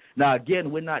paradigm. Now,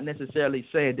 again, we're not necessarily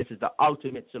saying this is the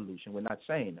ultimate solution. We're not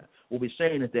saying that. What we're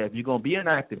saying is that if you're going to be an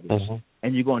activist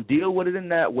and you're going to deal with it in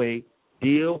that way,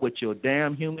 deal with your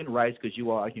damn human rights because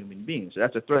you are a human being. So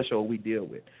that's a threshold we deal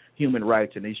with, human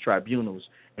rights in these tribunals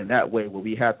in that way where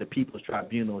we have the people's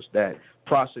tribunals that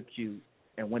prosecute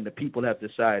and when the people have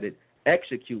decided,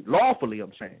 execute lawfully,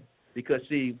 I'm saying. Because,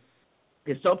 see,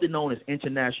 there's something known as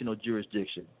international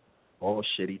jurisdiction. Oh,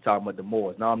 shit, he talking about the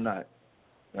Moors. No, I'm not.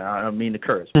 I don't mean to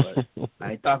curse, but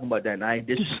I ain't talking about that. And I ain't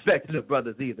disrespecting the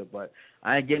brothers either, but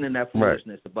I ain't getting in that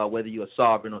foolishness about whether you're a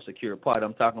sovereign or secure party.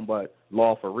 I'm talking about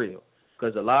law for real.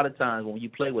 Because a lot of times when you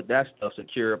play with that stuff,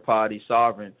 secure party,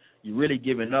 sovereign, you're really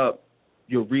giving up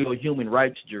your real human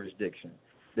rights jurisdiction.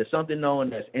 There's something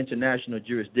known as international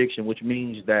jurisdiction, which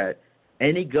means that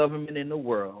any government in the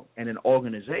world and an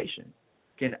organization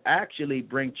can actually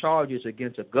bring charges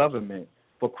against a government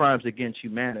for crimes against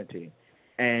humanity.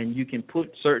 And you can put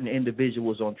certain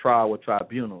individuals on trial with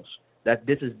tribunals. That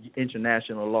this is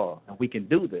international law, and we can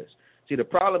do this. See, the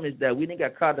problem is that we didn't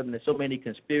get caught up in so many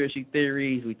conspiracy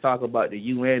theories. We talk about the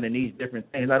UN and these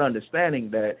different things, not understanding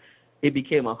that it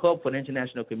became a hub for the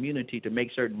international community to make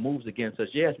certain moves against us,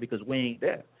 yes, because we ain't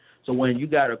there. So when you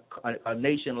got a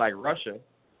nation like Russia,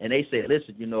 and they say,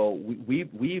 listen, you know,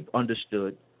 we've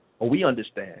understood, or we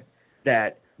understand,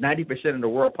 that 90% of the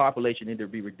world population need to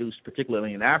be reduced,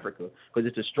 particularly in Africa, because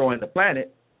it's destroying the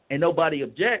planet, and nobody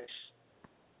objects,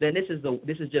 then this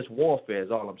is just warfare is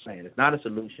all I'm saying. It's not a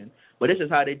solution, but this is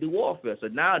how they do warfare. So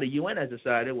now the UN has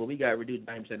decided, well, we got to reduce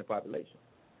 90% of the population.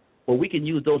 Well, we can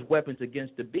use those weapons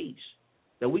against the beast.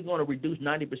 That we're going to reduce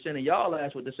 90% of y'all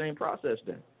ass with the same process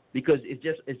then, because it's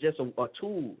just a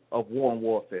tool of war and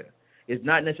warfare. It's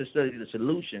not necessarily the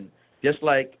solution. Just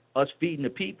like us feeding the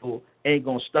people ain't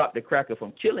going to stop the cracker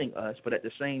from killing us, but at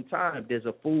the same time, there's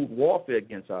a food warfare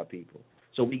against our people.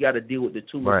 So we got to deal with the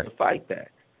tools to fight that.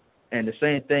 And the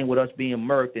same thing with us being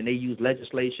murked and they use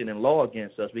legislation and law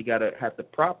against us, we got to have the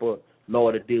proper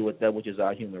law to deal with that, which is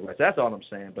our human rights. That's all I'm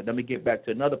saying. But let me get back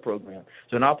to another program.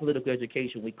 So in our political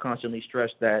education, we constantly stress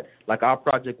that, like our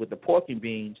project with the pork and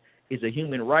beans is a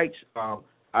human rights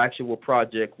actual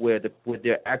project where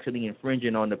they're actually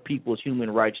infringing on the people's human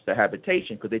rights to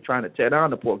habitation because they're trying to tear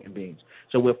down the pork and beans.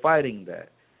 So we're fighting that.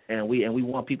 And we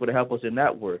want people to help us in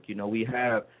that work. You know, we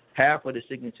have half of the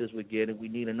signatures we're getting. We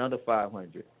need another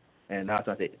 500. And I was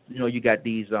trying to say, you got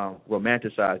these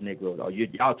romanticized Negroes. Oh,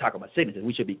 y'all talking about signatures.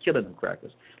 We should be killing them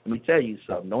crackers. Let me tell you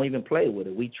something. Don't even play with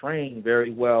it. We train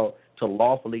very well to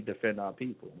lawfully defend our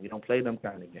people. We don't play them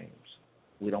kind of games.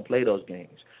 We don't play those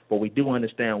games. But we do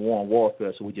understand war and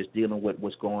warfare, so we're just dealing with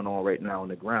what's going on right now on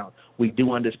the ground. We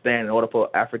do understand in order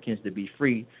for Africans to be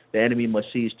free, the enemy must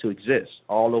cease to exist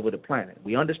all over the planet.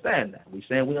 We understand that. We're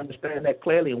saying we understand that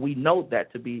clearly, and we know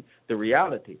that to be the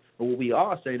reality. But what we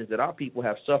are saying is that our people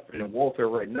have suffered in warfare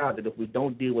right now, that if we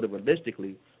don't deal with it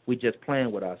realistically, we're just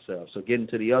playing with ourselves. So getting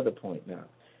to the other point now.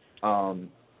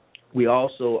 We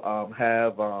also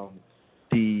have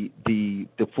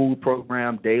the food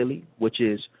program daily, which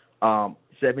is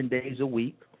 7 days a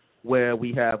week, where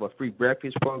we have a free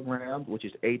breakfast program, which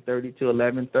is 8:30 to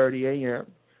 11:30 a.m.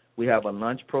 We have a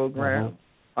lunch program,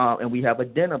 and we have a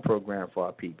dinner program for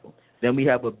our people. Then we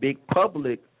have a big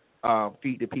public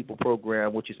Feed the People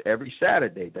program, which is every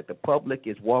Saturday, that the public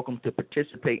is welcome to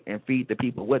participate and feed the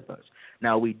people with us.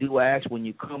 Now, we do ask when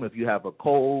you come, if you have a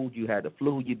cold, you had the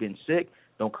flu, you've been sick,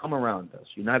 don't come around us.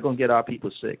 You're not going to get our people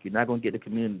sick. You're not going to get the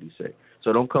community sick.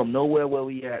 So don't come nowhere where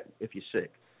we at if you're sick.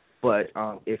 But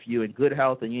if you're in good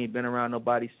health and you ain't been around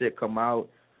nobody sick, come out.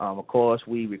 Of course,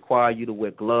 we require you to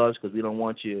wear gloves because we don't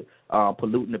want you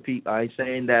polluting the people. I ain't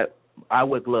saying that I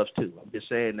wear gloves too. I'm just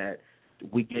saying that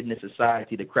we get in a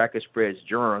society that cracker spreads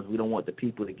germs. We don't want the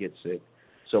people to get sick.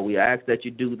 So we ask that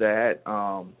you do that.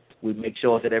 We make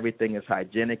sure that everything is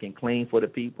hygienic and clean for the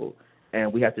people.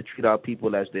 And we have to treat our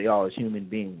people as they are, as human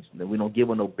beings. We don't give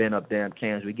them no bent-up damn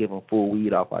cans. We give them full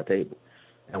weed off our table.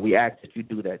 And we ask that you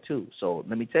do that too. So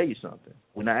let me tell you something.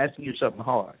 We're not asking you something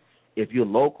hard. If you're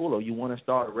local or you want to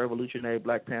start a Revolutionary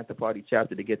Black Panther Party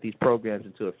chapter to get these programs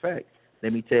into effect,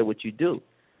 let me tell you what you do.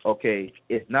 Okay,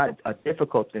 it's not a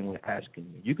difficult thing we're asking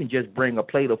you. You can just bring a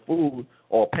plate of food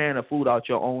or a pan of food out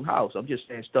your own house. I'm just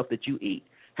saying stuff that you eat.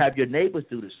 Have your neighbors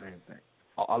do the same thing.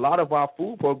 A lot of our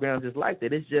food programs is like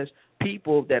that. It's just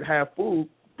people that have food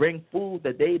bring food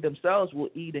that they themselves will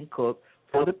eat and cook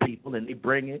for the people, and they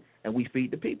bring it, and we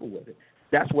feed the people with it.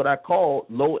 That's what I call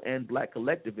low-end black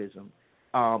collectivism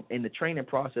in the training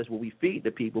process, where we feed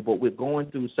the people, but we're going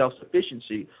through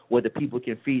self-sufficiency where the people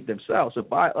can feed themselves. So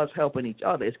by us helping each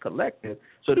other, it's collective,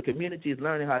 so the community is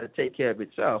learning how to take care of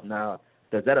itself. Now,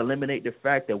 does that eliminate the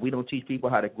fact that we don't teach people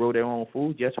how to grow their own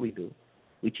food? Yes, we do.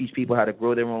 We teach people how to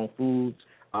grow their own foods,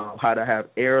 how to have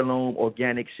heirloom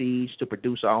organic seeds to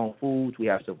produce our own foods. We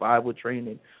have survival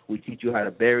training. We teach you how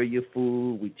to bury your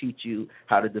food. We teach you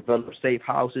how to develop safe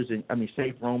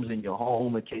safe rooms in your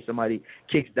home in case somebody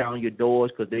kicks down your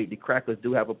doors, because the crackers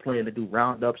do have a plan to do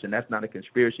roundups, and that's not a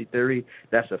conspiracy theory.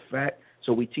 That's a fact.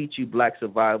 So we teach you black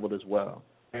survival as well.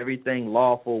 Everything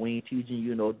lawful. We ain't teaching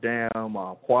you no damn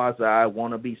quasi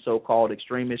wannabe so-called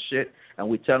extremist shit. And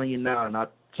we're telling you now,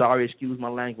 sorry, excuse my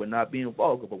language, we're not being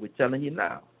vulgar, but we're telling you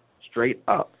now, straight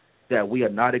up, that we are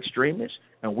not extremists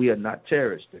and we are not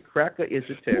terrorists. The cracker is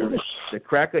the terrorist. The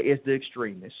cracker is the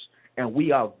extremist. And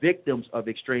we are victims of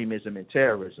extremism and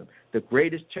terrorism. The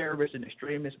greatest terrorist and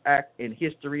extremist act in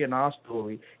history in our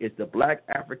story is the Black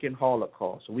African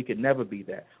Holocaust. So we can never be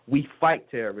that. We fight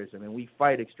terrorism and we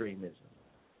fight extremism.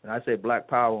 And I say black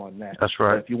power on that. That's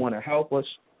right. But if you want to help us,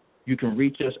 you can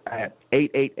reach us at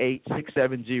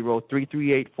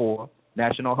 888-670-3384,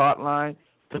 National Hotline,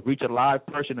 to reach a live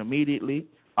person immediately.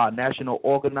 Our national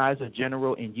organizer,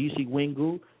 General Nyisi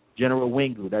Wingu, General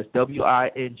Wingu, that's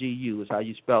W-I-N-G-U is how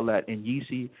you spell that, and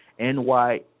Nyisi,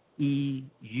 N-Y-E-U-S-I,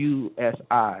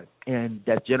 and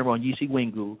that's General Nyisi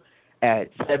Wingu at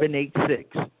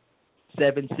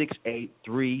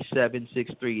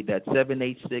 786-768-3763. That's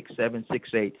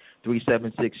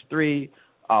 786-768-3763.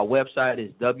 Our website is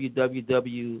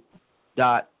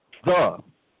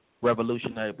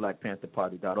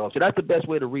www.therevolutionaryblackpantherparty.org. So that's the best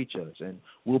way to reach us, and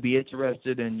we'll be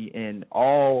interested in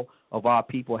all of our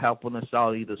people helping us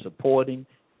out, either supporting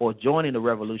or joining the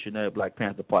Revolutionary Black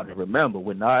Panther Party. Remember,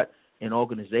 we're not an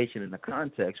organization in the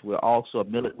context. We're also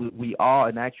we are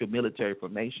an actual military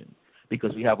formation,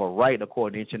 because we have a right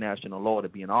according to international law to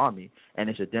be an army, and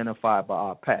it's identified by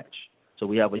our patch. So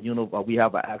we have an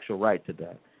actual right to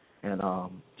that. And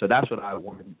so that's what I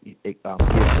want to give to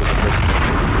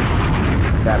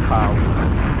that power,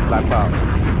 black power.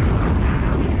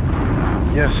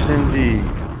 Yes, indeed.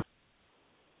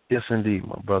 Yes, indeed,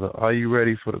 my brother. Are you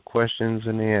ready for the questions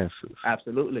and the answers?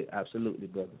 Absolutely,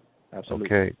 brother. Absolutely.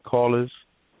 Okay, callers,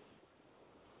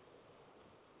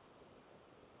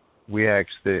 we ask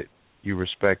that you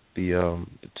respect the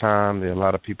time. There are a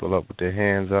lot of people up with their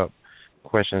hands up,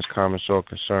 questions, comments, or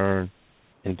concern,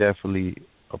 and definitely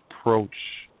approach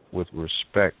with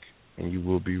respect, and you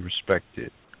will be respected.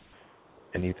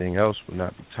 Anything else will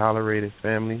not be tolerated,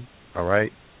 family. All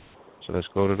right? So let's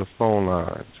go to the phone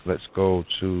lines. Let's go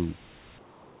to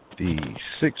the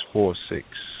 646-676.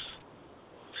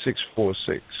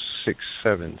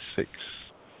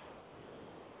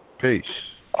 Peace.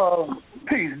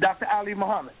 Peace. Dr. Ali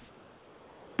Muhammad.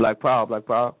 Black Power, Black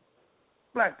Power.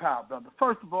 Black Power, brother.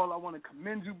 First of all, I want to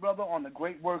commend you, brother, on the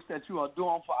great works that you are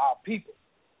doing for our people.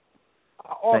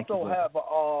 I also have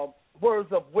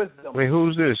words of wisdom. Wait,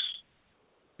 who's this?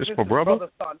 This my brother?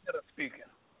 Brother Sarnetta speaking.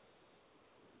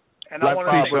 And Black I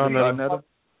want to say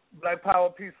Black Power,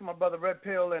 peace to my brother Red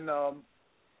Pill and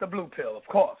the Blue Pill, of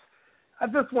course. I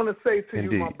just want to say to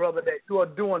you, my brother, that you are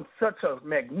doing such a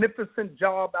magnificent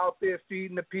job out there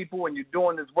feeding the people, and you're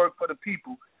doing this work for the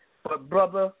people. But,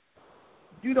 brother,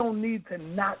 you don't need to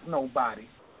knock nobody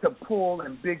to pull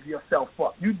and big yourself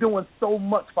up. You're doing so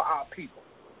much for our people,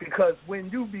 because when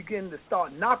you begin to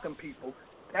start knocking people,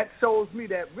 that shows me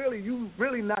that really you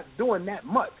really not doing that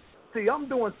much. See, I'm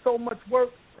doing so much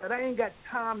work that I ain't got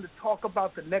time to talk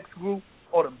about the next group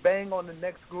or to bang on the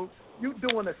next group. You're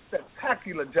doing a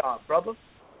spectacular job, brother.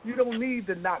 You don't need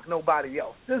to knock nobody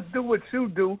else. Just do what you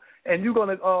do, and you're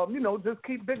going to, just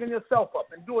keep bigging yourself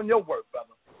up and doing your work,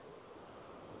 brother.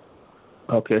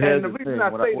 Okay. And the reason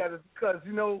I say that is because,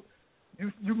 you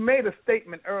made a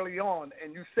statement early on,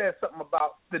 and you said something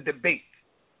about the debate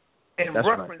in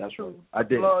reference to the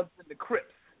Bloods and the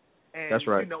Crips. And, that's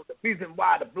right. The reason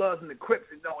why the Bloods and the Crips,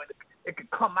 it could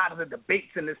come out of the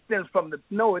debates and it stems from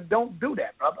no, it don't do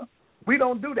that, brother. We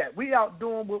don't do that. We out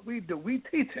doing what we do. We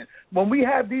teaching. When we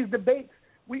have these debates,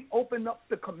 we open up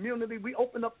the community. We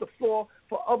open up the floor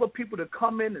for other people to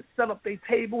come in and set up their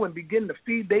table and begin to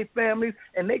feed their families,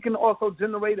 and they can also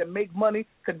generate and make money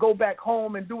to go back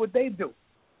home and do what they do.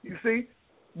 You see,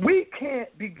 we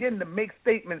can't begin to make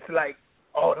statements like,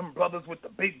 oh, them brothers with the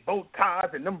big bow ties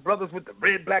and them brothers with the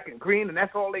red, black, and green, and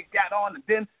that's all they got on. And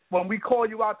then when we call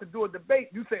you out to do a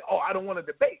debate, you say, oh, I don't want to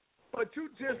debate. But you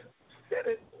just sit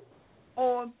it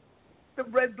on the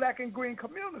red, black, and green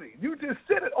community. You just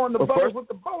sit it on the brothers with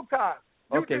the bow ties.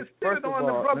 You just sit it on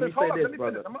the brothers. Hold on, let me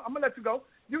finish. I'm gonna let you go.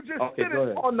 You just sit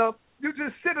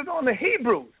it on the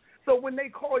Hebrews. So when they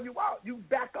call you out, you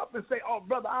back up and say, oh,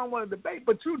 brother, I don't want to debate.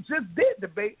 But you just did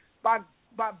debate by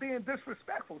being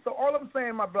disrespectful. So all I'm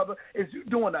saying, my brother, is you're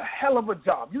doing a hell of a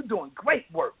job. You're doing great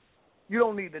work. You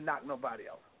don't need to knock nobody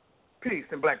else. Peace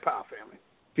and Black Power, family.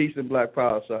 Peace and Black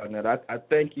Power, Sergeant. I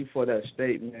thank you for that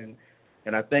statement,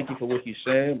 and I thank you for what you're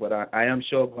saying, but I am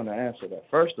sure going to answer that.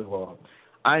 First of all,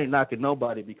 I ain't knocking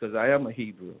nobody because I am a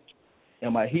Hebrew,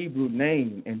 and my Hebrew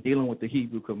name in dealing with the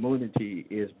Hebrew community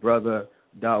is Brother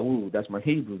Dawood. That's my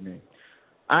Hebrew name.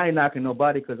 I ain't knocking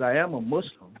nobody because I am a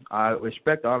Muslim. I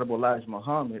respect Honorable Elijah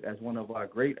Muhammad as one of our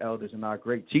great elders and our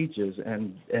great teachers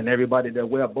and everybody that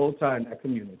wear a bow tie in that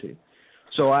community.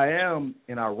 So I am,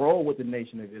 and I roll with the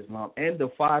Nation of Islam and the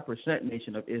 5%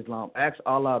 Nation of Islam. Ask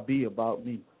Allah be about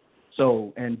me.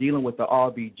 So, and dealing with the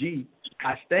RBG,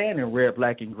 I stand in red,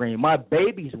 black, and green. My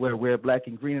babies wear red, black,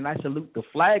 and green, and I salute the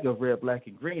flag of red, black,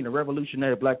 and green. The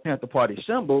Revolutionary Black Panther Party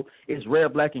symbol is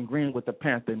red, black, and green with the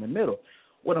panther in the middle.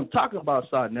 What I'm talking about,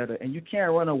 Sarnetta, and you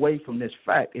can't run away from this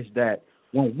fact, is that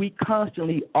when we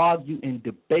constantly argue and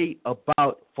debate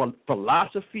about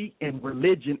philosophy and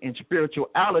religion and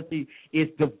spirituality, it's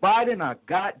dividing our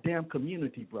goddamn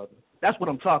community, brother. That's what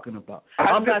I'm talking about.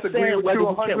 I'm not saying whether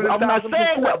we can't. I'm not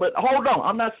saying but hold on.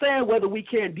 I'm not saying whether we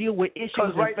can't deal with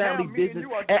issues in family business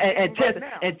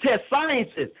and test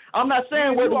sciences. I'm not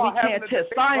saying whether we can't test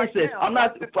sciences. I'm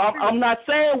not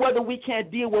saying whether we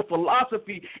can't deal with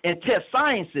philosophy and test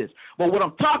sciences. But what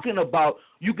I'm talking about,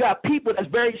 you got people that's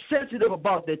very sensitive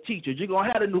about their teachers. You're gonna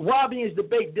have the Nuwabians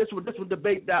debate this one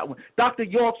debate that one. Dr.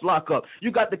 York's lockup. You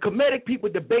got the Kemetic people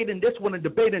debating this one and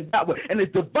debating that one, and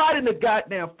it's dividing the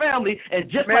goddamn family. And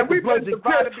just like the Bloods and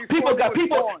Crips, people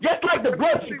just like the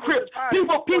Bloods and Crips,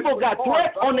 people got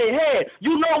threats on their head.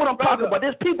 You know what I'm talking about.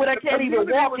 There's people that can't even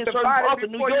walk in certain parts of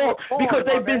New York because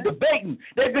they've been debating.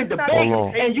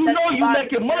 And you know you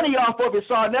making money off of it,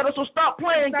 Sarnetta, so stop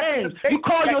playing games. You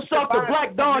call yourself the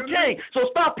Black Don King,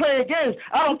 so stop playing games.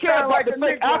 I don't care about the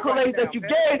fake accolades that you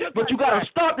gave, but you got to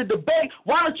start the debate.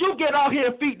 Why don't you get out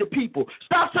here and feed the people?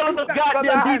 Stop selling the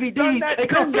goddamn DVDs and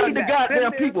come feed the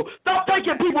goddamn people. Stop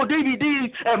taking people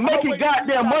DVDs and making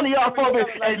goddamn money off of it,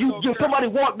 and you somebody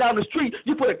walk down the street,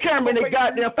 you put a camera in their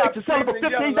goddamn face and sell it for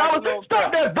 $15.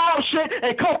 Stop that bullshit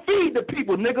and come feed the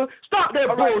people, nigga. Stop that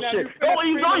bullshit. Don't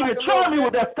even try me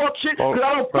with that fuck shit, because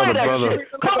I don't play that shit.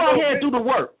 Come out here and do the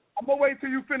work. I'm going to wait till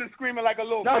you finish screaming like a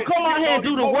little bitch. Come out here and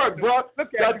do the work, bro.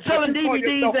 Selling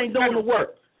DVDs ain't doing the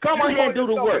work. Come on here and do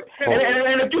the work. And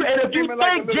if you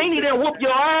think Jeannie didn't whoop your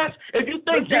ass, if you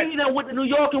think Jeannie done went to New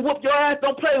York and whooped your ass,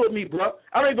 don't play with me, bro.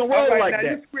 I don't even roll like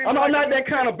that. I'm not that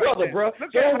kind of brother, bro.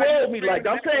 Don't roll with me like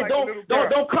that. I'm saying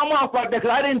don't come off like that because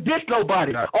I didn't diss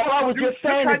nobody. All I was just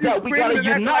saying is that we gotta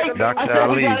unite. I said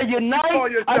we gotta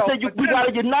unite. I said we gotta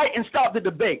unite and stop the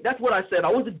debate. That's what I said. I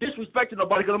wasn't disrespecting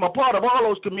nobody because I'm a part of all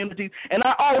those communities, and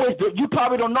I always do. You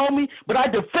probably don't know me, but I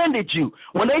defended you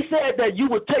when they said that you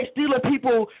would take stealing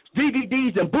people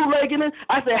DVDs and bootlegging it.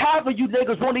 I said half of you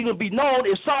niggas won't even be known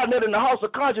if Sarnet in the House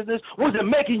of Consciousness wasn't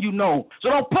making you known.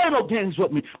 So don't play no games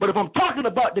with me. But if I'm talking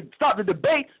about stop the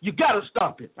debate, you got to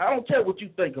stop it. I don't care what you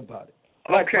think about it.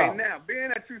 Okay, now, being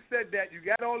that you said that, you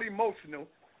got all emotional,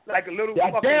 like a little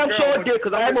fucking damn sure did,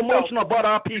 because I am emotional about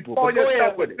our people. Call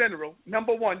yourself a general.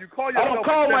 Number one, you call yourself I don't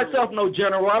call myself no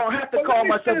general. I don't have to call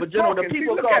myself a general. The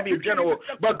people call me a general.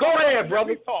 But go ahead,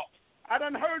 brother. I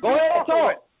done heard you talk. Go ahead and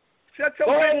talk. Shut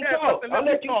your go ahead and talk. I'll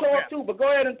let you talk too, but go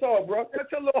ahead and talk, bro. Shut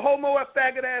your little homo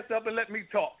faggot ass up and let me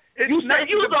talk. You say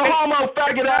you was a homo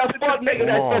faggot ass fuck nigga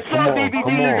that sold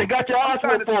DVDs and got your ass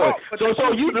ripped for it.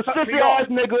 So you the sissy ass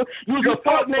nigga. You was a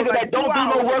fuck nigga that don't do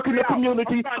no work in the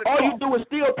community. All you do is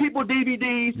steal people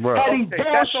DVDs, have these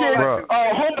bullshit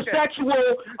homosexual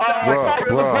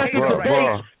aggressive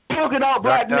debates, talking out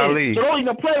black men. So don't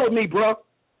even play with me, bro.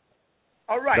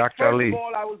 All right. Dr. First of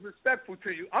all, I was respectful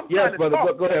to you. I'm yes, brother.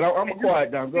 Go ahead. I'm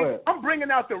quiet down. Go ahead. I'm bringing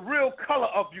out the real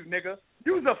color of you, nigga.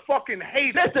 You's a fucking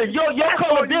hater. Listen, your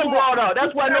color been brought out.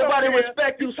 That's why nobody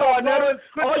respect you, Sarnetta.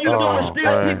 All you do is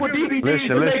steal people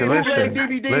DVDs and make bootleg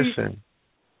DVDs. Listen.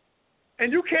 And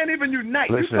you can't even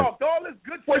unite. Listen. You talked all this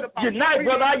good shit about unite,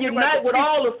 brother. I unite with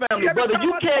all the family, brother.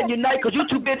 You can't unite because you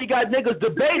too busy got niggas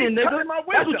debating, nigga.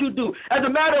 That's what you do. As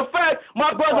a matter of fact, my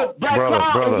brother Black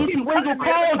Cloud and DC Wingle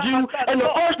called you, and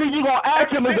the first thing you gonna ask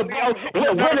him is about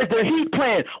when is the Heat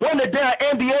playing, when the damn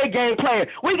NBA game playing.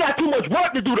 We got too much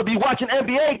work to do to be watching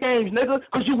NBA games, nigga,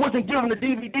 because you wasn't giving the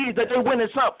DVDs that they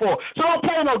winning something for. So don't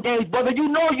play no games, brother.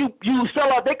 You know you sell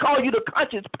out. They call you the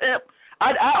conscience pimp.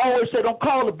 I always say don't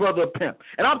call the brother a pimp.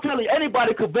 And I'm telling you,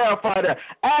 anybody could verify that.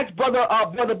 Ask brother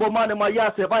Bomani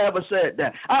Mayasa if I ever said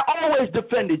that. I always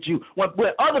defended you. When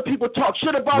other people talk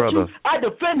shit about you, I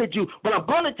defended you. But I'm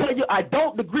going to tell you I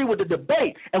don't agree with the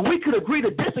debate. And we could agree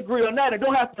to disagree on that and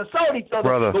don't have to insult each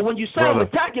other. But when you say I'm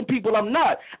attacking people, I'm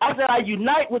not. I said I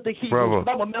unite with the Hebrews.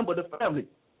 I'm a member of the family.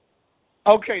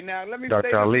 Okay, now let me Dr.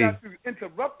 say Ali. You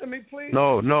interrupted me, please.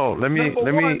 No. Let me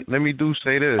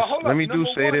say this. Let me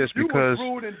say this because you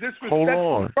was rude and disrespectful hold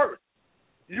on. First.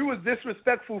 You was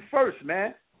disrespectful first,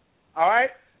 man. All right.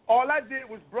 All I did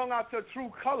was bring out your true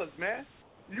colors, man.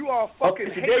 You are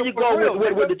fucking hater. There you go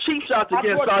with the cheap shots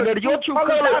against Sarnetta. Your true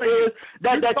color is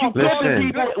that you pimping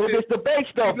people with this debate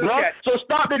stuff, bro. So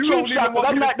stop the cheap shots.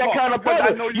 I'm not that kind of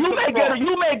brother. You may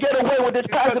get away with this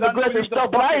passive aggressive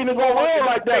stuff, but I ain't even gonna roll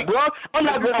like that, bro. I'm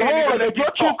not gonna roll like that.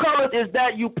 Your true color is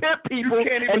that you pimp people,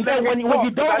 and then when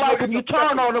you don't like them, you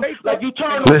turn on them like you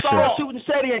turned on Saul shooting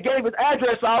Seti and gave his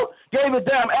address out, gave his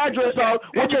damn address out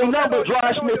with your number,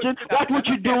 dry snitching. That's what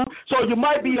you do. So you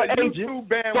might be an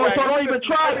agent. So don't even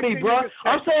try me, bro.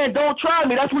 I'm saying don't try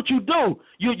me. That's what you do.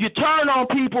 You turn on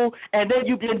people and then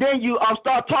you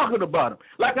start talking about them.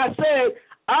 Like I said,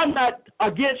 I'm not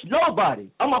against nobody.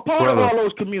 I'm a part of all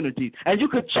those communities, and you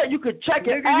could check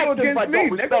and ask them if I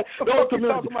don't respect those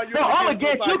communities. No, I'm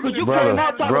against you because you came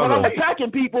out talking about I'm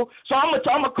attacking people. So I'm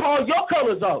gonna call your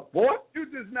colors out, boy. You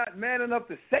just not man enough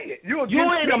to say it. You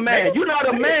ain't a man. You're not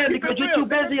a man because you're too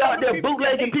busy out there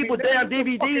bootlegging people damn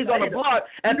DVDs on the block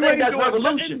and think that's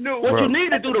revolution. What you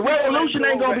need to do, the revolution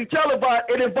ain't gonna be televised.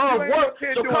 It involves work.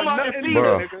 So come out and feed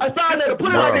it. I signed that to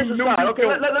put it like this aside. Okay,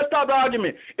 let's stop the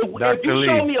argument. If you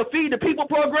show me a Feed the People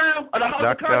program or the House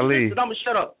of Consciousness, I'm going to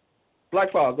shut up.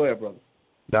 Black Fire, go ahead, brother.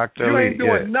 Dr. You ain't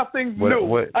doing nothing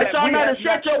new. I saw not to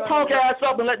shut your punk ass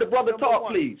up and let the brother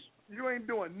talk, please. You ain't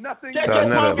doing nothing. Shut your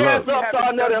punk ass up,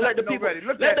 Sarnetta, and let the people,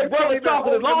 let the brother talk.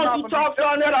 As long as you talk,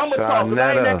 Sarnetta, I'm going to talk.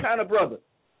 I ain't that kind of brother.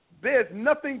 There's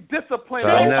nothing disciplined.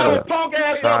 Shut your punk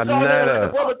ass up, Sarnetta, let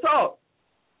the brother talk.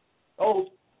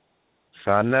 Oh.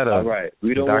 Sarnetta. All right.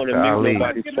 We don't want to mute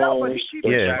nobody's phone.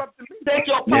 Yeah. Take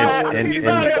your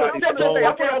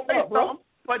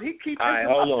but he keeps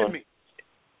interrupting me.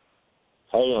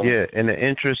 Hold on. Yeah, in the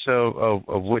interest of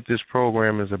what this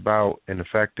program is about and the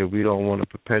fact that we don't want to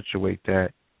perpetuate that,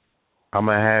 I'm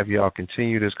going to have y'all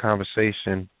continue this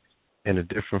conversation in a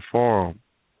different forum.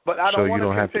 But I don't so you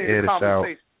don't have to air this out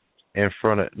in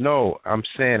front of... No, I'm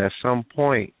saying at some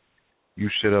point you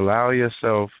should allow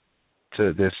yourself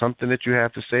to... There's something that you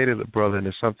have to say to the brother and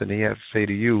there's something that he has to say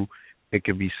to you. It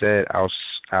can be said out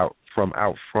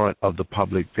front of the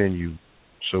public venue.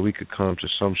 so we could come to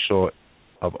some sort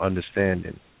of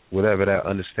understanding, whatever that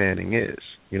understanding is.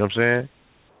 You know what I'm saying?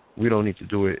 We don't need to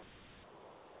do it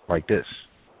like this.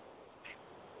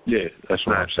 Yeah, that's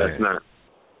what I'm saying. That's not.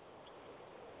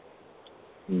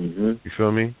 Mm-hmm. You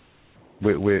feel me?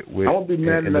 With I won't be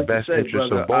mad in the best say, interest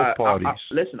brother, of both parties.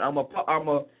 Listen,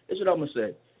 this is what I'm gonna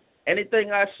say.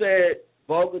 Anything I said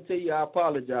vulgar to you, I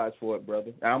apologize for it,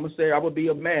 brother. And I'm gonna be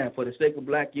a man for the sake of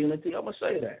black unity. I'm gonna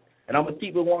say that, and I'm gonna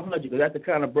keep it 100 because that's the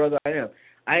kind of brother I am.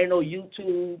 I ain't no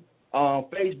YouTube,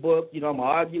 Facebook. You know, I'm gonna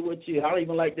argue with you. I don't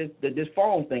even like this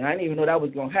phone thing. I didn't even know that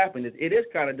was gonna happen. It is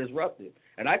kind of disruptive,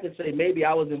 and I could say maybe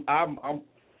I'm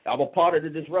a part of the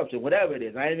disruption, whatever it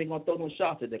is. I ain't even gonna throw no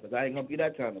shots at that because I ain't gonna be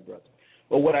that kind of brother.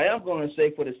 But what I am gonna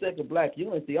say for the sake of black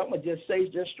unity, I'm gonna just say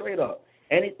just straight up.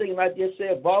 Anything I just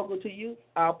said vulgar to you,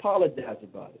 I apologize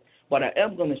about it. But I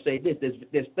am going to say this.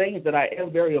 There's things that I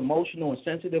am very emotional and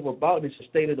sensitive about. It's the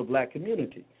state of the black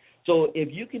community. So if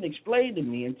you can explain to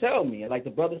me and tell me, and like the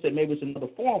brother said, maybe it's another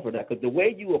forum for that, because the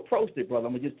way you approached it, brother,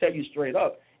 I'm going to just tell you straight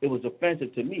up, it was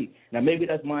offensive to me. Now, maybe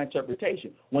that's my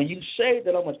interpretation. When you say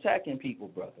that I'm attacking people,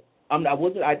 brother,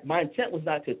 my intent was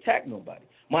not to attack nobody.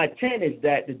 My intent is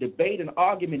that the debate and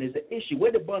argument is the issue.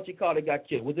 Where did Bunchy Carter got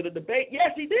killed? Was it a debate?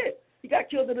 Yes, he did. He got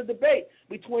killed in a debate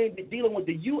between dealing with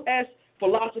the U.S.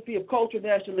 philosophy of cultural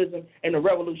nationalism and the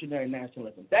revolutionary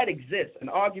nationalism. That exists, an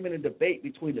argument and debate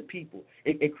between the people.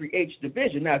 It creates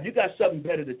division. Now, if you got something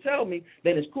better to tell me,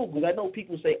 then it's cool, because I know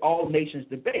people say all nations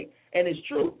debate, and it's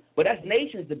true. But that's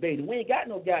nations debating. We ain't got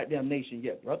no goddamn nation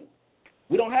yet, brother.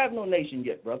 We don't have no nation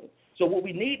yet, brother. So what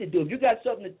we need to do, if you got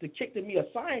something to kick to me a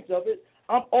science of it,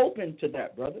 I'm open to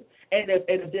that, brother. And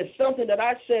if there's something that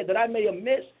I said that I may have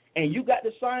missed and you got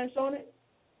the science on it,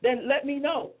 then let me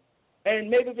know. And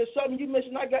maybe if it's something you missed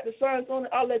and I got the science on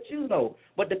it, I'll let you know.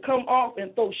 But to come off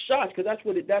and throw shots, because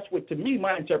that's what to me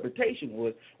my interpretation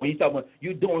was when you talk about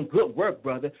you doing good work,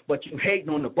 brother, but you hating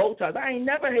on the bow ties. I ain't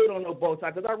never hate on no bow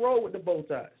ties because I roll with the bow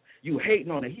ties. You hating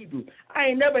on the Hebrew. I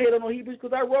ain't never hate on no Hebrews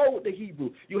because I roll with the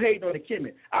Hebrew. You hating on the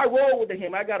Kemet. I roll with the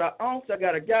him. I got an ounce. I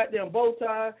got a goddamn bow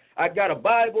tie. I got a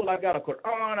Bible. I got a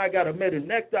Quran. I got a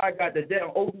Nectar. I got the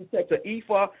damn open text of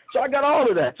Ephah. So I got all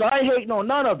of that. So I ain't hating on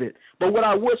none of it. But what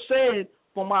I was saying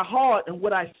from my heart and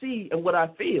what I see and what I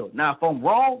feel. Now, if I'm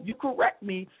wrong, you correct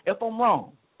me if I'm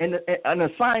wrong in a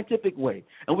scientific way,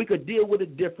 and we could deal with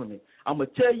it differently. I'm going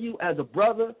to tell you as a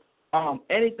brother,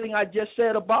 anything I just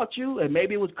said about you, and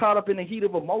maybe it was caught up in the heat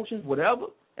of emotions, whatever,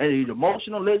 and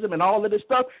emotionalism and all of this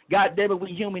stuff, God damn it,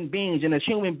 we human beings, and as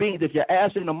human beings, if your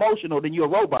ass ain't emotional, then you're a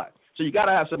robot. So you got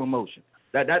to have some emotion.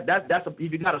 If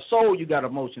you got a soul, you got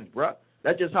emotions, bro.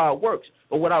 That's just how it works.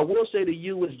 But what I will say to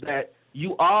you is that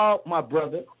you are my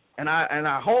brother, and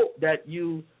I hope that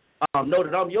you know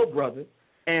that I'm your brother.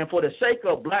 And for the sake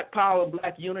of black power and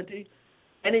black unity,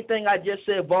 anything I just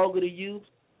said vulgar to you,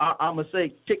 I'm going to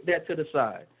say kick that to the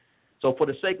side. So for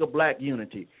the sake of black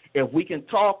unity, if we can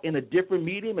talk in a different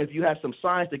medium, if you have some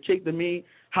science to kick to me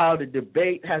how the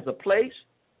debate has a place,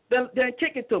 then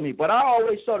kick it to me. But I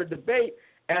always saw the debate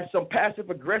as some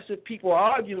passive-aggressive people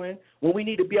arguing when we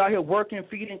need to be out here working,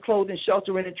 feeding, clothing,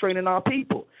 sheltering, and training our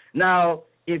people. Now,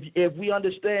 if we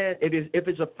understand, if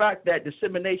it's a fact that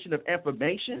dissemination of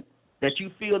information, that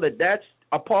you feel that that's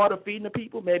a part of feeding the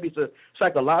people, maybe it's a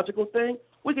psychological thing,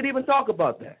 we could even talk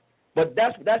about that. But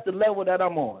that's the level that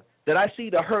I'm on, that I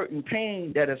see the hurt and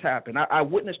pain that has happened. I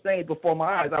witnessed things before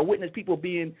my eyes. I witnessed people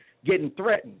getting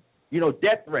threatened,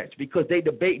 death threats because they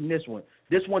debating this one.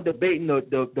 This one debating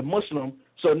the Muslim,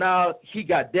 so now he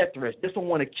got death threats. This one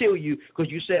want to kill you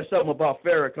because you said something about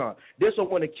Farrakhan. This one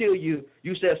want to kill you.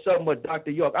 You said something about Dr.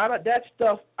 York. That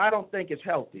stuff I don't think is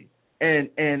healthy. And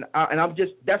I'm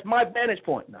just, that's my vantage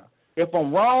point now. If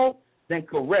I'm wrong, then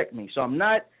correct me. So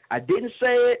I didn't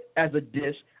say it as a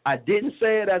diss. I didn't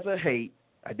say it as a hate.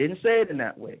 I didn't say it in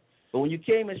that way. But when you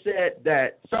came and said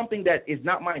that something that is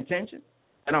not my intention,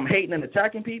 and I'm hating and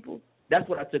attacking people, that's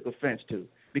what I took offense to.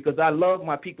 Because I love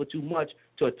my people too much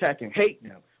to attack and hate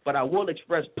them. But I will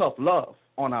express tough love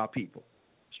on our people,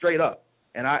 straight up.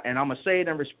 And I'm going to say it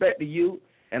in respect to you,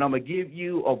 and I'm going to give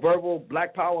you a verbal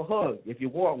black power hug if you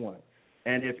want one.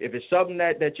 And if it's something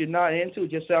that you're not into,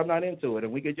 just say I'm not into it.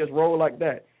 And we could just roll like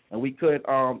that. And we could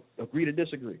agree to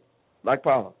disagree. Black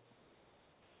power.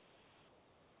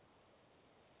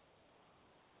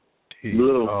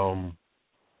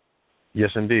 Yes,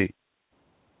 indeed.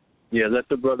 Yeah, let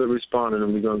the brother respond, and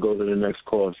then we're going to go to the next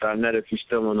call. So, Annette, if you're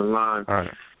still on the line. All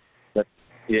right.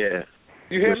 Yeah.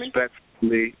 You hear me?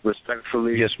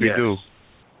 Respectfully. Yes, we do.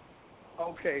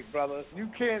 Okay, brother. You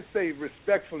can't say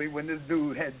respectfully when this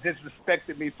dude had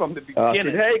disrespected me from the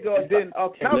beginning. There you go. Then,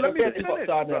 okay. Now, let me finish.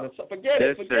 Forget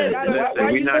it.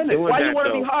 Why you want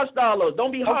to be hostile?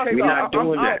 Don't be hostile. We're not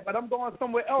doing I'm that. out, but I'm going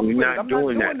somewhere else. We're not I'm not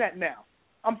doing that now.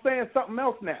 I'm saying something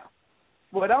else now.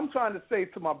 What I'm trying to say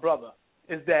to my brother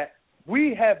is that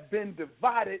we have been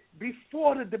divided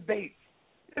before the debates.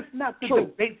 It's not the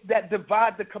debates that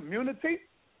divide the community.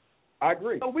 I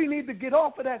agree. So we need to get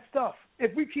off of that stuff.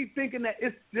 If we keep thinking that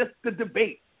it's just the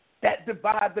debate that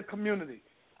divides the community.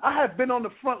 I have been on the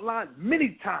front line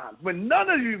many times when none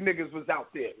of you niggas was out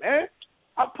there, man.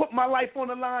 I put my life on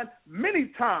the line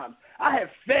many times. I have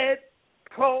fed,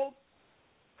 clothed,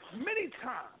 many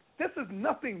times. This is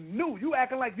nothing new. You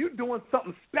acting like you're doing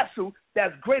something special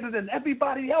that's greater than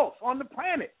everybody else on the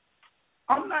planet.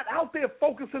 I'm not out there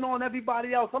focusing on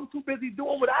everybody else. I'm too busy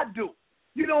doing what I do.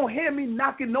 You don't hear me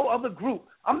knocking no other group.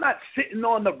 I'm not sitting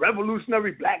on the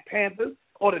Revolutionary Black Panthers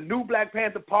or the New Black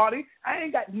Panther Party. I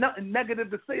ain't got nothing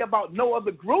negative to say about no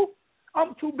other group.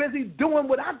 I'm too busy doing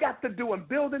what I got to do and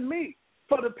building me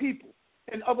for the people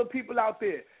and other people out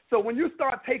there. So when you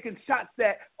start taking shots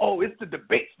that, it's the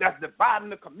debates that's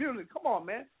dividing the community, come on,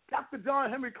 man. Dr. John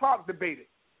Henry Clark debated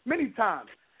many times.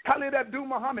 Khalid Abdul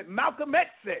Muhammad, Malcolm X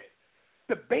said,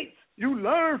 debates, you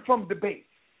learn from debates.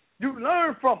 You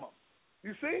learn from them.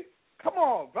 You see? Come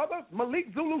on, brother. Malik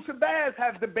Zulu Shabazz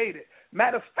have debated.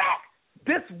 Matter of fact,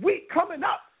 this week coming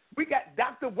up, we got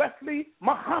Dr. Wesley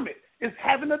Muhammad is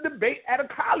having a debate at a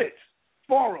college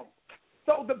forum.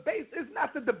 So debates is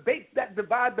not the debates that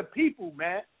divide the people,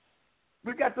 man.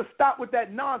 We got to stop with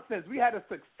that nonsense. We had a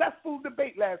successful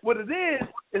debate last. What it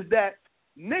is that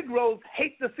Negroes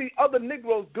hate to see other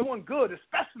Negroes doing good,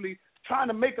 especially trying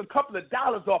to make a couple of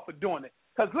dollars off of doing it.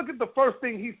 Because look at the first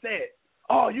thing he said.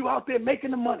 Oh, you out there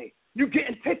making the money. You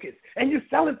getting tickets, and you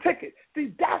selling tickets.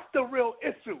 See, that's the real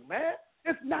issue, man.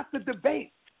 It's not the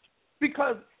debate.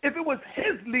 Because if it was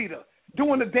his leader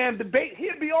doing the damn debate,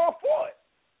 he'd be all for it.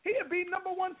 He'd be number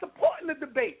one supporting the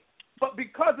debate. But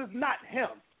because it's not him,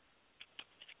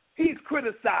 he's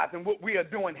criticizing what we are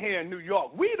doing here in New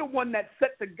York. We the one that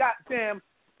set the goddamn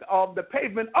the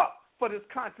pavement up for this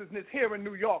consciousness here in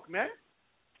New York, man.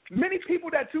 Many people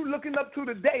that you looking up to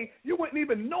today, you wouldn't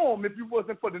even know them if you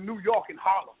wasn't for the New York and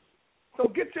Harlem. So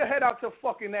get your head out your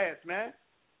fucking ass, man.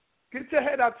 Get your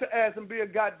head out your ass and be a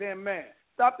goddamn man.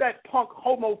 Stop that punk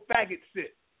homo faggot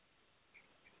shit.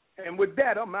 And with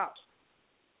that, I'm out.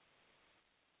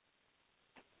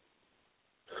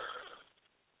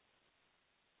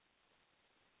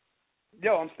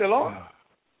 Yo, I'm still on?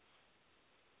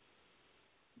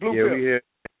 Blue yeah, we here.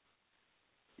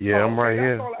 Yeah, I'm right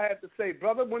here. That's all I had to say,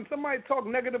 brother. When somebody talk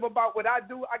negative about what I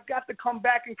do, I got to come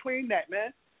back and clean that,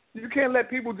 man. You can't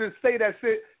let people just say that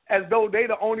shit as though they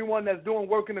the only one that's doing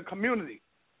work in the community.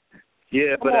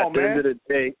 Yeah, Come but on, at the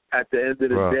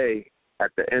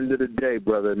end of the day,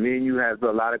 brother, me and you have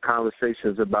a lot of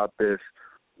conversations about this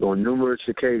on numerous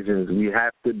occasions. We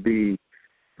have to be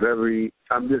very,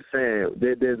 I'm just saying,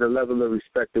 there's a level of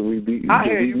respect that we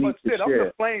hear you, but shit, I'm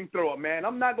the flamethrower, man.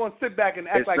 I'm not going to sit back and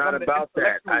act like I'm the intellectual.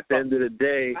 It's not about that. At the end of the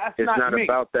day, it's not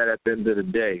about that at the end of the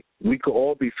day. We could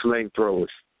all be flamethrowers.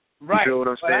 Right. You know what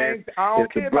I'm saying? I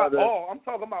don't care about all. I'm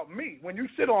talking about me. When you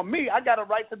sit on me, I got a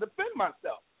right to defend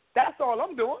myself. That's all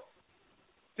I'm doing.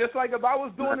 Just like if I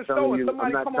was doing a show and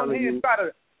somebody come on here and try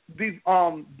to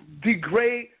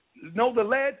degrade, know the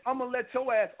ledge, I'm going to let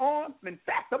your ass on. In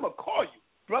fact, I'm going to call you.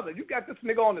 Brother, you got this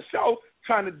nigga on the show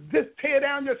trying to just tear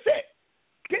down your shit.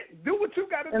 Do what you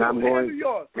got to do. Handle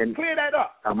yours. Clear that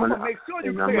up. I'm going to make sure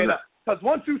you clear it up. Because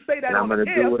once you say that on the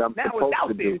air, now it's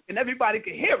out there and everybody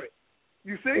can hear it.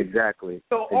 You see? Exactly.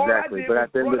 So all I did was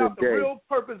brought out the real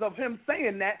purpose of him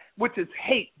saying that, which is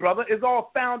hate, brother. It's all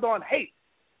found on hate.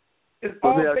 It's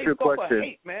all based off of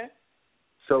hate, man.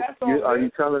 So are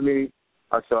you telling me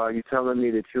that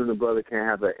you and the brother can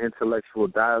have an intellectual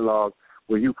dialogue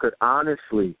where you could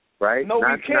honestly, right? No, we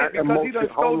can't because he done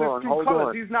stole his true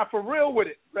colors. He's not for real with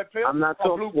it, Red Pill. I'm not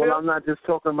just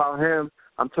talking about him.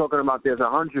 I'm talking about there's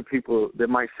 100 people that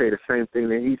might say the same thing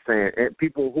that he's saying, and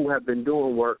people who have been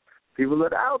doing work. People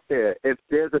that are out there. If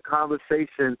there's a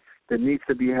conversation that needs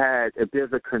to be had, if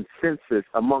there's a consensus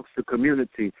amongst the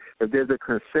community, if there's a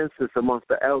consensus amongst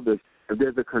the elders, if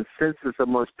there's a consensus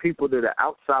amongst people that are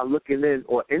outside looking in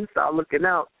or inside looking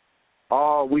out,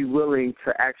 are we willing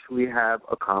to actually have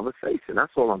a conversation?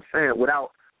 That's all I'm saying,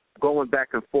 without going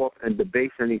back and forth and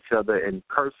debating each other and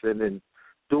cursing and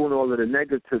doing all of the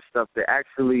negative stuff that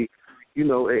actually,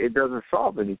 it doesn't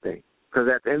solve anything. Because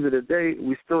at the end of the day,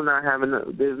 we still not having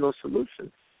there's no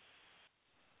solution.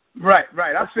 Right.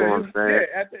 I feel you.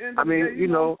 Yeah, at the end of the day, you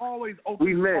know, I'm always open.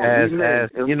 We men.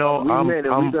 I'm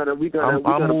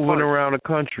moving around the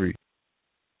country.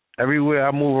 Everywhere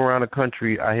I move around the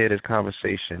country, I hear this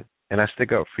conversation, and I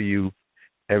stick up for you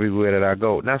everywhere that I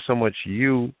go. Not so much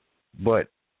you, but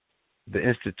the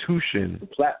institution, the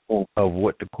platform of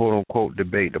what the quote-unquote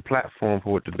debate, the platform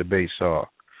for what the debates are.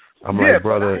 I'm like,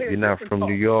 brother, you're not from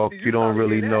New York. You don't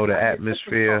really know the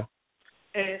atmosphere.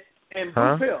 And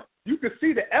Blue Pill, you can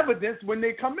see the evidence when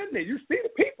they come in there. You see the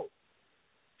people.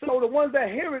 So the ones that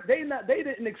hear it, they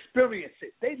didn't experience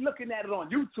it. They looking at it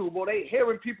on YouTube or they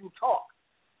hearing people talk.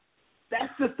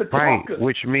 That's just the talkers.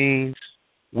 Which means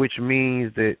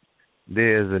that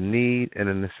there's a need and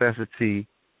a necessity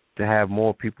to have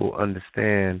more people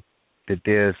understand that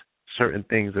there's certain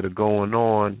things that are going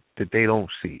on that they don't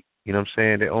see. You know what I'm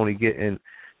saying? They're only getting,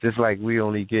 just like we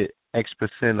only get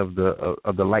X% of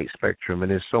the light spectrum,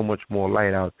 and there's so much more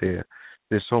light out there.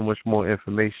 There's so much more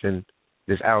information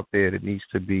that's out there that needs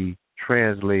to be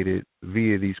translated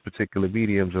via these particular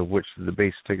mediums of which the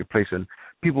debates are taking place. And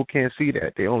people can't see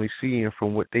that. They're only seeing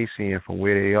from what they're seeing from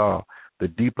where they are. The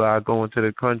deeper I go into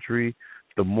the country,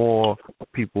 the more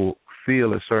people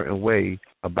feel a certain way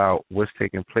about what's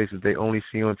taking place that they only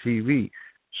see on TV.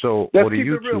 So, or the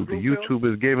YouTube. The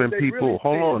YouTube is giving people,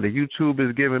 the YouTube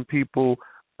is giving people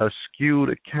a skewed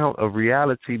account of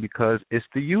reality because it's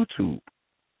the YouTube.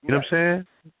 You know what I'm saying?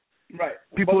 Right.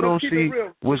 People don't see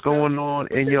what's going on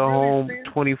in your home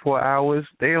 24 hours.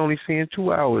 They only seeing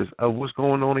 2 hours of what's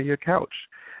going on in your couch.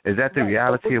 Is that the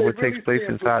reality of what takes place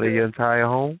inside of your entire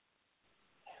home?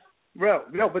 Well,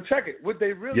 no, but check it. What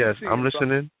they really Yes, I'm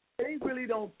listening. They really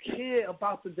don't care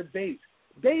about the debates.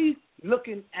 They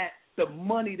looking at the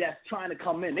money that's trying to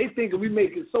come in. They think we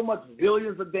making so much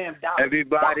billions of damn dollars.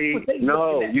 Everybody,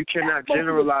 no, you cannot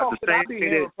generalize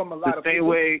the same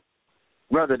way.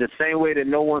 Brother, the same way that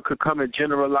no one could come and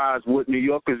generalize what New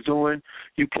York is doing,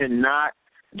 you cannot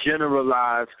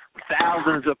generalize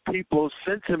thousands of people's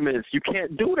sentiments. You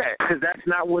can't do that because that's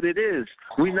not what it is.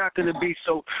 We're not going to be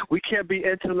we can't be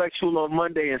intellectual on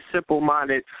Monday and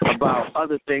simple-minded about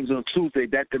other things on Tuesday.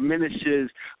 That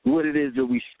diminishes what it is that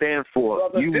we stand for.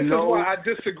 Brother, this is why I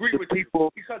disagree with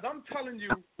people, you because I'm telling you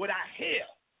what I hear.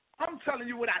 I'm telling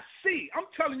you what I see. I'm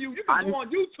telling you, you can go on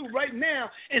YouTube right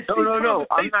now and see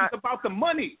conversations about the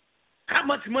money, how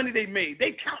much money they made.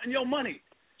 They counting your money.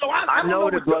 So I don't know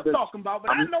what you're talking about, but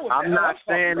I know what I'm not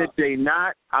saying that they're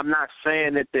not. I'm not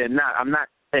saying that they're not. I'm not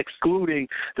excluding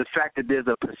the fact that there's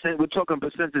a percent. We're talking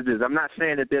percentages. I'm not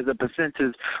saying that there's a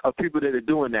percentage of people that are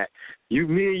doing that. Me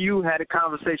and you had a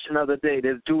conversation the other day.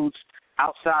 There's dudes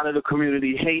outside of the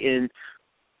community hating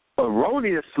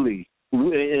erroneously.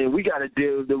 And we got a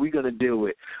deal that we're going to deal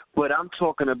with. But I'm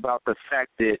talking about the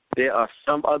fact that there are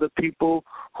some other people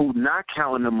who not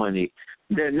counting the money.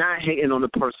 They're not hating on the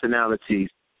personalities.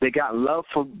 They got love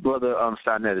for Brother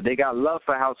Sarnetta. They got love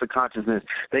for House of Consciousness.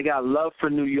 They got love for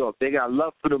New York. They got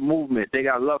love for the movement. They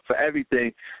got love for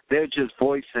everything. They're just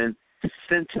voicing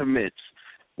sentiments.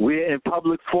 We're in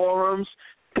public forums.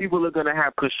 People are going to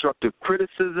have constructive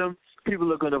criticism.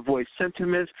 People are going to voice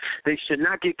sentiments. They should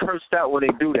not get cursed out when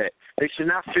they do that. They should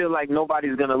not feel like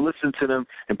nobody's going to listen to them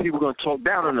and people are going to talk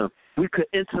down on them. We could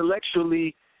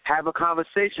intellectually have a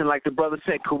conversation like the brother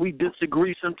said. Could we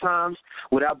disagree sometimes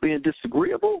without being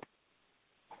disagreeable?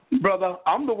 Brother,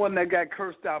 I'm the one that got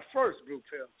cursed out first, Blue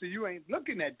Pill. So you ain't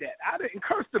looking at that. I didn't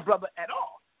curse the brother at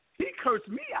all. He cursed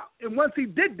me out. And once he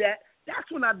did that,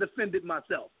 that's when I defended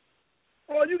myself.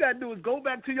 All you got to do is go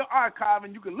back to your archive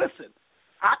and you can listen.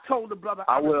 I told the brother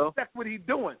I respect what he's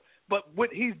doing, but what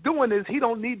he's doing is he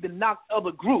don't need to knock other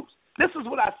groups. This is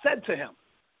what I said to him,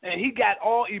 and he got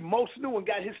all emotional and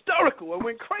got hysterical and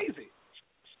went crazy.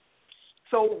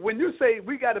 So when you say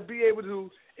we got to be able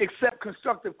to accept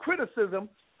constructive criticism,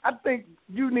 I think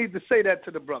you need to say that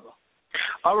to the brother.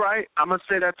 All right, I'm gonna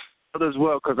say that to the brother as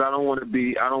well because I don't want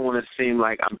to seem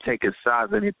like I'm taking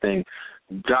sides or anything.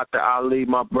 Dr. Ali,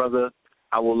 my brother.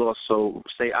 I will also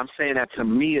say, I'm saying that to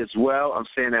me as well. I'm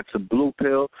saying that to Blue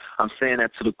Pill. I'm saying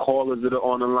that to the callers that are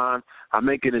on the line. I'm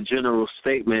making a general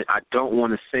statement. I don't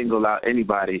want to single out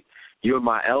anybody. You're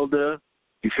my elder.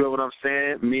 You feel what I'm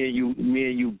saying? Me and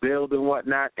you build and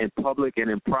whatnot in public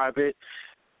and in private,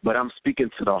 but I'm speaking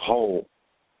to the whole.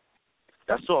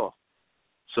 That's all.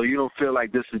 So you don't feel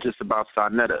like this is just about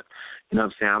Sarnetta. You know what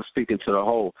I'm saying? I'm speaking to the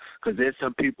whole because there's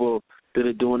some people that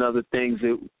are doing other things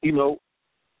that,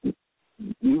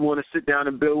 we want to sit down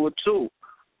and build with too.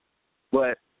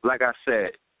 But like I said,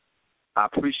 I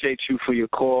appreciate you for your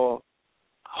call.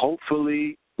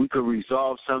 Hopefully we could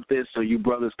resolve something so you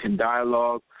brothers can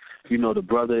dialogue. The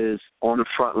brother is on the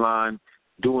front line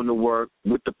doing the work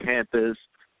with the Panthers.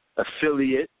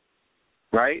 affiliate,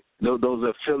 right? Those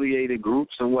are affiliated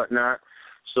groups and whatnot.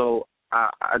 So I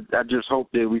just hope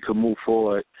that we can move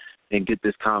forward and get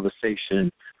this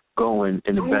conversation going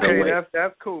in a better way. Okay,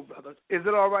 that's cool, brother. Is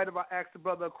it all right if I ask the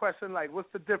brother a question? Like,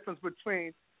 what's the difference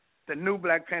between the new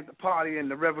Black Panther Party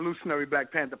and the Revolutionary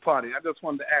Black Panther Party? I just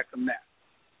wanted to ask him that.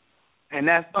 And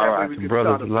that's all right. The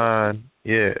brother's line,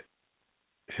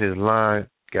 his line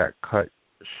got cut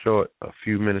short a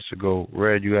few minutes ago.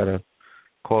 Red, you got to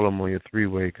call him on your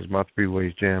three-way because my three-way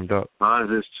is jammed up.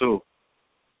 Mine is too.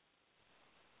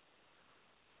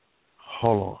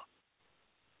 Hold on.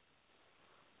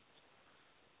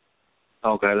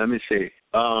 Okay, let me see.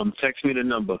 Text me the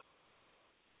number.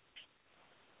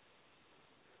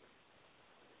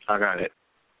 I got it.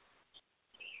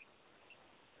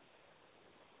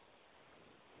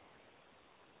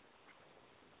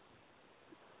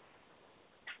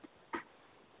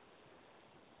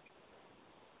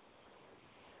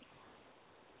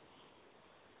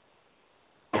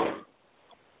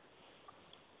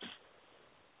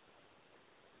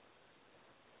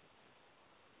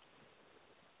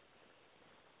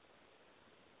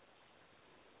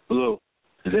 Blue,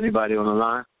 is anybody on the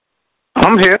line?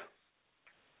 I'm here.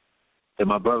 Did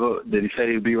my brother, did he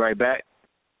say he'd be right back?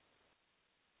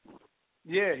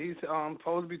 Yeah, he's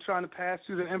supposed to be trying to pass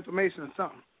you the information or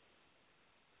something.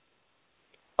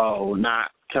 Oh,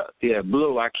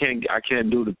 Blue, I can't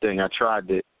do the thing. I tried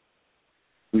it.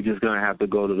 We're just going to have to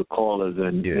go to the callers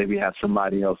and maybe have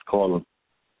somebody else call him.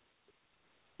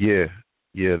 Yeah,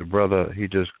 the brother, he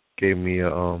just gave me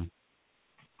a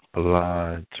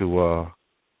line to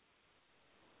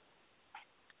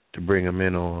bring him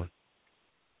in on.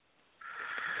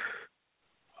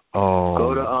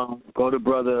 Go to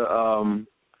brother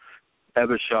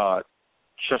Evershard,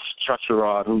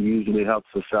 Chacharad, who usually helps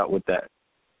us out with that.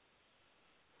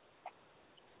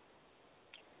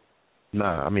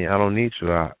 Nah, I mean I don't need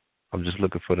to. I'm just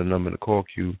looking for the number in the call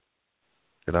queue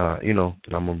that I'm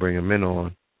gonna bring him in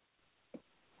on.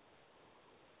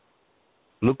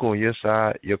 Look on your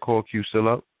side, your call queue still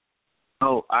up?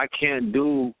 No, I can't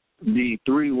do the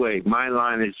three-way. My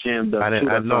line is jammed up.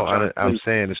 I'm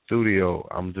saying the studio.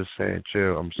 I'm just saying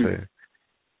chill. I'm saying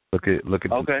look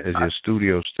at okay. Is your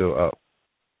studio still up?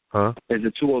 Huh? Is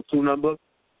the 202 number?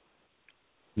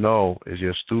 No, is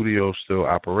your studio still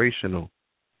operational?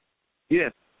 Yeah.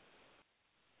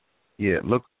 Yeah,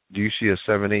 look, do you see a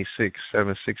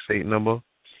 786-768 number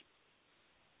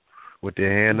with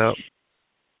their hand up?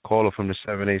 Caller from the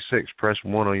 786, press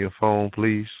 1 on your phone,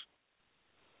 please.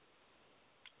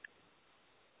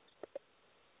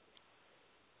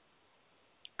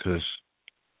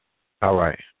 All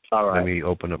right. Let me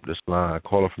open up this line.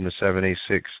 Caller from the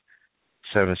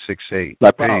 786-768.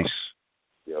 Black Peace.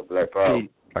 Yeah, Black Power.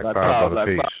 Black Power,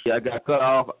 brother, peace. Yeah, I got cut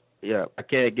off. Yeah, I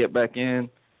can't get back in.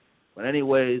 But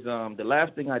anyways, the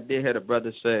last thing I did hear the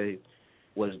brother say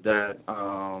was that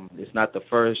it's not the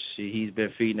first he's been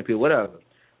feeding the people, whatever.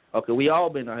 Okay, we all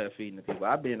been out here feeding the people.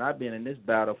 I've been in this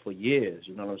battle for years,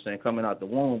 you know what I'm saying, coming out the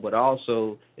womb, but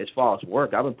also as far as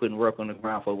work, I've been putting work on the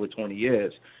ground for over 20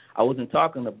 years. I wasn't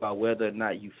talking about whether or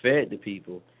not you fed the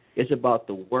people. It's about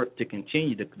the work to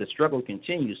continue. The struggle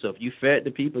continues. So if you fed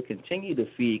the people, continue to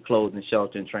feed, clothe, and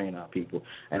shelter and train our people.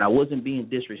 And I wasn't being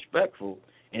disrespectful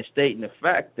in stating the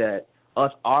fact that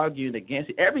us arguing against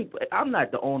it. I'm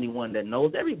not the only one that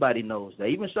knows. Everybody knows that.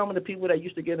 Even some of the people that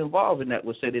used to get involved in that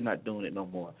will say they're not doing it no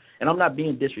more. And I'm not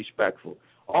being disrespectful.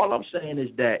 All I'm saying is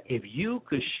that if you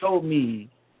could show me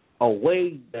a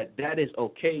way that is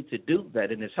okay to do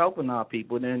that and it's helping our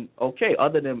people, then okay.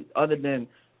 Other than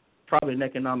probably an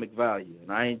economic value,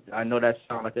 and I know that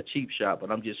sounds like a cheap shot, but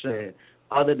I'm just saying.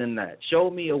 Other than that, show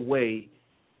me a way,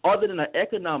 other than an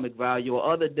economic value,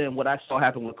 or other than what I saw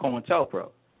happen with COINTELPRO,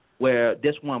 where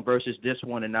this one versus this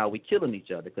one, and now we're killing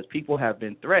each other because people have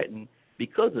been threatened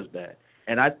because of that.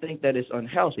 And I think that it's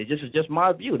unhealthy. This is just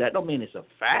my view. That don't mean it's a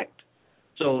fact.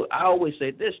 So I always say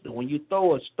this, that when you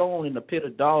throw a stone in the pit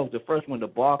of dogs, the first one to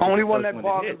bark is only the one first that one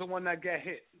barks to is the one that get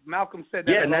hit. Malcolm said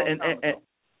that. Yeah,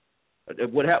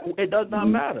 and what happened? It does not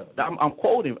matter. I'm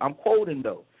quoting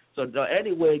though. So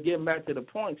anyway, getting back to the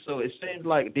point. So it seems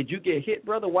like, did you get hit,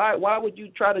 brother? Why would you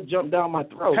try to jump down my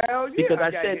throat? Hell yeah, because I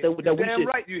said that we should.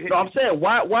 Right, you hit I'm saying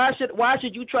why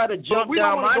should you try to jump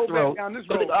down my throat? All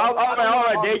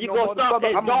right, there you go. Stop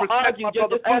it. Don't argue.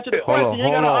 Just answer the question.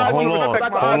 You ain't gotta argue.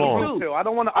 I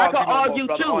don't want to argue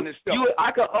too.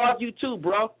 I could argue too,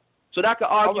 bro. So that I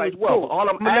could argue as well. Cool. All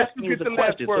I'm asking you is a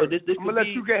question. So this could be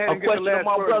a question of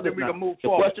my brothers now. The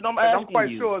question I'm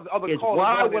asking you is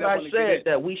why would I say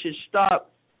that we should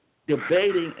stop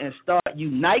debating and start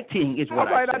uniting is what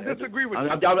I said. I disagree with you.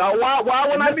 Why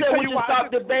when I say we should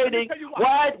stop debating,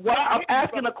 why I'm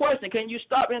asking a question. Can you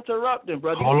stop interrupting,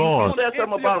 brother? Hold on. You said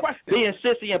something about being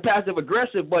sissy and passive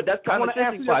aggressive, but that's kind of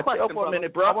sissy. Chill for a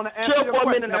minute, bro. Chill for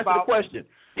a minute and answer the question.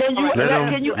 Can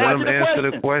you answer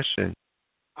the question?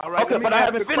 All right, okay, but I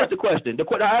haven't finished the question. The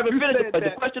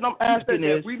question I'm asking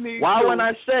is, why when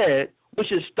I said we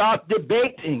should stop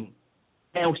debating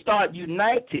and start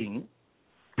uniting,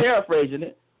 paraphrasing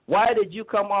it, why did you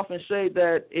come off and say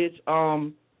that it's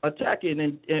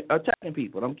attacking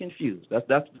people? I'm confused. That's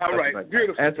all right.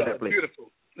 Beautiful. Answer that, please.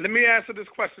 Beautiful. Let me answer this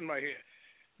question right here.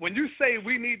 When you say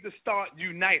we need to start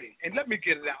uniting, and let me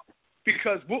get it out,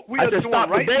 because what we are doing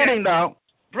right now,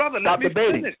 brother, let me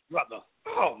finish, brother.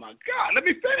 Oh my God, let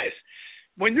me finish.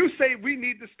 When you say we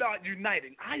need to start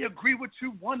uniting, I agree with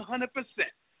you 100%.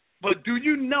 But do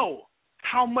you know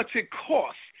how much it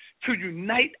costs to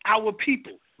unite our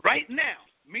people? Right now,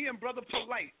 me and Brother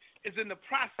Polite is in the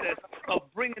process of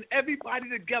bringing everybody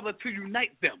together to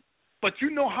unite them. But you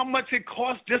know how much it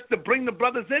costs just to bring the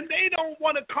brothers in? They don't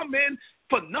want to come in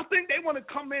for nothing. They want to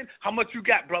come in. How much you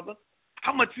got, brother?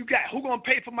 How much you got? Who going to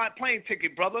pay for my plane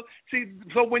ticket, brother? See,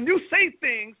 so when you say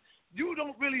things, you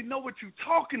don't really know what you're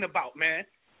talking about, man.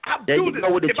 You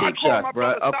know with the cheap shot,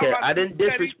 bro. Okay, I didn't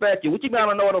disrespect you. What you mean I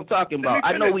don't know what I'm talking about?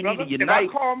 I know we need to unite.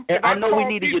 I know we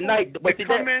need to unite. But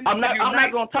I'm not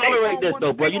going to tolerate this,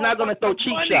 though, bro. You're not going to throw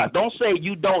cheap shots. Don't say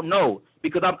you don't know.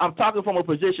 Because I'm talking from a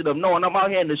position of knowing. I'm out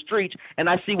here in the streets, and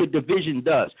I see what division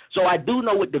does. So I do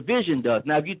know what division does.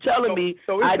 Now, if you're telling me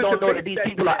I don't know that these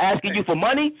people are asking you for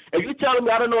money, if you're telling me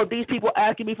I don't know if these people are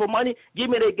asking me for money, give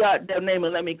me their goddamn name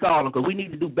and let me call them, because we need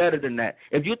to do better than that.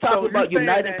 If you're talking about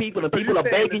uniting people and people are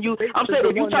begging you, I'm saying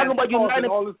if you're talking about uniting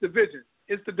all this division,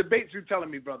 it's the debates you're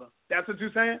telling me, brother. That's what you're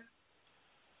saying?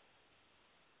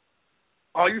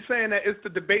 Are you saying that it's the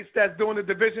debates that's doing the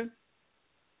division?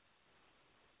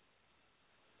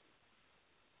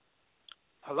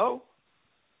 Hello?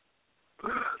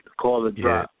 Call it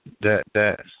drop.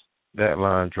 That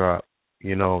line drop.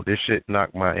 You know, this shit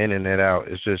knocked my internet out.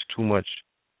 It's just too much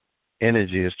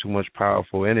energy. It's too much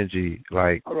powerful energy.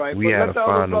 Like, right, we had to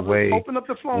find a way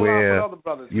where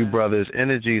you man. brothers'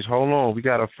 energies, hold on, we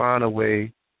got to find a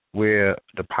way where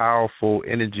the powerful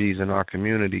energies in our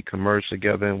community can merge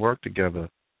together and work together.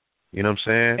 You know what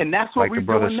I'm saying? And that's what like the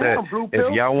brother said, now, Blue if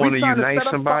Pill. y'all want to unite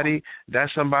somebody,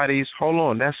 that's somebody's, hold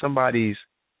on, that's somebody's,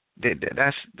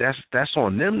 that's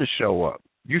on them to show up.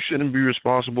 You shouldn't be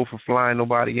responsible for flying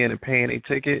nobody in and paying a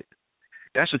ticket.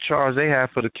 That's a charge they have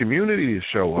for the community to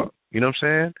show up. You know what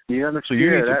I'm saying? Yeah, so you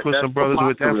need to put some brothers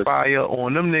with that fire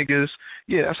on them niggas.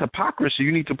 Yeah, that's hypocrisy.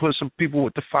 You need to put some people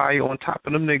with the fire on top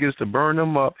of them niggas to burn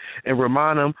them up and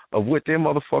remind them of what their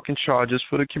motherfucking charges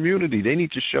for the community. They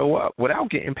need to show up without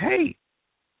getting paid.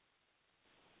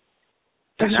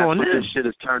 That's on what this shit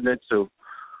is turned into.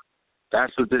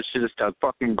 That's what this shit is, a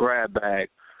fucking grab bag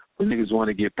when niggas want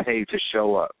to get paid to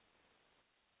show up.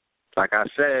 Like I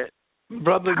said,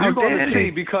 brother, you're going to see,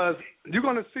 because you're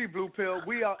going to see, Blue Pill,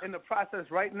 we are in the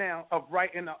process right now of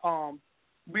writing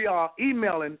we are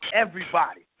emailing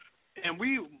everybody. And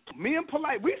me and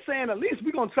Polite, we saying at least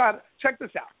we're going to try to, check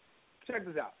this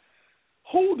out.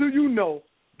 Who do you know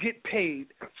get paid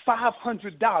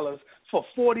 $500 for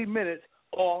 40 minutes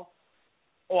or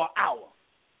hour?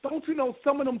 Don't you know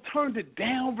some of them turned it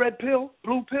down, Red Pill,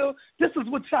 Blue Pill? This is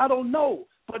what y'all don't know,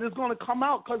 but it's going to come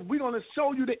out because we're going to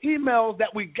show you the emails that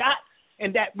we got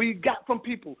and that we got from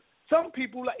people. Some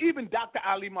people, like even Dr.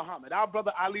 Ali Muhammad, our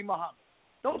brother Ali Muhammad,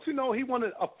 don't you know he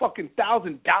wanted a fucking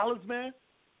 $1,000, man?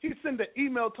 He sent an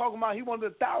email talking about he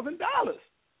wanted $1,000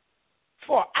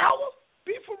 for an hour?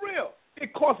 Be for real.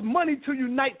 It costs money to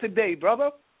unite today,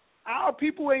 brother. Our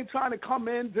people ain't trying to come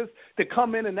in just to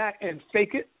come in and act and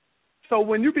fake it. So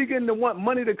when you begin to want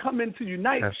money to come in to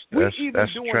unite, we're even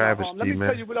doing travesty, let me man.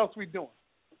 tell you what else we're doing.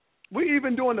 We're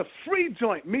even doing a free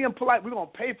joint. Me and Polite, we're going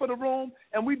to pay for the room,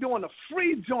 and we're doing a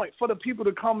free joint for the people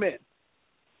to come in.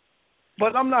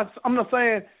 But I'm not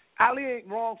saying Ali ain't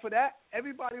wrong for that.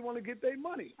 Everybody want to get their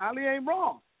money. Ali ain't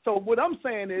wrong. So what I'm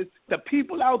saying is the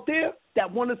people out there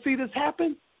that want to see this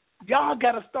happen, y'all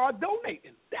got to start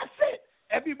donating. That's it.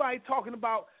 Everybody talking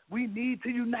about we need to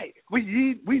unite. We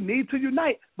need to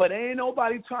unite. But ain't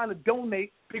nobody trying to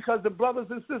donate because the brothers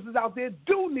and sisters out there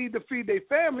do need to feed their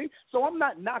family. So I'm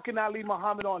not knocking Ali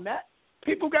Muhammad on that.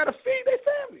 People got to feed their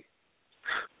family.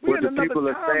 We're in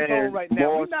another time zone right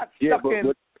now. We're not stuck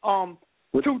in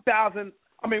 2000.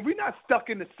 I mean, we're not stuck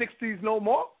in the 60s no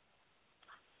more.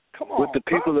 Come on. What the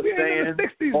people are saying in the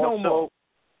 60s no more.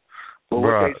 Bro,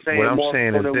 what I'm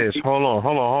saying is this. Hold on.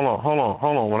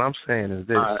 What I'm saying is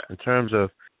this. In terms of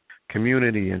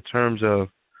community, in terms of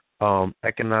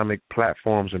economic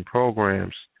platforms and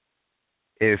programs,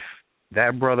 if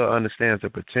that brother understands the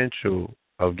potential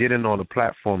of getting on the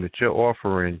platform that you're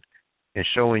offering and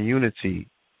showing unity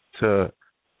to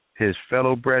his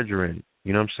fellow brethren,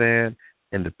 you know what I'm saying,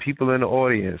 and the people in the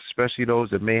audience, especially those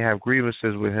that may have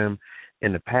grievances with him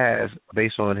in the past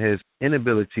based on his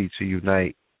inability to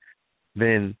unite,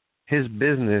 then his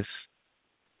business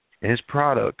and his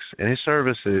products and his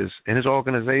services and his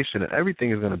organization and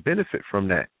everything is going to benefit from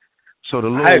that. So the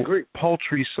little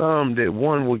paltry sum that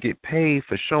one will get paid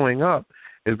for showing up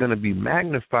is going to be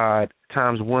magnified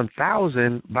times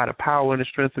 1,000 by the power and the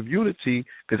strength of unity,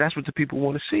 because that's what the people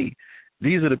want to see.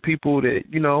 These are the people that,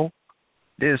 you know,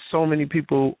 there's so many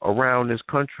people around this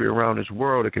country, around this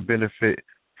world that could benefit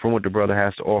from what the brother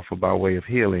has to offer by way of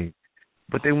healing.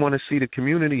 But they want to see the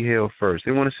community heal first.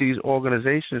 They want to see these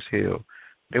organizations heal.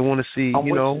 They want to see,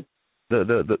 you know,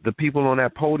 the people on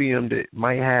that podium that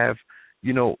might have,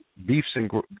 you know, beefs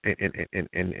and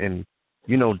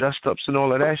you know, dust-ups and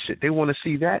all of that shit. They want to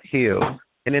see that heal,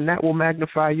 and then that will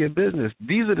magnify your business.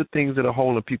 These are the things that are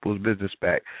holding people's business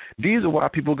back. These are why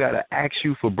people got to ask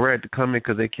you for bread to come in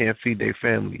because they can't feed their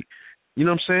family. You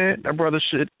know what I'm saying? That brother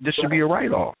this should be a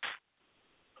write-off.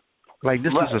 Like,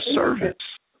 this is a service.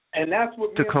 And that's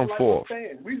what to come forth.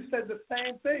 Saying. We said the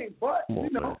same thing, but,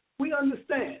 we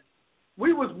understand.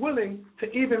 We was willing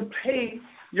to even pay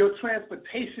your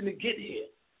transportation to get here.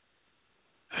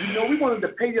 You know, we wanted to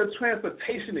pay your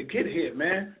transportation to get here,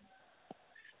 man.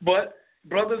 But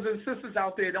brothers and sisters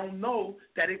out there don't know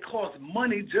that it costs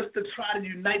money just to try to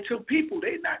unite your people.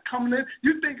 They not coming in.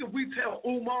 You think if we tell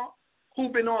Umar, who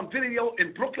been on video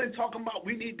in Brooklyn talking about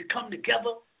we need to come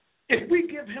together, if we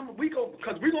give him,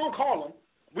 because we're going to call him,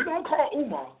 we're going to call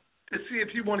Umar to see if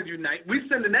he want to unite. We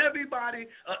sending everybody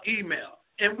an email.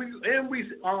 And we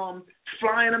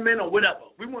flying them in or whatever.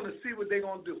 We want to see what they're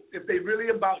going to do, if they really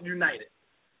about united.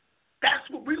 That's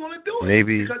what we're going to do.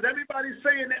 Maybe. Because everybody's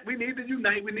saying that we need to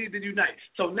unite,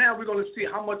 So now we're going to see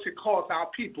how much it costs our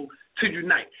people to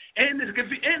unite. And it's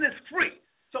free.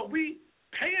 So we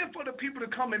paying for the people to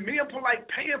come in, me and Polite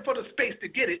paying for the space to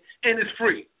get it, and it's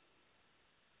free.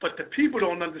 But the people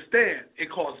don't understand it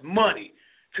costs money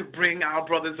to bring our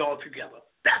brothers all together.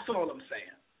 That's all I'm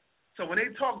saying. So when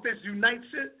they talk this unite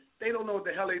shit, they don't know what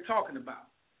the hell they're talking about.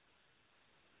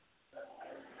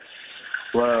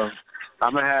 Well,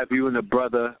 I'm gonna have you and the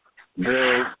brother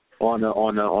Bill on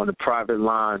the private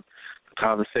line. The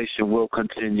conversation will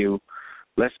continue.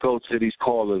 Let's go to these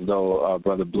callers though.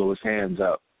 Brother blew his hands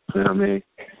up. You know what I mean?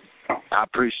 I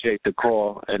appreciate the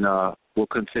call, and we'll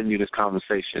continue this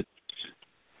conversation.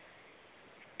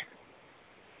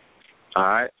 All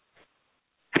right.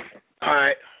 All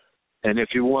right. And if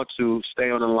you want to, stay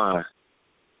on the line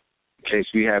in case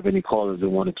we have any callers that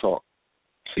want to talk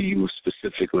to you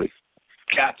specifically.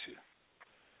 Got you.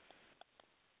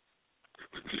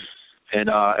 And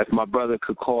if my brother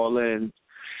could call in,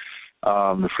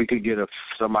 if we could get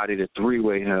somebody to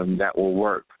three-way him, that will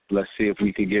work. Let's see if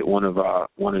we could get one of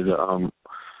the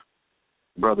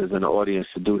brothers in the audience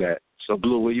to do that. So,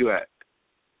 Blue, where you at?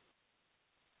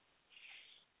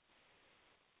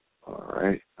 All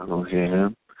right, I don't hear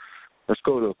him. Let's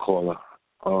go to a caller.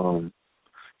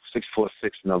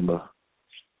 646 number.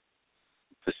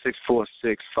 The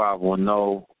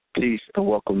 646-510. Peace and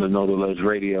welcome to Know the Ledge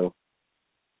Radio.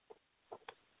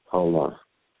 Hold on.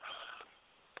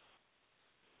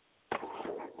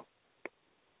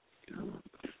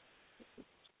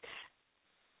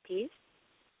 Peace.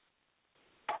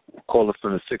 Caller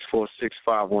from the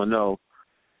 646-510.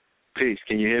 Peace.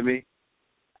 Can you hear me?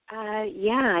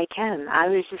 Yeah, I can. I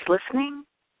was just listening.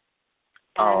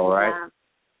 All right.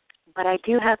 But I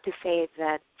do have to say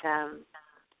that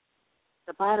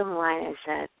the bottom line is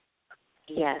that,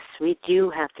 yes, we do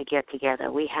have to get together.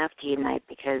 We have to unite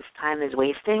because time is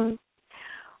wasting.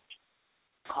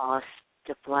 Cost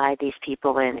to fly these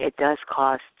people in. It does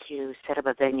cost to set up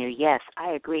a venue. Yes,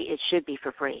 I agree. It should be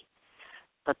for free.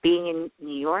 But being in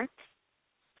New York,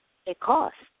 it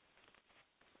costs.